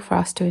useful for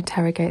us to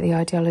interrogate the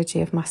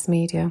ideology of mass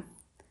media.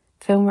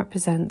 Film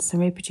represents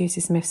and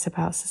reproduces myths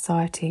about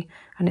society,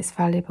 and it's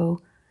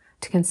valuable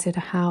to consider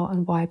how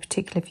and why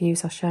particular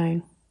views are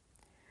shown.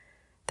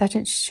 That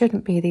it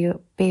shouldn't be the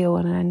be-all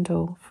and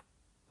end-all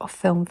of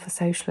film for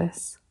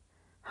socialists.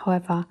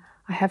 However,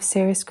 I have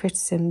serious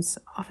criticisms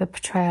of the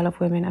portrayal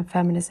of women and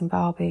feminism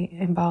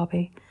in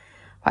Barbie,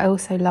 but I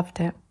also loved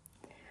it.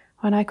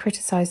 When I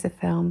criticise the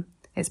film,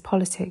 its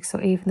politics,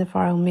 or even the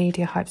viral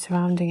media hype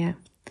surrounding it,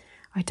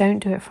 I don't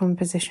do it from a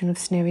position of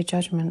sneery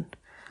judgment.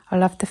 I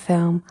love the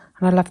film,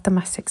 and I love the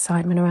mass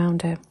excitement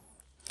around it.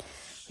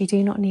 We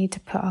do not need to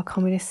put our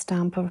communist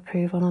stamp of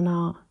approval on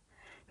art.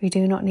 We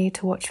do not need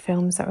to watch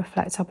films that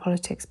reflect our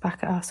politics back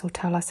at us or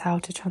tell us how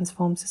to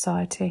transform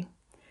society.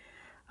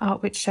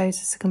 Art which shows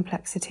us the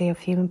complexity of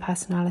human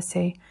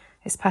personality,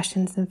 its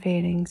passions and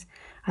feelings,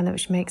 and that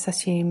which makes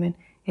us human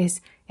is,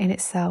 in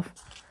itself,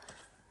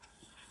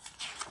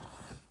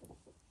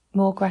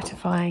 more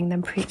gratifying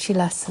than preachy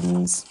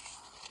lessons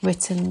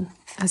written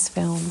as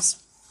films.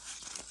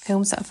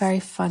 Films that are very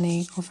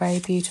funny or very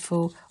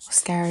beautiful or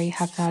scary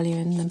have value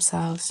in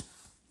themselves.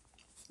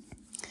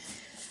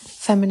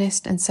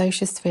 Feminist and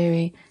socialist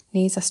theory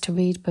needs us to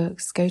read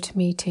books, go to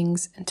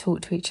meetings and talk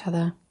to each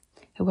other.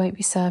 It won't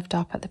be served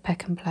up at the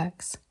Peck and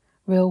Plex.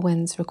 Real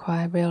wins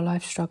require real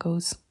life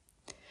struggles.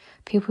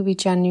 People will be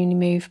genuinely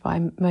moved by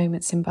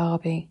moments in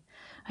Barbie.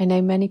 I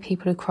know many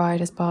people who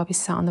cried as Barbie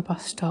sat on the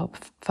bus stop,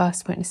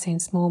 first witnessing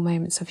small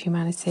moments of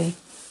humanity.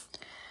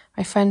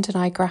 My friends and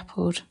I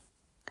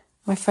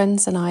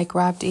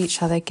grabbed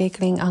each other,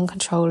 giggling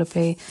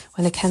uncontrollably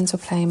when the Kens were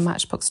playing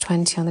Matchbox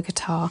 20 on the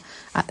guitar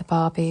at the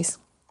Barbies.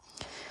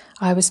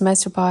 I was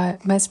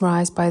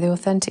mesmerised by the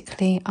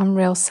authentically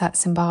unreal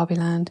sets in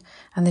Barbieland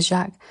and the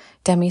Jacques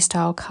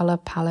Demy-style colour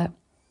palette.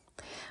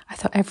 I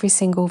thought every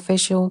single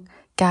visual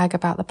gag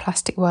about the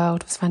plastic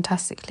world was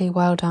fantastically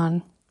well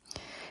done.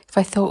 If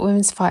I thought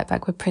Women's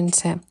Fightback would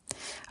print it,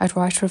 I'd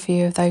write a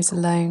review of those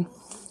alone.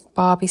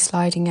 Barbie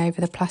sliding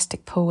over the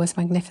plastic pool was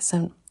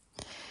magnificent.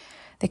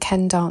 The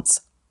Ken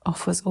dance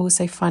off was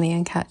also funny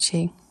and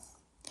catchy.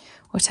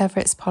 Whatever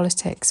its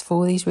politics, for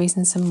all these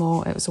reasons and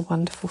more, it was a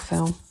wonderful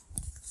film.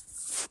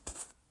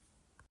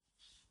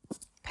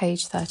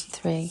 Page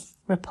 33.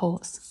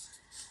 Reports.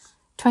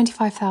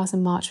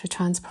 25,000 march for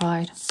Trans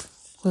Pride.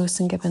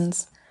 Wilson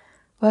Gibbons.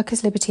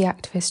 Workers' liberty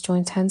activists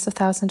joined tens of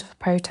thousands of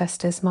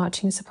protesters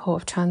marching in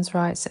support of trans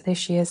rights at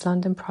this year's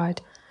London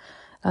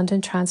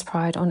Trans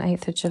Pride on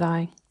 8th of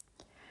July.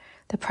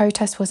 The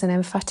protest was an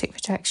emphatic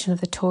rejection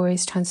of the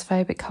Tories'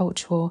 transphobic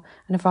culture war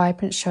and a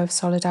vibrant show of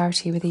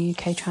solidarity with the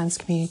UK trans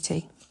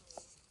community.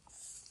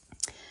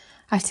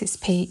 At its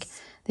peak,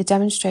 the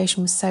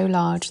demonstration was so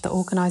large that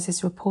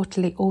organisers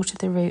reportedly altered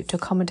the route to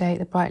accommodate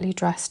the brightly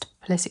dressed,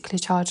 politically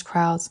charged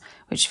crowds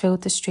which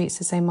filled the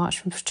streets as they marched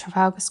from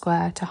Trafalgar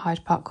Square to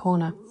Hyde Park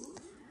Corner.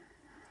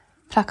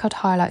 Placard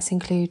highlights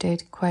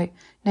included, quote,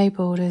 "No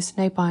borders,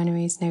 no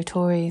binaries, no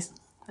Tories,"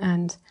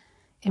 and,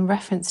 in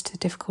reference to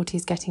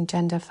difficulties getting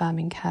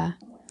gender-affirming care,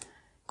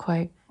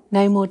 quote,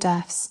 "No more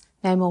deaths,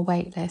 no more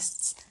wait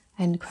lists,"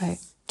 end quote.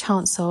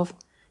 Chants of,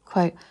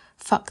 quote,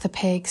 "Fuck the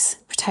pigs,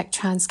 protect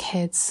trans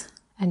kids,"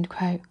 end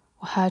quote,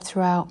 were heard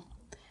throughout.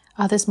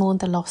 Others mourned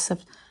the loss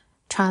of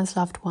trans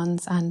loved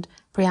ones and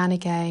Brianna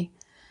Guy,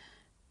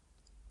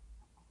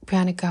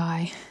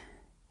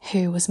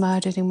 who was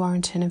murdered in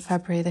Warrington in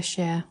February this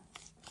year.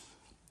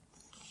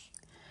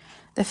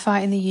 The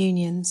fight in the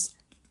unions,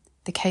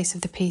 the case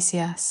of the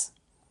PCS.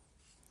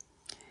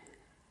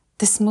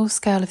 The small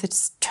scale of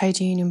the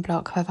trade union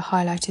bloc, however,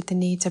 highlighted the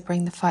need to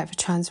bring the fight for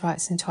trans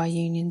rights into our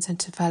unions and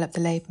to develop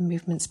the labour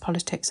movement's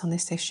politics on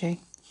this issue.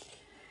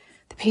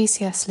 The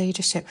PCS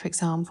leadership, for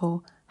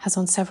example, has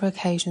on several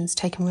occasions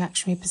taken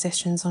reactionary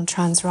positions on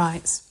trans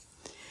rights.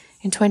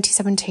 In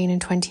 2017 and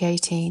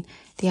 2018,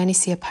 the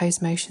NEC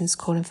opposed motions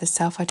calling for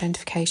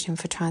self-identification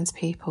for trans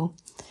people.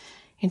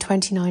 In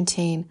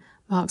 2019,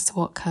 Mark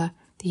Sawatka,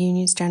 the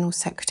union's general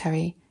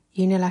secretary,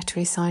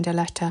 unilaterally signed a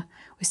letter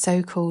with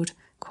so-called,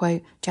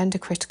 quote,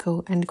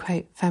 gender-critical, end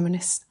quote,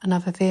 feminists and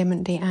other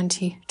vehemently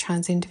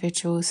anti-trans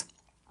individuals,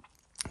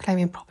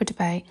 claiming proper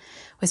debate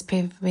was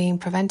being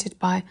prevented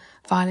by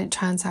violent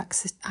trans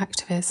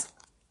activists.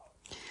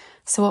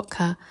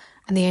 Sawatka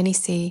and the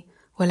NEC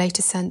were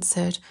later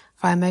censored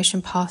via a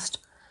motion passed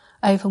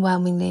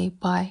overwhelmingly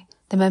by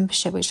the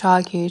membership, which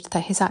argued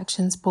that his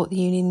actions brought the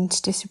union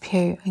into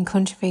disrepute and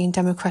contravened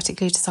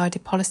democratically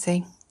decided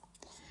policy.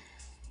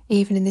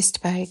 Even in this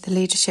debate, the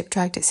leadership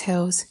dragged its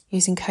heels,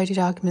 using coded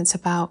arguments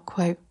about,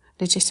 quote,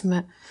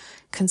 legitimate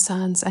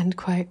concerns, end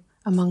quote,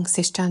 among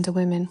cisgender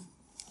women.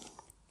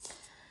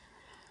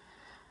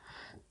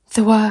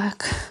 The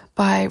work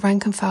by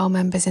rank and file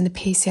members in the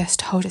PCS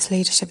to hold its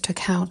leadership to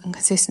account and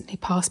consistently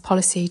pass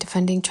policy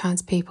defending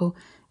trans people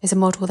is a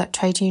model that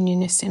trade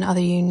unionists in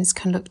other unions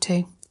can look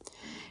to.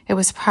 It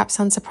was perhaps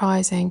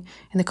unsurprising,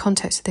 in the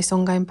context of this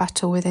ongoing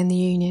battle within the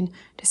union,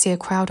 to see a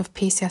crowd of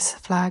PCS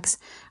flags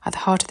at the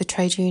heart of the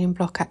trade union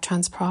bloc at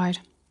Trans Pride.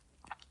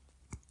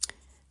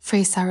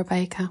 Free Sarah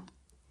Baker.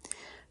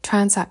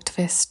 Trans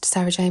activist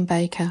Sarah Jane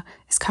Baker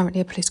is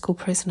currently a political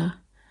prisoner.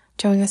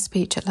 During a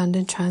speech at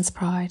London Trans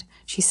Pride,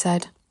 she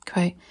said,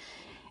 quote,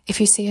 "If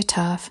you see a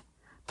TERF,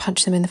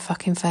 punch them in the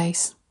fucking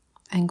face,"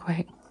 end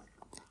quote.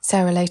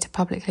 Sarah later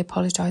publicly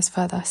apologised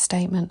for that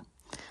statement.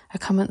 Her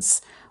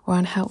comments were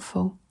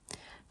unhelpful,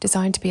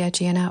 designed to be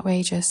edgy and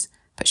outrageous,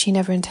 but she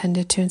never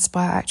intended to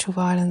inspire actual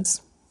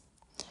violence.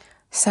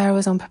 Sarah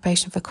was on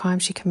probation for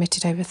crimes she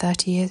committed over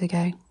 30 years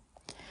ago.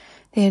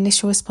 The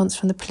initial response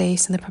from the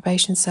police and the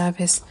probation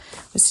service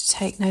was to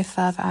take no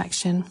further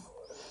action.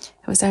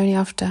 It was only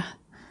after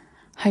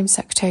Home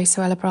Secretary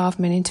Suella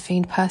Braverman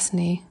intervened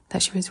personally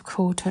that she was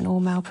recalled to an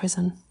all-male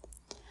prison.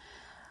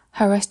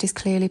 Her arrest is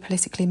clearly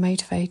politically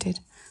motivated,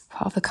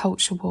 part of the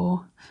culture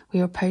war we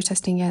were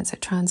protesting against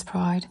at Trans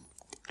Pride.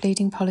 If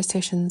leading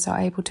politicians are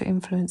able to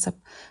influence a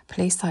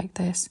police like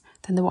this,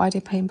 then the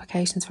wider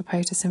implications for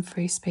protests and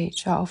free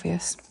speech are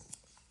obvious.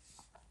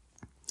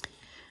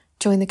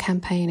 Join the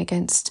campaign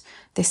against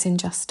this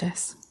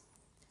injustice.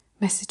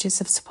 Messages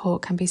of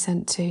support can be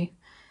sent to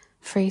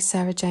Free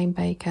Sarah Jane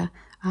Baker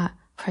at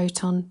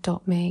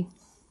proton.me,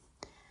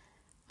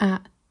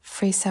 at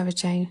Free Sarah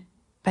Jane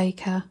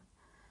Baker,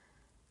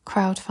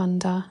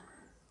 crowdfunder,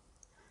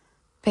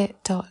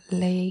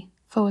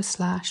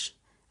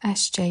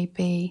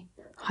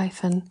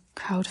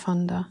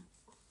 bit.ly/SJB-crowdfunder.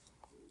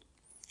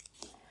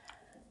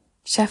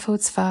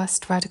 Sheffield's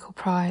first Radical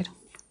Pride.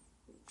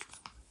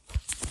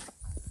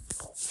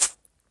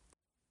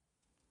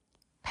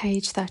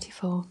 Page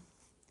 34.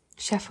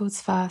 Sheffield's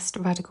first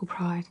Radical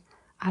Pride.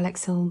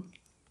 Alex Ulm.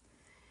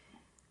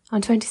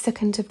 On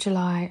 22nd of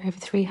July, over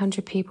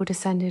 300 people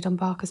descended on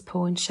Barker's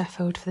Pool in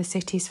Sheffield for the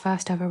city's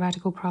first ever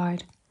Radical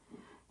Pride.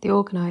 The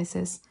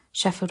organisers,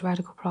 Sheffield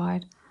Radical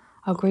Pride,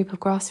 are a group of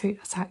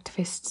grassroots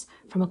activists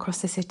from across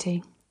the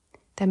city.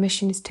 Their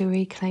mission is to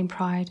reclaim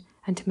pride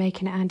and to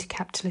make an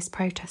anti-capitalist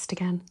protest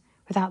again,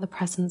 without the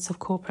presence of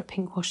corporate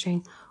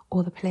pinkwashing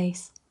or the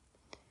police.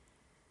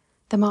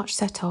 The march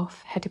set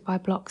off, headed by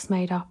blocks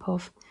made up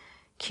of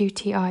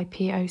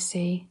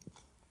QTIPOC,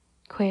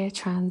 queer,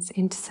 trans,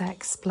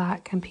 intersex,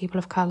 black and people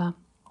of colour,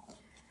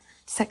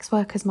 sex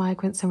workers,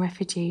 migrants and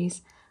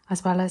refugees,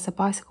 as well as a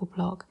bicycle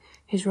block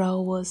whose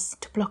role was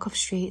to block off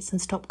streets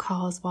and stop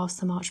cars whilst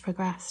the march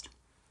progressed.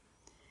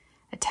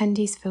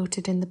 Attendees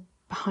filtered in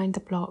behind the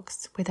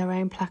blocks with their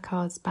own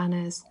placards,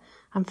 banners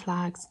and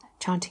flags,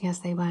 chanting as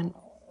they went.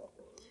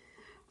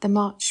 The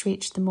march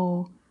reached the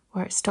mall,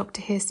 where it stopped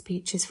to hear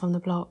speeches from the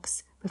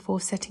blocks before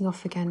setting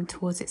off again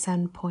towards its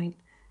end point,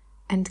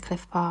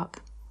 Endcliffe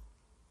Park.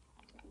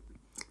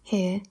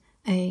 Here,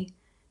 a,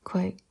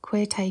 quote,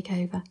 queer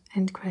takeover,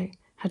 end quote,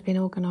 had been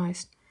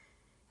organised,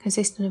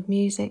 consisting of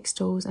music,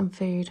 stalls and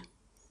food.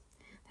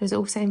 There was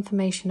also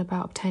information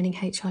about obtaining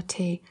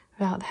HRT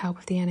without the help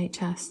of the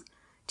NHS,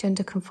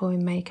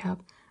 gender-conforming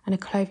makeup and a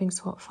clothing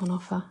swap on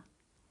offer.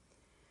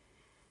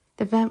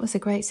 The event was a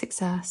great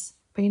success,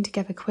 bringing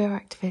together queer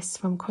activists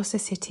from across the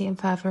city and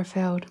further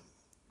afield.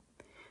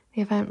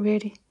 The event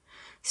really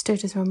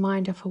stood as a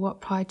reminder for what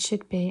Pride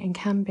should be and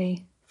can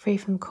be, free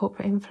from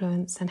corporate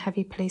influence and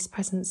heavy police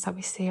presence that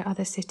we see at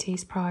other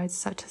cities' prides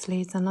such as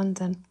Leeds and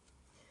London.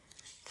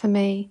 For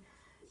me,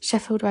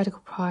 Sheffield Radical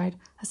Pride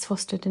has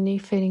fostered a new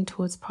feeling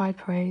towards Pride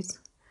parades,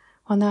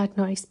 one that I had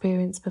not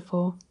experienced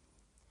before.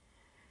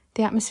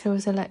 The atmosphere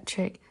was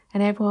electric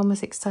and everyone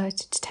was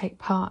excited to take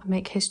part and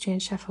make history in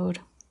Sheffield.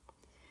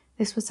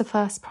 This was the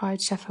first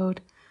Pride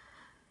Sheffield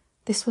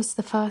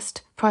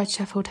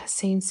has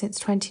seen since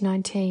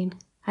 2019,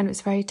 and it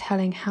was very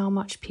telling how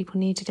much people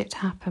needed it to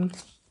happen.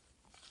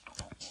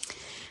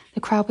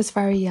 The crowd was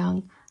very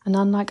young, and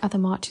unlike other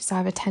marches I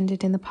have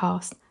attended in the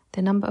past,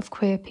 the number of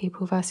queer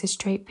people versus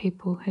straight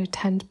people who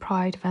attend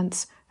Pride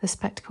events for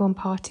spectacle and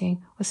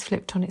partying was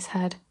flipped on its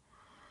head.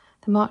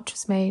 The march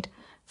was made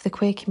for the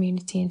queer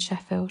community in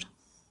Sheffield.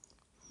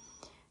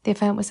 The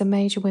event was a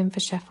major win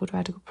for Sheffield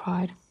Radical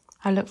Pride.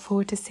 I look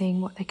forward to seeing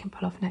what they can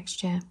pull off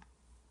next year.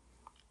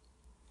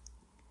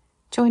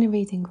 Join a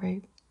reading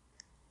group.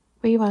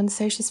 We run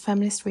socialist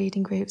feminist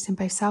reading groups in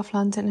both South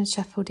London and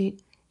Sheffield.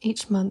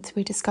 Each month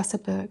we discuss a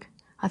book,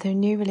 either a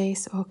new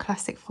release or a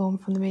classic form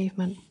from the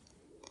movement.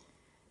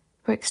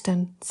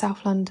 Brixton,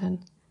 South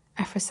London,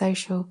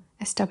 Afrosocial,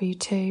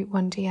 SW2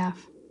 1DF.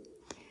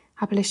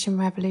 Abolition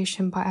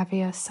Revolution by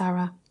Avia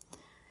Sarah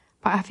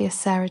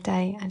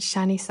Day and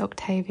Shanice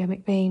Octavia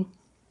McBean.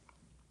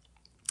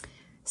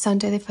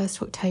 Sunday the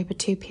 1st of October,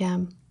 2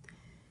 p.m.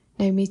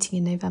 No meeting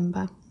in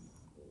November.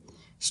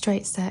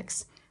 Straight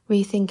Sex,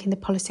 Rethinking the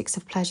Politics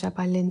of Pleasure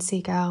by Lynn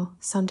Seagal,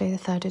 Sunday the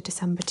 3rd of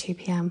December, 2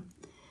 p.m.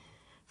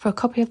 For a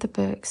copy of the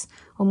books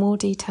or more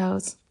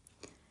details,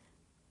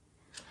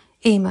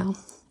 Email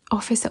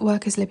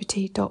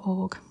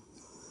office@workersliberty.org.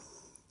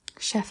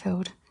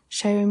 Sheffield,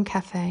 Showroom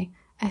Cafe,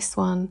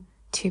 S1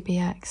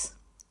 2BX.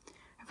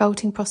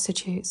 Revolting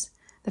Prostitutes,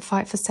 The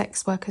Fight for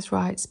Sex Workers'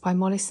 Rights by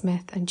Molly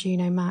Smith and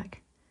Juno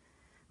Mack.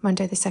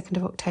 Monday the 2nd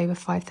of October,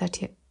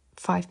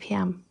 5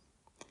 p.m.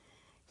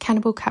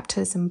 Cannibal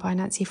Capitalism by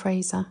Nancy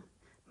Fraser.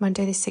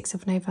 Monday the 6th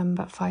of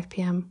November, 5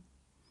 p.m.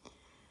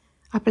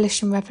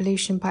 Abolition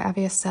Revolution by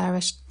Avia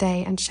Sarah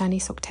Day and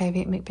Shanice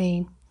Octavia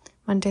McBean.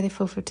 Monday the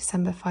 4th of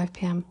December, 5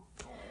 p.m.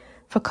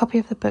 For a copy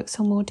of the books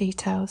or more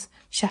details,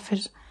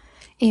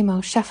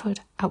 email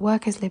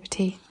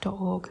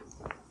sheffield@workersliberty.org.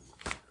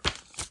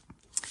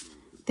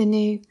 The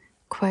new,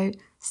 quote,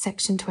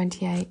 Section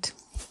 28.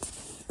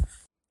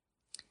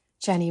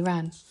 Jenny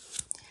Wren.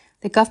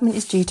 The government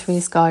is due to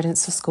release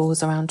guidance for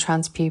schools around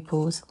trans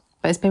pupils,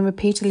 but has been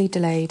repeatedly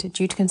delayed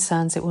due to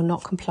concerns it will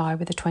not comply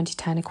with the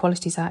 2010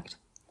 Equalities Act.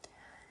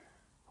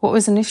 What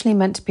was initially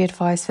meant to be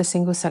advice for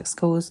single-sex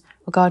schools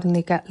regarding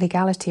the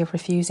legality of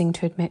refusing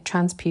to admit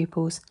trans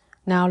pupils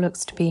now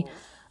looks to be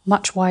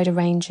much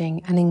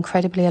wider-ranging and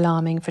incredibly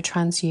alarming for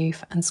trans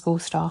youth and school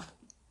staff.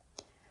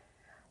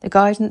 The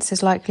guidance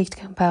is likely to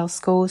compel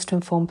schools to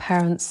inform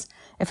parents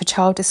if a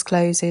child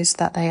discloses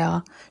that they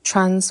are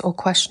trans or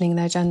questioning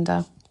their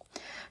gender,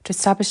 to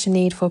establish a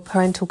need for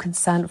parental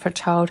consent for a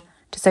child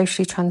to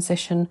socially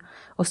transition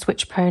or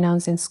switch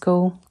pronouns in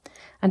school,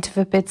 and to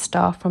forbid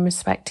staff from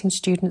respecting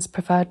students'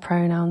 preferred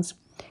pronouns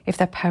if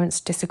their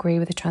parents disagree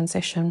with the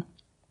transition.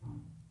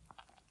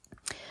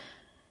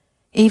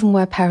 Even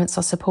where parents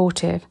are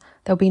supportive,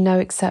 there will be no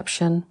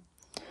expectation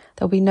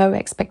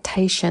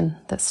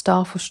that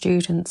staff or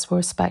students will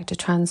respect a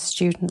trans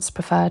student's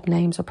preferred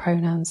names or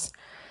pronouns.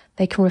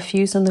 They can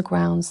refuse on the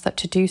grounds that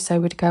to do so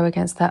would go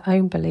against their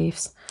own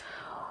beliefs,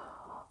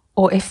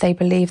 or if they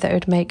believe that it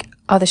would make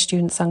other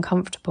students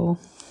uncomfortable.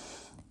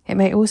 It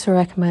may also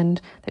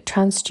recommend that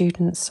trans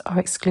students are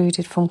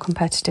excluded from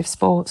competitive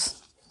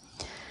sports.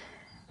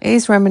 It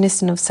is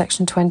reminiscent of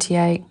Section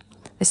 28,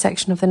 the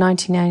section of the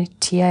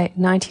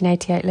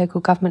 1988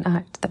 Local Government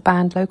Act that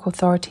banned local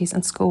authorities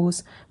and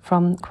schools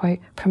from, quote,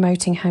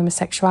 promoting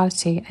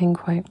homosexuality, end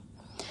quote.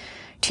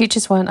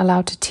 Teachers weren't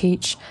allowed to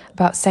teach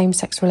about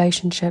same-sex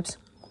relationships,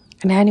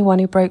 and anyone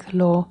who broke the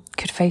law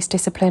could face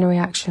disciplinary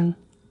action.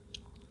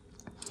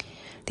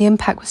 The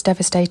impact was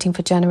devastating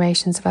for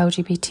generations of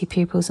LGBT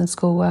pupils and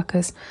school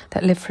workers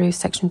that lived through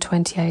Section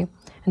 28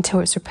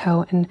 until its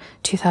repeal in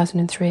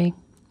 2003.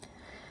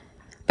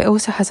 But it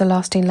also has a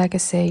lasting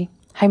legacy.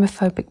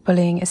 Homophobic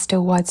bullying is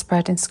still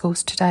widespread in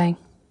schools today.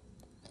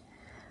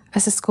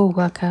 As a school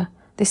worker,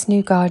 this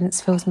new guidance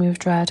fills me with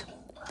dread.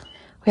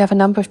 We have a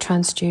number of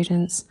trans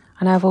students,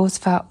 and I've always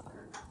felt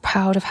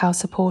proud of how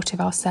supportive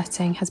our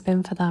setting has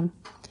been for them.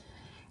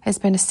 It's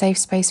been a safe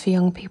space for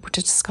young people to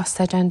discuss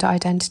their gender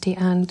identity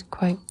and,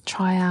 quote,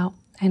 try out,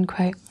 end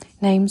quote,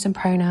 names and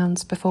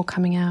pronouns before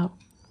coming out.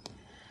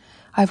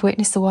 I've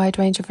witnessed the wide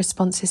range of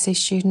responses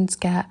these students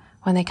get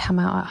when they come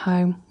out at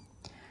home.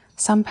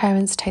 Some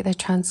parents take their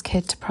trans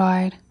kid to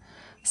Pride.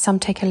 Some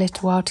take a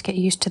little while to get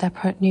used to their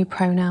new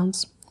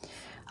pronouns.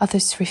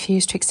 Others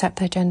refuse to accept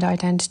their gender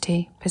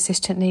identity,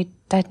 persistently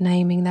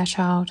dead-naming their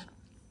child.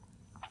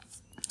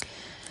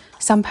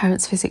 Some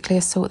parents physically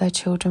assault their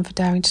children for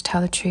daring to tell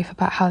the truth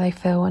about how they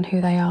feel and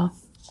who they are.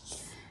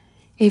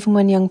 Even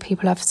when young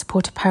people have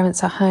supportive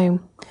parents at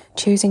home,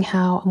 choosing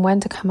how and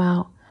when to come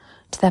out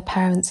to their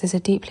parents is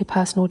a deeply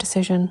personal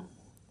decision.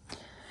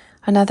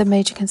 Another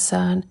major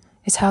concern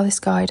is how this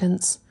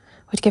guidance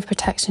would give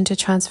protection to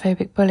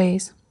transphobic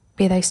bullies,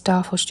 be they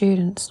staff or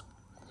students.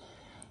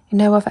 In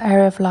no other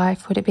area of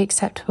life would it be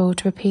acceptable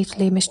to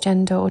repeatedly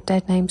misgender or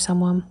dead-name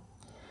someone.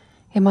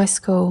 In my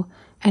school,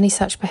 any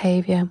such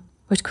behaviour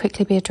would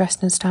quickly be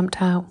addressed and stamped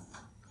out.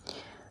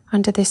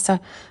 Under this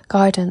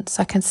guidance,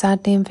 I can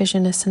sadly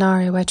envision a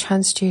scenario where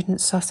trans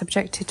students are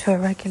subjected to a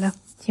regular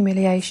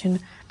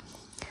humiliation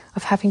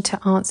of having to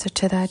answer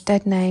to their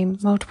dead name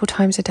multiple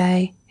times a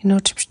day in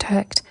order to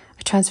protect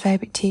a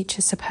transphobic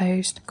teacher's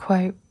supposed,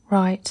 quote,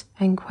 right,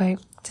 end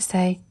quote, to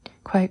say,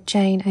 quote,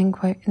 Jane, end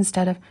quote,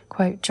 instead of,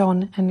 quote,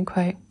 John, end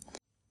quote.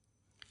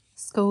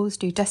 Schools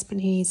do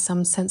desperately need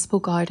some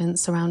sensible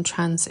guidance around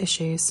trans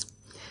issues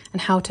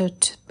and how to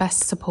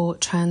best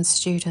support trans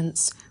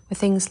students with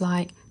things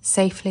like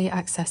safely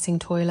accessing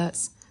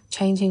toilets,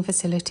 changing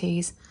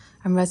facilities,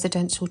 and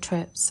residential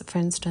trips, for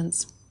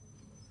instance.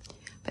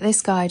 But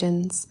this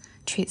guidance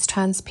treats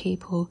trans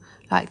people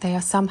like they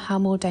are somehow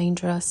more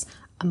dangerous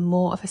and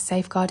more of a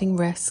safeguarding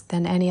risk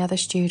than any other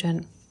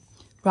student.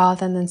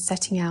 Rather than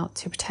setting out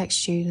to protect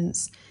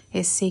students, it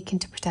is seeking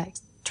to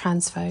protect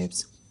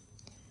transphobes.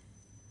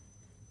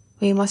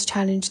 We must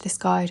challenge this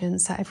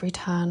guidance at every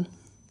turn.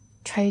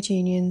 Trade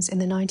unions in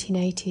the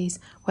 1980s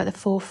were at the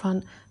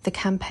forefront of the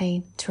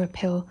campaign to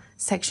repeal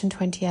Section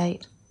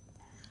 28.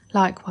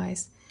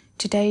 Likewise,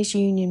 today's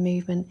union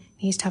movement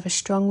needs to have a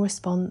strong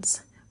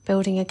response,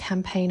 building a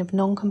campaign of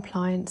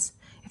non-compliance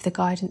if the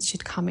guidance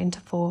should come into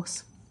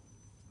force.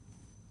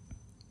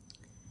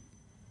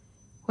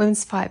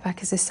 Women's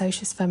Fightback is a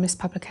socialist feminist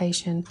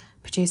publication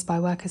produced by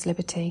Workers'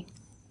 Liberty.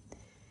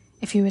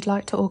 If you would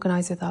like to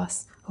organise with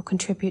us or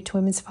contribute to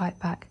Women's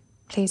Fightback,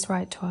 please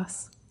write to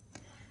us.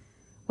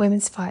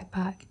 Women's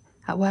Fightback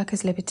at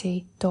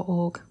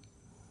workersliberty.org.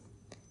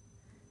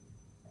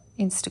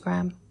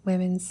 Instagram,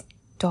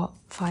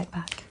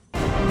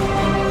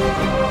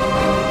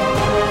 women's.fightback.